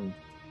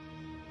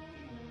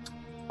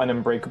an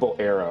unbreakable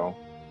arrow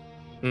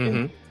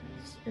into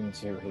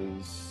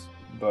his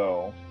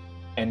bow,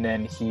 and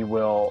then he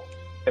will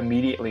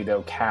immediately,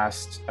 though,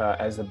 cast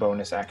as a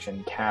bonus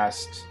action,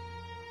 cast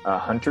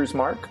Hunter's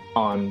Mark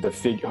on the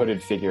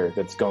hooded figure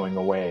that's going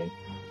away,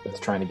 that's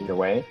trying to get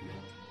away,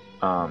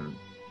 so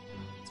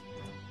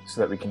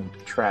that we can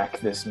track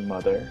this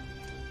mother,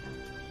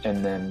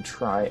 and then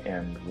try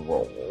and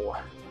roll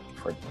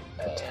for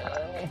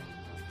attack.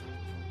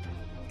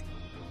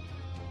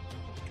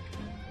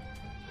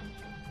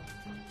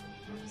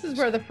 This is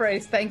where the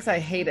phrase "thanks, I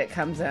hate it"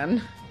 comes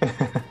in.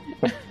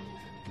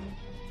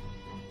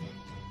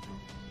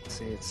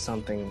 See, it's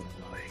something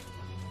like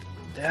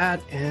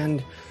that,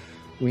 and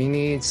we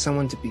need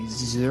someone to be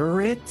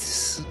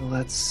Zurit.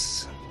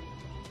 Let's.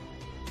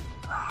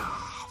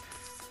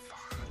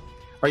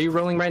 Are you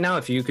rolling right now?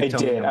 If you could I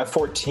tell did. me. At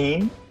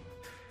 14.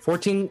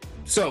 14.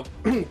 So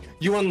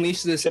you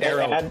unleash this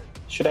arrow.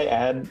 Should I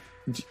add?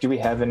 Do we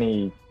have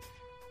any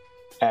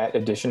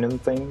additional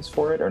things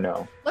for it, or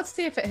no? Let's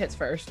see if it hits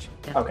first.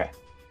 Okay.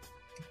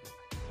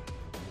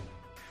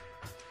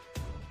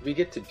 Do we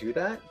get to do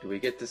that? Do we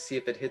get to see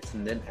if it hits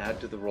and then add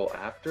to the roll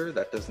after?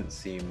 That doesn't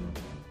seem...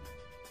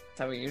 That's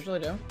how we usually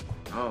do.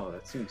 Oh,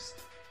 that seems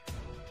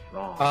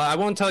wrong. I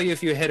won't tell you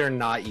if you hit or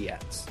not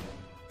yet.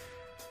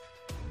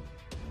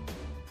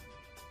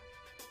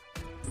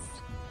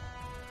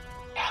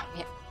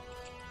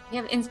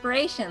 You have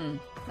inspiration.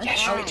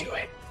 Yes, try. we do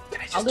it.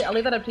 I'll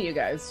leave that up to you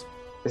guys.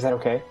 Is that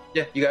okay?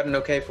 Yeah, you got an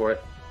okay for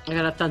it. I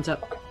got a thumbs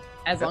up.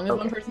 As long as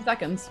one person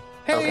seconds.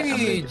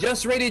 Hey,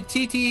 just rated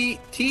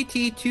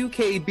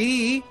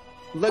TT2KB.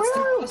 Let's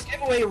do this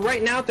giveaway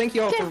right now. Thank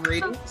you all for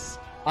rating.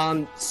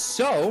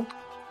 So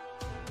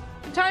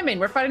Timing.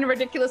 We're fighting a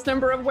ridiculous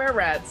number of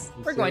were-rats.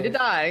 We're going to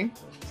die.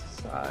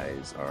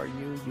 Size are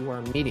you? You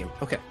are medium.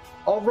 Okay.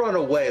 I'll run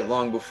away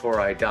long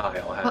before I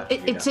die. I'll have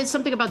It said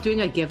something about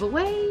doing a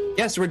giveaway?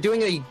 Yes, we're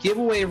doing a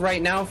giveaway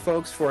right now,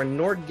 folks, for a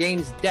Nord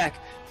Games deck.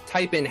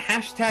 Type in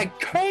hashtag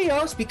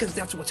chaos because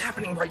that's what's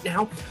happening right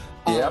now.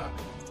 Yep.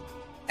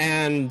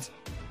 And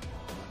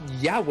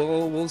yeah,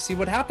 we'll see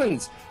what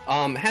happens.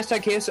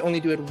 Hashtag chaos, only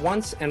do it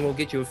once, and we'll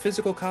get you a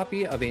physical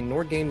copy of a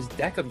Nord Games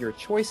deck of your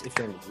choice if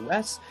you're in the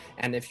US.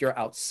 And if you're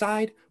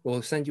outside,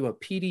 we'll send you a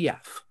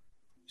PDF.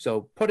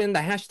 So put in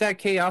the hashtag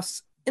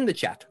chaos in the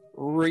chat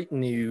right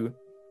now.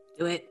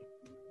 Do it.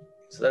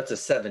 So that's a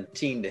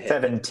 17 to hit.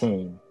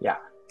 17, yeah.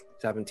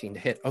 17 to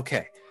hit.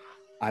 Okay.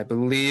 I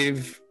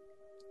believe,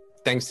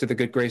 thanks to the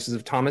good graces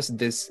of Thomas,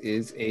 this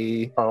is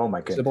a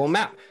visible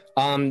map.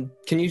 Can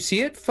you see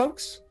it,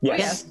 folks?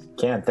 Yes.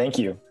 Can. Thank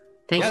you.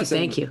 Thank you.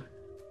 Thank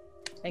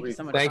you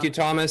so much. Thank you,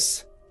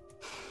 Thomas.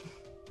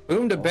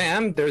 Boom to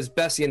bam. There's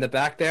Bessie in the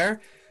back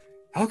there.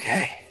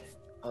 Okay.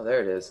 Oh,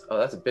 there it is. Oh,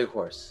 that's a big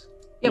horse.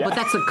 Yeah, but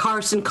that's the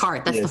Carson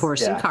cart. That's the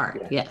horse and cart.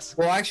 yeah. Yes.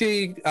 Well,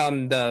 actually,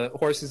 the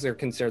horses are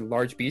considered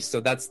large beasts, so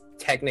that's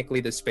technically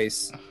the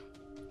space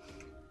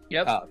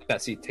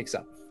Bessie takes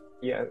up.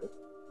 Yeah.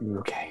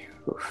 Okay.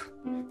 Oof.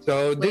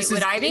 So this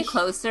would I be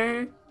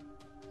closer?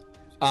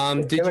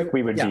 I feel like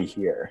we would be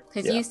here.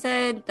 Because you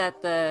said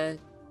that the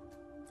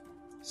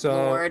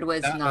Lord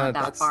was not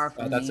that far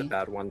from that's me. a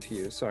bad one to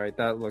use. Sorry,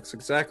 that looks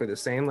exactly the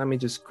same. Let me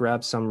just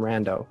grab some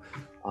rando.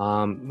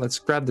 Let's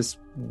grab this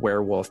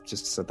werewolf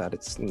just so that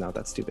it's... No,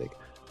 that's too big.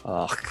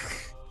 Ugh.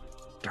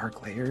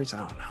 Dark layers?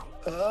 I don't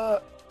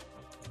know.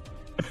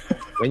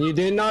 When you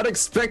did not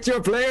expect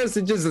your players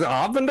to just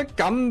hop into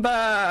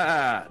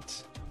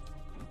combat.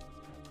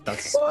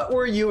 That's What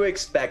were you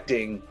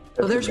expecting?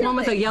 Oh, there's one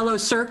with a yellow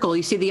circle.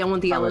 You see the one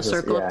with the yellow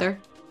circle up there?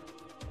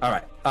 all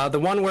right. The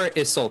one where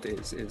Isolt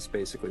is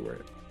basically where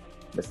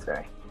This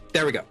guy.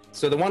 There we go.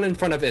 So the one in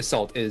front of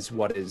Isolt is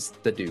what is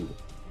the do.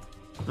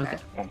 Okay.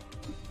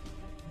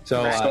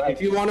 So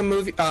if you want to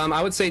move,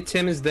 I would say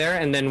Tim is there,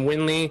 and then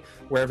Winley,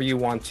 wherever you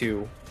want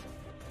to.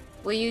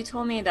 Well, you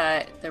told me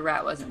that the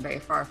rat wasn't very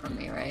far from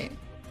me, right?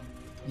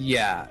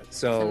 Yeah.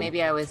 So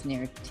maybe I was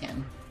near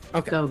Tim.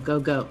 Okay.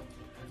 Go.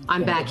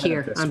 I'm back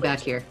here. I'm back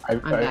here.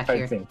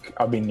 I think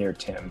I'll be near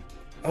Tim.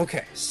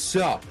 Okay.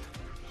 So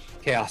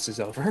chaos is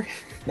over.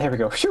 There we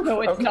go.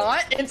 No, it's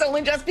not. It's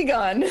only just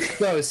begun.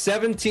 So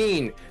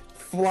 17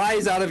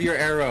 flies out of your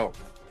arrow,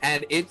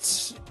 and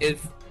it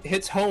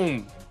hits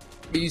home.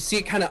 But you see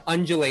it kind of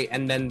undulate,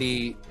 and then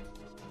the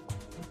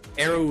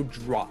arrow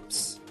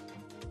drops.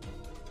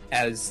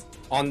 As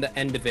on the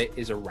end of it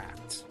is a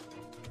rat.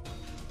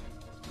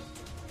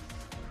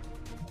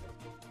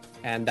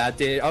 And that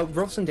did. Oh,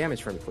 roll some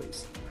damage for me,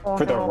 please.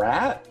 For the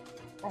rat?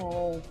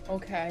 Oh,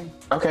 okay.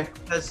 Okay.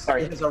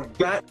 Sorry. It has a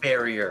rat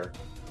barrier.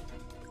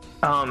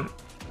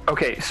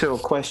 Okay, so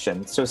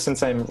question. So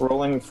since I'm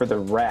rolling for the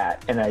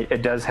rat, and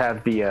it does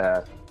have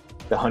the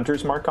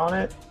hunter's mark on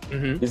it,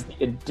 is the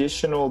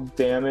additional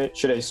damage...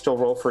 Should I still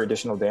roll for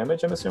additional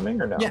damage, I'm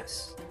assuming, or no?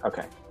 Yes.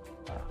 Okay.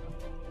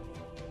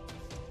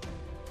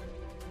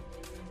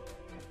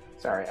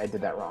 Sorry, I did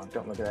that wrong.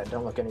 Don't look at that.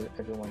 Don't look at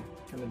everyone.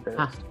 I'm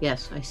embarrassed.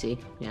 Yes, I see.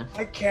 Yeah.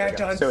 I can't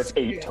unsee So it's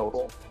 8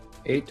 total.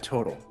 8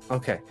 total.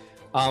 Okay.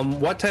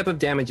 What type of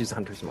damage is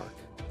Hunter's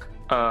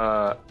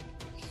Mark?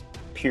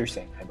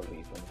 Piercing, I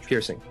believe.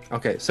 Piercing.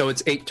 Okay, so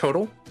it's 8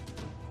 total?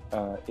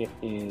 It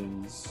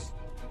is...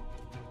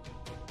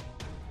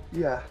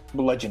 Yeah.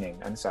 Bludgeoning,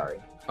 I'm sorry.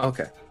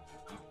 Okay.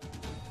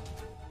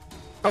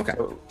 Okay.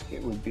 So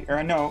it would be...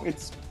 Or no,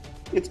 it's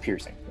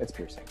piercing. It's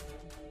piercing.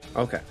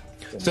 Okay.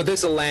 So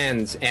this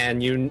lands,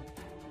 and you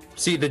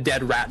see the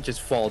dead rat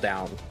just fall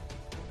down.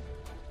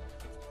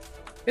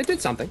 It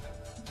did something.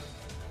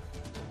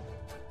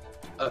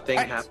 A thing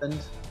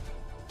happened?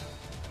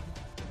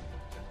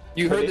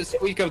 You heard the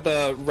squeak of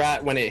the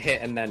rat when it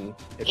hit, and then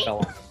it fell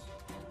off.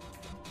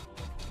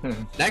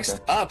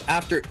 Next up,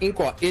 after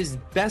Inqua, is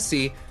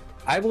Bessie.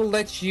 I will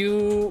let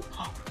you...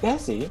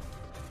 Bessie?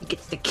 He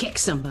gets to kick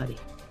somebody.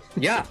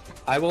 Yeah,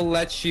 I will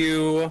let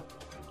you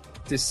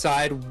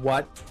decide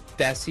what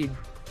Bessie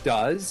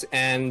does,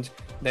 and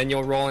then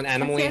you'll roll an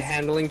animal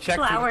handling check.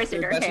 Flowers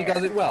in her Bessie hair.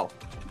 does it well.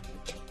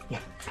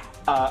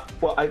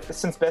 Well,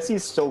 since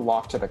Bessie's still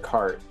locked to the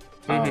cart,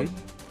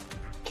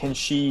 can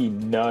she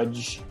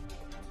nudge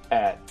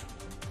at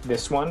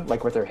this one,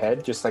 like with her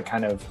head, just like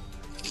kind of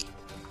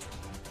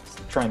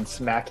try and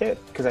smack it?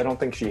 Because I don't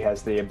think she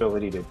has the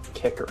ability to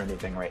kick or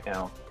anything right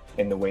now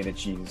in the way that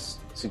she's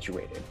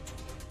situated.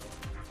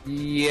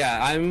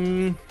 Yeah,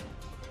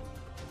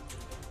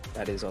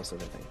 that is also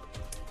the thing.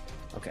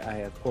 Okay, I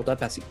have pulled up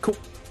Bessie. Cool.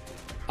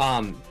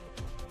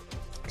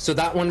 So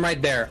that one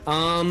right there.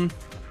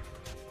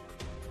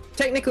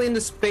 Technically in the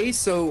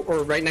space,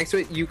 or right next to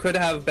it, you could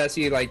have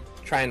Bessie like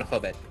try and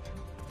hoof it.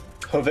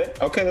 Hoof it?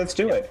 Okay, let's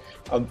do it.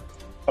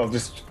 I'll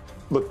just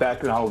look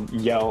back and I'll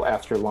yell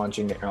after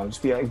launching it, and I'll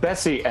just be like,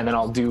 Bessie, and then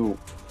I'll do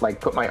like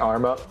put my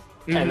arm up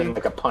and then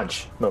like a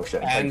punch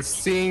motion. And like,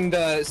 seeing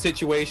the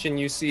situation,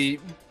 you see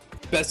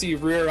Bessie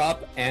rear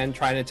up and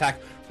try and attack.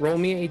 Roll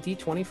me a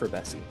d20 for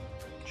Bessie.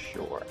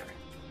 Sure.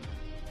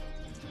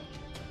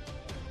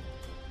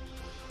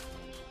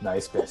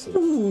 Nice, Bessie.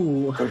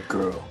 Ooh. Good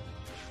girl.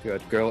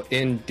 Good girl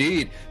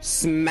indeed.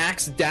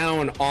 Smacks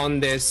down on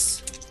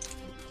this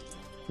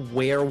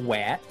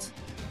were-wat.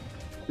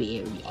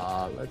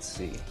 Let's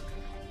see.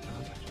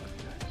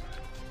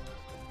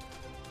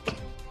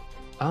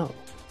 Oh.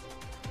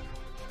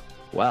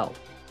 Well.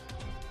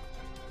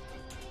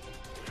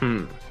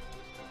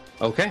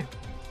 Okay.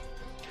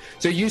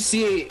 So you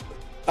see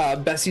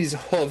Bessie's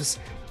hooves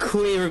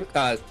cleave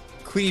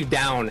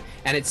down,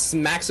 and it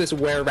smacks this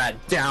were-rat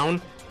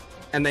down,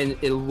 and then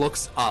it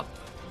looks up,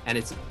 and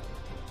its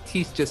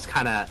teeth just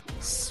kind of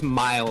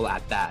smile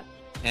at that,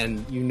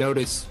 and you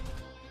notice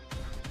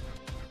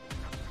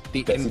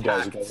the Bessie impact.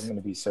 does, you guys. I'm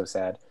going to be so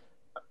sad.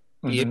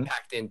 The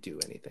impact didn't do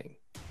anything.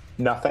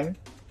 Nothing?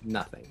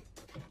 Nothing.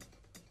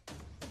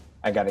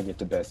 I got to get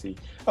to Bessie.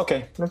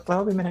 Okay,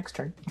 that'll be my next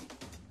turn.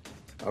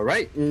 All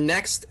right.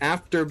 Next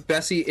after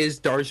Bessie is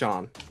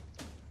Darjan.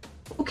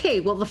 Okay,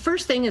 well, the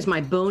first thing is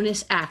my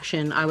bonus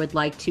action. I would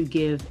like to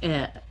give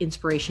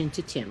inspiration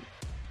to Tim.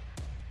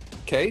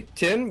 Okay,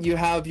 Tim, you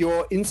have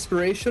your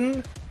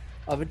inspiration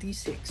of a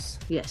d6.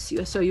 Yes,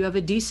 so you have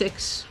a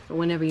d6 for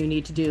whenever you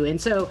need to do. And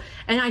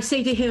I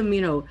say to him,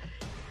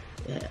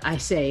 I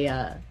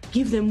say,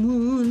 give them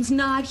wounds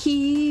not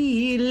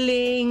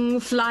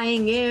healing,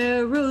 flying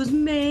arrows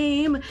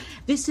maim.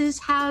 This is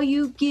how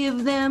you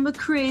give them a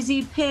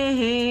crazy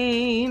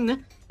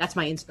pain. That's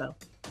my inspo.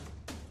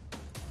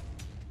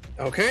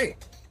 Okay,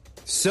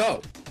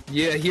 so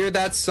You hear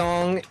that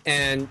song,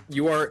 and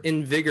you are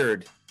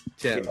invigorated,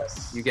 Tim.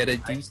 Yes. You get a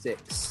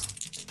D6.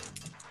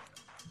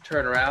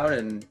 Turn around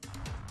and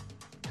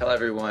tell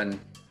everyone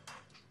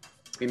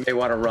we may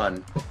want to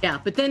run. Yeah,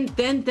 but then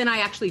I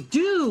actually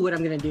do what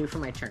I'm going to do for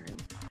my turn,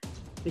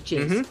 which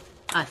is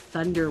a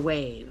thunder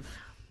wave.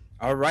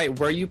 All right,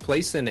 where are you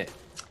placing it?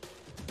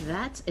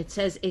 It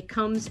says it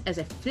comes as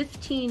a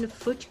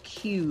 15-foot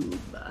cube,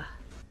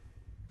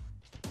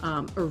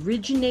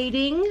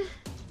 originating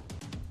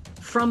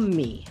from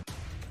me.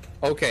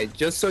 Okay,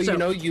 just so you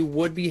know, you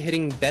would be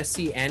hitting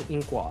Bessie and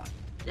Inqua.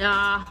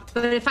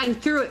 But if I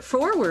threw it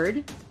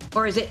forward,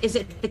 or is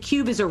it the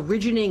cube is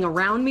originating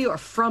around me or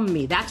from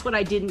me? That's what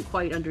I didn't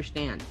quite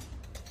understand.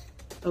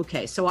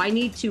 Okay, so I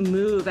need to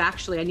move.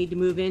 Actually, I need to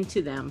move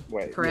into them.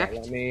 Wait,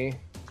 correct? Yeah,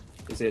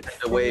 Is it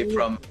away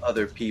from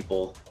other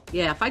people?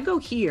 Yeah, if I go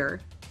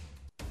here.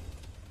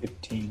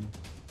 15,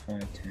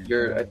 10.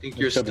 I think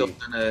you're still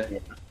gonna. Yeah.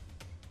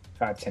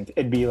 5, 10.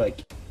 It'd be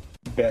like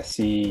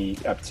Bessie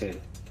up to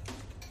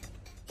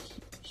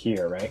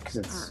here, right? Because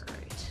it's. All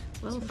right.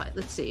 Well,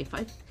 let's see.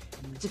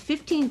 It's a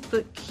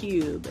 15-foot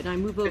cube, and I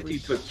move over.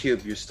 15-foot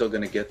cube, you're still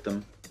gonna get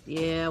them.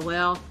 Yeah.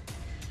 Well.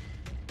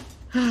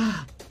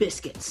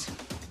 Biscuits.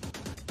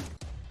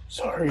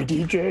 Sorry,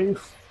 DJ.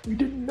 We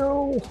didn't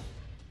know.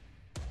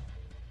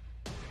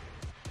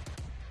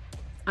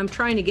 I'm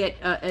trying to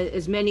get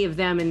as many of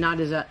them and not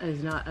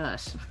not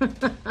us.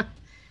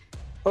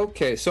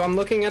 Okay, so I'm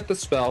looking at the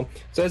spell.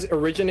 It says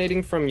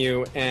originating from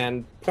you,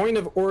 and point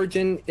of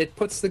origin, it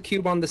puts the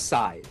cube on the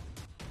side.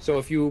 So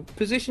if you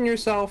position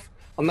yourself,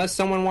 unless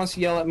someone wants to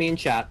yell at me in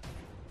chat,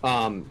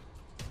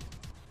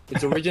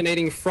 it's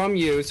originating from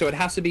you, so it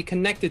has to be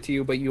connected to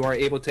you, but you are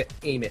able to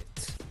aim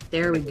it.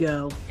 There we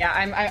go. Yeah,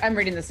 I'm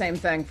reading the same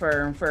thing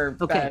for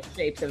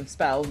shapes of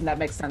spells, and that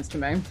makes sense to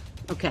me.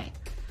 Okay,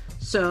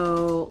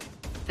 so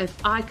if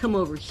I come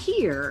over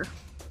here,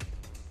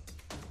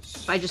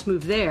 if I just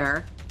move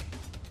there,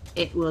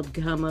 it will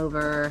come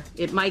over.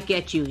 It might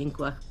get you,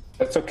 Inqua.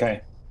 That's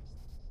okay.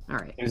 All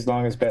right. As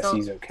long as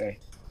Bessie's okay.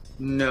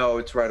 No,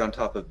 it's right on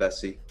top of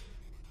Bessie.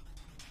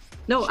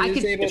 No, I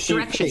can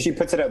direction. If she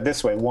puts it up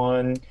this way,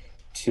 1,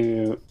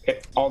 2,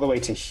 all the way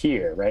to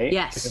here, right?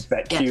 Yes. It's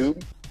that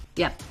cube.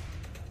 Yep.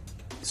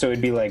 So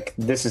it'd be like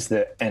this is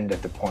the end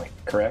of the point,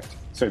 correct?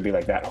 So it'd be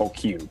like that whole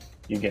cube.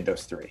 You get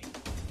those 3.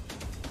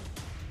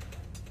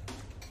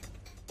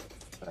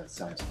 That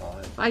sounds fine.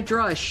 If I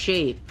draw a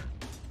shape,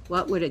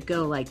 what would it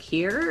go like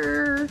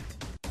here?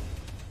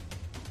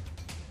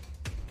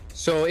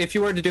 So if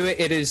you were to do it,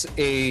 it is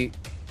a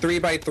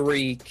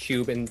 3x3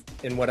 cube in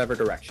whatever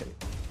direction.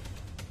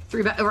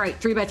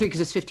 3x3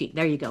 because it's 15.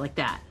 There you go, like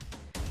that.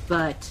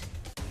 But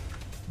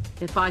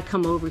if I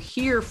come over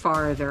here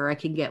farther, I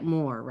can get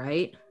more,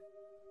 right?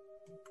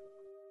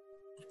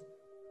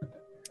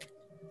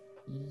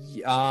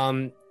 I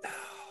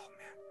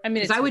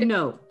mean, I would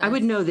know. I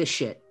would know this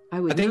shit. I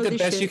think the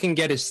best you can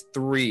get is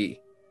 3.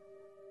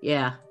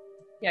 Yeah.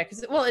 Yeah,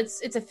 because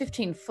it's a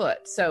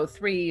 15-foot, so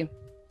 3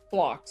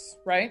 blocks,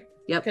 right?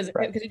 Yep. Because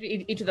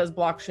each of those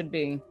blocks should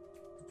be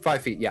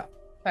 5 feet. Yeah.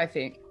 5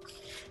 feet.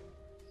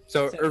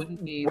 So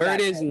where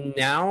it is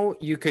now,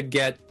 you could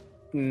get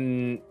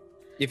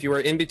if you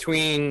were in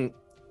between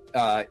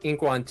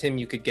Inqua and Tim,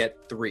 you could get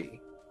 3.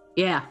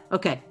 Yeah.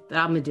 Okay.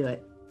 I'm gonna do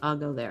it. I'll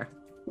go there.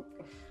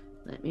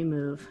 Let me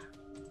move.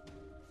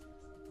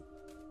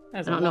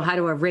 I don't know how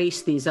to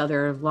erase these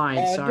other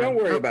lines. Sorry. Don't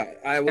worry about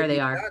it. There they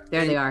are.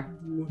 There they are.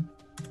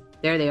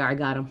 There they are. I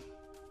got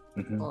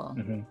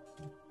them.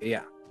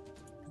 Yeah.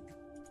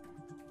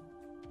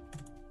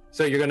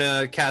 So you're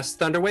gonna cast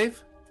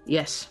Thunderwave?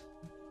 Yes.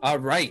 All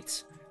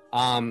right.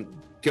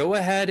 Go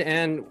ahead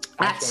and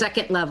at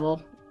second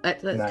level.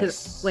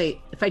 Nice. Wait,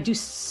 if I do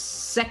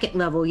second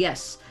level,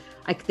 yes,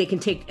 they can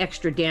take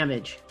extra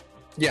damage.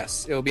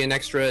 Yes, it'll be an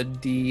extra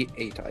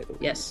D8, I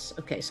believe. Yes.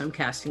 Okay, so I'm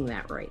casting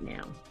that right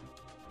now.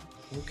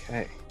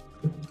 Okay.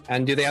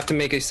 And do they have to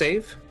make a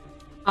save?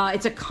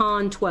 It's a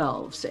con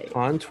 12 save.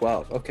 Con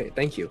 12. Okay,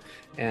 thank you.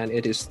 And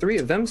it is 3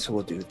 of them, so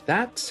we'll do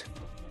that.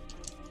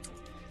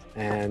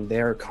 And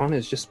their con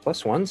is just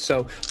 +1.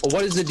 So,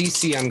 what is the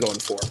DC I'm going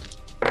for?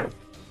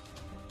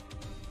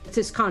 It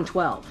says con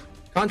 12.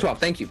 Con 12,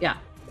 thank you. Yeah.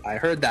 I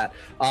heard that.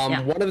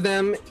 One of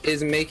them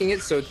is making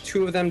it, so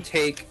 2 of them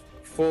take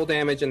full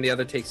damage and the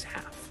other takes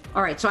half.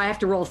 All right, so I have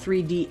to roll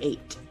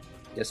 3d8.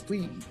 Yes,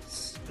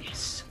 please.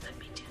 Yes, let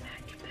me do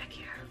that. Get back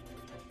here.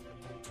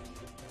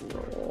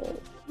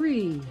 Roll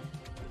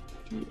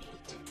 3d8.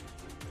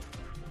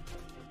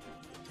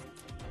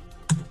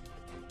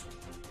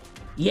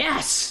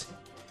 Yes!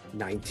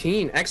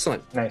 19.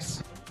 Excellent.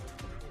 Nice.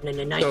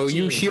 So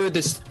you hear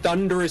this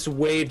thunderous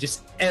wave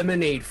just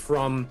emanate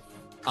from...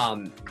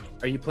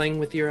 are you playing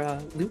with your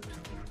lute?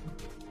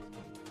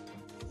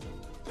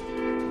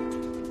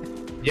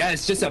 Yeah,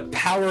 it's just a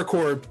power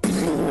chord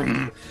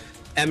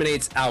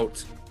emanates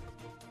out.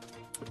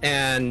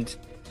 And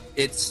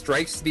it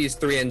strikes these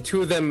 3, and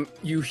 2 of them,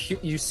 you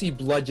see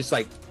blood just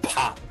like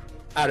pop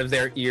out of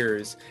their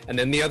ears. And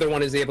then the other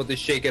one is able to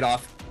shake it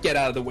off, get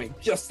out of the way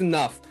just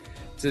enough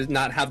to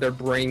not have their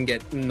brain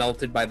get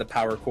melted by the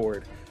power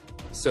cord.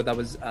 So that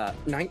was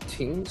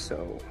 19.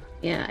 So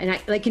Yeah, and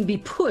I can be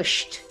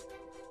pushed,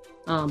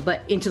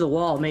 but into the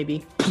wall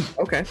maybe.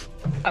 Okay.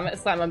 I'm gonna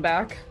slam him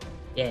back.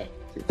 Yeah.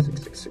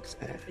 6.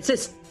 It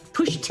says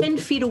push 10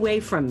 feet away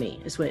from me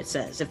is what it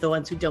says. If the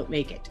ones who don't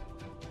make it.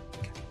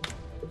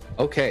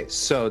 Okay,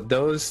 so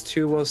those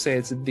two will say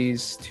it's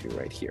these two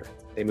right here.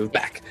 They move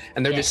back,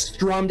 and they're just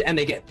strummed, and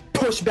they get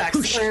pushed back,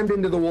 slammed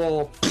into the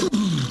wall.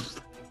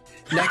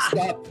 Next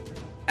up,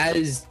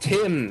 as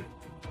Tim.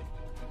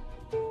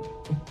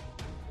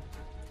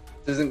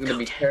 This isn't going to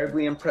be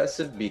terribly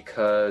impressive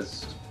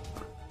because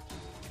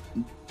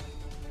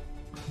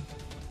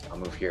I'll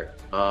move here.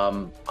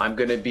 I'm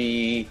going to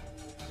be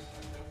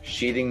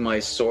sheathing my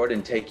sword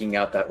and taking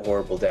out that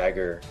horrible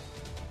dagger,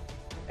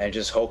 and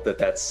just hope that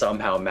that's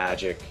somehow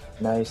magic.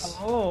 Nice.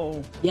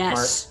 Oh.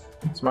 Yes.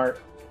 Smart.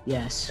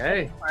 Yes.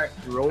 Okay.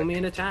 Roll me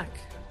an attack.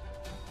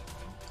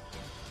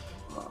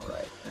 All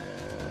right,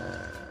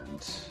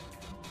 and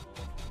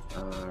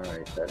all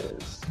right, that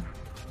is.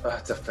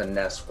 It's a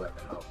finesse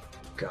weapon. Oh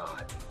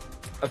God.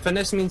 A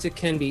finesse means it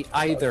can be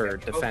either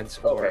defense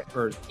or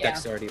Yeah.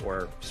 dexterity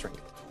or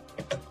strength.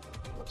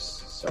 Oops,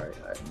 sorry,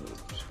 I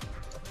moved.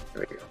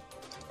 There we go.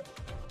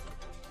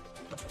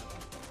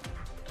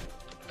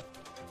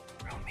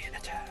 Roll me an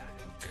attack.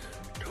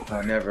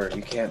 Oh, never.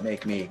 You can't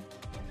make me.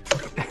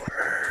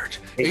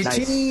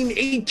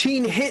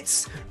 18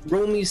 hits.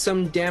 Roll me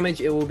some damage.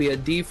 It will be a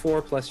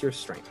D4 plus your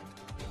strength.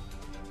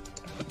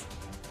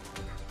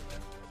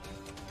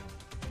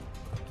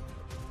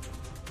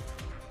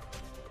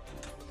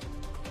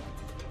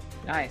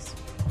 Nice.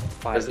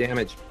 5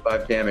 damage.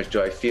 5 damage.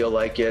 Do I feel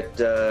like it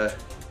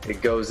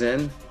goes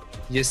in?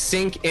 You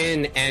sink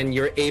in, and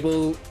you're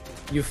able.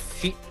 You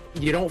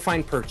don't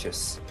find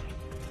purchase.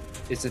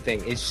 It's the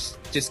thing. It's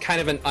just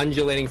kind of an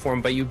undulating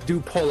form, but you do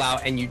pull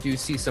out, and you do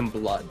see some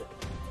blood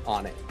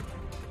on it.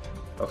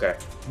 Okay.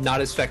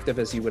 Not as effective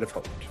as you would have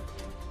hoped.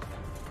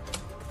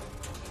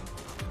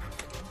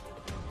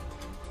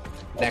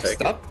 Next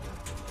up,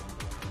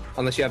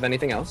 unless you have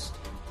anything else.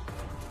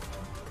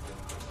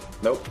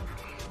 Nope.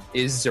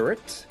 Is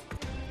Zurit.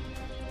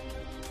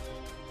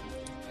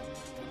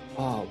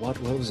 Oh, what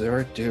will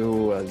Zurit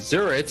do?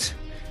 Zurit,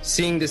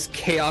 seeing this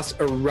chaos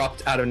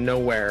erupt out of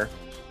nowhere.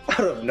 Out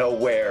of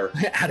nowhere.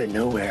 Out of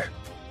nowhere.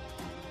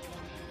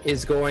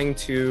 Is going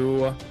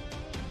to...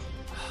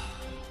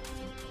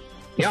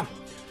 Yeah.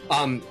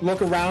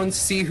 Look around,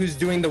 see who's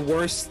doing the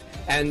worst,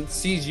 and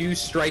sees you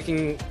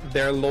striking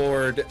their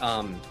lord,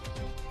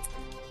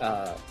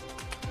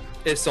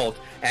 Isolt,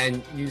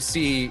 and you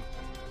see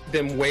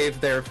them wave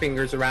their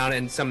fingers around,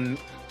 and some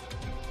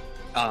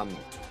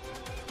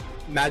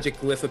magic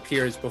glyph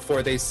appears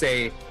before they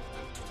say,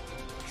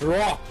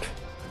 "Drop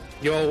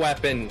your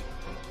weapon,"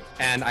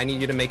 and I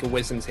need you to make a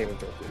wisdom saving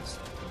throw, please.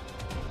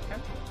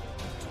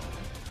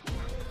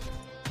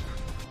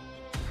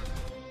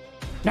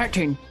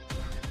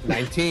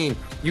 19.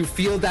 You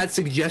feel that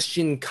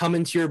suggestion come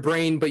into your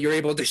brain, but you're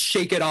able to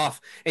shake it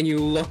off, and you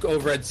look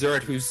over at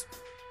Zurit, who's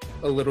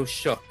a little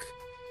shook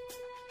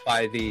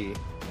by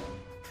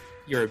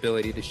your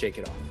ability to shake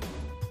it off.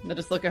 I'll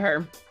just look at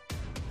her.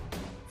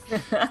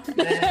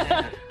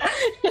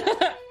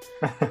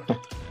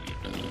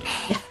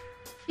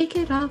 Shake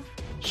it off.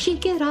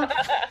 Shake it off.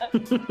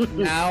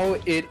 Now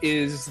it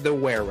is the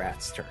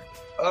were-rat's turn.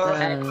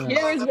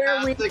 Here's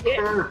where we get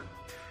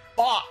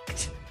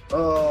fucked.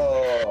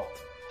 Oh.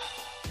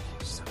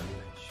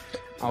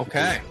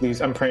 Okay.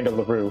 Please, I'm praying to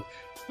LaRue.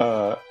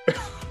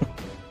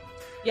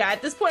 Yeah,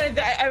 at this point,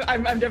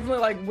 I'm definitely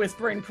like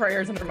whispering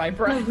prayers under my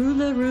breath.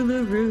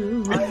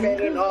 I made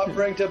an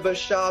offering to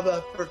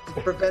Bashaba to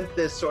prevent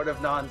this sort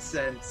of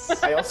nonsense.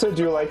 I also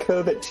do like,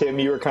 though, that Tim,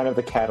 you were kind of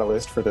the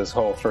catalyst for this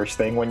whole first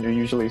thing when you're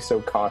usually so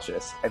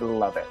cautious. I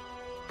love it.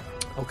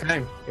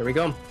 Okay, here we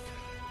go.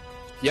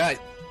 Yeah,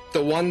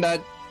 the one that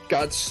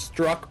got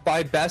struck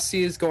by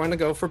Bessie is going to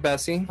go for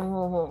Bessie.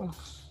 Oh.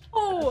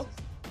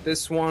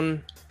 This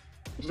one.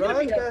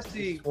 Run,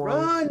 Bessie!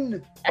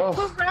 Run!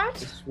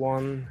 This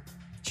one.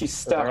 She's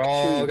stuck. They're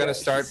all going to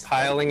start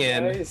piling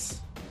in.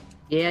 Guys.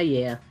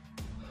 Yeah.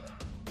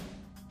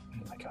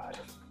 Oh my god.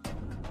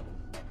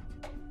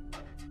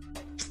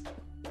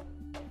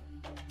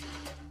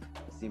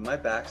 See, my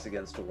back's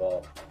against a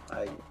wall.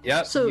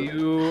 Yep, So-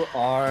 you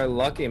are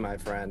lucky, my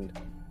friend.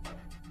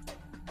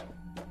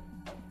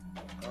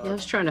 I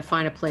was trying to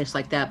find a place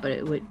like that, but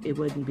it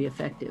wouldn't be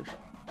effective.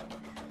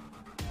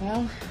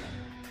 Well,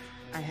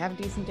 I have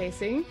decent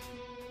AC.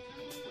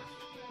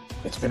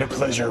 It's been a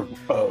pleasure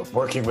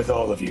working with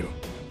all of you.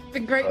 It's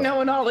been great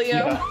knowing all of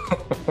you.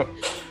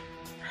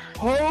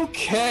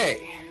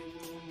 Okay.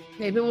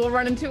 Maybe we'll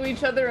run into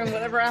each other in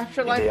whatever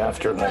afterlife. In the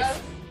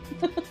afterlife.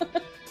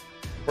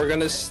 We're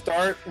going to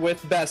start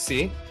with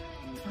Bessie.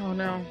 Oh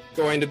no.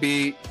 Going to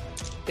be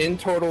in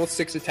total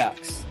 6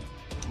 attacks.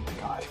 Oh my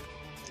god.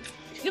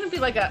 She's gonna be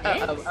like a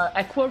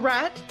equa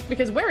rat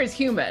because were is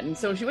human,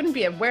 so she wouldn't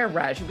be a were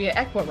rat. She'd be an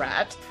equa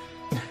rat.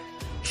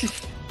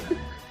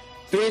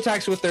 3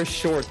 attacks with their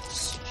short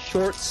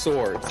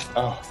swords.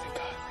 Oh, thank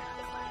god.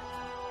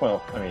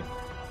 Well, I mean,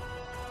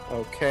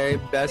 Okay,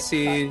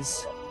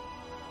 Bessie's.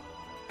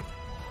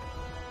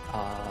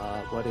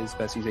 What is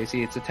Bessie's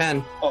AC? It's a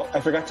 10. oh,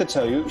 I forgot to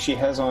tell you, she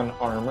has on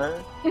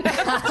armor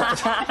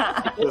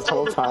this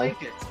whole time.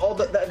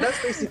 That's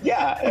basically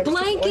Yeah,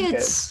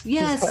 Blankets.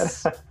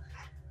 Yes.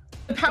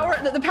 The power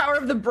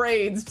of the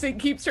braids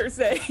keeps her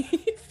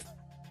safe.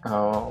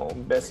 Oh,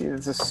 Bessie,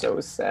 this is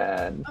so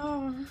sad.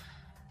 Oh.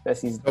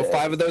 Bessie's So dead.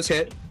 5 of those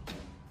hit.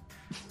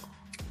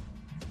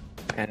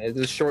 And it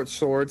is a short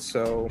sword,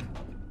 so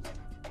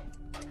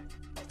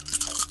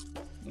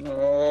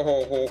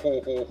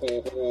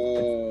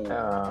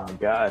Oh,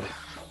 God.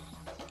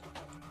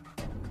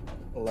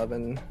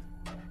 11.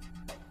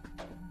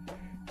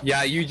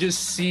 Yeah, you just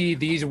see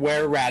these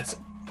were-rats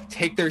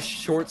take their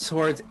short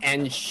swords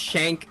and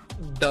shank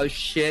the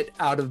shit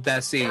out of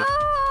Bessie.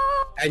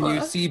 And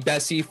you see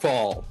Bessie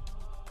fall.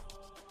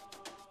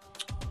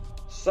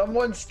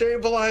 Someone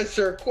stabilize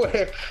her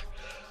quick.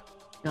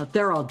 No,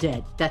 they're all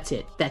dead. That's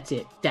it. That's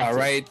it. That's All it.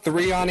 right,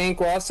 3 on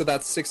Inqua, so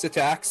that's 6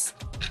 attacks.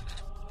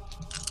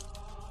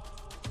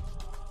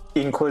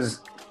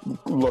 Inqua's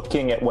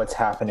looking at what's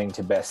happening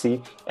to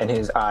Bessie, and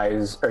his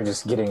eyes are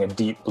just getting a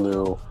deep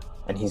blue,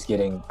 and he's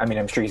getting, I mean,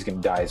 I'm sure he's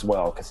going to die as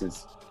well because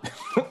his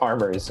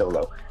armor is so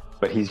low,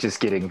 but he's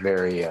just getting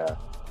very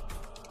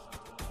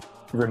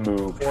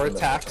removed. 4 from the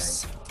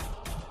attacks.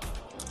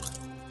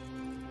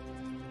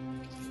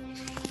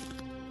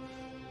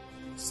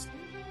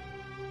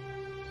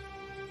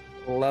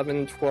 whole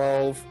 11,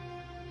 12,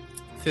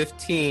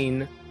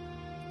 15.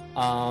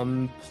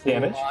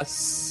 Damage?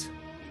 Plus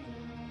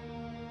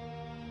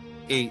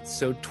 8,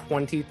 so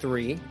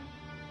 23.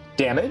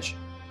 Damage?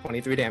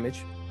 23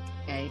 damage.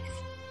 Okay.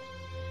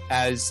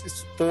 As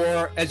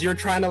you're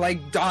trying to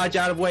like dodge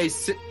out of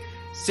ways,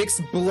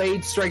 6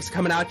 blade strikes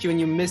coming at you, and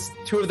you miss.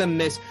 2 of them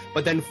miss,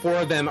 but then 4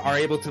 of them are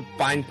able to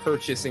find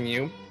purchasing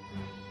you.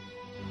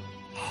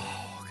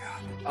 Oh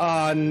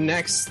god.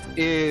 Next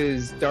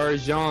is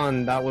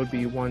Darjan. That would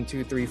be 1,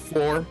 2, 3,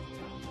 4.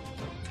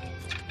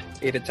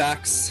 8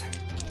 attacks.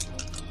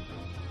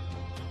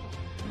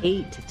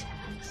 8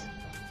 attacks.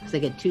 Because they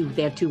get 2.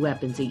 They have 2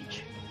 weapons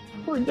each.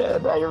 We're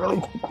dead. I really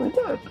think we're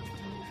dead.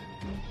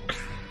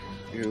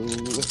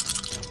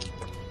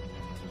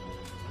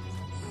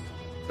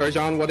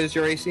 Darjan, what is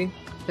your AC?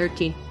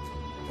 13.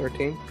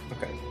 13?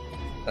 Okay.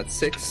 That's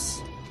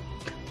 6.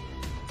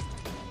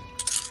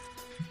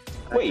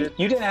 Wait,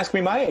 you didn't ask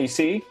me my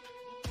AC.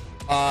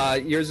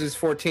 Yours is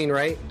 14,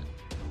 right?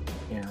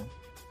 Yeah.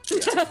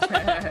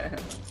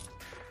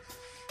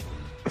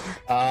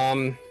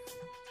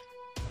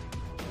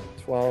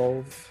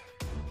 12,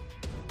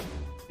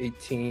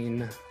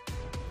 18,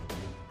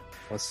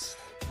 plus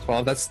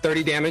 12, that's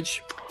 30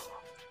 damage.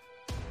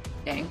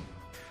 Dang.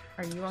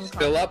 Are you unconscious?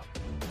 Still up?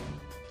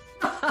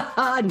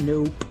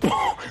 Nope.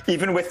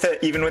 Even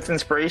with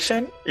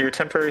inspiration, your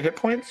temporary hit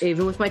points.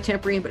 Even with my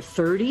temporary, but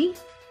 30?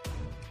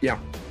 Yeah.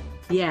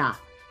 Yeah.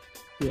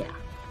 Yeah.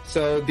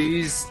 So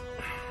these...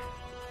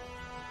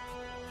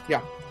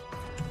 Yeah.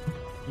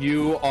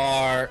 You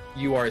are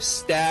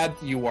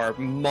stabbed, you are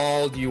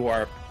mauled, you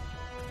are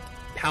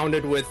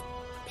pounded with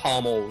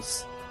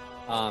pommels,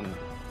 and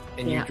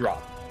Yeah. you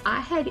drop. I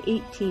had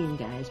 18,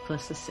 guys,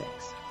 plus the 6.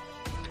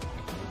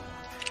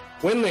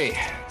 Winley.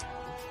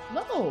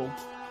 No.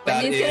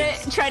 That Wendy's is-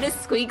 gonna try to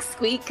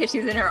squeak because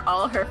she's in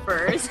all her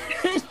furs.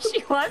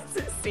 She wants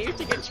to see if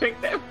she can trick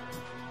them.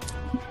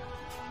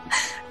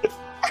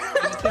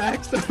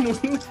 Attack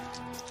someone.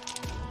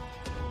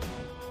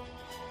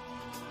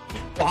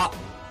 Wow.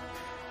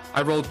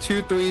 I rolled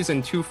 2 3s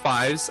and 2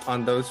 5s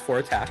on those 4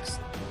 attacks.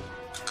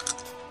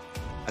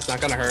 That's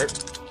not gonna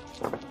hurt.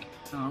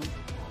 Oh.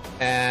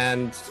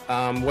 And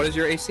what is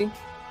your AC?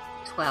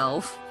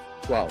 12.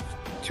 12.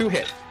 2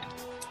 hit.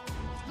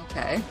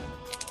 Okay.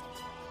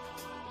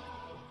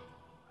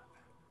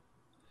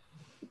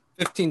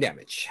 15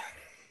 damage.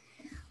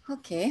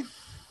 Okay.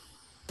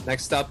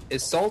 Next up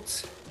is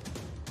Salt.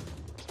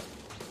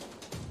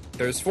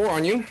 There's 4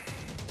 on you.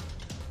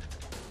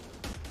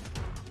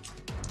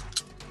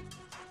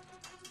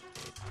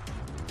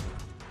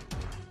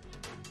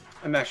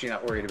 I'm actually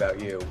not worried about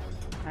you.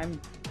 I'm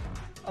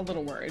a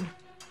little worried.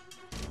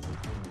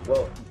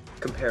 Well,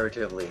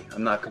 comparatively.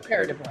 I'm not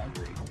comparative.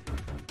 Comparatively.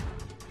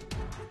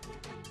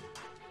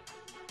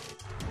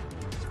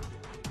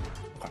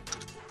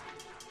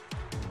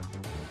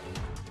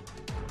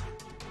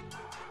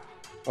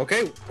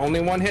 Okay,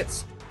 only 1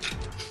 hits.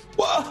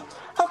 Whoa!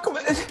 How come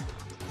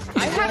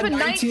I have a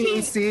 19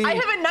 AC. I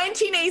have a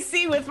 19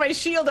 AC with my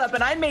shield up,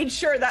 and I made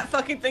sure that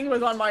fucking thing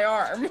was on my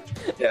arm.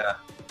 Yeah.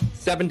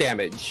 7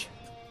 damage.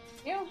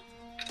 Yeah.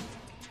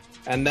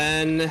 And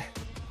then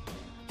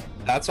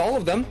that's all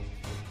of them.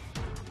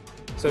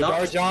 So No.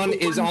 Darjan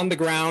is on the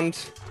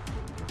ground.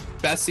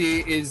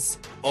 Bessie is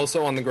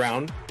also on the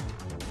ground.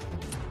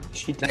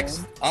 She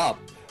Next up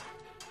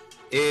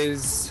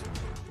is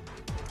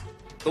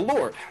the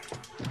Lord.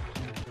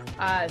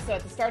 So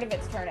at the start of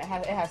its turn, it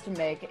has to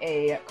make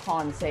a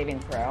con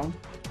saving throw.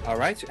 All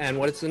right, and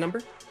what is the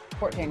number?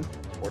 14.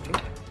 14.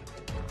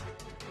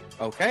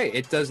 Okay,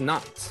 it does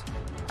not.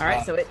 All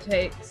right, so it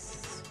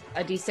takes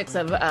a d6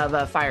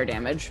 of fire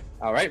damage.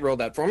 All right, roll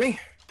that for me.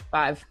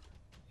 5.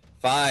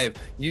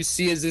 You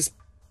see as this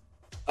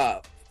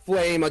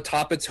flame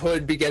atop its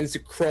hood begins to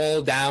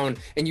crawl down,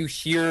 and you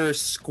hear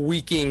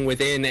squeaking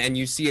within, and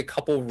you see a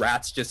couple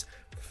rats just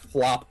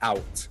flop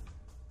out.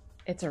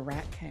 It's a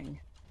rat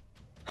king.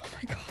 Oh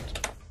my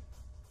god.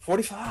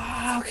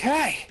 45.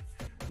 Okay.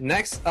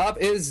 Next up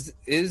is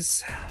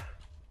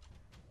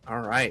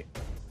all right.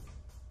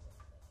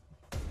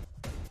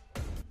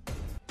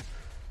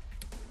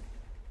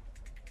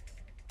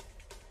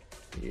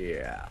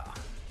 Yeah.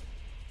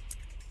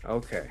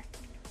 Okay.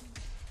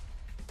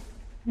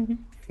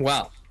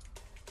 Well,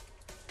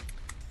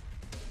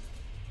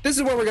 this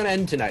is where we're going to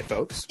end tonight,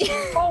 folks.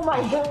 Oh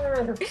my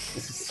god.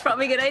 It's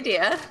probably a good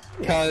idea.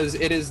 Because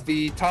it is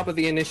the top of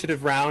the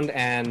initiative round,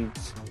 and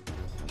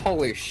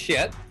holy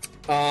shit.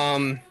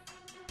 We've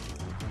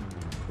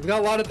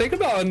got a lot to think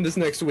about in this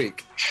next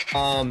week.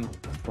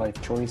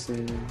 Life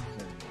choices.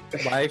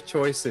 Life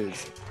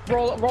choices.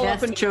 Roll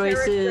up a new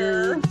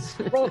character.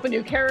 Roll up a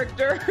new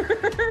character.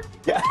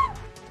 Yeah.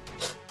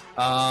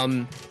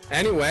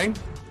 Anyway,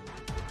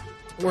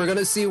 we're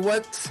gonna see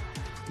what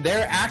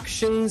their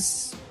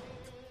actions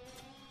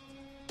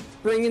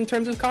bring in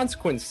terms of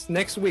consequence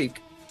next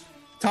week.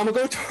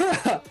 Tamago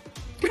Tora!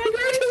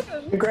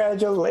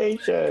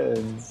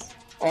 Congratulations!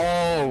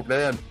 Oh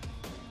man.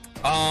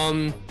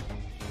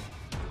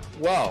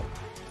 Well,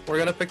 we're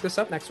gonna pick this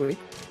up next week.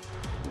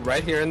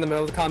 Right here in the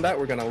middle of the combat.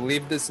 We're gonna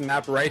leave this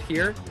map right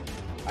here.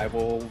 I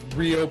will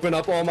reopen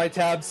up all my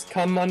tabs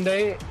come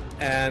Monday,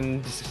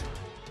 and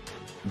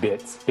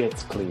bits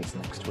please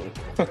next week.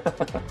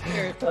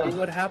 see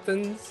what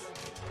happens.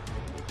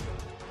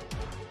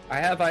 I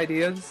have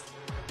ideas.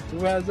 Who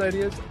has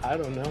ideas? I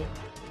don't know.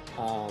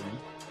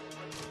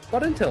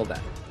 But until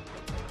then,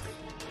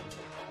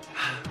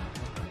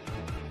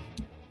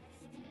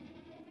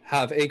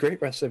 have a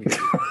great rest of your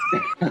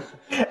week.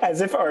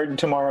 As if our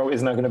tomorrow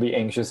is not going to be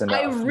anxious enough.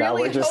 I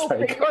really hope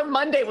that your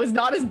Monday was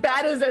not as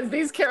bad as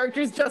these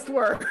characters just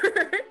were.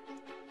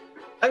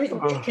 I mean,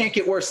 it can't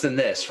get worse than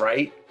this,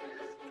 right?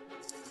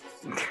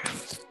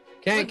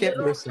 Can't get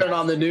worse. Turn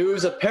on the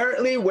news.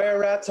 Apparently, were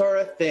rats are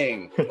a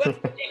thing.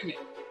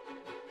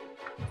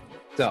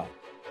 So,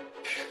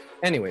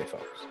 anyway,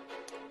 folks,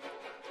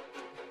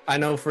 I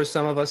know for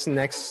some of us,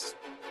 next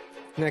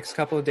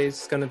couple of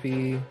days is going to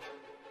be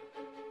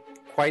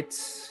quite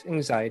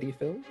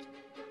anxiety-filled.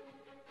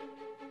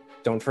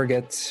 Don't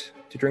forget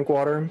to drink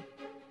water.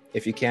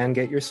 If you can,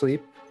 get your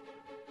sleep.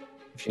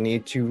 If you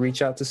need to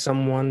reach out to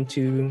someone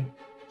to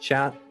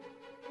chat,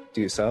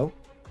 do so.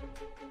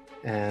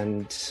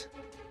 And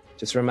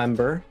just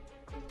remember,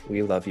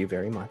 we love you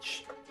very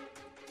much.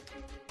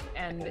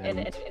 And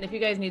if you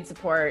guys need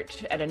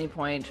support at any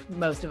point,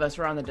 most of us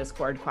are on the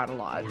Discord quite a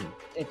lot.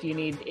 If you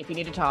need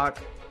to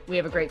talk, we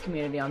have a great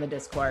community on the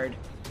Discord.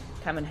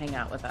 Come and hang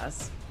out with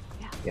us.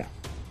 Yeah.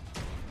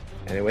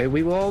 Anyway,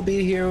 we will all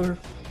be here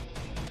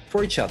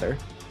for each other,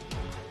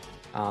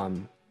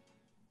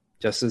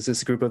 just as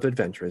this group of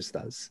adventurers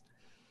does.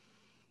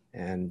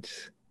 And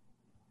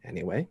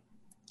anyway,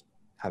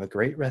 have a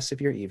great rest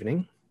of your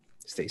evening.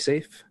 Stay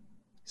safe,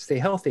 stay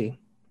healthy,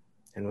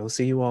 and we'll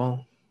see you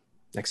all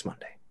next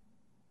Monday.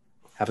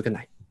 Have a good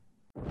night.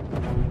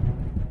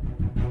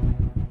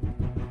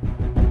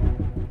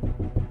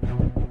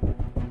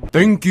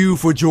 Thank you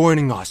for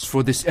joining us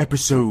for this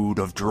episode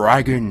of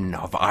Dragon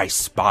of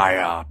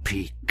Icespire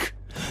Peak.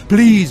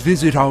 Please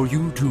visit our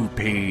YouTube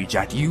page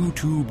at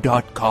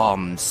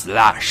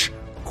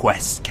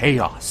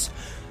youtube.com/QuestChaos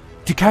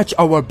to catch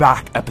our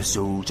back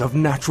episodes of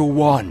Natural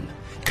One,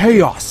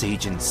 Chaos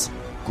Agents,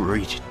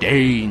 Great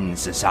Dane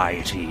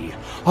Society,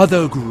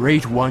 other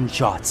great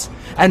one-shots,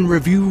 and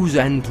reviews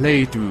and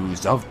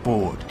playthroughs of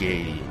board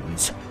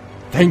games.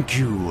 Thank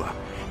you,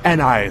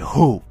 and I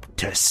hope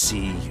to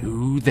see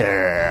you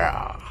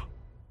there.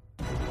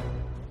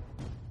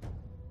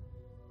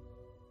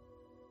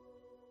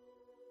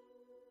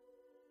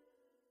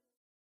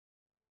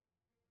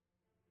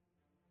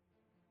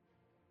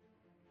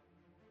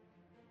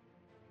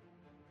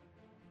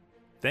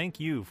 Thank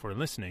you for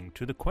listening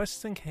to the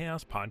Quests and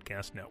Chaos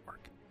Podcast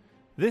Network.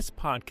 This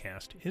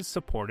podcast is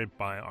supported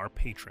by our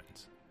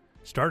patrons,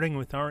 starting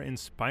with our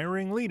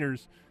inspiring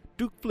leaders,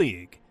 Duke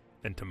Fleeg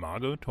and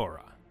Tamago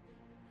Tora.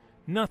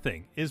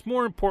 Nothing is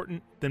more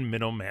important than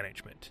middle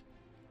management.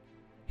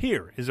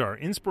 Here is our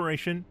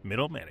inspiration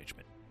middle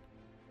management.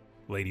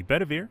 Lady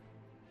Bedivere,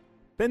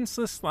 Ben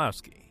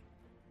Slislawski,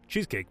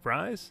 Cheesecake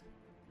Fries,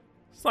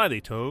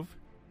 Slyly Tove,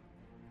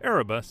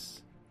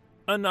 Erebus,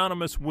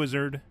 Anonymous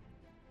Wizard,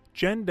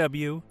 Jen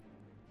W.,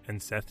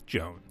 and Seth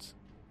Jones.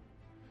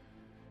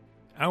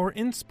 Our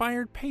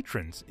inspired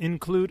patrons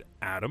include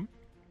Adam,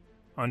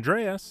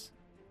 Andreas,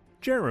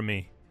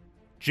 Jeremy,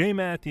 Jay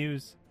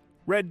Matthews,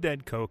 Red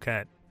Dead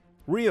Coquette,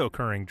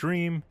 Reoccurring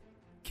Dream,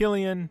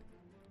 Killian,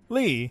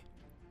 Lee,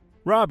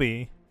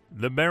 Robbie,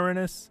 the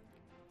Baroness,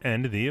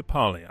 and the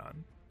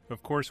Apollyon.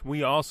 Of course,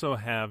 we also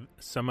have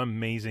some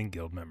amazing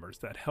guild members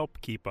that help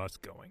keep us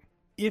going.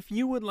 If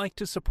you would like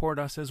to support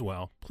us as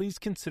well, please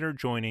consider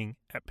joining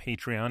at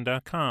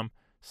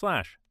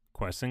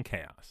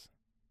patreon.com/questsandchaos.